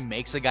phylactery,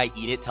 makes a guy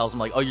eat it, tells him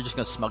like, "Oh, you're just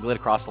gonna smuggle it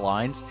across the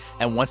lines,"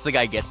 and once the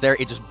guy gets there,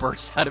 it just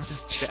bursts out of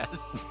his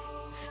chest.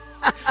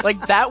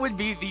 Like, that would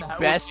be the That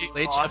would best be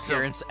Lich awesome.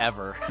 appearance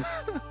ever.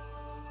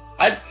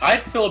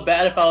 I'd feel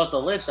bad if I was a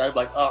lich. I'd be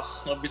like, ugh,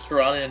 I'll be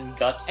surrounded in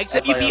guts.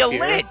 Except as you'd I be a appear.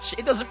 Lich.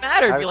 It doesn't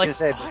matter. I It'd be was like, gonna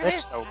say the "What Lich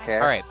is don't that?"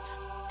 care. All right.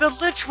 The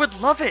Lich would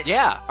love it.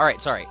 Yeah. All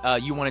right. Sorry.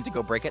 You wanted to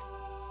go break it?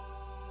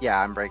 Yeah,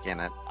 I'm breaking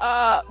it.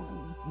 Are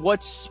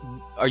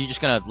you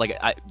just gonna, like,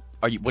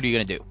 what are you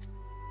gonna do?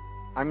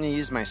 I'm gonna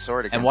use my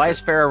sword against And why it.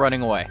 is Farah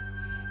running away?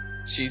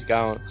 She's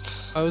gone.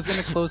 I was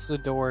gonna close the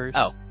doors.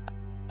 Oh.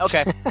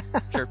 Okay.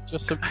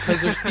 Just so,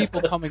 because there's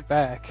people coming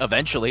back.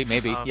 Eventually,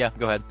 maybe. Yeah,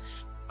 go ahead.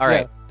 All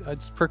right. Yeah,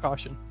 it's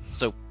precaution.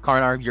 So,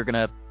 Karnar,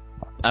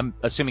 I'm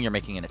assuming you're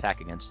making an attack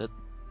against it.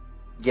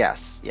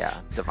 Yes, yeah,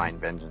 divine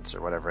vengeance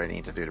or whatever I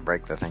need to do to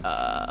break the thing.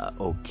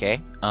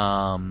 Okay.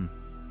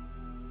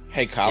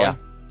 Hey, Colin.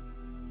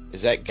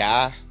 Is that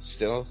guy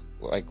still,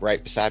 like,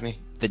 right beside me?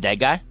 The dead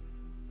guy?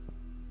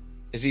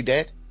 Is he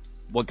dead?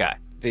 What guy?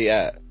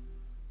 The,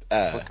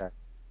 Okay.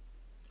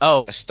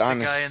 Oh. The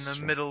Astonished. guy in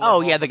the middle.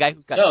 Oh, of yeah, all the guy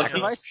who got No,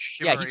 sacrificed?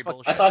 Yeah, he's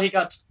fucking I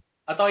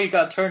thought he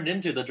got turned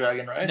into the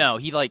dragon, right? No,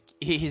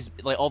 his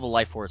all the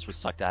life force was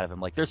sucked out of him.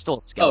 Like, there's still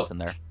a skeleton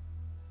there.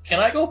 Can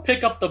I go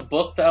pick up the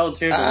book that I was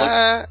here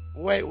to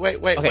look?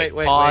 Wait, Okay,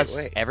 pause.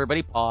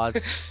 Everybody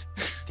pause.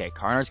 Okay,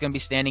 Karnar's gonna be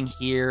standing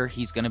here.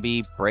 He's gonna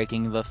be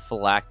breaking the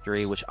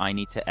phylactery, which I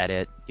need to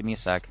edit. Give me a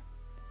sec.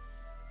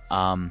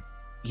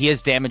 He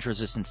has damage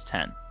resistance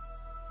 10.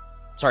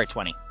 Sorry,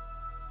 20.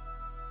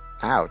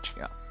 Ouch.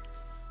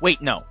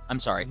 Wait, no, I'm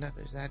sorry.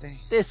 Another Zaddy.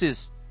 This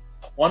is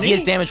 20? he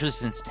has damage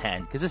resistance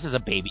 10 because this is a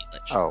baby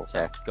lich. Oh, So,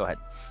 okay. go ahead.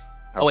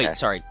 Okay. Oh wait,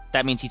 sorry.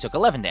 That means he took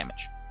 11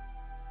 damage.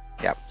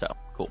 Yep. So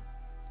cool.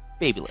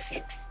 Baby lich.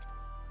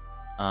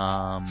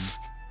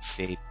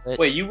 Baby lich.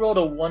 Wait, you rolled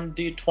a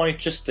 1d20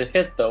 just to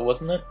hit, though,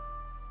 wasn't it?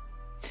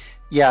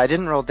 Yeah, I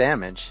didn't roll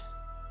damage.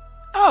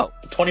 Oh,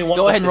 The 21.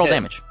 go was ahead and to roll hit.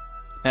 damage.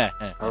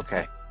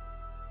 Okay.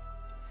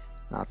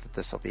 Not that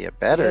this will be a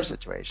better Yeah.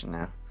 situation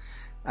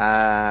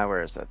now.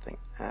 Where is that thing?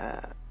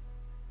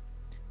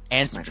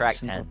 And Smite subtract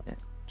symbol 10. damage.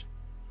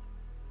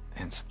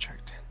 And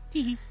subtract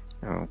 10.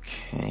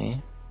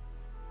 Okay.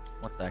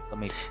 One sec. Let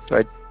me. So I,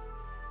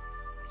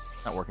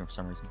 It's not working for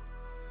some reason.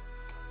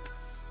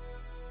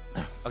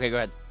 No. Okay, go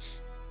ahead.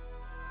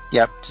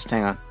 yep, just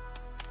hang on.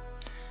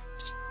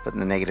 Just putting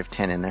the negative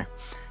 10 in there.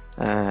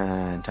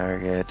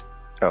 Target.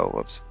 Oh,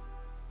 whoops.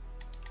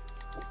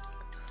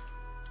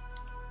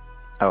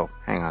 Oh,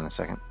 hang on a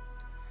second.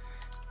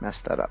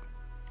 Messed that up.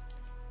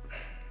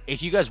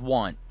 If you guys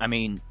want, I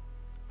mean,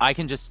 I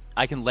can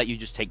let you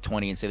just take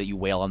 20 and say that you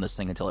wail on this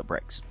thing until it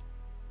breaks.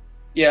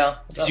 Yeah.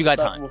 You got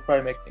that time. will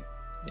probably make me.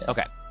 Yeah.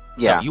 Okay.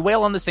 Yeah. So you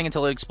wail on this thing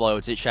until it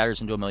explodes. It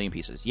shatters into a million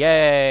pieces.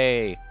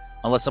 Yay!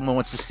 Unless someone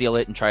wants to steal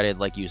it and try to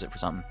like use it for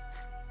something.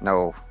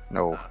 No.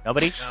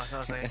 Nobody?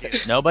 No, thank you.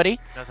 Nobody?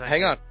 No, thank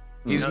Hang you. on.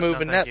 He's No,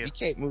 moving thank up. you. You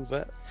can't move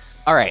up.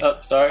 All right.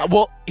 Sorry.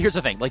 Well, here's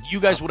the thing. Like, you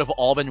guys would have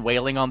all been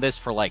wailing on this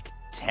for like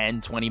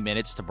 10, 20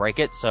 minutes to break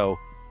it, so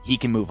he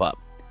can move up.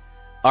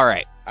 All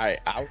right. Alright,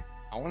 I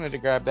wanted to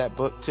grab that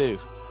book too,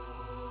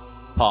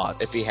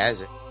 Pause. if he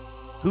has it.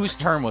 Whose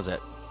turn was it?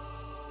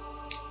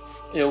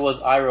 It was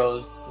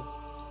Iroh's.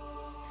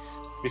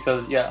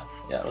 Because, yeah,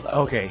 it was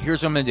Iroh's. Okay,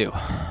 here's what I'm gonna do.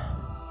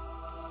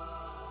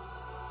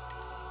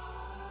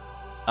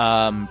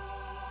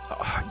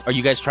 Are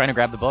you guys trying to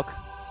grab the book?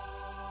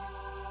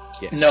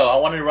 Yes. No, I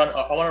want to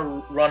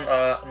run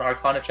an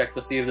Arcana check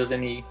to see if there's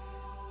any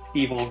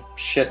evil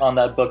shit on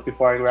that book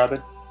before I grab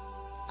it.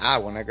 I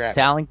want to grab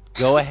Talon,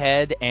 go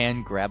ahead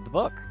and grab the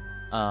book.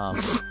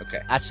 it.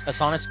 Okay.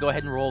 Asonis, go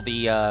ahead and roll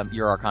the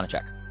your Arcana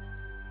check.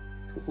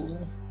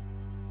 Cool.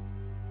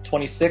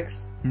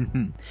 26.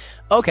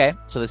 Okay,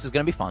 so this is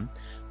going to be fun.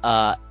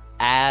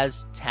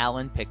 As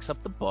Talon picks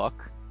up the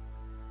book,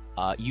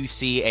 you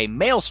see a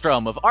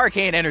maelstrom of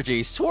arcane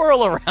energy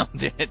swirl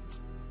around it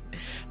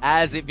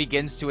as it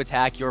begins to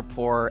attack your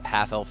poor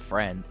half-elf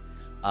friend.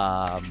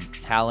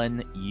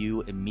 Talon,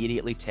 you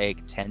immediately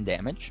take 10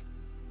 damage.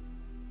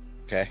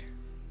 Okay.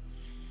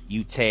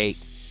 You take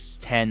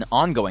 10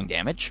 ongoing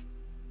damage.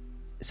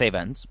 Save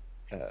ends.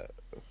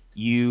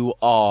 You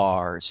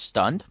are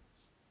stunned.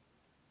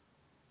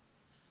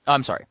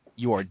 I'm sorry.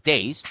 You are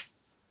dazed.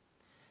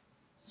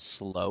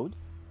 Slowed.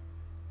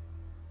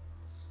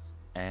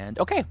 And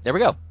okay, there we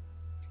go.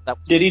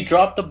 Did he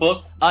drop the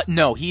book?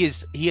 No, he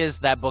is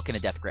that book in a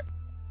death grip.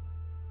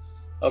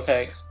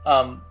 Okay.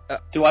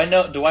 Do I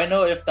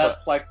know if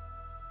that's like?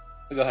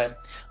 Go ahead.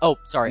 Oh,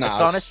 sorry, No,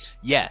 Astonis.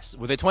 Yes,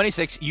 with a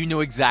 26, you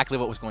knew exactly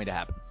what was going to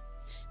happen.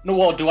 No.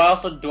 Well, do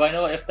I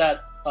know if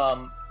that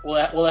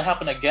will it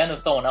happen again if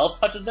someone else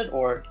touches it,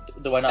 or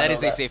do I not? That know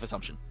is a safe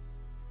assumption.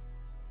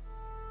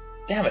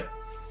 Damn it.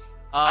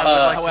 I would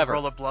like however, to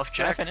roll a bluff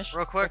can I check finish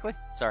real quick. quickly?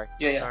 Sorry.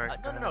 Yeah. Sorry.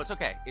 No, it's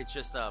okay. It's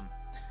just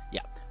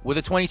yeah. With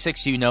a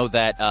 26, you know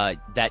that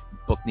that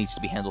book needs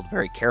to be handled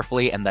very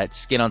carefully, and that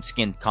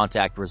skin-on-skin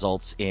contact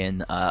results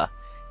in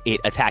it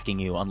attacking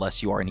you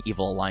unless you are an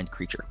evil-aligned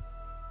creature.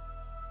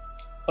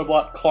 What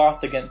about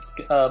cloth against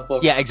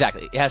book? Yeah,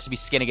 exactly. It has to be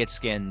skin against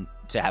skin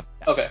to have.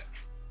 Okay.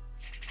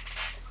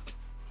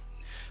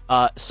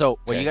 So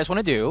what Okay. you guys want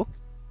to do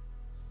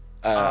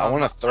I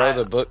want to throw I-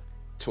 the book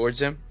towards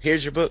him.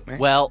 Here's your book, man.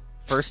 Well,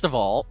 first of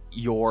all,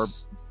 you're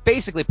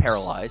basically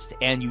paralyzed,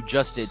 and you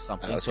just did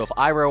something. Okay. So if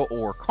Iroh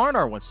or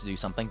Karnar wants to do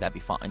something, that'd be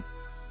fine.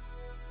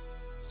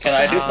 Can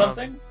I do Um,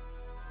 something?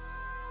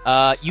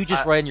 You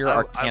just I- ran your I-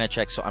 Arcana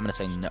check, so I'm gonna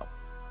say no.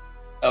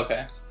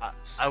 Okay.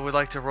 I would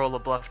like to roll a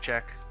bluff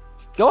check.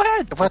 Go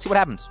ahead. Let's see what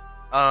happens.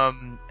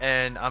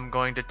 And I'm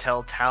going to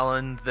tell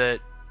Talon that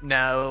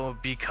now,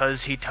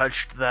 because he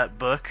touched that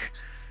book,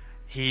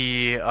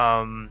 he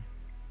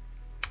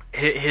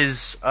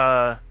his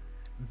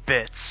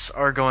bits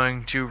are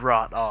going to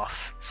rot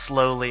off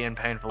slowly and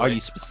painfully. Are you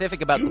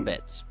specific about the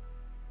bits?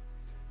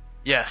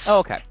 Yes. Oh,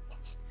 okay.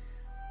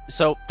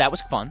 So that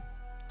was fun.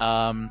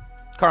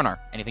 Karnar,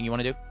 anything you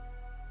want to do?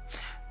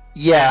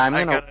 Yeah, And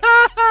I'm gonna.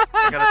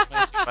 I got a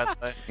 22, by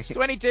the way.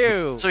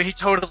 22. So he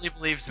totally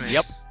believes me.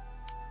 Yep.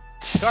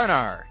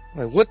 Karnar.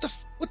 Like, what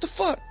the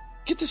fuck?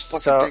 Get this fucking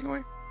So- thing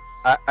away.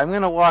 I'm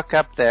gonna walk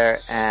up there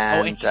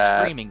and. And he's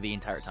screaming the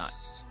entire time.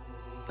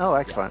 Oh,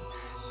 excellent!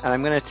 And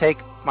I'm gonna take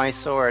my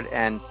sword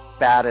and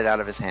bat it out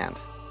of his hand.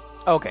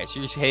 Okay, so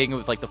you're just hitting it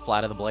with like the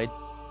flat of the blade.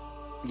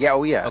 Yeah,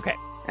 oh yeah. Okay.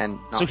 And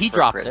So not he for a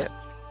drops crit it. hit.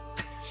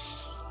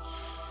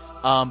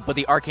 But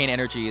the arcane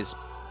energy is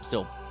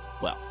still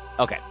well.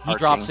 Okay, he Arcane.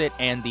 drops it,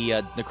 and the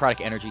necrotic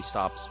energy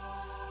stops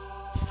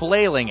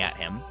flailing at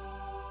him.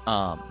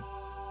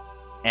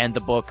 And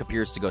the book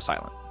appears to go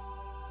silent.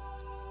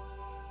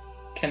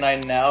 Can I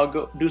now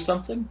go do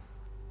something?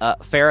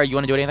 Farah, you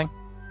want to do anything?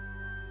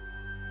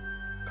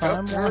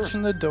 I'm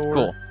watching the door.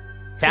 Cool.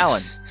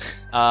 Talon,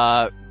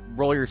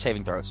 roll your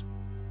saving throws.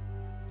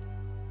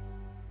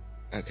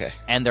 Okay.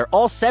 And they're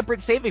all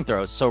separate saving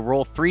throws, so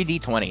roll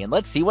 3d20 and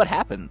let's see what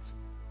happens.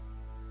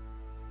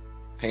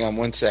 Hang on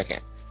 1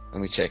 second.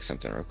 Let me check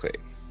something real quick.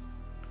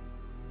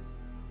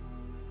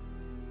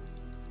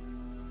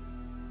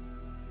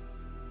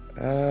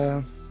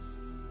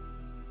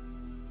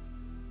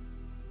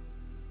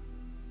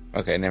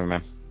 Okay, never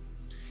mind.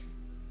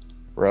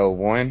 Row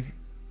 1.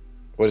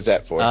 What is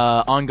that for?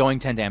 Ongoing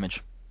 10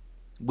 damage,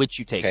 which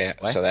you take. okay,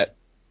 What? so that.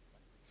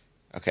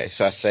 Okay,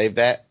 so I saved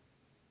that.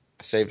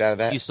 I saved out of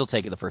that. You still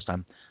take it the first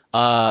time.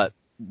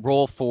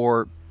 Roll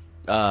for.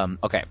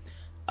 Okay.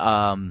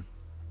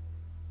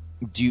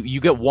 Do you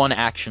get one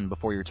action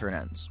before your turn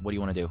ends? What do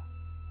you want to do?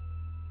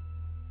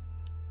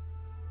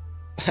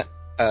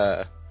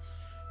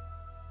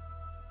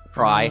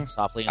 Cry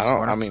softly in I the don't.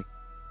 corner. I mean,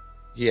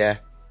 yeah,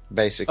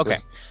 basically.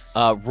 Okay.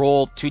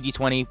 Roll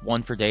 2d20,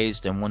 one for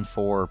dazed and one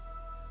for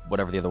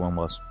whatever the other one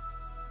was.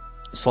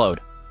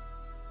 Slowed.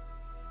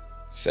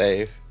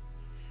 Save.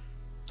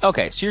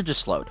 Okay, so you're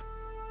just slowed.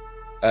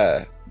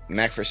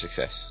 Knack for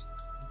success.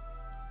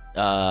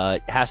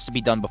 It has to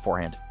be done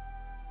beforehand.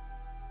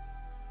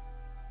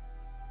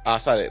 I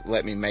thought it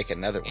let me make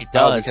another one. It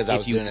does because I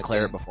was if you doing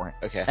declare it it beforehand.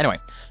 Okay. Anyway,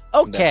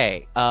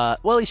 okay.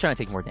 Well, he's trying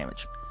to take more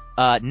damage.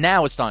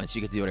 Now it's Donnie, so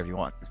you can do whatever you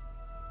want.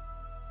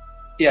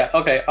 Yeah,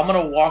 okay. I'm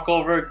gonna walk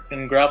over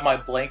and grab my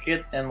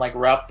blanket and like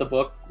wrap the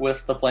book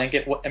with the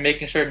blanket and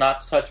making sure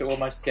not to touch it with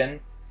my skin.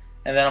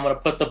 And then I'm gonna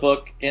put the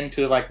book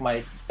into like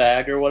my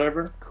bag or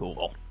whatever.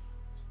 Cool.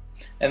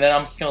 And then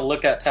I'm just gonna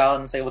look at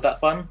Talon and say, "Was that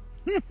fun?"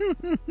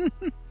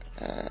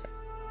 I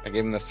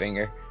gave him the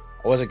finger.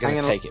 I wasn't I'm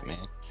gonna gonna- take it, man.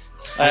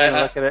 I'm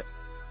gonna look at it.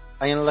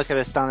 I'm gonna look at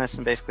Astonis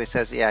and basically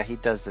says, "Yeah, he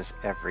does this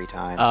every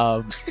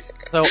time."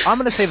 So I'm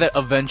gonna say that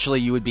eventually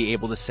you would be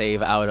able to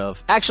save out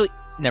of. Actually,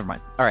 never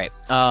mind. All right.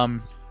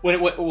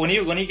 When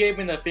you gave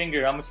me the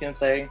finger, I'm just gonna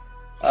say,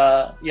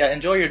 "Yeah,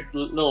 enjoy your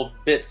little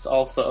bits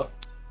also."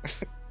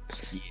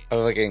 I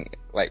was looking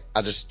like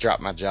I just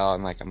dropped my jaw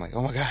and I'm like,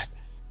 oh my god,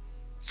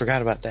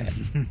 forgot about that.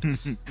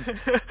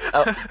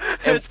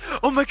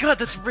 Oh my god,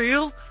 that's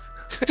real?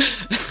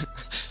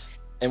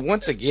 And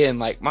once again,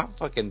 like my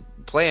fucking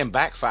plan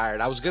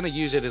backfired. I was gonna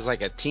use it as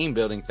like a team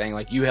building thing.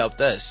 Like you helped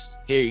us.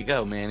 Here you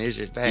go, man. Here's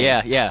your thing.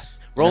 Yeah.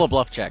 Roll a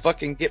bluff check.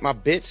 Fucking get my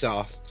bits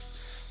off.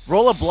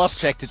 Roll a bluff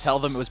check to tell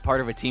them it was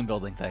part of a team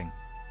building thing.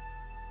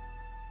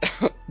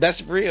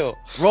 That's real.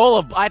 Roll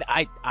a.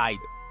 I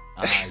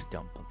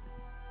don't.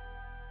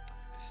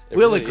 It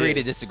We'll really agree to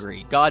is.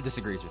 disagree. God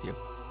disagrees with you.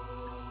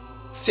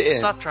 Sit in.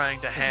 Stop trying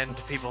to hand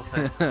people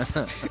things.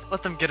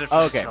 Let them get it for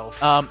Okay.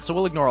 themselves. So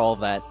we'll ignore all of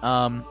that.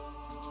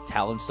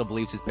 Talon still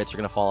believes his bits are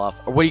gonna fall off.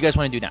 Or what do you guys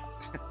want to do now?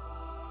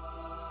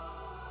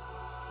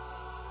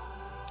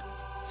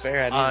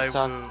 Fair. I need I to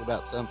talk will-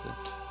 about something.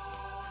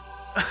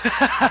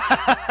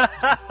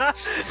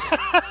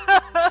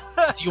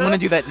 Do you want to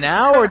do that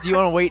now, or do you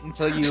want to wait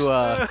until you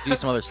do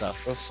some other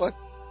stuff? Well,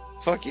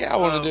 fuck yeah, I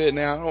want to do it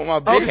now. I want my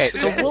bits. Okay,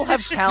 so we'll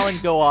have Talon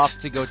go off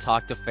to go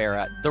talk to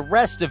Farah. The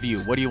rest of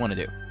you, what do you want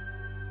to do?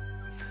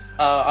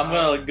 I'm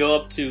gonna go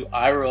up to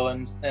Iroh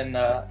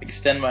and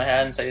extend my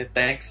hand and say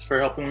thanks for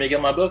helping me get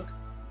my book.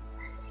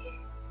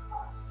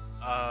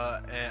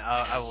 And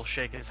I will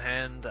shake his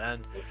hand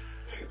and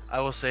I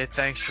will say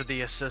thanks for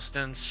the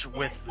assistance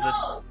with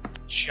the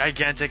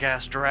gigantic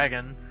ass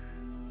dragon.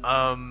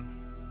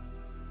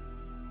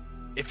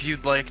 If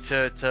you'd like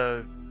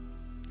to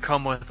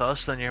come with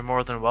us, then you're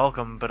more than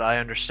welcome. But I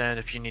understand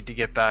if you need to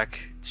get back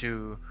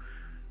to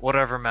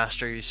whatever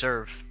master you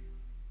serve.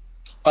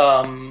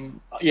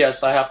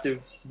 Yes, I have to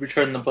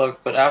return the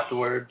book, but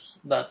afterwards,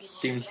 that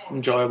seems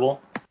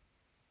enjoyable.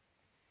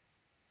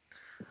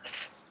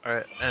 All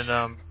right,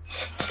 and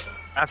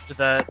after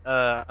that,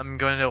 I'm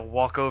going to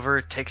walk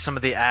over, take some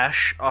of the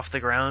ash off the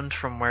ground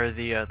from where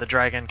the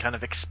dragon kind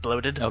of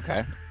exploded,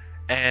 Okay.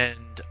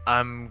 and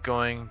I'm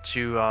going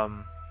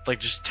to like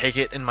just take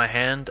it in my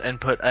hand and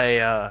put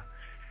well,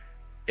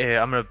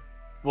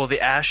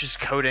 the ash is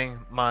coating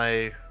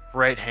my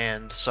right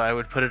hand, so I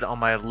would put it on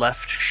my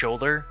left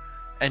shoulder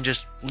and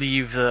just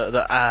leave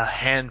the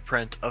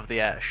handprint of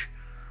the ash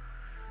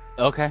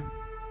Okay.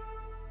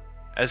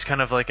 as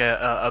kind of like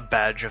a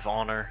badge of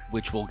honor.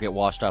 Which will get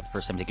washed off the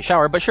first time you take a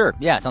shower, but sure,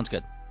 yeah, sounds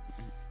good.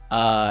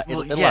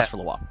 It'll yeah. last for a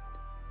little while.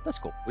 That's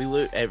cool. We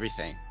loot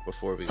everything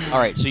before we leave. All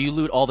right, so you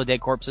loot all the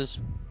dead corpses.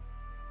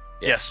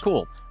 Yes.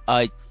 Cool.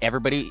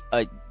 Everybody.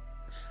 I'm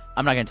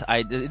not gonna.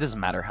 It doesn't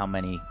matter how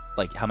many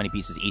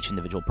pieces each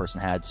individual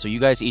person had. So you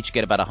guys each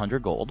get about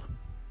 100 gold.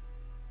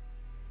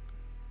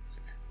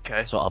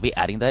 Okay. So I'll be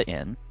adding that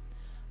in.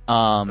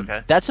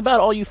 Okay. That's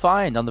about all you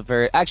find on the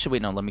very. Actually,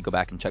 wait, no. Let me go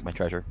back and check my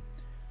treasure.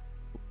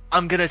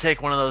 I'm gonna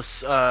take one of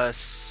those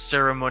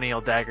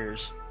ceremonial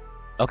daggers.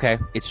 Okay,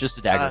 it's just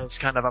a dagger. It's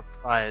kind of a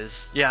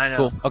prize. Yeah, I know.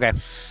 Cool. Okay.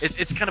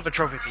 It's kind of a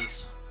trophy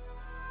piece.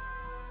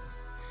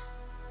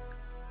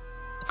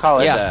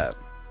 College. Yeah.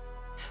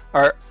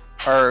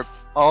 Are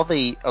all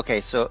the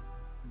okay? So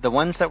the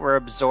ones that were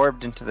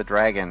absorbed into the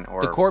dragon,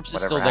 or The corpse is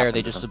whatever still there. happened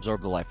They to just them-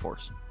 absorb the life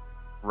force.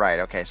 right.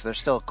 Okay, so there's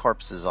still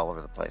corpses all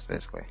over the place,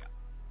 basically.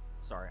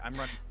 Sorry, I'm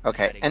running.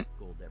 Okay, adding and-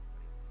 gold there.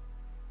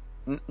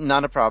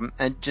 Not a problem.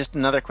 And just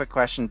another quick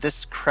question: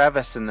 this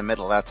crevice in the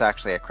middle—that's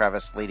actually a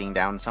crevice leading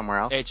down somewhere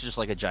else? It's just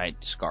like a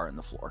giant scar in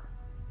the floor.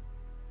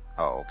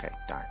 Oh, okay.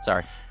 Darn.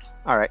 Sorry.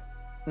 All right,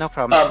 no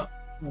problem.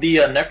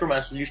 The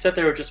necromancers, you said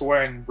they were just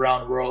wearing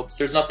brown robes.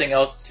 There's nothing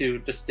else to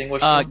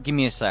distinguish them? Give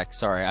me a sec.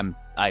 Sorry,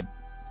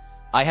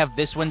 I have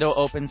this window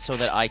open so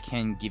that I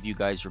can give you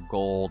guys your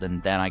gold,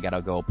 and then I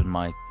gotta go open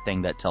my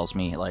thing that tells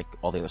me like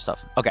all the other stuff.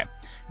 Okay,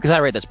 because I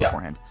read this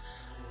beforehand.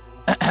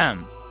 All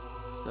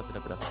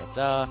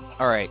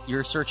right,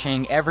 you're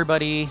searching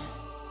everybody.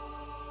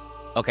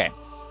 Okay,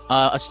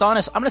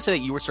 Astonis, I'm gonna say that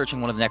you were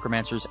searching one of the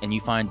necromancers, and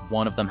you find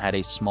one of them had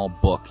a small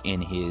book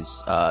in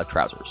his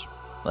trousers,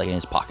 like in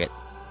his pocket.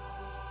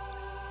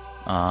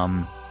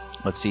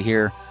 Let's see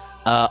here.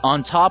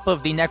 On top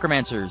of the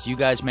necromancers, you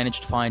guys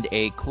managed to find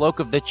a cloak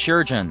of the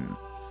Chirurgeon,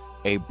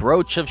 a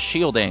brooch of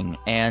shielding,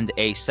 and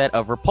a set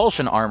of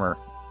repulsion armor,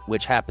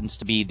 which happens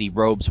to be the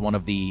robes one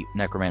of the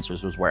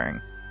necromancers was wearing.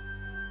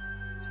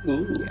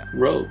 Ooh, Yeah.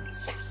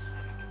 robes.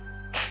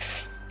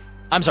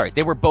 I'm sorry,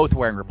 they were both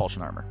wearing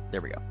repulsion armor.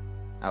 There we go.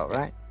 All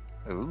right.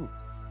 Ooh.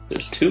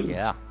 There's two.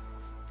 Yeah.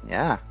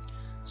 Yeah.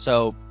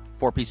 So,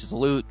 4 pieces of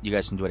loot. You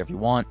guys can do whatever you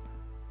want.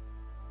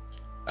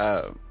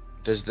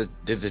 Did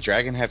the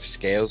dragon have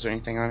scales or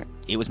anything on it?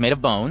 It was made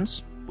of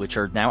bones, which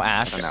are now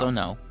ash, Oh, no. so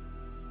no.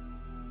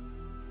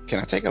 Can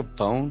I take a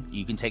bone?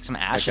 You can take some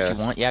ash Like if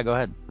you want. Yeah, go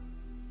ahead.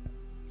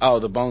 Oh,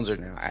 the bones are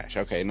now ash.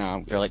 Okay, no,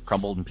 I'm They're good. like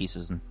crumbled in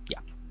pieces, and yeah.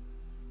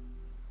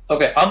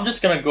 Okay, I'm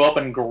just gonna go up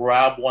and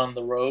grab one of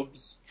the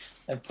robes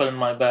and put it in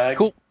my bag.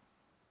 Cool.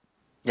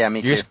 Yeah,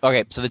 me too.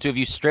 Okay, so the two of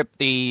you strip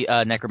the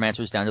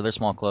necromancers down to their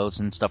small clothes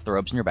and stuff the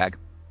robes in your bag.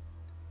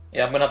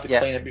 Yeah, I'm gonna have to Yeah.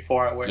 clean it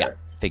before I wear Yeah, it.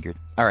 figured.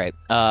 All right.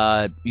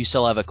 You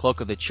still have a cloak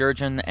of the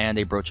Chirurgeon and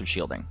a brooch of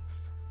shielding.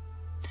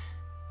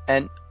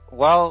 And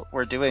while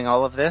we're doing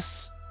all of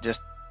this,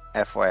 just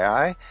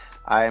FYI,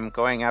 I'm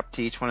going up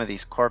to each one of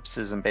these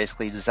corpses and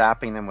basically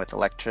zapping them with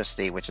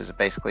electricity, which is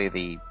basically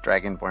the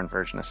dragonborn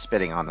version of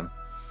spitting on them.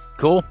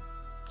 Cool.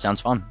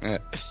 Sounds fun. Yeah.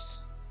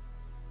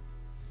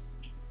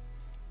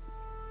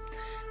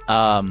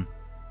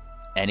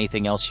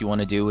 Anything else you want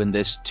to do in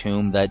this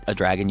tomb that a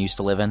dragon used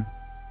to live in?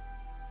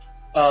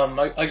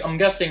 I'm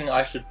guessing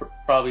I should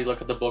probably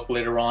look at the book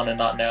later on and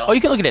not now. Oh,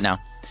 you can look at it now.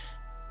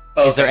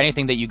 Okay. Is there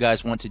anything that you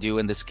guys want to do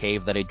in this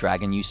cave that a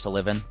dragon used to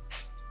live in?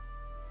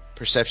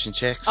 Perception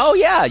checks. Oh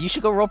yeah, you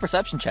should go roll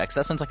perception checks.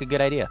 That sounds like a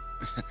good idea.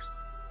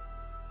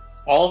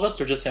 All of us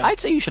or just him? I'd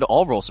say you should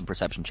all roll some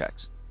perception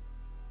checks.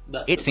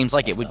 That It doesn't seems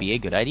like make it would be a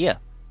sense. good idea.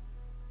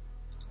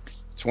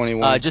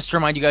 21. Just to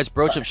remind you guys,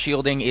 Brooch of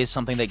Shielding is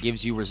something that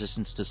gives you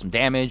resistance to some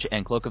damage,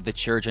 and Cloak of the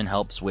Chirurgeon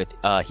helps with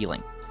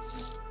healing.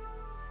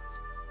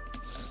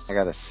 I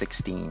got a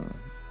 16.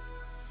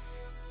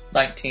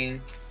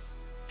 19.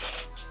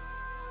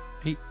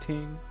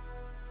 18.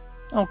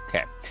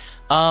 Okay.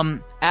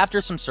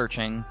 After some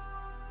searching,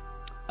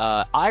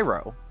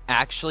 Iroh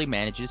actually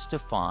manages to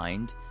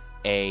find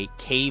a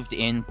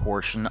caved-in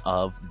portion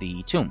of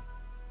the tomb.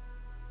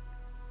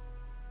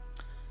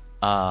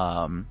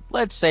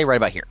 Let's say right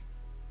about here.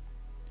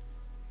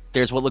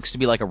 There's what looks to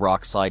be like a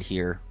rock slide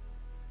here.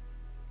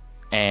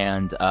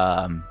 And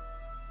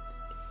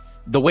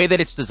the way that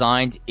it's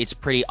designed, it's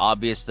pretty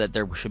obvious that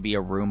there should be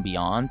a room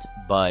beyond,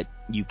 but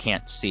you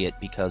can't see it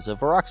because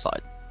of a rock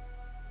slide.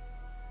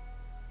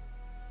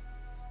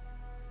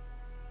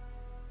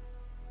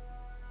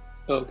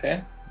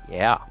 Okay.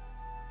 Yeah.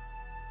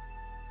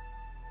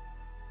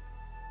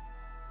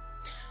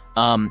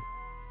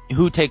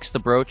 Who takes the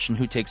brooch and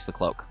who takes the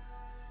cloak?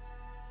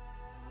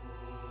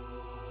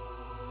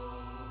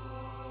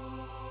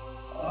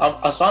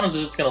 Asana's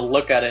just gonna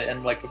look at it,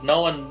 and like if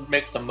no one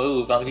makes a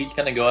move, he's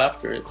gonna go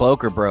after it.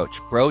 Cloak or brooch?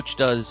 Brooch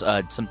does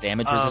some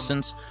damage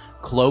resistance.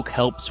 Cloak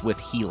helps with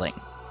healing.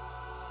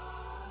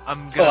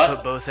 I'm gonna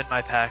put both in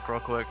my pack real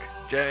quick,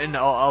 and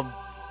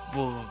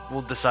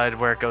we'll decide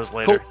where it goes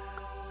later. Cool.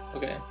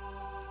 Okay.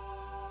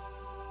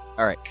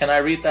 All right. Can I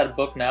read that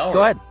book now?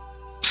 Go ahead.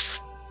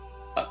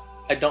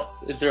 I don't.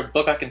 Is there a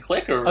book I can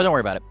click or? Oh, don't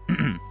worry about it.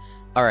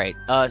 All right.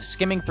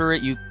 Skimming through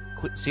it, you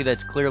see that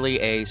it's clearly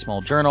a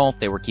small journal.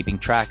 They were keeping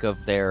track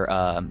of their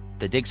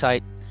the dig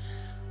site.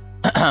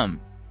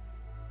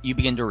 You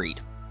begin to read.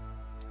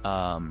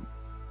 On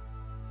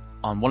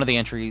one of the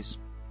entries,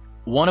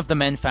 one of the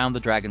men found the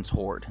dragon's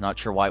hoard. Not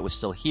sure why it was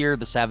still here.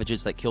 The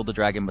savages that killed the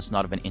dragon must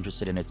not have been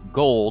interested in its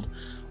gold,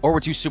 or were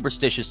too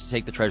superstitious to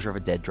take the treasure of a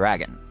dead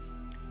dragon.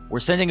 We're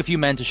sending a few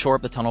men to shore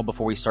up the tunnel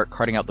before we start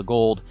carting out the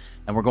gold,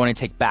 and we're going to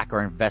take back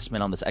our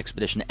investment on this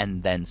expedition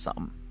and then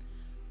some.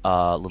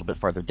 A little bit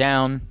farther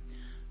down,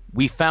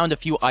 we found a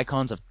few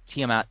icons of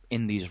Tiamat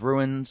in these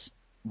ruins,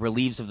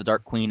 reliefs of the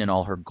Dark Queen in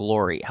all her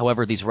glory.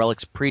 However, these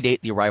relics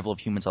predate the arrival of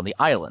humans on the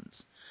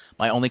islands.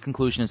 My only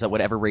conclusion is that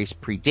whatever race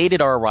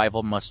predated our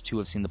arrival must too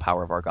have seen the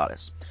power of our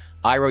goddess.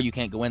 Iroh, you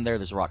can't go in there.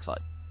 There's a rock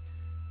slide.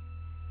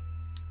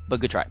 But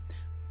good try.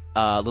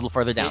 A little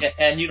farther down. Yeah,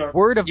 and you don't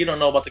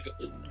know about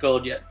the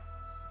gold yet.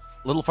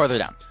 A little farther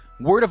down.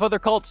 Word of other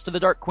cults to the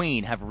Dark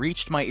Queen have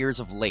reached my ears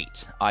of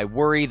late. I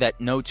worry that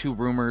no two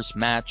rumors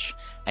match,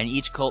 and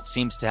each cult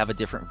seems to have a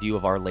different view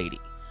of Our Lady.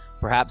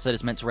 Perhaps that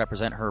is meant to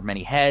represent her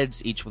many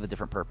heads, each with a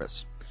different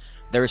purpose.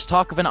 There is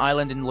talk of an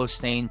island in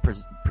Lostain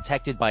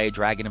protected by a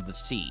dragon of the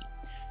sea.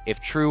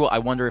 If true, I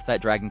wonder if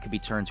that dragon could be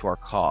turned to our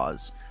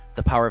cause.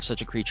 The power of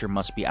such a creature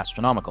must be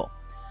astronomical.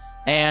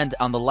 And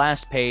on the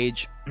last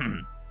page,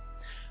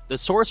 the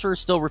sorcerer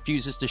still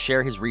refuses to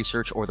share his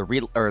research or the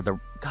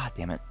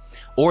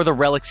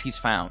relics he's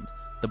found.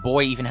 The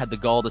boy even had the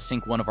gall to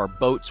sink one of our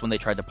boats when they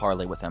tried to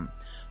parley with him.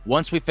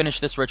 Once we finish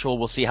this ritual,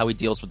 we'll see how he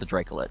deals with the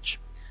Dracolich.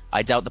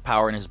 I doubt the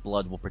power in his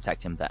blood will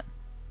protect him then.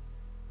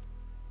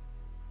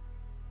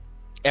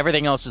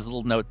 Everything else is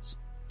little notes.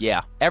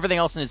 Yeah, everything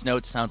else in his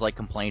notes sounds like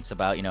complaints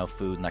about,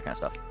 food and that kind of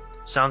stuff.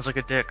 Sounds like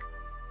a dick.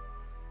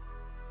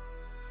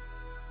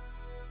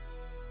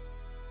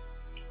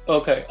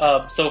 Okay,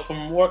 so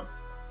from what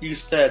you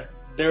said,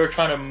 they were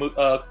trying to move,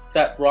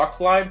 that rock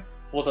slide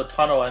was a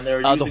tunnel, and they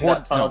were using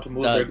that tunnel to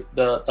move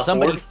the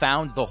somebody hoard?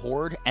 found the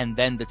hoard, and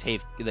then the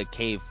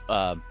cave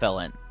fell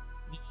in.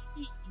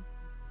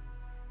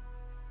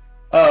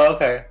 Oh,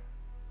 okay.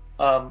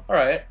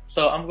 Alright,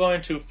 so I'm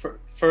going to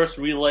first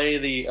relay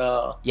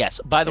the yes,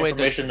 by the way,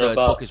 the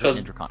book is written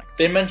in Draconic.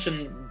 They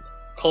mentioned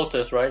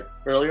cultists, right,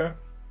 earlier?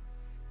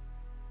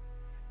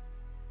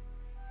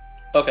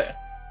 Okay.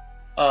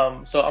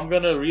 So I'm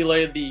going to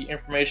relay the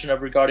information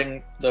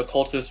regarding the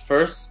cultists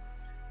first,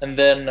 and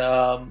then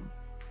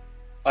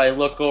I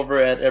look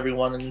over at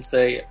everyone and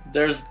say,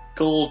 there's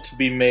gold to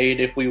be made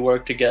if we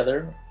work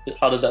together.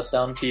 How does that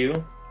sound to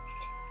you?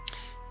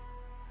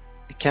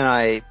 Can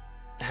I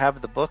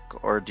have the book,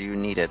 or do you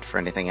need it for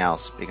anything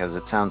else? Because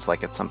it sounds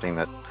like it's something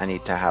that I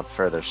need to have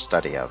further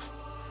study of.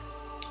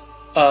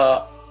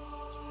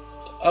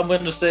 I'm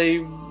going to say,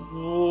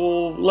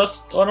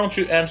 why don't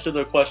you answer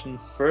the question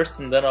first,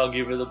 and then I'll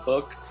give you the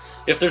book.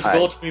 If there's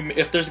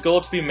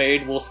gold to be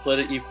made, we'll split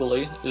it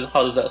equally.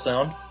 How does that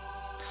sound?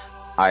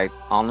 I'm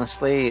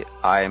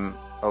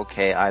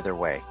okay either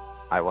way.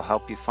 I will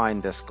help you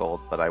find this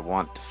gold, but I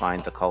want to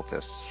find the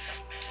cultists.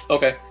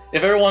 Okay.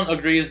 If everyone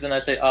agrees, then I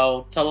say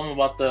I'll tell them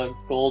about the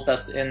gold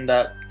that's in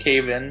that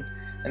cave-in,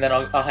 and then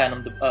I'll hand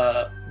them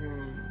the.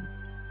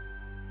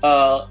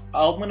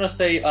 I'm gonna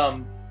say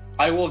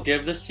I will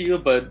give this to you,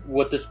 but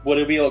would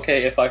it be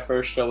okay if I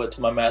first show it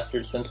to my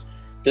master, since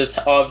this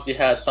obviously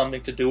has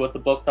something to do with the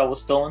book that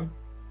was stolen?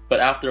 But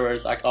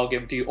afterwards, I'll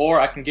give it to you,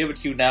 or I can give it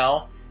to you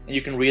now, and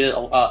you can read it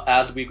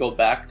as we go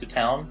back to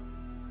town.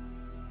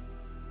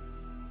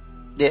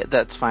 Yeah,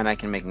 that's fine. I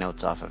can make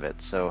notes off of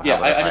it. So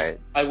yeah,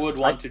 I would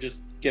want to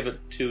just give it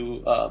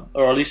to,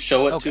 or at least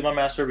show it to my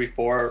master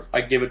before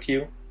I give it to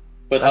you.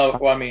 But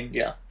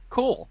yeah.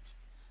 Cool.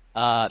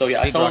 So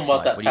yeah, I told him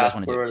about that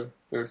path where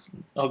there's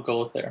no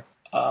gold there.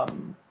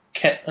 No,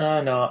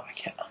 I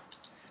can't.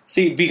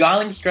 See,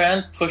 Beguiling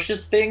Strands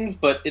pushes things,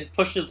 but it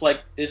pushes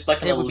it's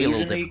like an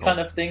illusion-y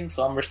kind of thing.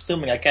 So I'm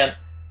assuming I can't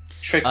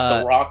trick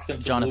the rocks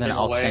into Jonathan, moving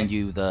I'll away. send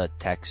you the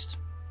text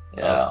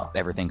of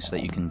everything so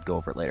that you can go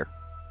over it later.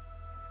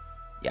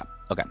 Yeah.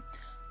 Okay.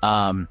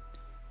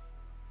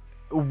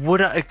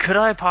 Could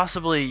I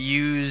possibly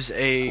use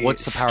a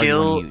What's the power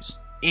skill you want to use?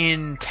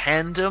 in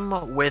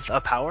tandem with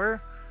a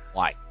power?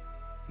 Why?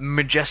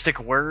 Majestic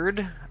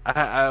Word.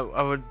 I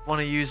would want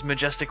to use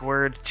Majestic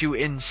Word to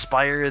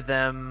inspire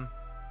them,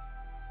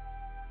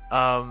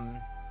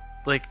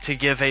 to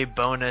give a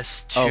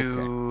bonus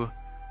to.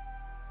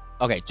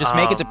 Okay, just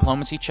make a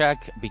diplomacy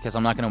check, because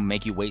I'm not going to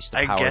make you waste the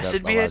power I guess that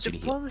it'd be a allows you to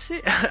heal.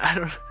 diplomacy. I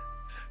don't.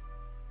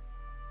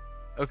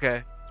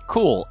 Okay.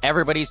 Cool.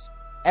 Everybody's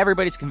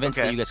convinced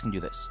Okay. that you guys can do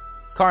this.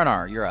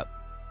 Karnar, you're up.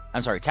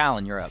 I'm sorry,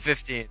 Talon, you're up.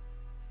 15.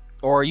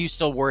 Or are you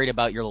still worried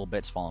about your little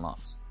bits falling off?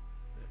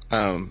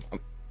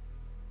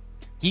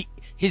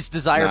 His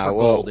desire for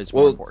gold is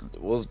more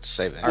important. We'll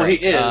save that. All right,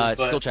 he is, but-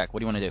 skill check. What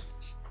do you want to do?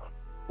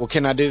 Well,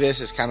 can I do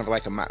this as kind of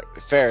like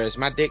Farrah, is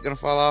my dick gonna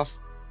fall off?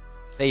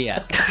 Say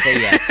yes. Say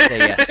yes. Say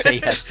yes. Say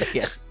yes. Say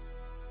yes.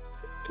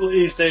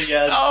 Please say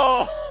yes.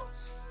 Oh.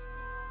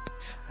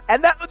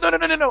 And that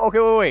no. Okay,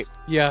 wait.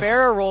 Yes.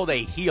 Farrah rolled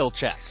a heal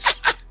check.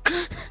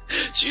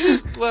 She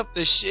just flipped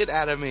the shit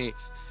out of me.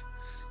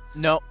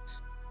 No.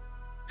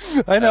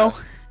 I know.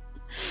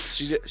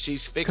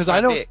 She's fixed 'Cause my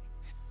I don't- dick.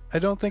 I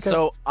don't think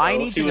So I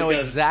need She to was know gonna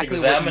exactly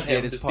what you examine did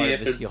him as to part see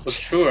of if his it heal was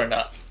check. true or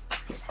not.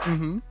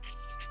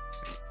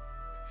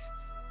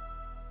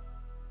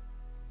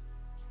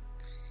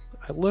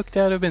 I looked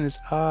at him in his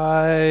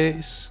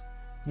eyes.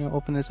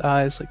 Opened his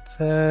eyes like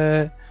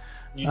that.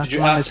 Did Knocked you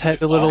him on ask his him head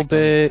if a little Sonic-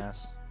 bit.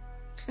 Yes.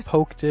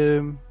 Poked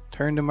him.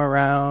 Turned him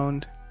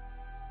around.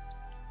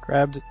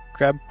 Grabbed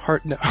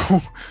part. No.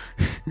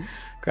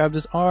 Grabbed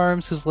his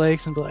arms, his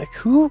legs, and be like,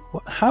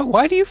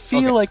 why do you feel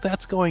Okay. like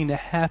that's going to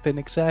happen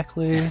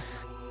exactly?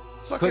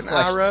 Fucking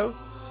question. Iro.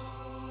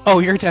 Oh,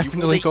 you're You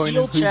definitely rolled a going to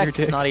heal lose your check,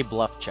 dick. not a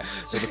bluff check.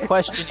 So the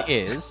question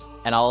is,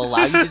 and I'll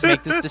allow you to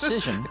make this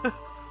decision: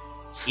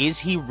 is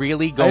he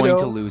really going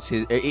to know. lose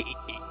his?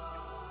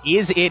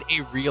 Is it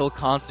a real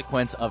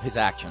consequence of his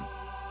actions,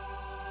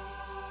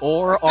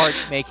 or are you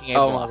making a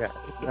Oh bluff?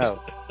 my god.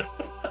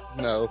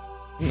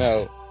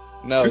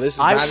 No. This is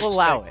I not will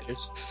allow it.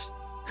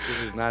 This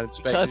is not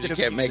Because inspected. it You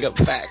can't make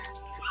abuses.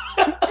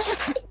 up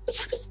facts.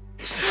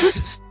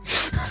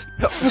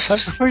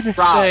 I'm going to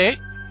Rob. say,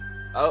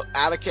 Oh,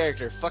 out of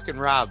character. Fucking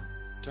Rob.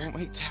 Don't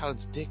make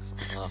Talon's dick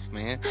fall off,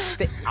 man.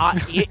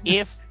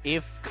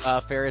 If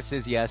Ferris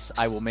says yes,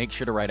 I will make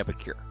sure to write up a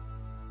cure.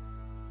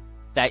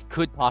 That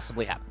could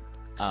possibly happen.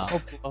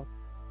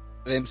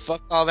 Then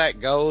fuck all that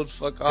gold.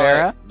 Fuck all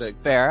Farrah?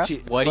 that.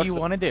 Farrah, what do you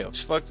want to do?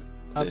 Just fuck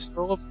I'll this.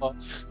 roll a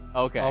bluff.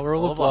 Okay, I'll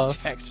roll a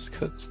bluff check. just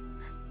because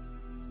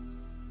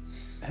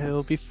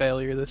it'll be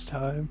failure this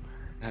time.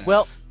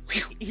 Well,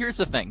 here's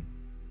the thing.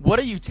 What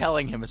are you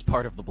telling him as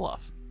part of the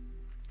bluff?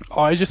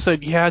 Oh, I just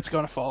said, yeah, it's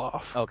going to fall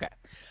off. Okay.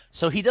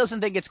 So he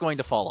doesn't think it's going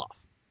to fall off.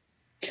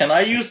 Can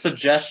I use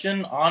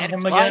suggestion on And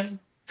him if again?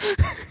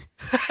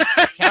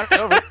 Count it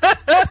over.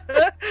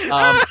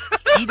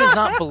 He does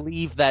not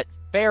believe that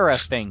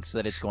Farrah thinks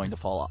that it's going to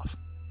fall off.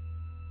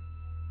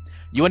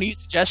 You want to use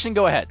suggestion?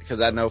 Go ahead.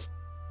 Because I know.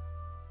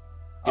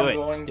 Do I'm it.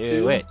 going Do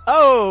to it.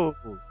 Oh!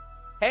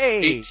 Hey!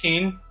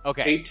 18.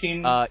 Okay.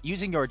 18.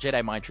 Using your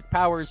Jedi mind trick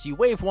powers, you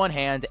wave one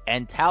hand,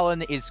 and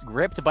Talon is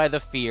gripped by the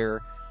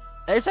fear.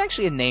 There's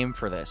actually a name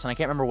for this, and I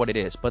can't remember what it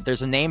is, but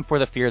there's a name for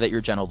the fear that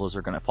your genitals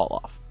are going to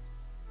fall off.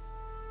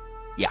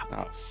 Yeah.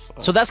 Oh,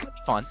 fuck. So that's going to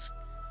be fun.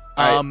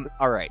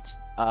 Alright.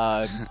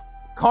 Alright.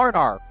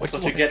 Karnar, what That's do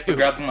what you you get for do?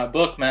 grabbing my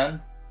book,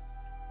 man.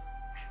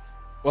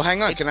 Well,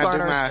 hang on. It's Can I do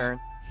Karnar's turn.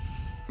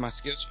 my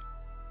skill check?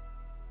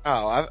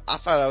 Oh, I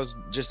thought I was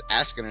just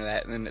asking her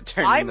that, and then it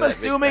turned I'm into that big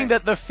assuming thing.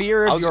 that the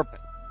fear I of was- your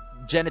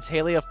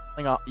genitalia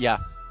falling off. Yeah.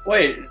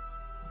 Wait.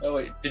 Oh,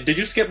 wait. Did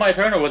you skip my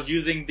turn, or was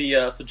using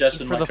the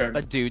suggestion For my the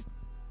turn? dude,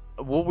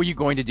 what were you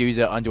going to do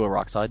to undo a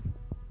rock slide?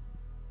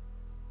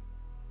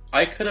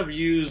 I could have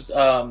used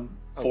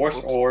Force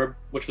whoops. Orb,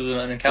 which was an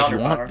If encounter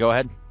you want, power. go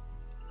ahead.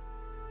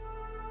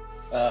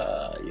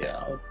 Yeah,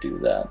 I'll do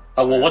that.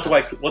 Well, what do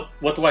I click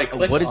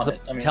What is on the?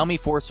 it? I mean, Tell me,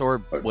 Force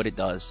Orb, what it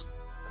does,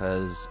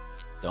 because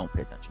don't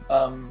pay attention.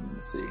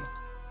 Let's see.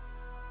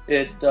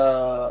 It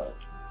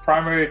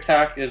primary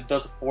attack. It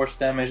does force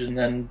damage, and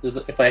then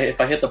if I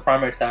hit the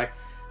primary attack,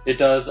 it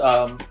does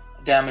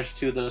damage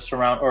to the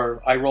surround.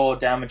 Or I roll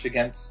damage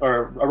against,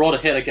 or I roll a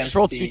hit against Just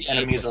roll the 2d8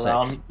 enemies plus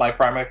around 6. my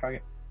primary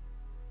target.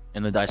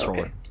 In the dice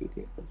Okay. roller,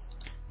 2d8 plus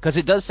 6. because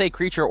it does say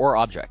creature or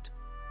object.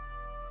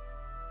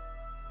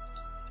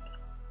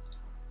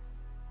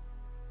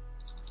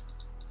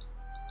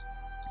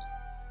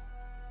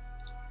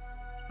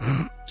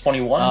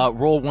 21.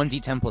 Roll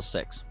 1d10 plus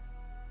 6.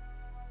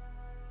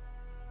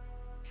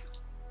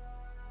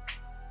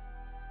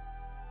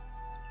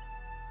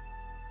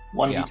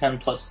 One d10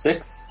 plus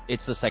 6.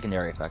 It's the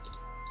secondary effect.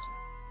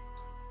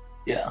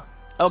 Yeah,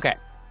 Okay.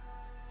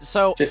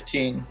 So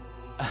 15.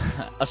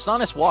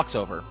 Astonis walks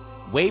over,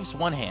 waves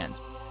one hand,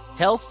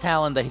 tells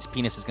Talon that his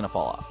penis is going to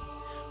fall off,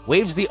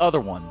 waves the other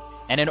one,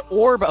 and an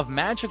orb of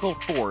magical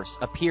force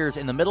appears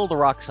in the middle of the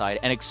rock side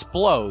and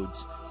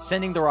explodes,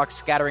 sending the rocks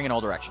scattering in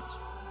all directions.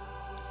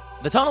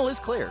 The tunnel is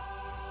clear.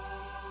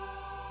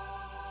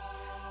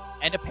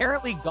 And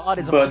apparently God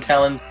is among But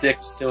Talon's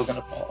dick is still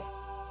gonna fall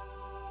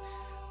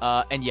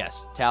off. and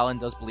yes, Talon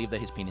does believe that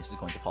his penis is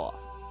going to fall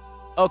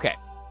off. Okay.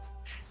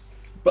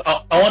 But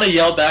I want to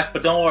yell back,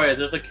 but don't worry,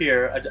 there's a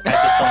cure. I just don't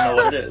know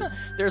what it is.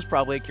 There's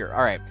probably a cure.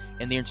 All right.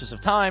 In the interest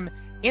of time,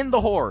 in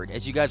the Horde,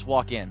 as you guys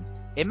walk in,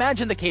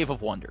 imagine the Cave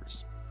of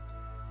Wonders.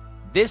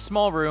 This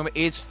small room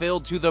is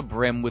filled to the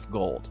brim with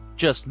gold.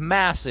 Just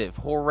massive,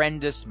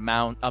 horrendous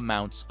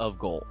amounts of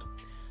gold.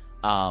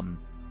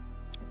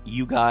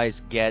 you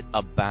guys get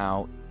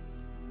about,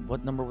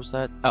 what number was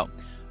that? Oh,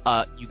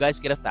 you guys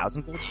get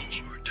 1,000 gold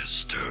each.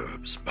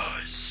 Disturbs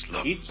my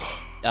slumber. Each?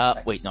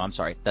 Wait, no, I'm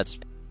sorry. That's,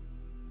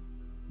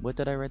 what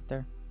did I write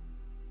there?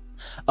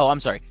 Oh, I'm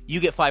sorry. You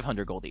get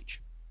 500 gold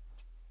each.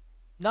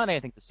 Not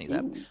anything to sneeze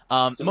at.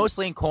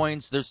 Mostly in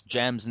coins. There's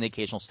gems and the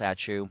occasional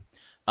statue.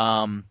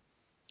 Oh,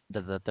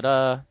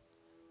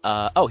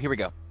 here we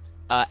go.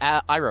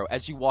 Iroh,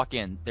 as you walk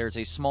in, there's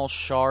a small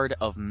shard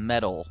of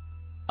metal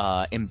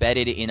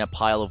embedded in a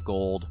pile of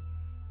gold,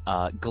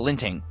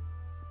 glinting.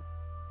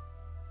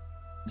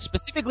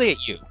 Specifically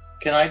at you.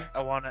 Can I?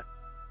 I want it.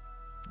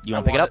 You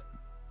want to pick it up?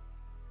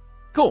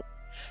 Cool.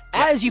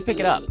 As you pick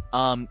it up,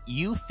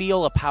 you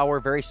feel a power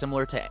very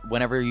similar to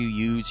whenever you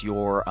use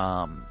your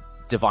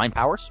divine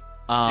powers.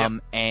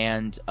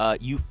 And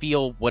you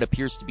feel what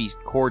appears to be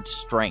cord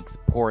strength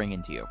pouring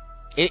into you.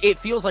 It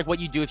feels like what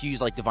you do if you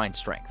use like divine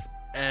strength.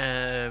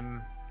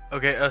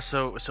 Okay.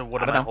 So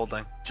what am I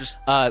holding? Just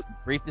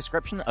brief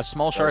description: a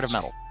small shard of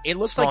metal. It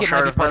looks small like it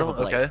shard might be of part metal. of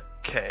a blade.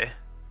 Okay.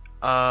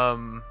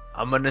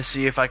 I'm gonna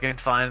see if I can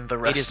find the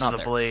rest of the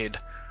blade.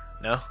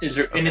 No. Is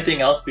there anything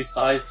else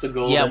besides the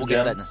gold? Yeah, and we'll gems?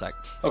 get to that in a sec.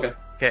 Okay.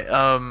 Okay.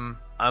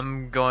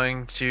 I'm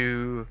going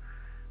to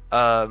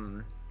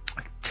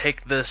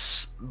take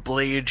this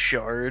blade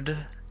shard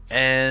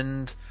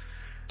and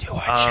do a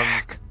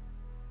check.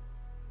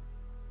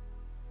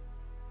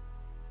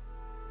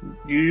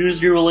 You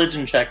use your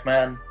religion check,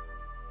 man.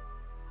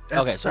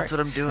 Okay, sorry. That's what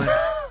I'm doing.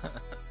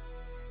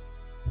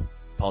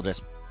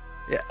 Apologize.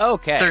 Yeah.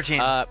 Okay. 13.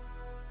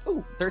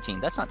 13.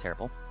 That's not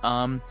terrible.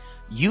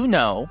 You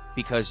know,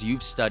 because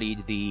you've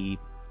studied the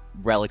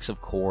relics of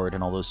Kord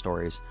and all those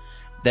stories,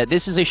 that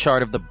this is a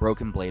shard of the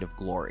broken blade of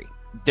glory.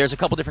 There's a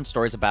couple different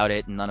stories about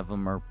it, and none of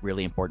them are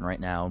really important right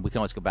now, and we can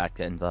always go back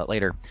to into that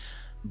later.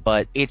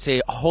 But it's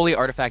a holy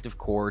artifact of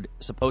Kord.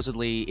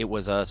 Supposedly, it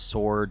was a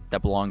sword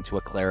that belonged to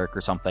a cleric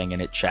or something,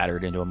 and it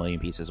shattered into a million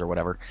pieces or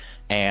whatever.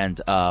 And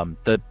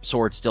the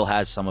sword still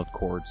has some of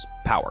Kord's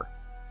power.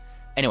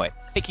 Anyway,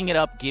 picking it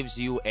up gives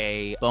you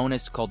a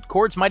bonus called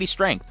Kord's Mighty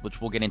Strength,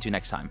 which we'll get into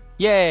next time.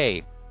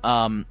 Yay!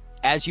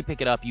 As you pick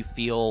it up, you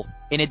feel,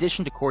 in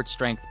addition to Kord's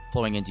strength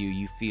flowing into you,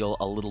 you feel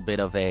a little bit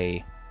of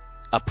a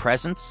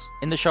presence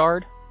in the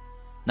shard.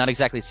 Not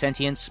exactly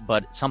sentience,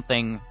 but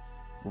something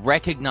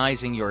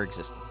recognizing your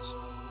existence.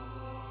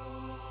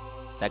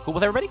 That cool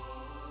with everybody?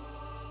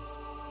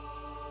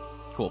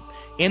 Cool.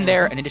 In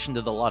there, in addition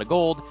to the lot of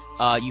gold,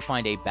 you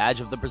find a badge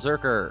of the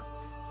Berserker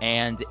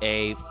and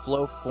a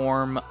flow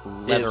form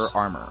leather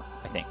armor,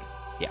 I think.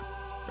 Yeah.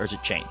 Or is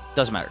it chain?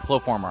 Doesn't matter. Flow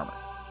form armor.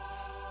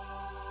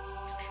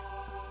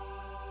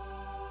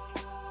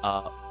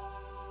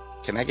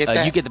 Can I get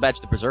that? You get the badge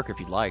of the Berserker if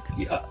you'd like.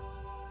 Yeah.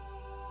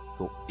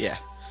 Cool. Yeah.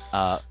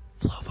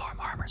 Flow form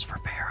armors for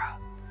Farah.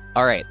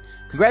 Alright.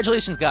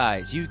 Congratulations,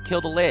 guys. You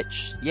killed a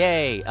lich.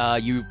 Yay.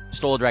 You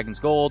stole a dragon's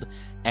gold,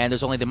 and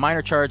there's only the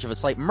minor charge of a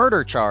slight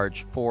murder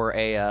charge for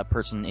a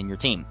person in your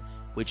team,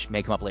 which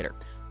may come up later.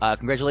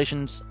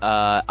 Congratulations.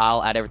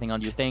 I'll add everything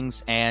onto your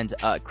things, and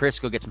Chris,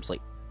 go get some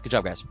sleep. Good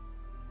job, guys.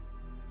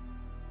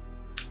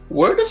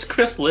 Where does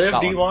Chris live,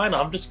 Scotland. D-Wine?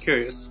 I'm just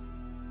curious.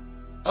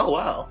 Oh,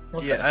 wow.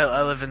 Okay. Yeah,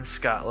 I live in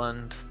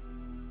Scotland.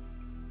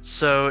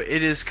 So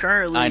it is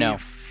currently I know.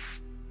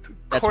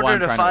 That's why quarter I'm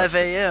to trying 5 to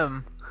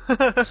a.m.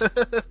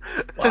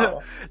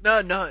 Wow.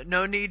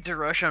 No need to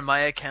rush on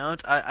my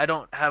account. I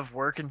don't have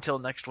work until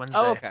next Wednesday.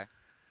 Oh, okay.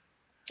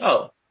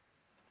 Oh.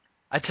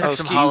 I took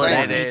some Steve, you holiday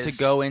Want me days. to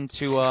go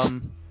into,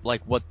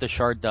 like, what the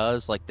shard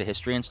does, like the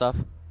history and stuff?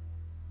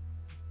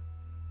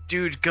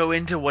 Dude, go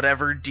into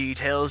whatever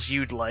details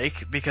you'd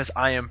like, because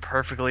I am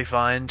perfectly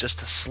fine just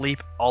to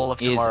sleep all of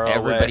tomorrow Is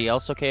everybody away.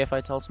 else okay if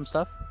I tell some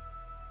stuff?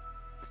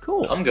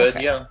 Cool. I'm good,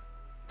 Okay. yeah.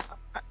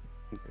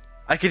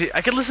 I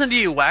could listen to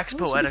you wax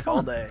This will be poetic all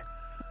fun. day.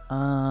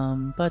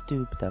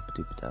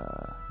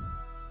 Ba-doop-da-ba-doop-da.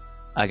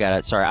 I got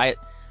it. Sorry,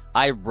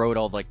 I wrote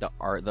all like the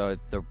art, the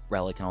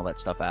relic and all that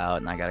stuff out,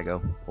 and I gotta go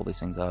pull these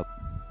things up.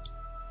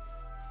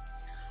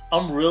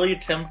 I'm really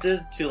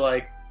tempted to,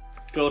 like,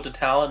 go to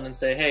Talon and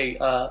say, hey,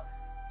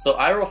 so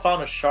Iroh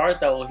found a shard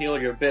that will heal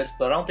your bits,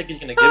 but I don't think he's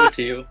gonna give it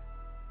to you.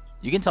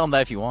 You can tell them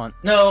that if you want.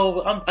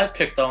 No, I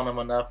picked on him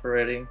enough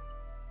already.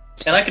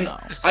 And No.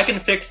 I can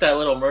fix that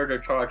little murder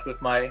charge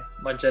with my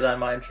Jedi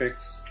mind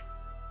tricks.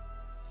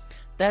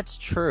 That's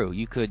true.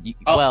 You could.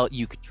 Oh.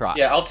 You could try.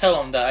 Yeah, I'll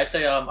tell him that. I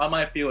say, I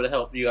might be able to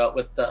help you out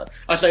with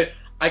I say,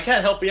 I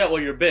can't help you out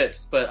with your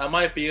bits, but I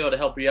might be able to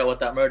help you out with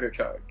that murder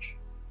charge.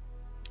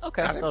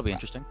 Okay, Got it. that'll be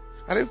interesting.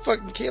 I didn't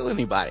fucking kill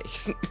anybody.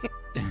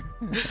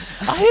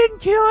 I didn't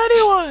kill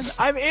anyone.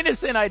 I'm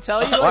innocent. I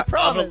tell you. I What?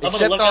 promise. I'm gonna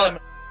Except look all- at him.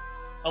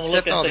 I'm gonna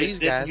except look all and say, these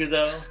didn't guys. you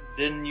though?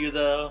 Didn't you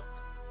though?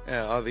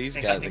 Yeah, all these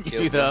guys that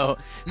killed You though.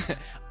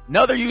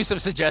 Another use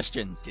of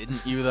suggestion.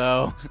 Didn't you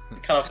though?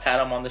 Kind of pat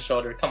him on the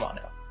shoulder. Come on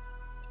now.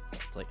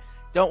 It's like,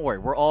 don't worry.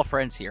 We're all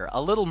friends here.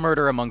 A little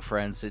murder among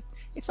friends.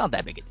 It's not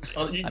that big a deal.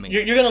 Oh, I mean,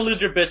 you're gonna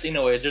lose your bits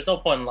anyways. There's no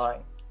point in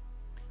lying.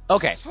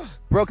 okay.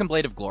 Broken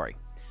Blade of Glory.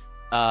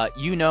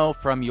 You know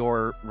from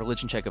your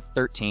religion check of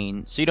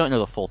 13, so you don't know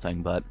the full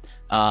thing, but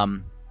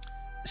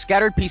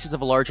Scattered pieces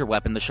of a larger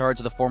weapon, the shards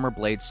of the former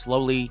blade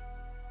slowly...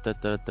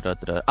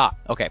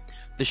 okay.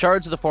 The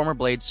shards of the former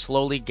blade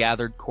slowly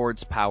gathered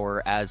Kord's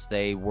power as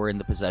they were in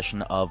the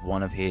possession of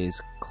one of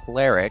his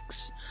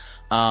clerics.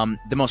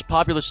 The most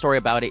popular story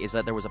about it is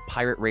that there was a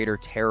pirate raider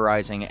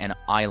terrorizing an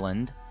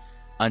island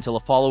until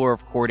a follower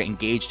of Kord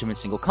engaged him in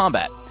single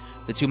combat.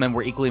 The two men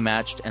were equally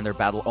matched, and their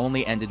battle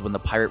only ended when the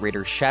pirate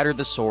raider shattered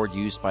the sword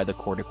used by the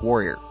Kordic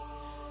warrior.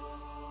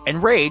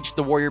 Enraged,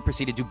 the warrior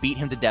proceeded to beat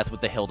him to death with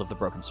the hilt of the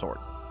broken sword.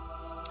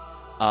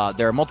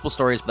 There are multiple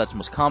stories, but that's the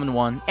most common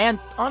one, and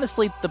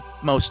honestly, the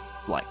most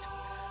liked.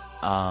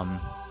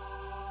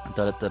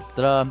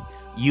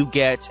 You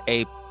get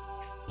a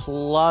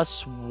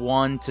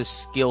 +1 to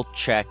skill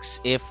checks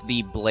if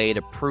the blade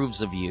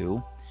approves of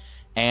you,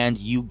 and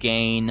you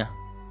gain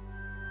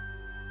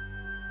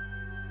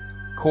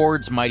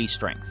Kord's Mighty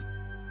Strength,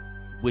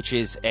 which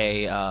is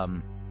a,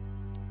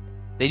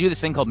 they do this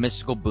thing called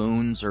mystical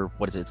boons, or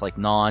what is it? It's like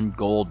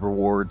non-gold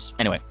rewards.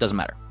 Anyway, doesn't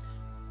matter.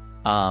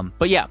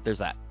 But yeah, there's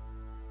that.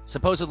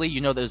 Supposedly,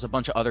 there's a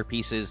bunch of other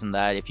pieces, and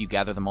that if you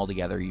gather them all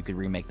together, you could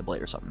remake the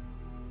blade or something.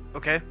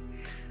 Okay.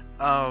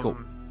 Cool.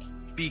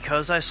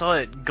 Because I saw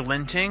it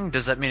glinting,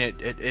 does that mean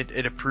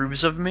it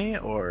approves of me,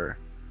 or?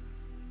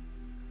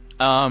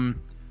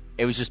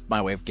 It was just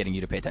my way of getting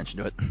you to pay attention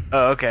to it.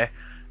 Oh, okay.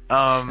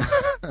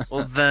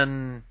 Well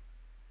then,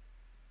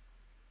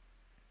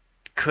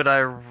 could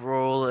I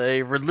roll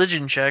a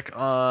religion check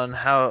on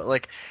how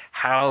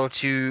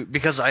to,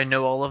 because I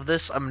know all of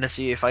this, I'm gonna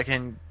see if I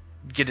can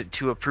get it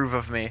to approve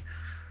of me.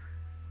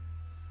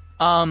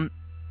 As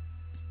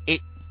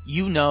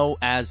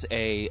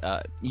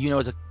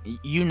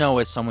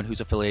someone who's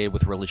affiliated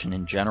with religion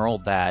in general,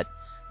 that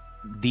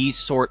these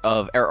sort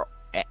of, or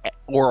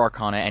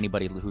Arcana,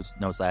 anybody who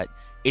knows that,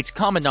 it's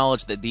common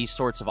knowledge that these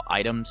sorts of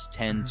items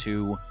tend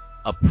to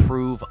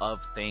approve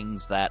of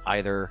things that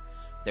either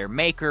their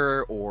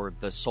maker or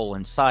the soul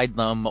inside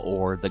them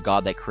or the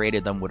god that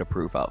created them would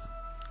approve of.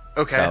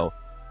 Okay. So,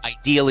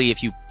 ideally,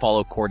 if you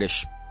follow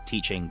Kordish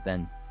teaching,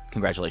 then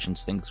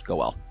congratulations, things go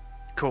well.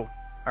 Cool.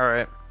 All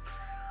right.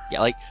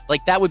 Yeah,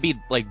 like that would be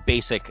like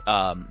basic.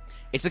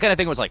 It's the kind of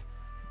thing where it's like,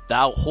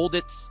 thou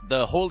holdest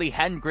the holy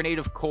hand grenade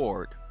of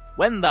Kord.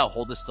 When thou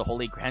holdest the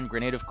holy hand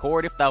grenade of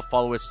Kord, if thou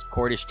followest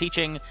Kordish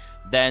teaching,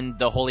 then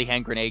the holy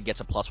hand grenade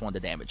gets a +1 to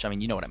damage. I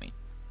mean, you know what I mean.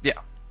 Yeah.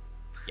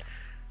 Yeah.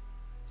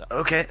 So.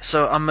 Okay,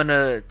 so I'm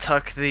gonna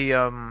tuck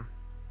the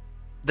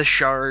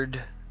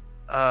shard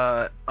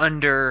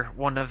under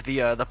one of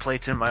the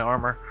plates in my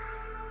armor.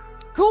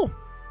 Cool.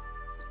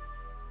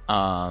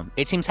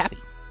 It seems happy.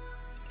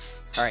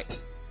 All right.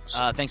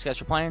 Thanks guys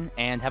for playing,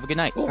 and have a good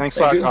night. Thanks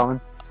a lot, Colin.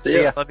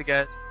 See ya. Love you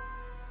guys.